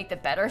so I can make the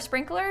better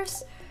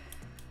sprinklers.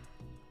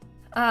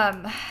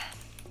 But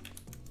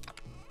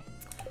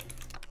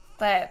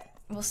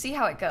we'll see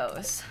how it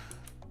goes.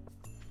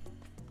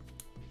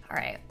 All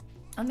right,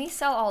 let me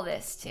sell all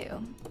this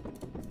too.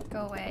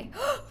 Go away.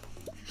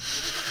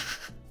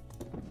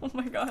 Oh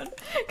my God.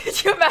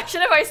 Could you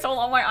imagine if I stole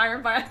all my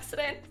iron by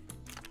accident?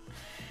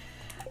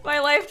 My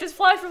life just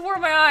flashed before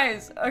my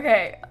eyes.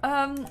 Okay,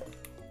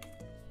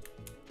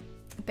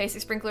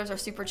 basic sprinklers are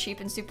super cheap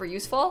and super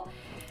useful.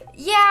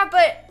 Yeah,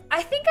 but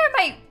I think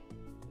I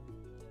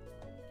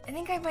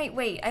might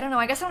wait. I don't know,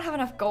 I guess I don't have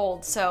enough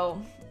gold,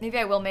 so maybe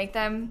I will make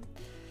them.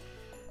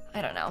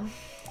 I don't know.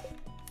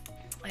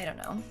 I don't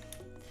know.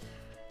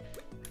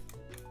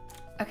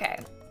 Okay,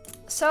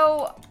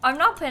 so I'm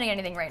not planning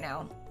anything right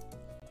now.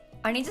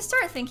 I need to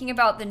start thinking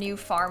about the new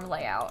farm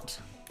layout.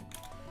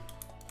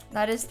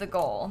 That is the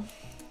goal.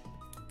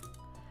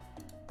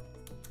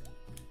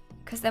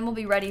 Because then we'll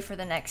be ready for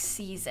the next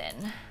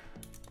season,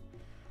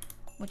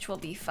 which will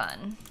be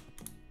fun.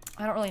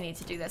 I don't really need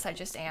to do this, I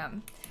just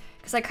am.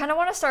 Because I kind of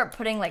want to start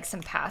putting like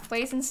some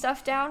pathways and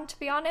stuff down, to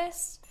be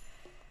honest.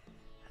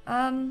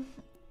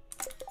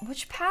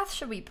 Which path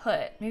should we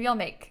put? Maybe I'll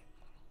make...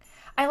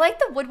 I like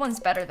the wood ones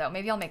better though.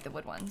 Maybe I'll make the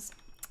wood ones.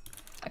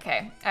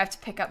 Okay, I have to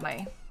pick up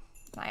my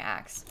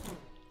axe.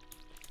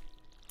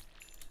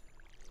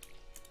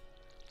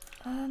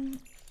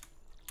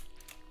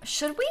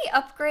 Should we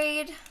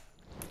upgrade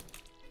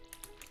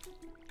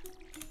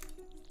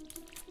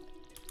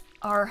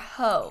our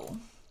hoe?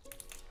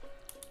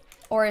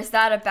 Or is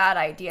that a bad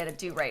idea to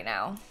do right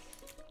now?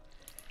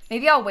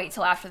 Maybe I'll wait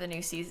till after the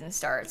new season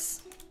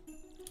starts.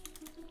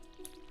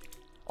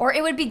 Or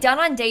it would be done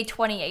on day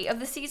 28 of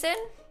the season.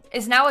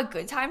 Is now a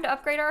good time to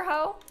upgrade our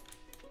hoe?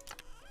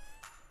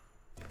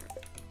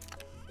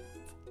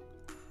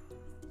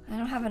 I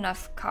don't have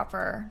enough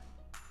copper.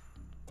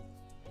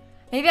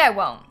 Maybe I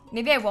won't.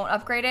 Maybe I won't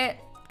upgrade it,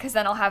 because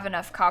then I'll have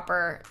enough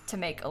copper to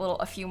make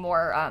a few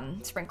more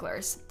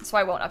sprinklers. So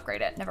I won't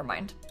upgrade it. Never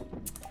mind.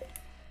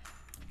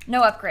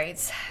 No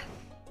upgrades.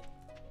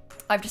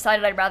 I've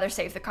decided I'd rather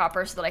save the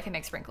copper so that I can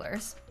make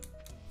sprinklers.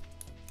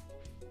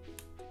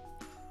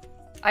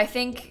 I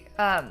think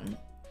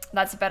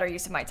that's a better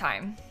use of my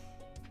time.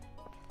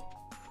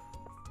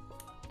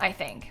 I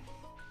think.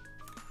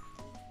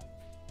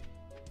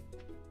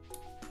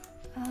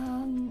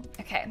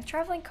 Okay,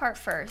 traveling cart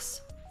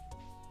first.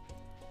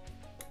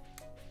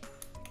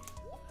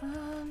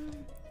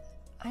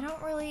 I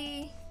don't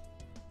really...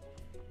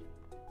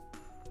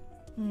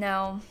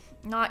 No,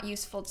 not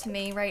useful to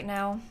me right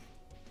now.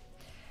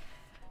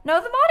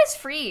 No, the mod is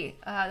free.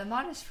 The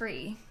mod is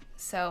free,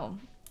 so...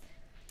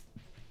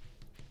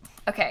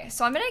 Okay,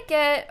 so I'm gonna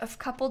get a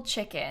couple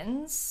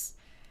chickens.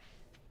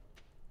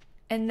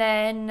 And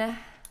then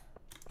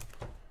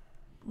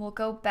we'll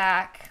go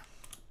back.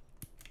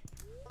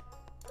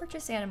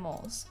 Purchase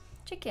animals.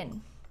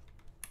 Chicken.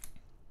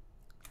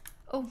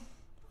 Oh,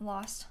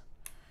 lost.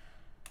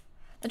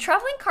 The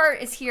traveling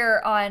cart is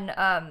here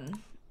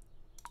on,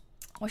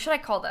 what should I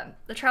call them?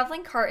 The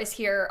traveling cart is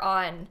here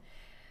on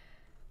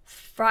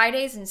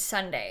Fridays and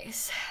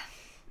Sundays.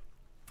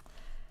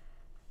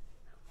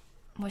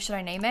 What should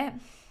I name it?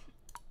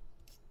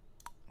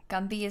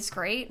 Gumby is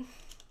great.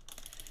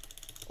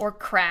 Or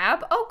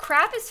crab. Oh,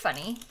 crab is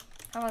funny.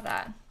 How about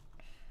that?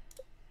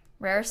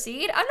 Rare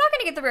seed? I'm not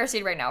gonna get the rare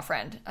seed right now,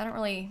 friend. I don't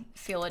really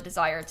feel a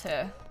desire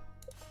to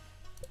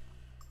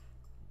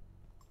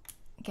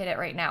get it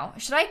right now.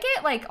 Should I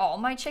get like all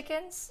my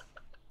chickens?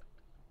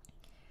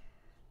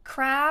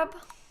 Crab?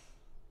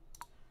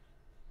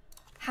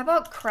 How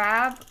about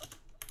crab?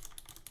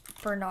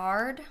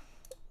 Bernard?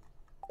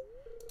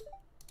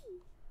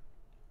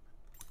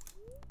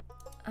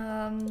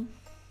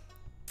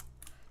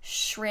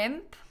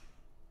 Shrimp?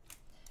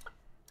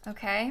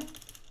 Okay.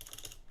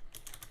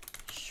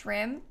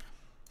 Shrimp.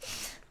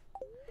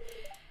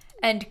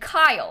 And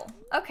Kyle.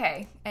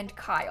 Okay, and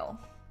Kyle.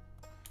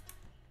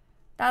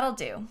 That'll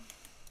do.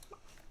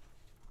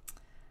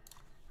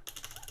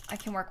 I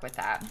can work with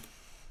that.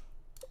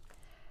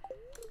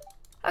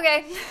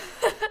 Okay.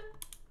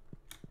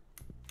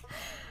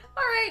 All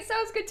right,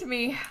 sounds good to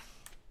me.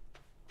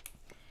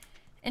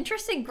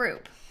 Interesting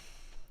group.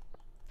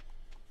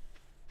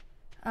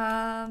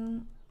 All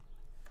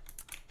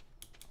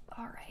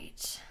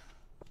right.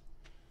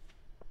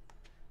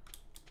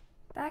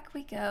 Back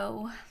we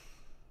go.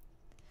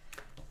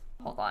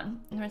 Hold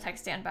on, I'm gonna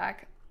text Dan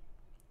back.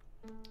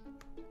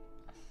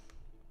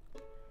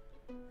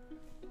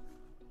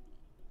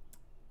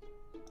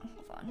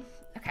 Hold on,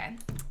 okay.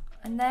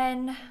 And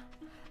then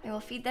I will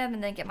feed them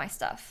and then get my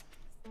stuff.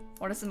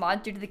 What does the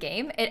mod do to the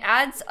game? It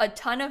adds a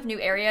ton of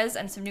new areas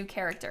and some new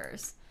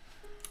characters.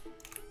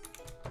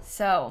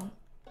 So,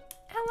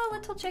 hello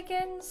little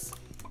chickens.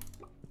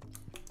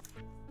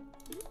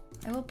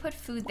 I will put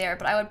food there,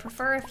 but I would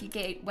prefer if you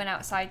went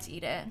outside to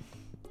eat it.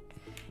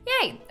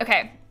 Yay!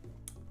 Okay.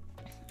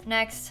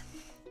 Next.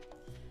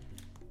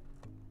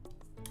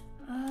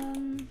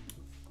 I'm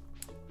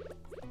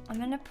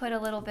gonna put a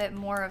little bit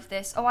more of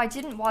this. Oh, I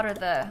didn't water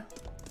the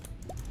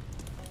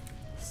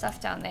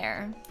stuff down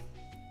there.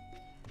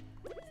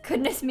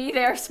 Goodness me,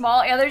 they're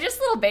small. Yeah, they're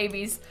just little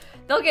babies.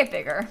 They'll get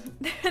bigger.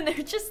 They're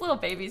just little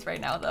babies right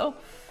now, though.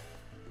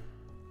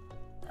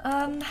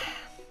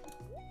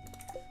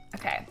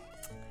 Okay.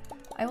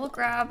 I will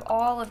grab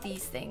all of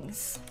these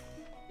things.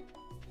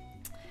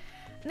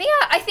 Yeah,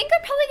 I think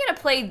I'm probably gonna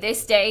play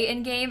this day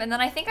in game, and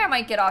then I think I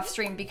might get off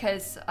stream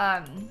because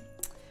I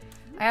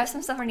have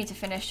some stuff I need to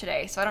finish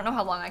today, so I don't know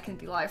how long I can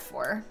be live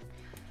for.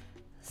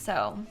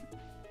 So,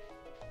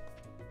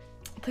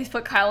 please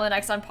put Kyle and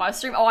X on pause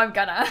stream. Oh, I'm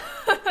gonna.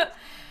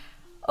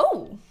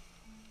 Oh.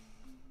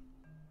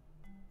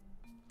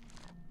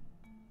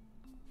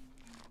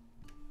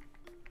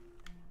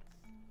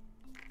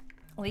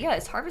 Leah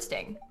is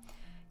harvesting.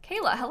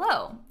 Kayla,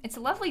 hello. It's a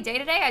lovely day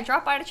today. I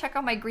dropped by to check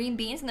on my green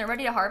beans and they're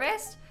ready to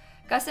harvest.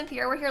 Gus and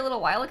Pierre were here a little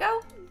while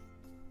ago.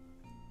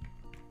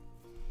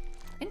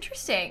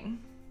 Interesting.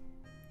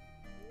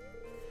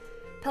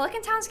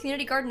 Pelican Town's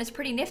community garden is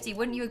pretty nifty,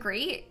 wouldn't you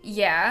agree?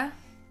 Yeah.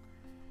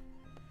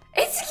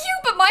 It's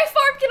cute, but my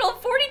farm can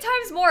hold 40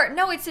 times more.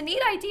 No, it's a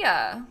neat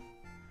idea.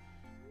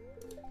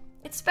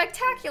 It's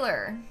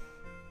spectacular.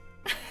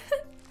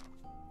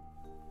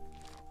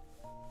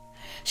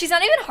 She's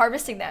not even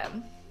harvesting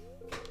them.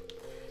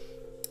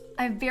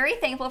 I'm very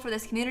thankful for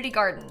this community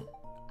garden.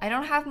 I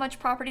don't have much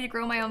property to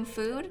grow my own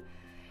food.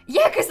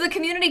 Yeah, because the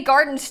community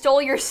garden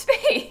stole your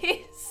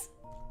space.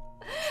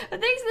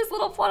 But thanks to this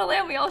little plot of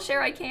land we all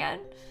share, I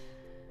can.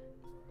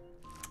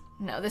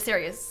 No, this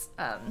area is,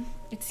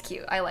 it's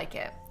cute. I like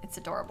it. It's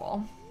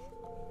adorable.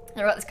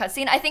 I wrote this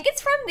cutscene. I think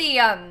it's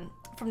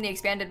from the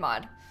expanded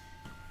mod.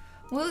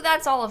 Woo,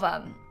 that's all of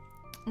them.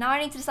 Now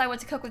I need to decide what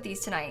to cook with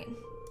these tonight.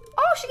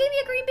 Oh, she gave me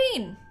a green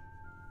bean.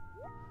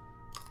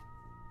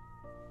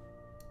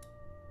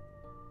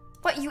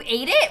 What, you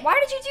ate it? Why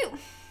did you do?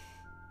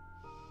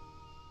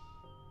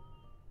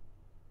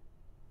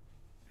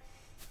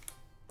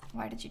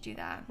 Why did you do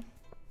that?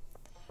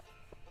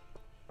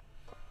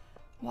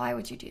 Why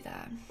would you do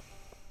that?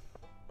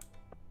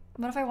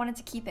 What if I wanted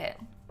to keep it?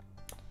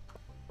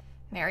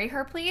 Marry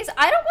her, please?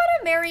 I don't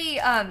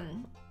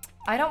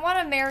want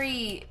to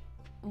marry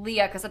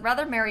Leah, because I'd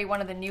rather marry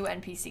one of the new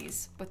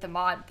NPCs with the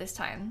mod this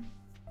time.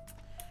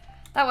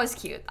 That was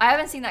cute. I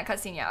haven't seen that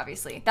cutscene yet,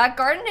 obviously. That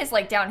garden is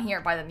like down here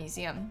by the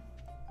museum.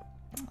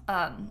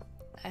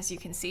 As you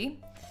can see.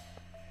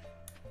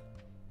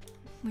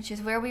 Which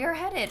is where we are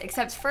headed.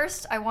 Except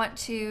first I want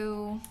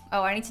to...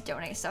 Oh, I need to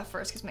donate stuff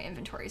first because my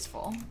inventory is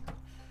full.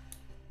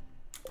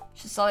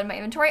 Should still have it in my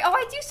inventory? Oh,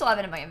 I do still have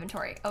it in my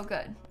inventory. Oh,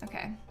 good.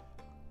 Okay.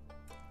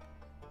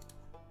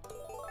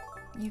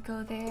 You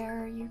go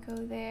there, you go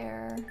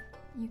there,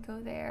 you go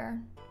there.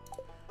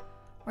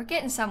 We're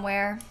getting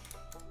somewhere.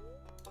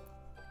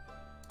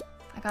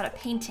 I got a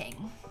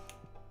painting.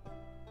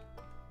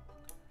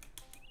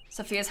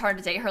 Sophia's hard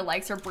to date. Her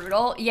likes are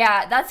brutal.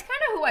 Yeah, that's kind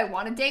of who I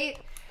want to date.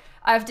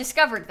 I've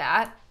discovered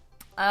that.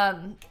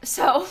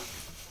 So,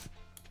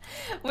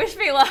 wish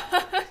me luck.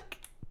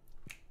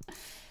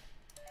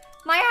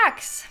 My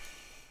axe.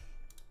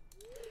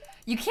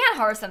 You can't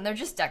harvest them. They're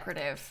just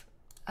decorative.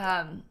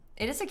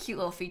 It is a cute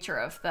little feature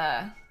of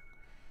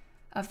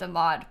the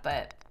mod,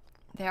 but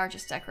they are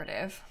just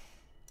decorative.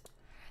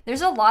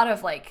 There's a lot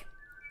of like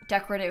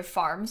decorative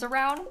farms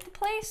around the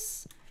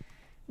place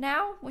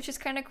now, which is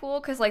kind of cool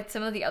because like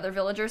some of the other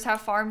villagers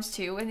have farms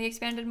too in the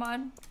expanded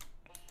mod.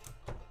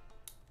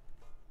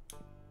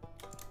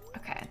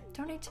 Okay,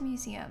 donate to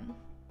museum.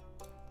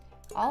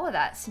 All of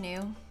that's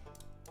new.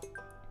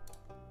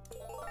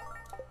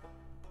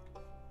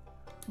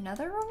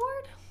 Another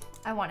reward?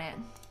 I want it.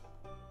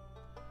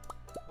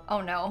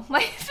 Oh no,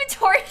 my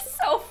inventory is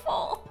so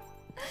full.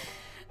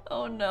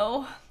 Oh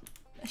no.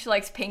 She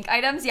likes pink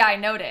items? Yeah, I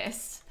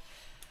noticed.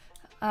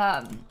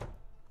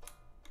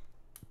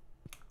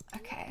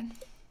 Okay.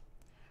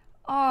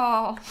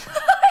 Oh,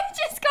 I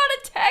just got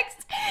a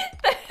text.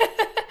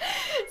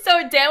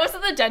 So Dan was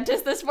at the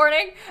dentist this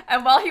morning,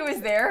 and while he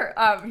was there,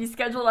 he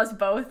scheduled us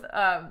both,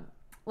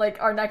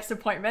 like our next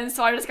appointment.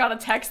 So I just got a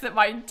text that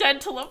my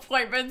dental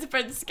appointment's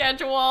been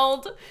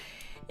scheduled.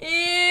 Ew.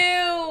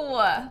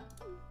 Oh,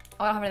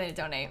 I don't have anything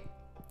to donate.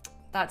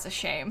 That's a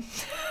shame.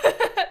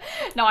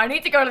 No, I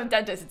need to go to the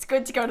dentist. It's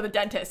good to go to the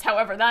dentist.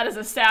 However, that is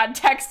a sad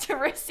text to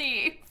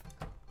receive.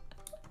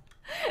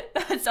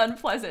 That's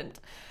unpleasant.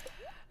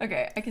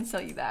 Okay, I can sell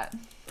you that.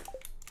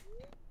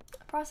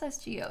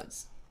 Processed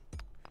geodes.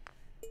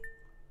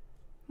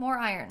 More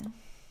iron.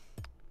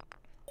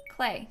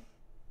 Clay.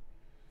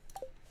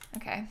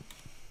 Okay.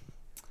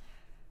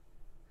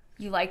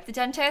 You like the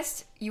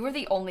dentist? You were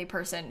the only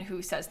person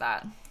who says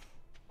that.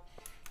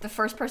 The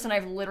first person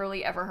I've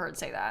literally ever heard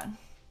say that.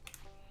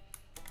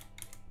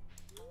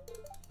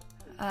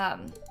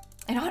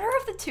 I In honor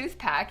of the tooth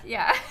pack,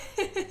 yeah.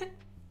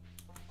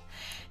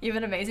 You have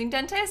an amazing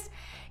dentist?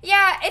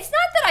 Yeah, it's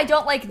not that I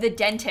don't like the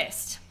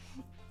dentist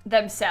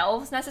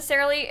themselves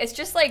necessarily. It's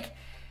just like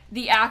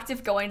the act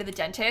of going to the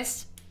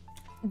dentist.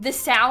 The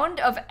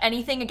sound of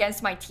anything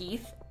against my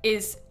teeth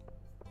is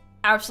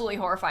absolutely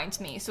horrifying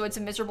to me, so it's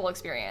a miserable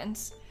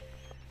experience.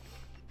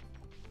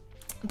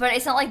 But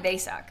it's not like they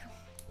suck.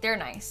 They're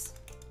nice.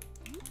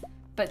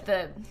 But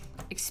the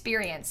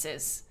experience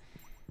is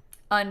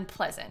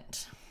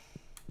unpleasant.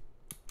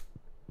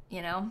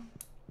 You know?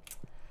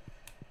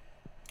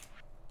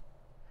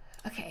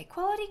 Okay,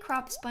 quality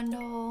crops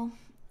bundle.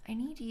 I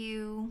need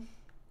you.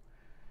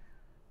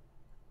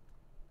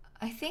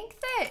 I think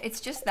that it's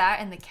just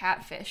that and the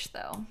catfish,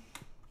 though.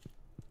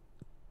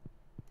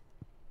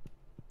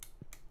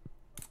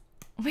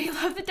 We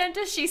love the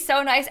dentist. She's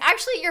so nice.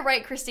 Actually, you're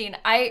right, Christine.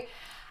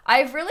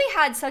 I've really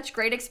had such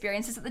great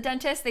experiences at the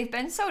dentist. They've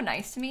been so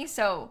nice to me.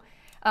 So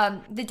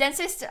the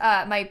dentist,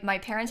 my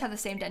parents have the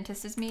same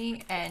dentist as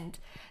me, and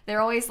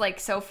they're always like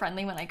so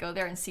friendly when I go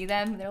there and see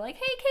them. They're like,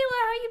 hey,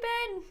 Kayla, how you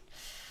been?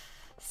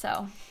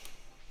 So.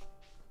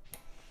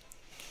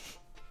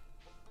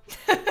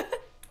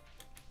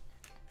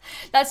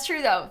 That's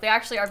true, though. They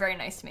actually are very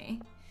nice to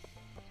me.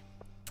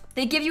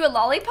 They give you a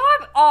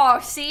lollipop? Oh,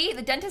 see?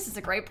 The dentist is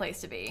a great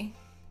place to be.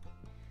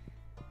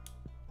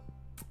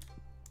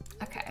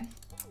 Okay.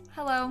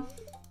 Hello.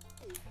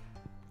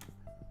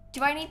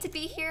 Do I need to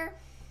be here?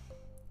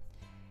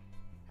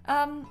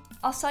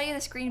 I'll sell you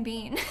this green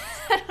bean.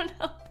 I don't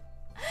know.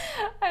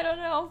 I don't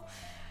know.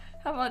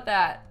 How about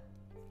that?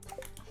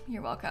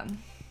 You're welcome.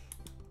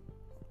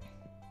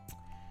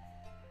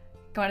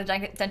 Going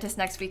to dentist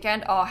next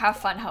weekend? Oh, have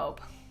fun,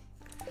 Hope.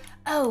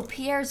 Oh,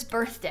 Pierre's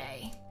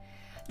birthday.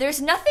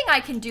 There's nothing I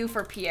can do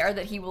for Pierre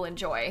that he will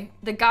enjoy.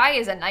 The guy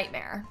is a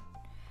nightmare.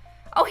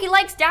 Oh, he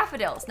likes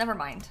daffodils. Never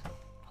mind.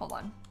 Hold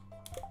on.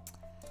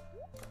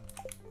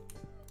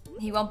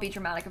 He won't be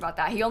dramatic about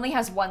that. He only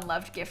has one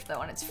loved gift,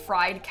 though, and it's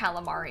fried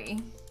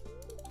calamari.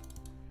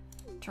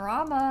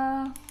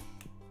 Drama.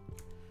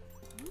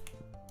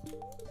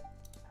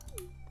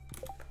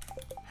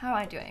 How am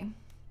I doing?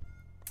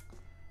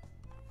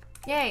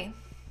 Yay.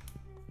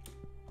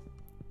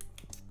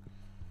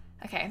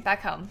 Okay,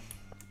 back home.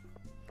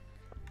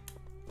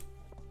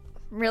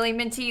 Really,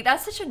 Minty?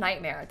 That's such a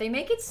nightmare. They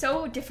make it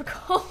so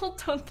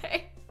difficult, don't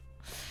they?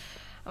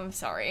 I'm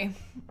sorry.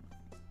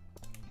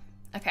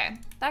 Okay,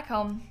 back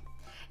home.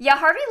 Yeah,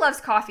 Harvey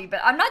loves coffee,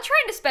 but I'm not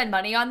trying to spend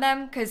money on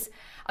them because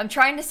I'm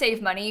trying to save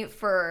money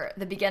for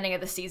the beginning of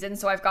the season,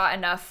 so I've got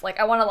enough. Like,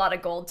 I want a lot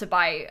of gold to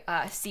buy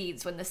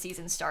seeds when the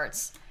season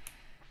starts.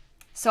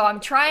 So I'm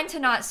trying to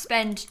not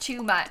spend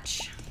too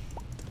much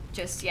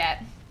just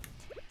yet.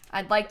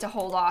 I'd like to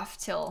hold off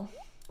till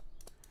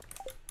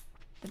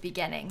the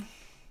beginning.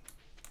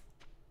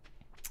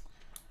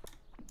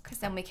 Because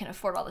then we can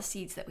afford all the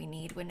seeds that we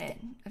need when it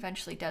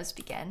eventually does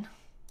begin.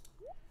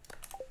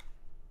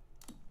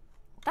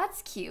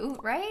 That's cute,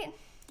 right?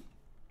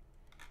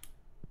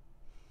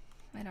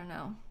 I don't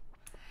know.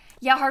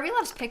 Yeah, Harvey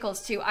loves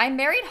pickles too. I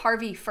married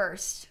Harvey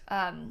first,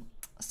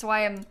 so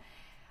I am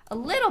a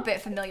little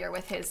bit familiar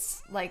with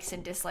his likes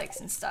and dislikes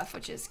and stuff,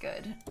 which is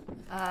good.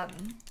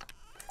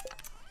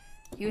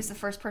 He was the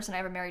first person I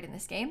ever married in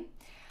this game.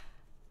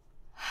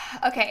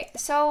 Okay,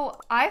 so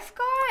I've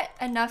got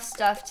enough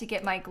stuff to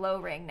get my glow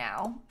ring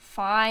now.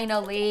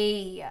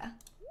 Finally.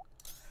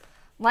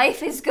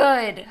 Life is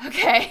good.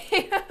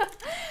 Okay.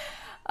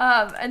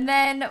 And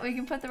then we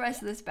can put the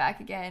rest of this back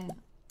again.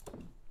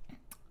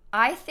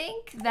 I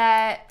think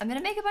that I'm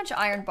gonna make a bunch of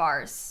iron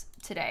bars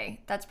today.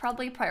 That's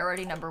probably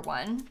priority number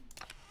 1.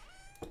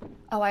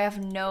 Oh, I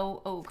have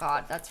no, oh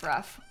God, that's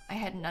rough. I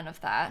had none of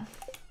that.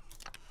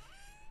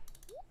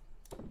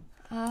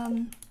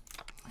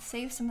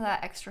 Save some of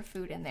that extra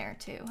food in there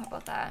too. How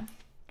about that?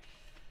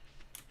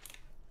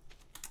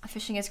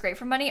 Fishing is great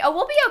for money. Oh,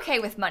 we'll be okay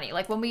with money.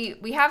 Like when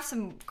we have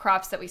some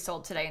crops that we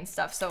sold today and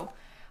stuff, so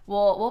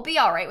we'll be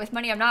all right with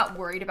money. I'm not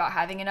worried about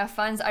having enough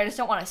funds. I just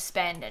don't want to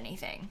spend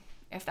anything,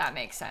 if that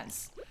makes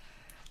sense.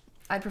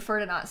 I'd prefer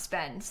to not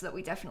spend so that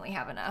we definitely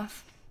have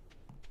enough.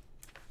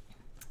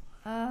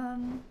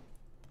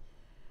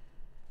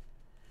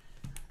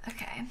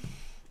 Okay.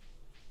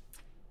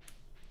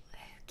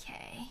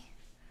 Okay.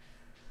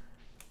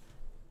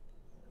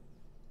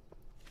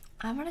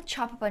 I'm gonna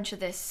chop a bunch of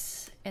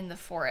this in the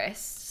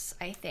forests,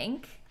 I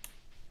think.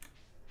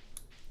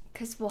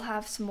 Because we'll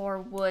have some more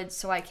wood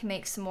so I can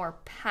make some more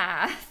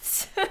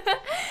paths.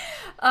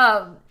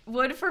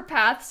 Wood for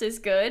paths is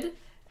good.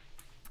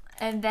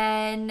 And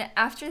then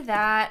after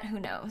that,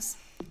 who knows?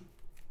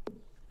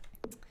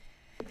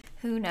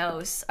 Who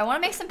knows? I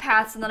want to make some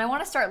paths and then I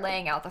want to start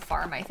laying out the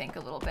farm, I think, a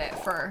little bit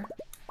for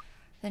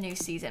the new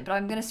season. But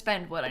I'm going to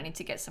spend wood. I need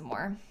to get some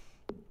more.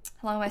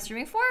 How long am I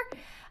streaming for?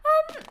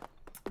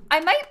 I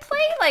might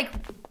play like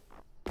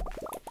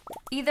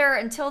either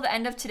until the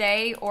end of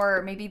today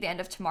or maybe the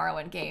end of tomorrow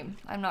in game.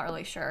 I'm not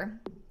really sure.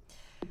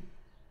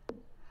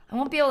 I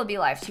won't be able to be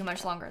live too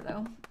much longer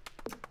though.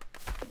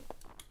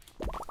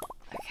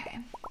 Okay.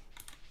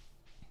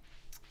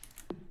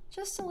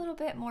 Just a little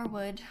bit more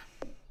wood.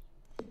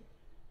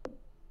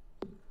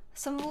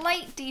 Some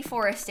light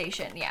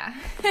deforestation, yeah.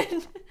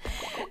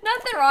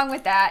 Nothing wrong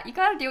with that. You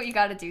gotta do what you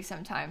gotta do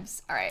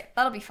sometimes. All right,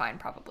 that'll be fine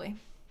probably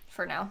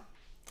for now.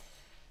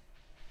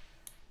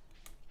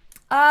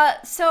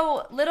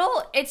 So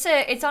little, it's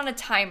on a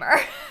timer.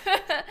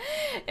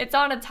 It's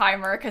on a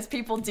timer because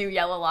people do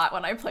yell a lot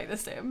when I play The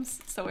Sims.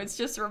 So it's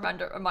just a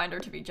reminder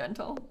to be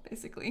gentle,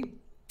 basically.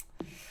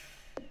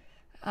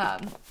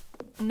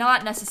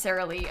 Not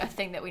necessarily a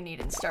thing that we need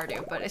in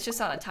Stardew, but it's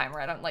just on a timer.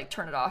 I don't like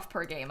turn it off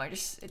per game.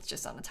 It's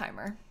just on a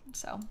timer.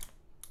 So,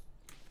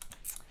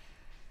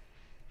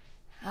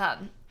 but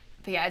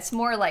yeah, it's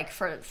more like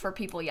for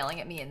people yelling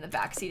at me in the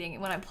backseating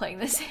when I'm playing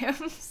The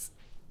Sims.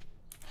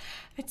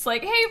 It's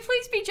like, hey,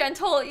 please be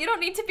gentle. You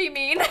don't need to be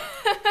mean.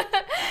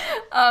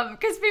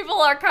 Because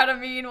people are kind of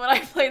mean when I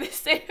play The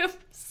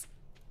Sims.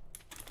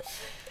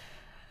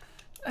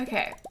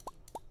 Okay.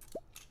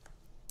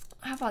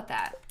 How about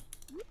that?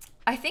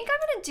 I think I'm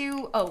gonna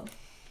do, oh.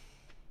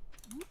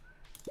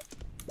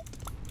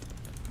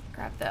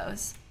 Grab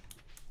those.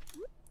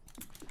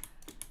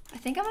 I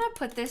think I'm gonna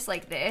put this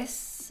like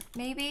this,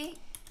 maybe.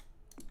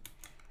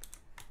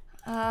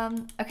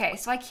 Okay,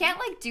 so I can't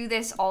like do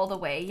this all the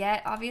way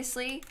yet,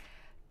 obviously.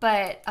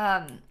 But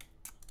I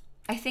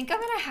think I'm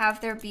gonna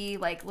have there be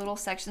like little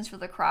sections for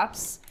the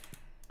crops,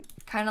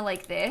 kind of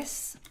like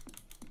this.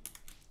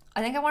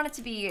 I think I want it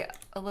to be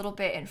a little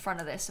bit in front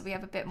of this so we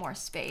have a bit more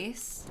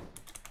space.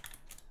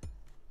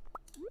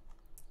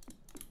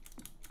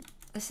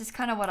 This is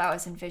kind of what I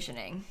was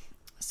envisioning.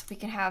 So we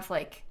can have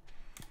like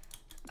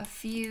a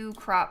few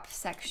crop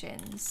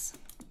sections.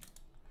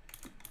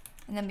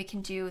 And then we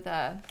can do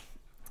the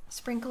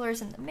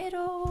sprinklers in the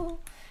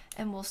middle.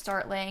 And we'll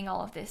start laying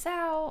all of this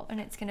out.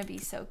 And it's gonna be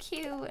so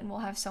cute. And we'll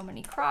have so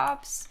many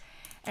crops.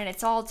 And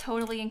it's all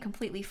totally and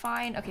completely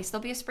fine. Okay, so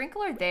there'll be a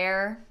sprinkler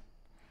there.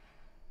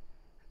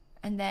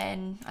 And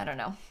then, I don't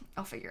know.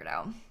 I'll figure it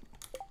out.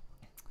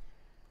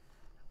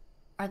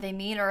 Are they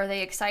mean or are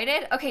they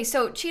excited? Okay,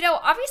 so Cheeto,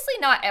 obviously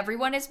not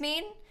everyone is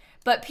mean,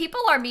 but people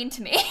are mean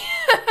to me.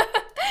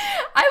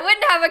 I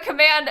wouldn't have a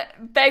command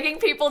begging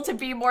people to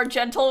be more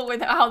gentle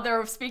with how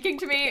they're speaking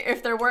to me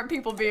if there weren't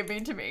people being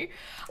mean to me.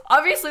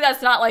 Obviously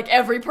that's not like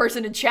every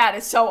person in chat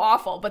is so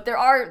awful, but there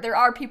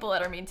are people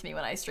that are mean to me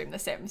when I stream The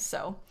Sims,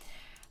 so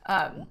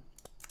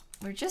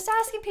we're just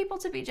asking people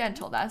to be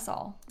gentle, that's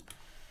all.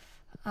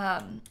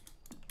 But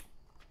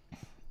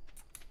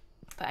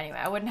anyway,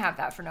 I wouldn't have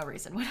that for no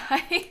reason, would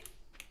I?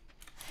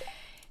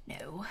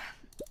 No.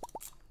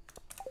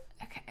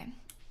 Okay.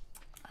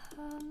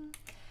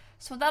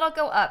 So that'll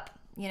go up,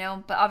 you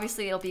know, but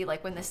obviously it'll be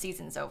like when the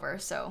season's over,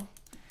 so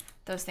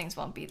those things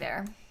won't be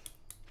there.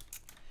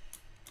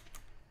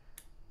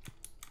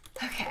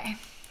 Okay.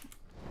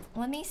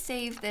 Let me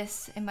save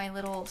this in my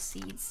little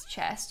seeds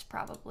chest,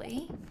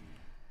 probably.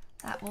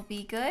 That will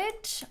be good.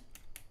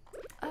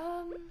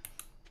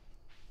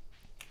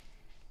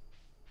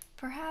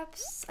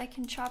 Perhaps I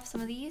can chop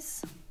some of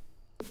these.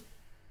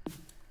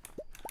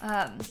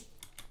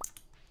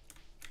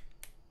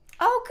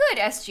 Oh, good,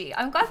 SG.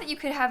 I'm glad that you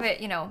could have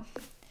it, you know,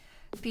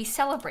 be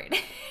celebrated.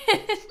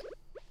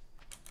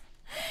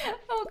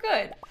 Oh,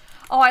 good.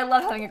 Oh, I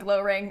love having a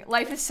glow ring.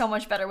 Life is so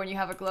much better when you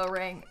have a glow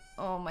ring.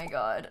 Oh my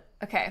god.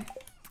 Okay.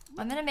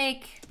 I'm gonna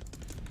make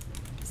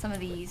some of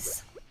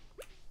these.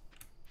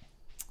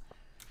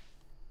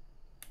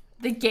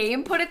 The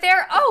game put it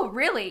there? Oh,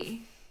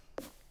 really?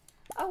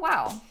 Oh,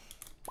 wow.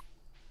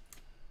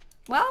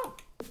 Well,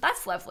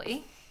 that's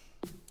lovely.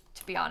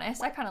 To be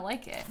honest, I kind of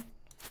like it.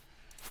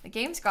 The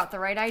game's got the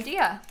right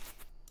idea.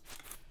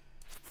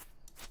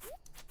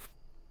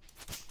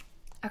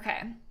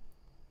 Okay.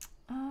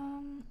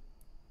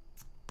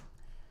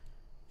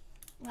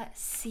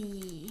 Let's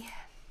see.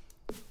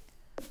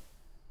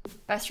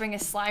 Best ring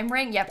is slime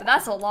ring? Yeah, but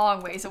that's a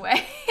long ways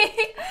away.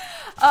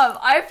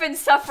 I've been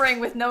suffering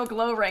with no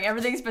glow ring.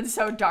 Everything's been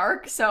so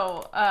dark,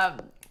 so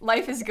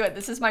life is good.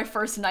 This is my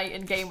first night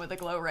in game with a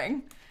glow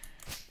ring.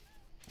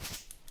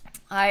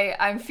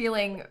 I'm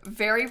feeling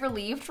very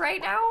relieved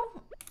right now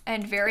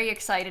and very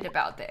excited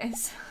about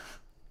this.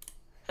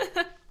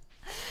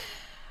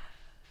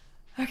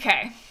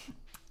 Okay.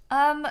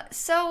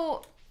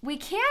 So we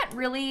can't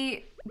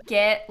really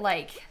get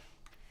like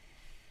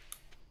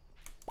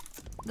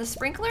the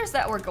sprinklers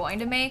that we're going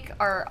to make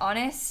are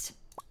honest,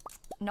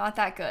 not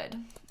that good,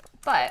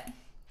 but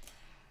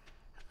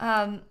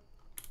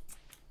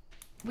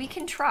we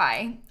can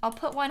try. I'll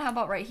put one, how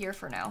about right here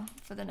for now,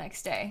 for the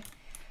next day.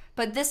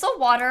 But this will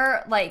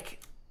water like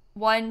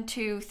 1,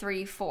 2,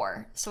 3,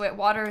 4. So it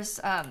waters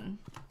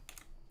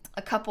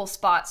a couple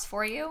spots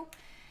for you.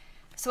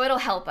 So it'll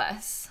help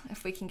us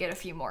if we can get a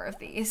few more of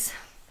these.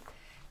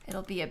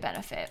 It'll be a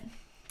benefit.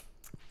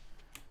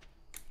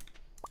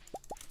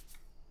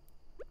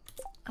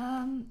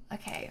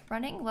 Okay,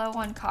 running low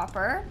on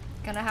copper.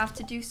 Gonna have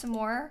to do some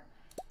more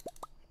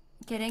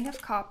getting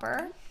of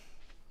copper.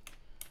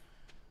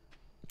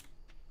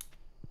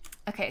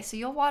 Okay, so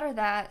you'll water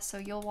that, so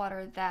you'll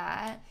water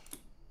that.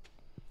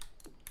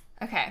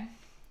 Okay,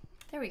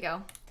 there we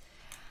go.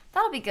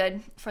 That'll be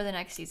good for the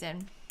next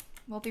season.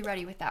 We'll be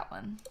ready with that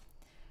one.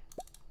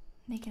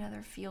 Make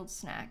another field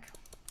snack.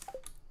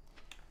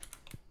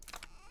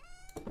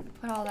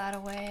 Put all that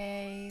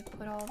away,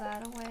 put all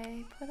that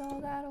away, put all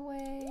that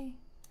away.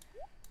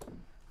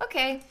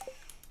 Okay.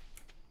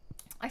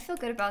 I feel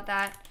good about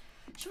that.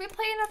 Should we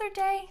play another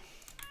day?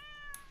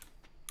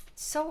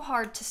 It's so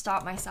hard to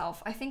stop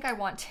myself. I think I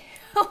want to.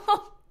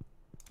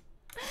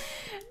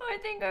 I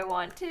think I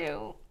want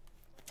to.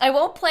 I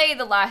won't play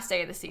the last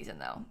day of the season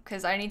though,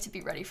 because I need to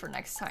be ready for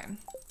next time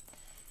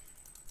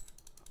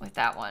with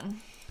that one.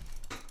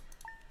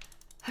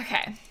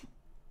 Okay.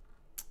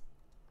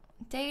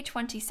 Day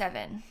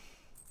 27.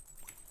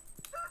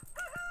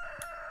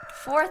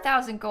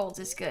 4,000 golds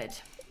is good.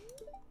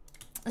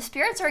 The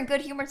spirits are in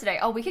good humor today.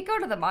 Oh, we could go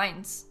to the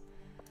mines.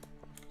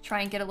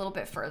 Try and get a little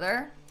bit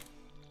further.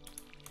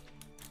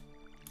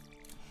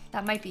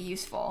 That might be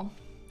useful.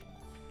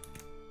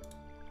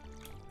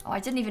 Oh, I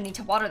didn't even need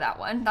to water that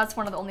one. That's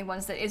one of the only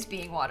ones that is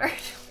being watered.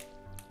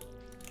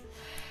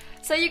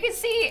 So you can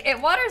see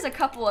it waters a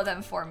couple of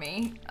them for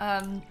me.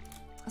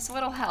 So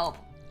it'll help.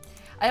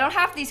 I don't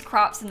have these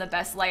crops in the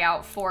best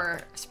layout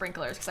for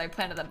sprinklers because I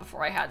planted them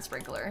before I had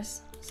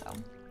sprinklers. So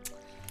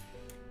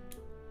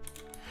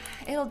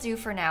it'll do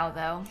for now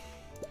though.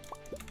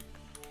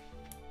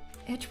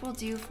 It will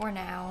do for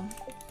now.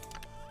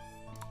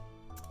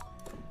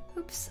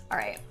 Oops. All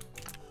right.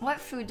 What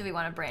food do we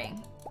want to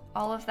bring?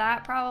 All of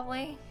that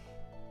probably.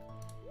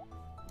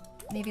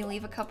 Maybe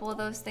leave a couple of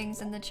those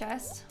things in the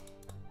chest.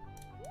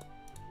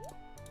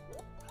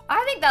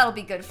 I think that'll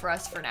be good for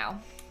us for now.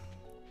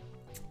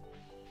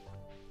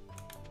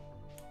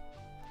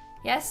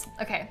 Yes?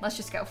 Okay, let's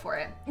just go for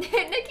it.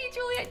 Nikki,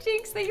 Juliet,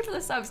 Jinx, thank you for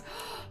the subs.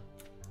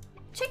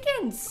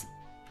 Chickens!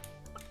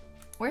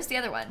 Where's the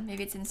other one?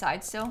 Maybe it's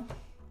inside still?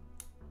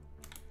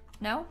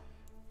 No?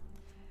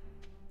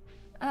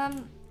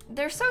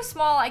 They're so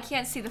small I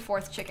can't see the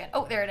fourth chicken.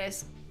 Oh, there it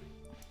is.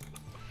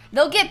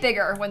 They'll get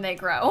bigger when they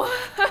grow.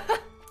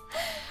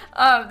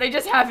 They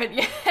just haven't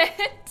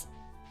yet.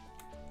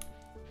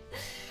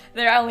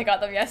 I only got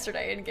them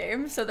yesterday in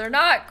game, so they're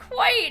not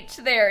quite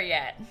there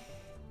yet.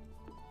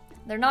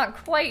 They're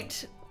not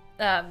quite,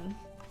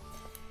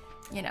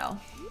 you know,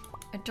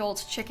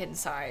 adult chicken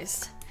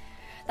sized.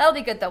 That'll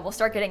be good though. We'll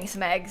start getting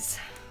some eggs.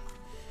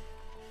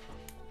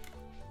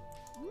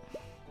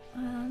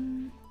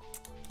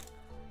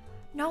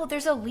 No,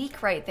 there's a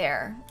leek right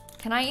there.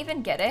 Can I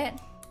even get it?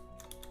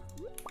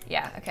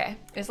 Yeah, okay.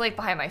 It was like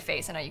behind my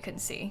face. I know you couldn't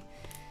see.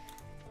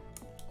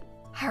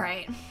 All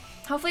right.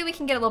 Hopefully we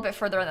can get a little bit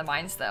further in the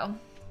mines though.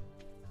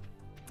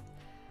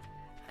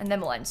 And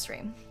then we'll end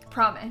stream.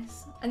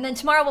 Promise. And then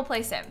tomorrow we'll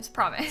play Sims.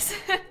 Promise.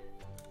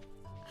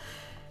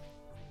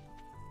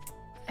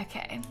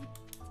 Okay.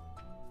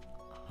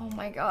 Oh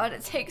my god,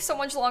 it takes so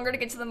much longer to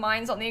get to the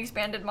mines on the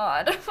expanded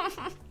mod.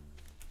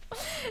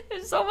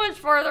 It's so much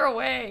farther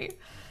away.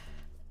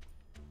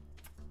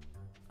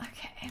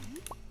 Okay.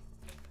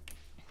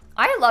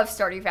 I love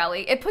Stardew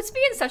Valley. It puts me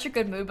in such a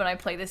good mood when I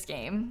play this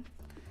game.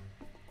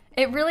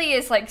 It really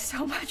is like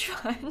so much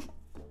fun.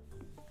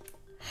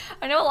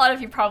 I know a lot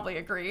of you probably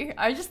agree.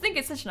 I just think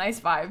it's such nice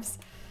vibes.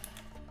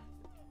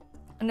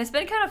 And it's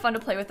been kind of fun to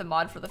play with the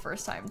mod for the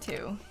first time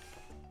too.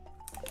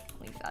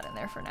 Leave that in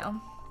there for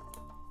now.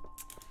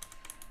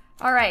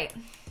 All right,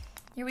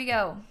 here we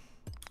go.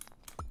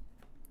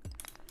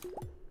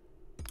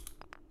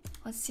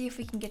 Let's see if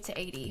we can get to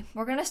 80.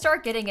 We're gonna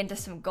start getting into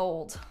some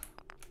gold,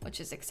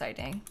 which is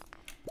exciting.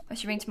 Am I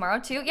streaming tomorrow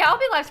too? Yeah, I'll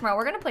be live tomorrow.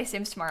 We're gonna play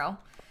Sims tomorrow.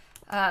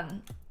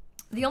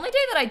 The only day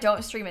that I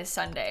don't stream is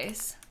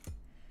Sundays.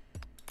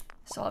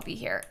 So I'll be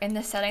here. In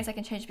the settings, I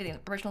can change to the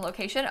original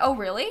location. Oh,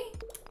 really?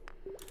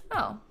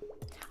 Oh.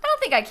 I don't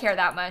think I care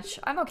that much.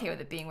 I'm okay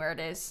with it being where it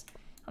is.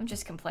 I'm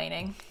just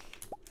complaining.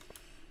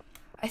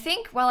 I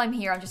think while I'm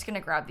here, I'm just gonna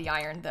grab the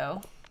iron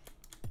though.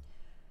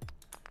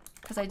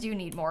 Because I do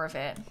need more of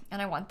it.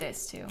 And I want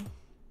this too.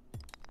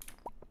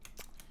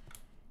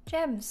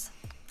 Gems.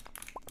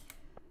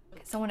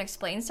 Can someone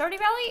explain Stardew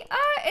Valley?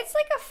 It's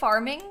like a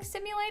farming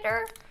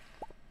simulator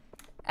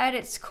at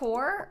its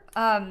core.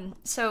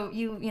 So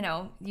you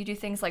know, you do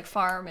things like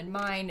farm and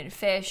mine and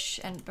fish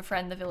and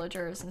befriend the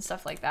villagers and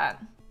stuff like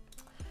that.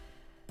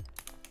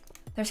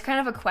 There's kind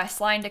of a quest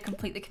line to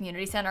complete the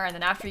community center, and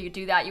then after you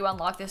do that, you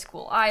unlock this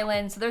cool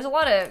island. So there's a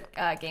lot of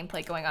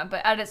gameplay going on,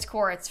 but at its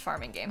core, it's a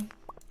farming game.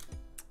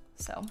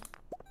 So.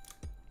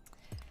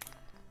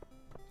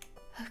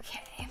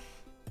 Okay.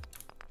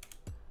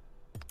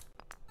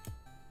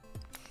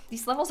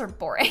 These levels are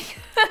boring.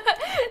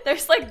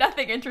 There's like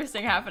nothing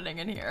interesting happening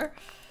in here.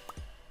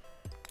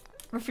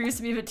 Refuse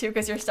to move it too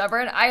because you're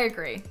stubborn? I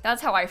agree.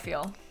 That's how I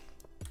feel.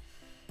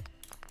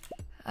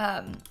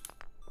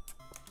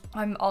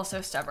 I'm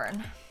also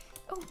stubborn.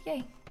 Oh,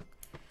 yay.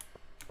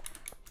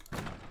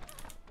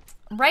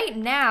 Right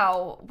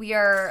now, we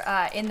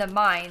are in the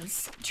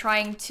mines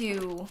trying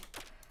to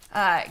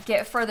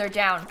get further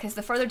down, because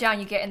the further down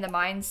you get in the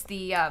mines,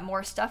 the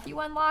more stuff you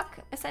unlock,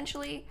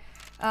 essentially,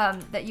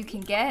 that you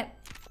can get.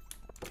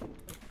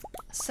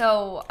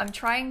 So I'm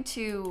trying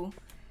to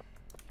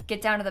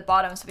get down to the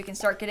bottom so we can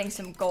start getting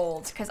some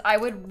gold. Because I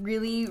would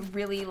really,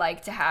 really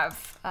like to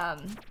have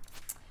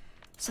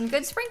some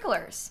good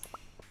sprinklers.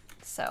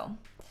 So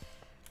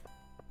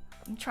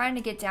I'm trying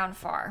to get down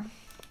far.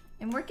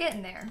 And we're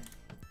getting there.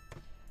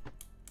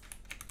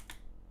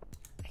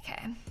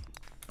 Okay.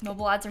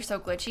 Mobile ads are so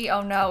glitchy.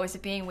 Oh no, is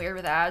it being weird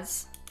with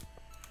ads?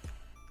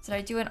 Did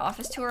I do an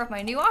office tour of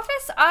my new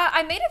office?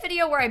 I made a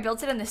video where I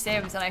built it in The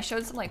Sims and I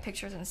showed some like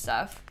pictures and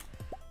stuff.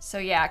 So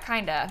yeah,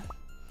 kinda.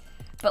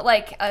 But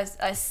like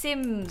a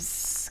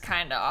Sims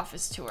kinda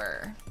office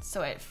tour.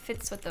 So it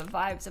fits with the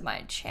vibes of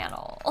my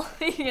channel,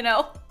 you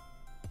know?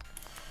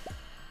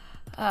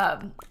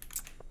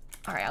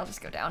 All right, I'll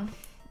just go down.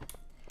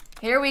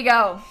 Here we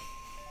go.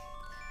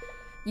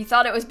 You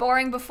thought it was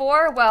boring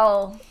before?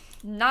 Well,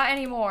 not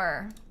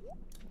anymore.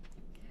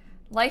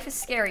 Life is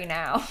scary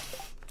now.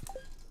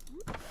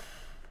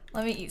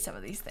 Let me eat some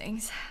of these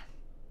things.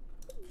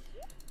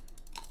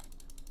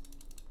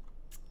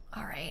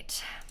 All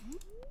right,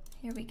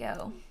 here we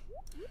go.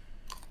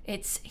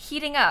 It's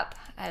heating up,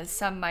 as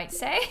some might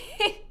say.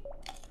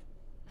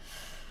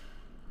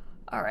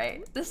 All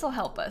right, this will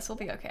help us. We'll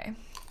be okay.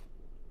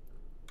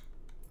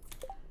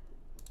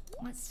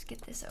 Let's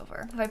get this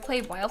over. Have I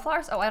played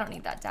wildflowers? Oh, I don't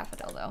need that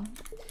daffodil though.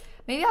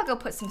 Maybe I'll go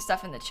put some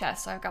stuff in the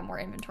chest so I've got more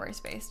inventory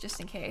space just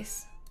in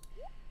case.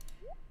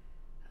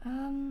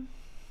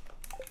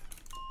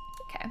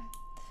 Okay.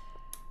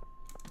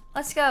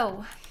 Let's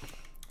go.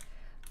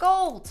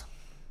 Gold.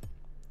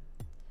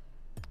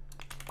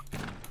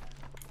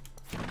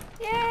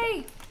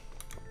 Yay.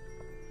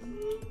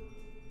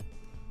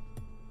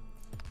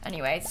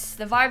 Anyways,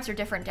 the vibes are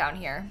different down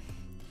here,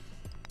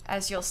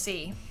 as you'll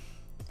see.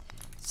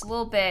 It's a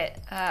little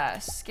bit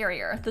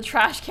scarier. The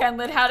trash can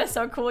lid hat is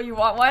so cool. You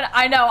want one?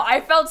 I know.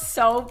 I felt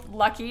so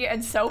lucky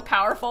and so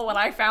powerful when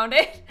I found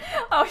it.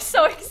 I was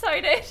so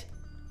excited.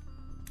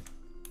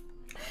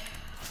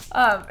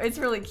 It's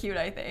really cute,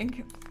 I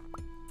think.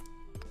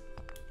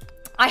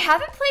 I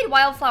haven't played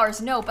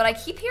Wildflowers, no, but I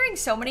keep hearing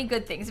so many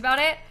good things about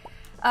it.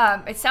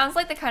 It sounds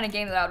like the kind of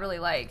game that I would really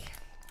like.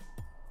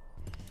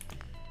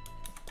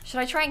 Should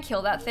I try and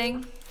kill that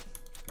thing?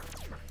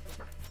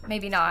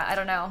 Maybe not. I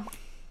don't know.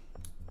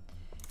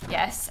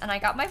 Yes, and I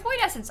got my void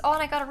essence. Oh,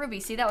 and I got a ruby.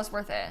 See, that was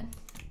worth it.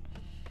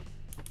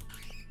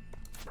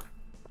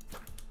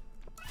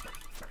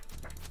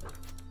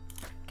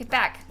 Get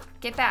back.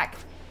 Get back.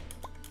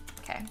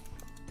 Okay.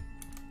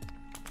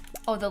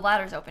 Oh, the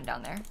ladder's open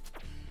down there.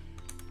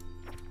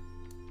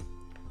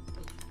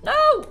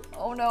 No!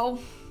 Oh, no.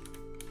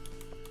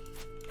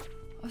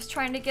 I was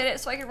trying to get it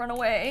so I could run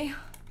away.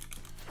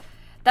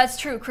 That's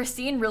true.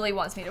 Christine really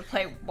wants me to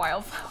play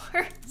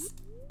Wildflowers.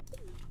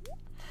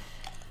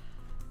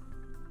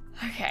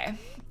 Okay.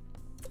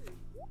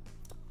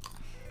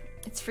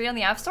 It's free on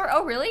the App Store?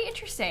 Oh, really?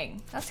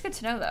 Interesting. That's good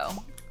to know, though.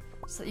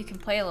 So that you can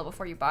play a little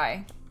before you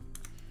buy.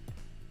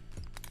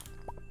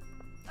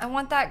 I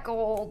want that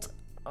gold.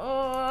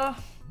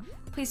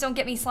 Please don't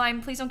get me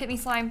slime. Please don't get me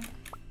slime.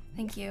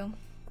 Thank you.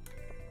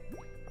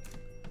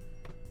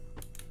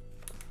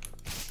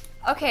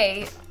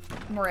 Okay,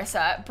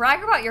 Marissa.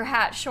 Brag about your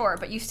hat, sure,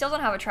 but you still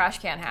don't have a trash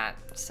can hat.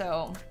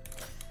 So,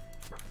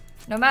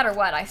 no matter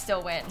what, I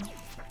still win.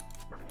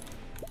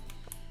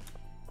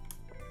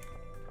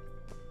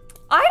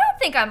 I don't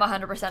think I'm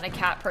 100% a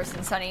cat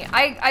person, Sunny.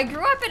 I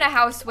grew up in a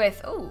house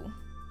with, ooh,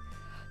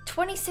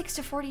 26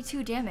 to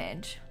 42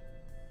 damage.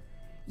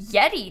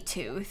 Yeti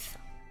tooth.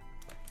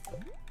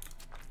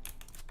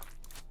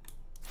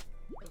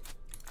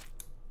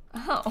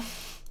 Oh.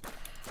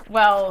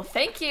 Well,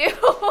 thank you.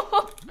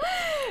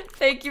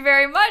 Thank you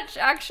very much,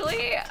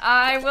 actually.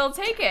 I will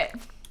take it.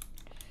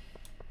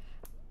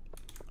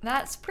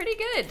 That's pretty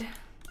good.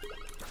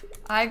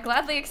 I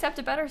gladly accept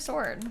a better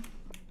sword.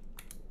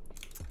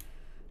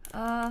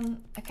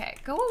 Okay,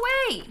 go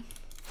away.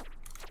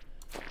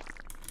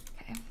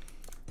 Okay.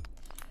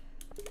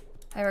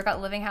 I ever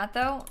got living hat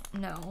though?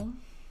 No.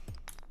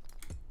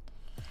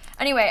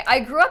 Anyway, I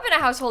grew up in a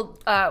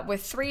household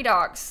with 3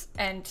 dogs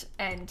and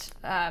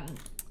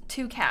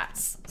 2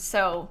 cats.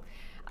 So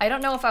I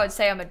don't know if I would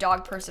say I'm a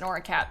dog person or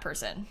a cat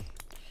person.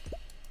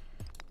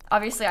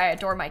 Obviously I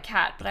adore my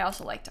cat, but I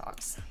also like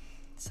dogs.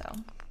 So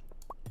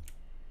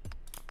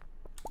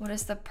what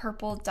does the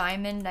purple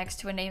diamond next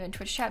to a name in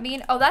Twitch chat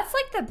mean? Oh, that's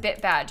like the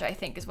bit badge, I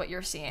think, is what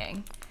you're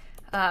seeing.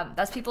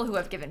 That's people who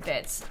have given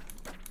bits.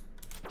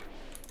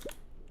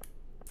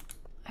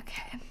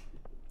 Okay.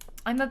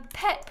 I'm a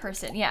pet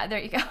person. Yeah, there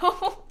you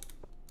go.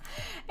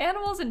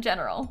 Animals in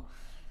general.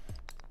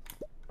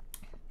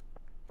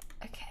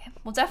 Okay.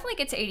 We'll definitely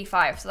get to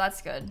 85, so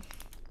that's good.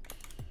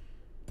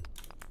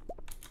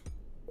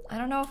 I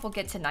don't know if we'll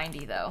get to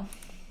 90, though.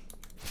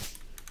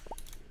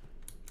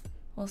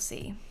 We'll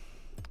see.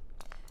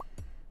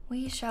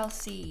 We shall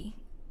see.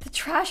 The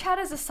trash hat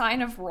is a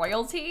sign of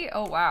royalty?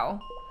 Oh, wow.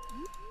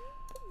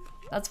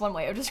 That's one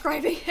way of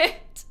describing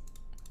it.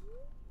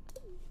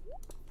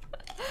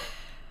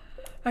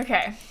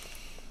 Okay.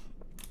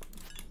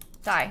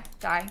 Die,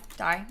 die,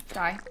 die,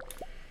 die.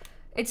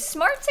 It's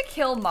smart to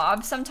kill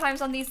mobs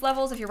sometimes on these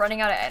levels if you're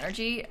running out of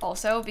energy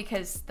also,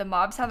 because the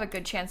mobs have a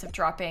good chance of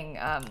dropping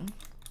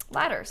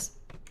ladders.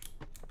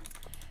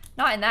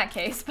 Not in that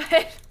case,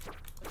 but...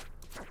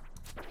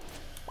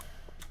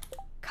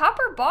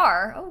 Copper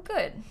bar, oh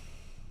good.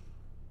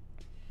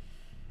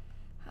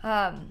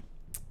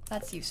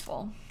 That's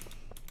useful.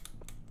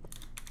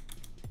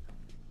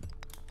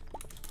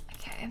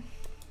 Okay.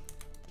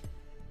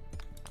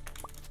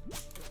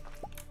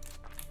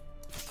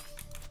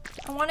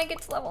 I want to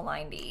get to level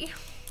 90.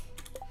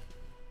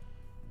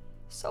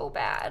 So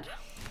bad.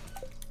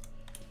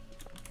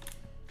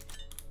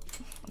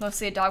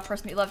 Mostly a dog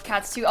person, but you love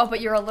cats too. Oh,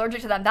 but you're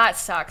allergic to them. That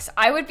sucks.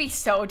 I would be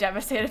so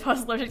devastated if I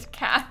was allergic to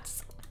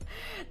cats.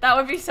 That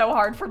would be so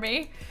hard for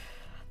me.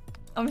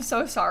 I'm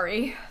so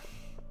sorry.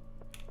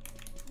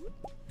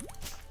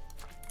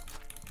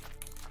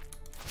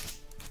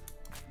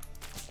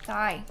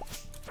 Die.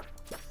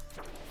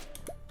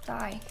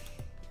 Die.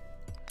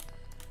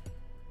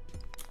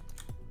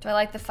 Do I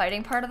like the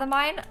fighting part of the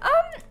mine?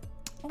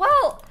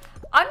 Well,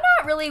 I'm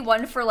not really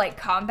one for like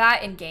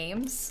combat in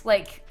games.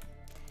 Like,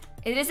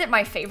 it isn't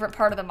my favorite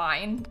part of the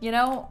mine, you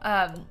know?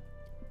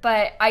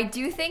 But I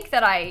do think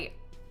that I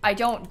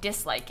don't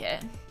dislike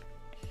it.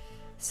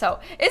 So,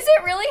 is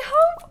it really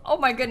Hope? Oh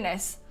my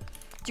goodness.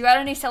 Do you have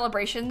any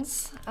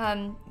celebrations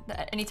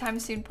anytime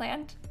soon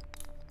planned?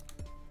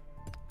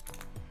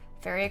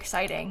 Very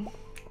exciting.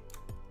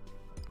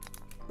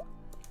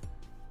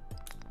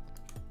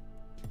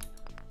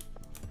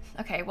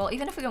 Okay, well,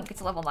 even if we don't get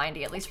to level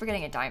 90, at least we're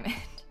getting a diamond.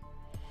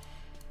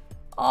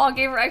 Oh,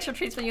 gave her extra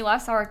treats when you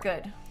last saw her.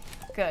 Good.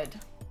 Good.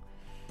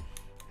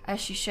 As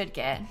she should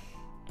get.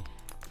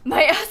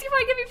 Might ask if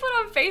I can be put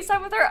on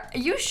FaceTime with her.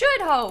 You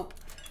should, Hope.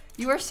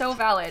 You are so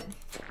valid.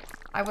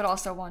 I would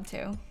also want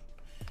to.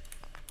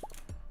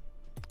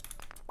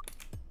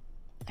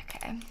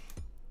 Okay.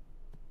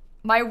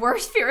 My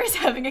worst fear is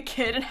having a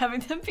kid and having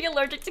them be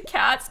allergic to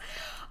cats.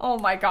 Oh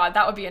my god,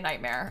 that would be a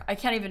nightmare. I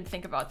can't even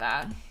think about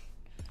that.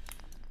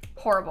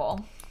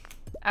 Horrible.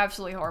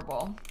 Absolutely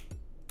horrible.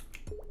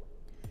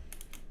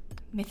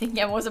 Me thinking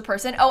Emma was a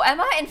person. Oh,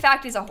 Emma, in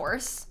fact, is a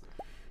horse.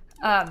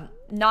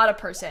 Not a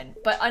person,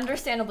 but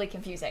understandably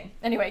confusing.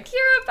 Anyway,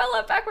 Kira,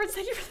 Bella, backwards,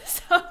 thank you for the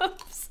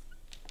subs.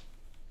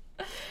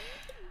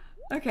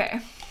 Okay.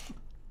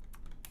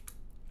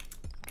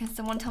 Can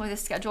someone tell me the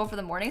schedule for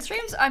the morning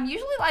streams? I'm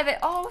usually live at,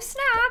 oh,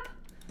 snap.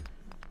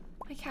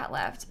 My cat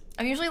left.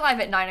 I'm usually live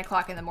at 9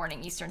 o'clock in the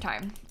morning Eastern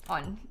time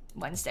on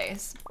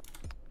Wednesdays.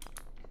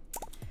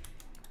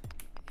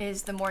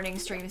 Is the morning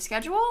stream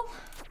schedule?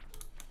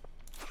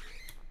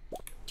 Do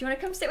you want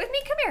to come sit with me?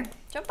 Come here.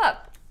 Jump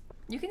up.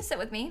 You can sit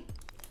with me.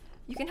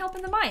 You can help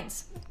in the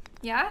mines.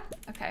 Yeah?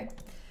 Okay.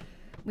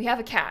 We have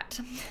a cat.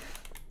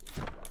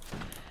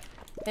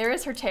 There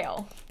is her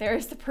tail. There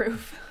is the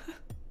proof.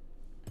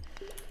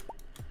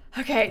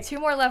 Okay, 2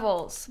 more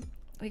levels.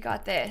 We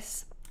got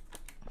this.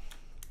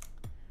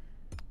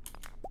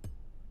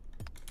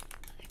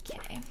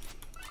 Okay.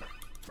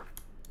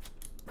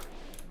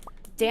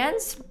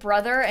 Dan's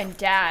brother and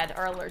dad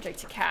are allergic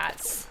to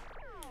cats.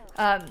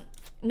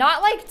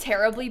 Not like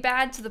terribly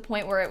bad to the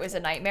point where it was a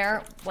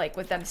nightmare, like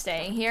with them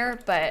staying here,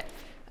 but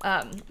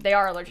they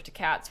are allergic to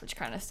cats, which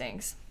kind of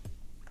stinks.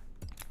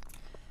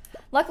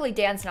 Luckily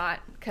Dan's not,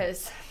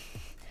 because,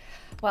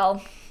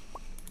 well,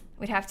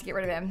 we'd have to get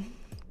rid of him.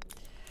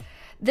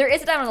 There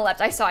is a diamond on the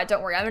left. I saw it,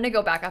 don't worry. I'm gonna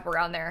go back up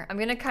around there. I'm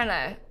gonna kind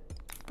of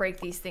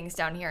break these things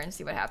down here and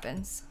see what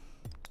happens.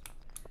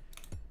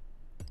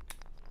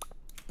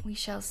 We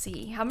shall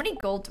see. How many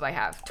gold do I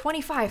have?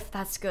 25,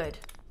 that's good.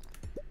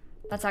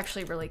 That's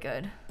actually really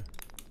good.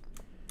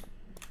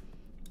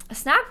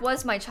 Snap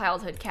was my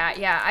childhood cat.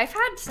 Yeah, I've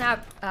had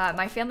Snap,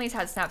 my family's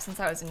had Snap since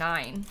I was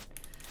 9.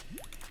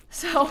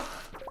 So,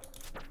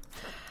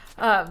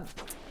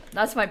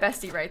 that's my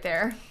bestie right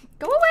there.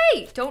 Go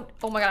away! Don't,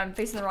 oh my god, I'm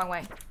facing the wrong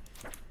way.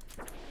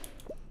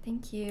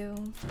 Thank you.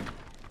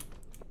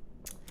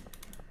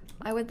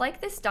 I would like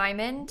this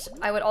diamond.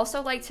 I would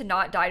also like to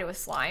not die to a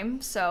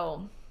slime,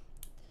 so...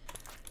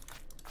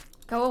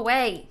 Go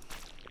away.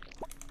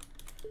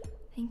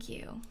 Thank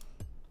you.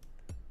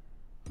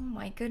 Oh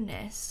my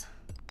goodness.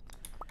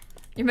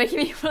 You're making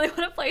me really want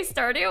to play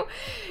Stardew?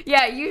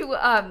 Yeah,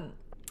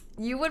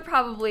 you would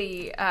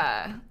probably,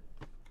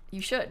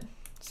 you should,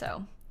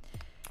 so.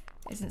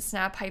 Isn't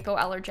Snap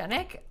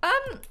hypoallergenic?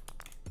 I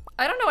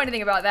don't know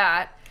anything about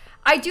that.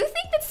 I do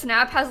think that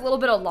Snap has a little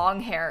bit of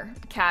long hair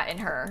cat in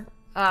her.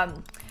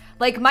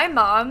 Like my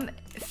mom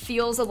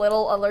feels a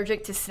little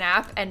allergic to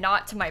Snap and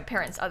not to my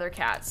parents' other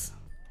cats.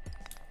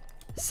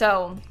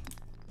 So,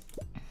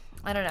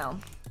 I don't know.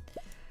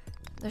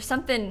 There's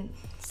something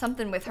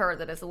with her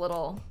that is a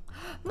little...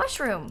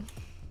 Mushroom!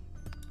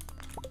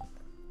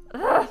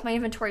 Ugh, my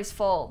inventory's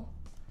full.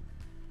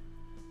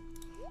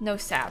 No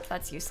sap,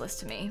 that's useless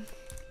to me.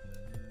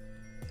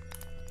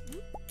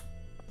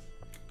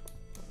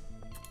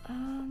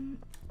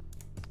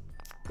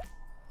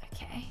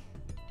 Okay.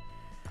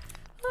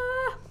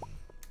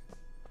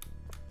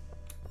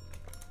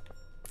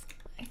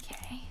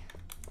 Okay.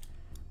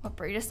 What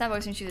breed is that? I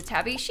assume she's a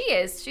tabby. She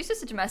is. She's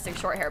just a domestic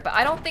short hair, but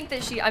I don't think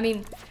that she, I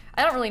mean,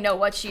 I don't really know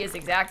what she is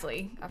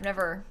exactly. I've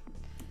never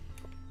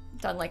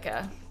done like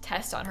a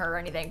test on her or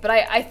anything, but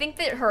I think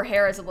that her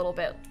hair is a little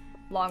bit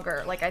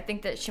longer. Like I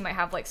think that she might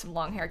have like some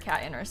long hair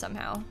cat in her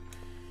somehow.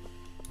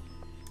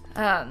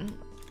 I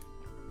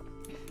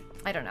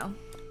don't know.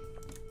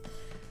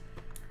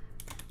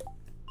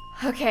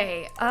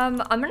 Okay, I'm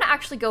gonna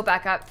actually go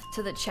back up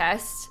to the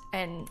chest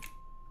and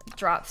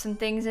drop some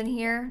things in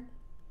here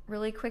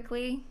really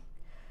quickly.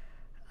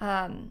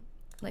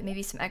 Like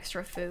maybe some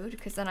extra food,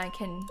 because then I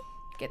can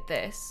get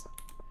this.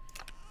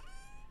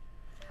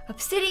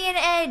 Obsidian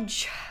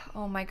edge!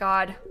 Oh my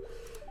god.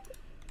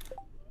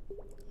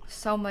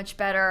 So much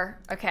better.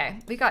 Okay,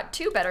 we got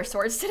 2 better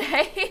swords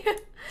today.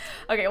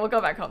 Okay, we'll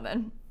go back home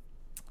then.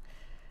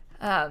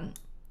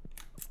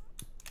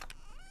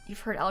 You've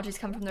heard algae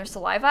come from their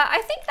saliva?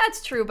 I think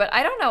that's true, but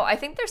I don't know. I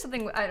think there's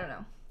something, I don't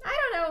know. I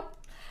don't know.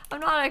 I'm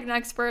not an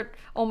expert.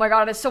 Oh my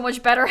god, it's so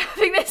much better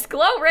having this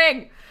glow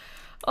ring.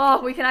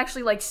 Oh, we can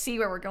actually like see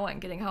where we're going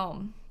getting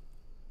home.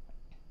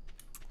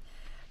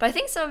 But I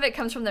think some of it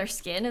comes from their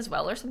skin as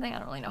well or something. I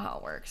don't really know how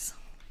it works.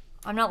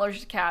 I'm not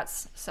allergic to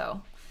cats,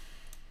 so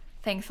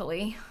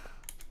thankfully.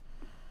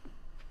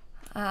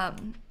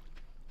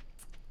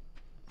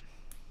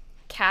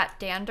 Cat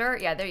dander?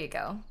 Yeah, there you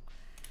go.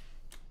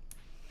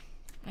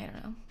 I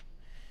don't know.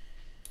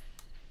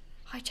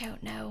 I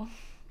don't know.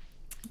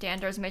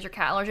 Dander is a major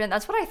cat allergen.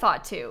 That's what I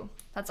thought too.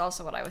 That's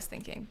also what I was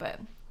thinking, but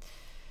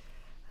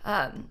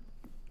I'm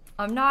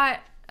not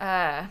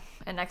an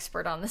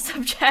expert on the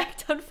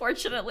subject,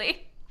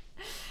 unfortunately.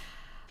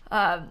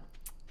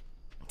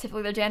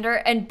 Typically they're dander,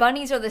 and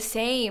bunnies are the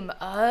same.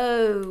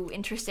 Oh,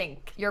 interesting.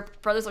 Your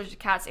brother's allergic to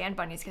cats and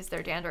bunnies because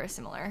their dander is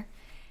similar.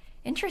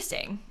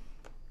 Interesting.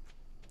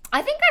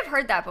 I think I've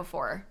heard that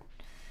before.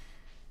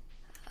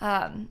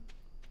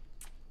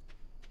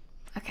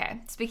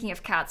 Okay, speaking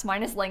of cats,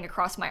 mine is laying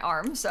across my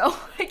arm, so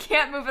I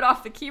can't move it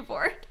off the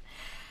keyboard.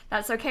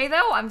 That's okay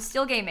though, I'm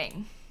still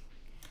gaming.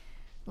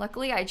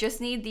 Luckily, I just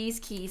need these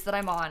keys that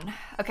I'm on.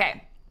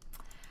 Okay.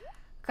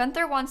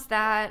 Gunther wants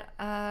that.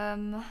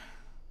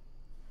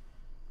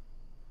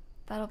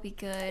 That'll be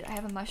good. I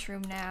have a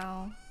mushroom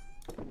now.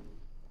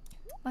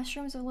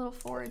 Mushrooms are a little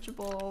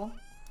forageable.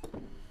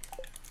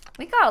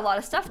 We got a lot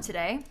of stuff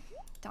today.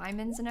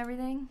 Diamonds and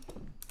everything.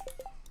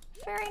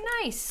 Very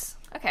nice.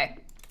 Okay,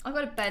 I'll go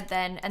to bed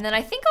then, and then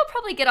I think I'll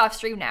probably get off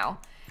stream now.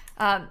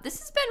 This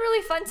has been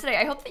really fun today.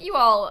 I hope that you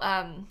all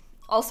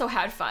also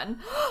had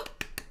fun.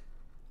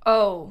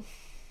 Oh.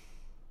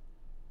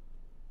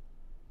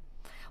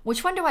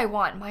 Which one do I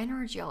want?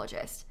 Miner or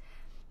geologist?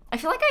 I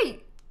feel like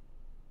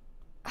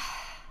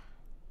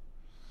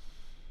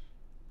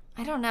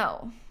I don't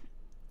know.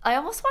 I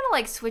almost want to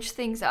like switch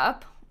things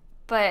up,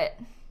 but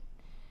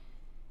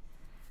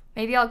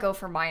maybe I'll go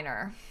for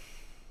miner.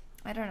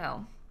 I don't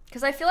know.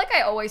 Because I feel like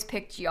I always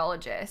pick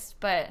geologist,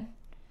 but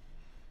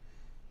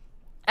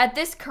at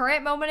this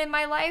current moment in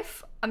my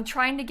life, I'm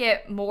trying to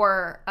get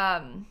more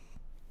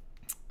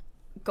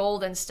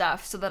gold and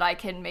stuff so that I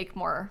can make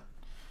more.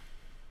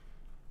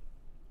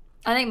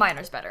 I think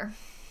miner's better.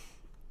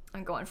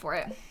 I'm going for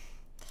it.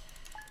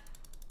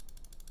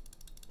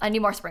 I need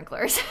more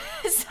sprinklers.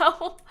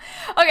 So,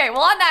 okay,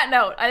 well on that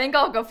note, I think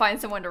I'll go find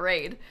someone to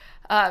raid.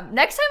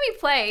 Next time we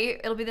play,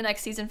 it'll be the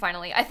next season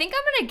finally. I think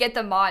I'm gonna get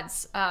the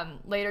mods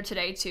later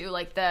today too,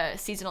 like the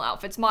seasonal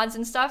outfits mods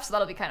and stuff, so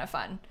that'll be kind of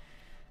fun.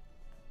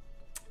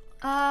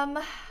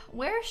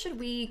 Where should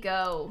we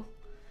go?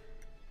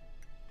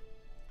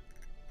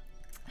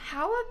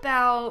 How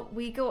about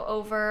we go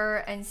over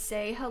and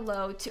say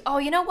hello to, oh,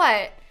 you know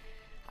what?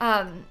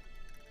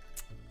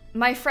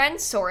 My friend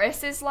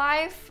Saurus is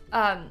live.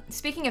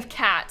 Speaking of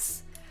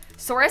cats,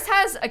 Saurus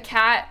has a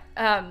cat,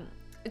 Saurus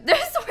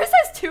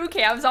has 2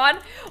 cams on,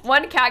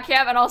 one cat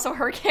cam and also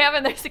her cam,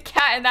 and there's a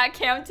cat in that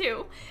cam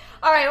too.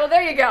 All right, well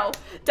there you go.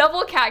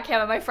 Double cat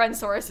cam on my friend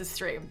Saurus's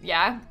stream,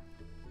 yeah?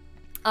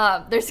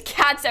 There's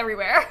cats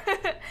everywhere.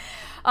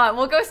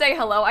 We'll go say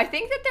hello. I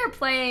think that they're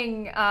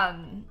playing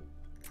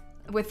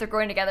with their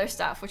growing together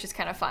stuff, which is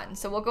kind of fun.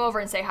 So we'll go over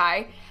and say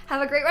hi.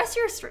 Have a great rest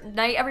of your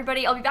night,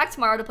 everybody. I'll be back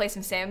tomorrow to play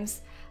some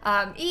Sims.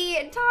 E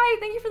and Ty,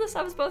 thank you for the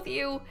subs, both of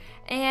you.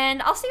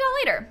 And I'll see y'all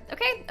later,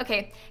 okay?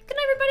 Okay, good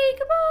night, everybody,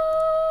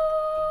 goodbye!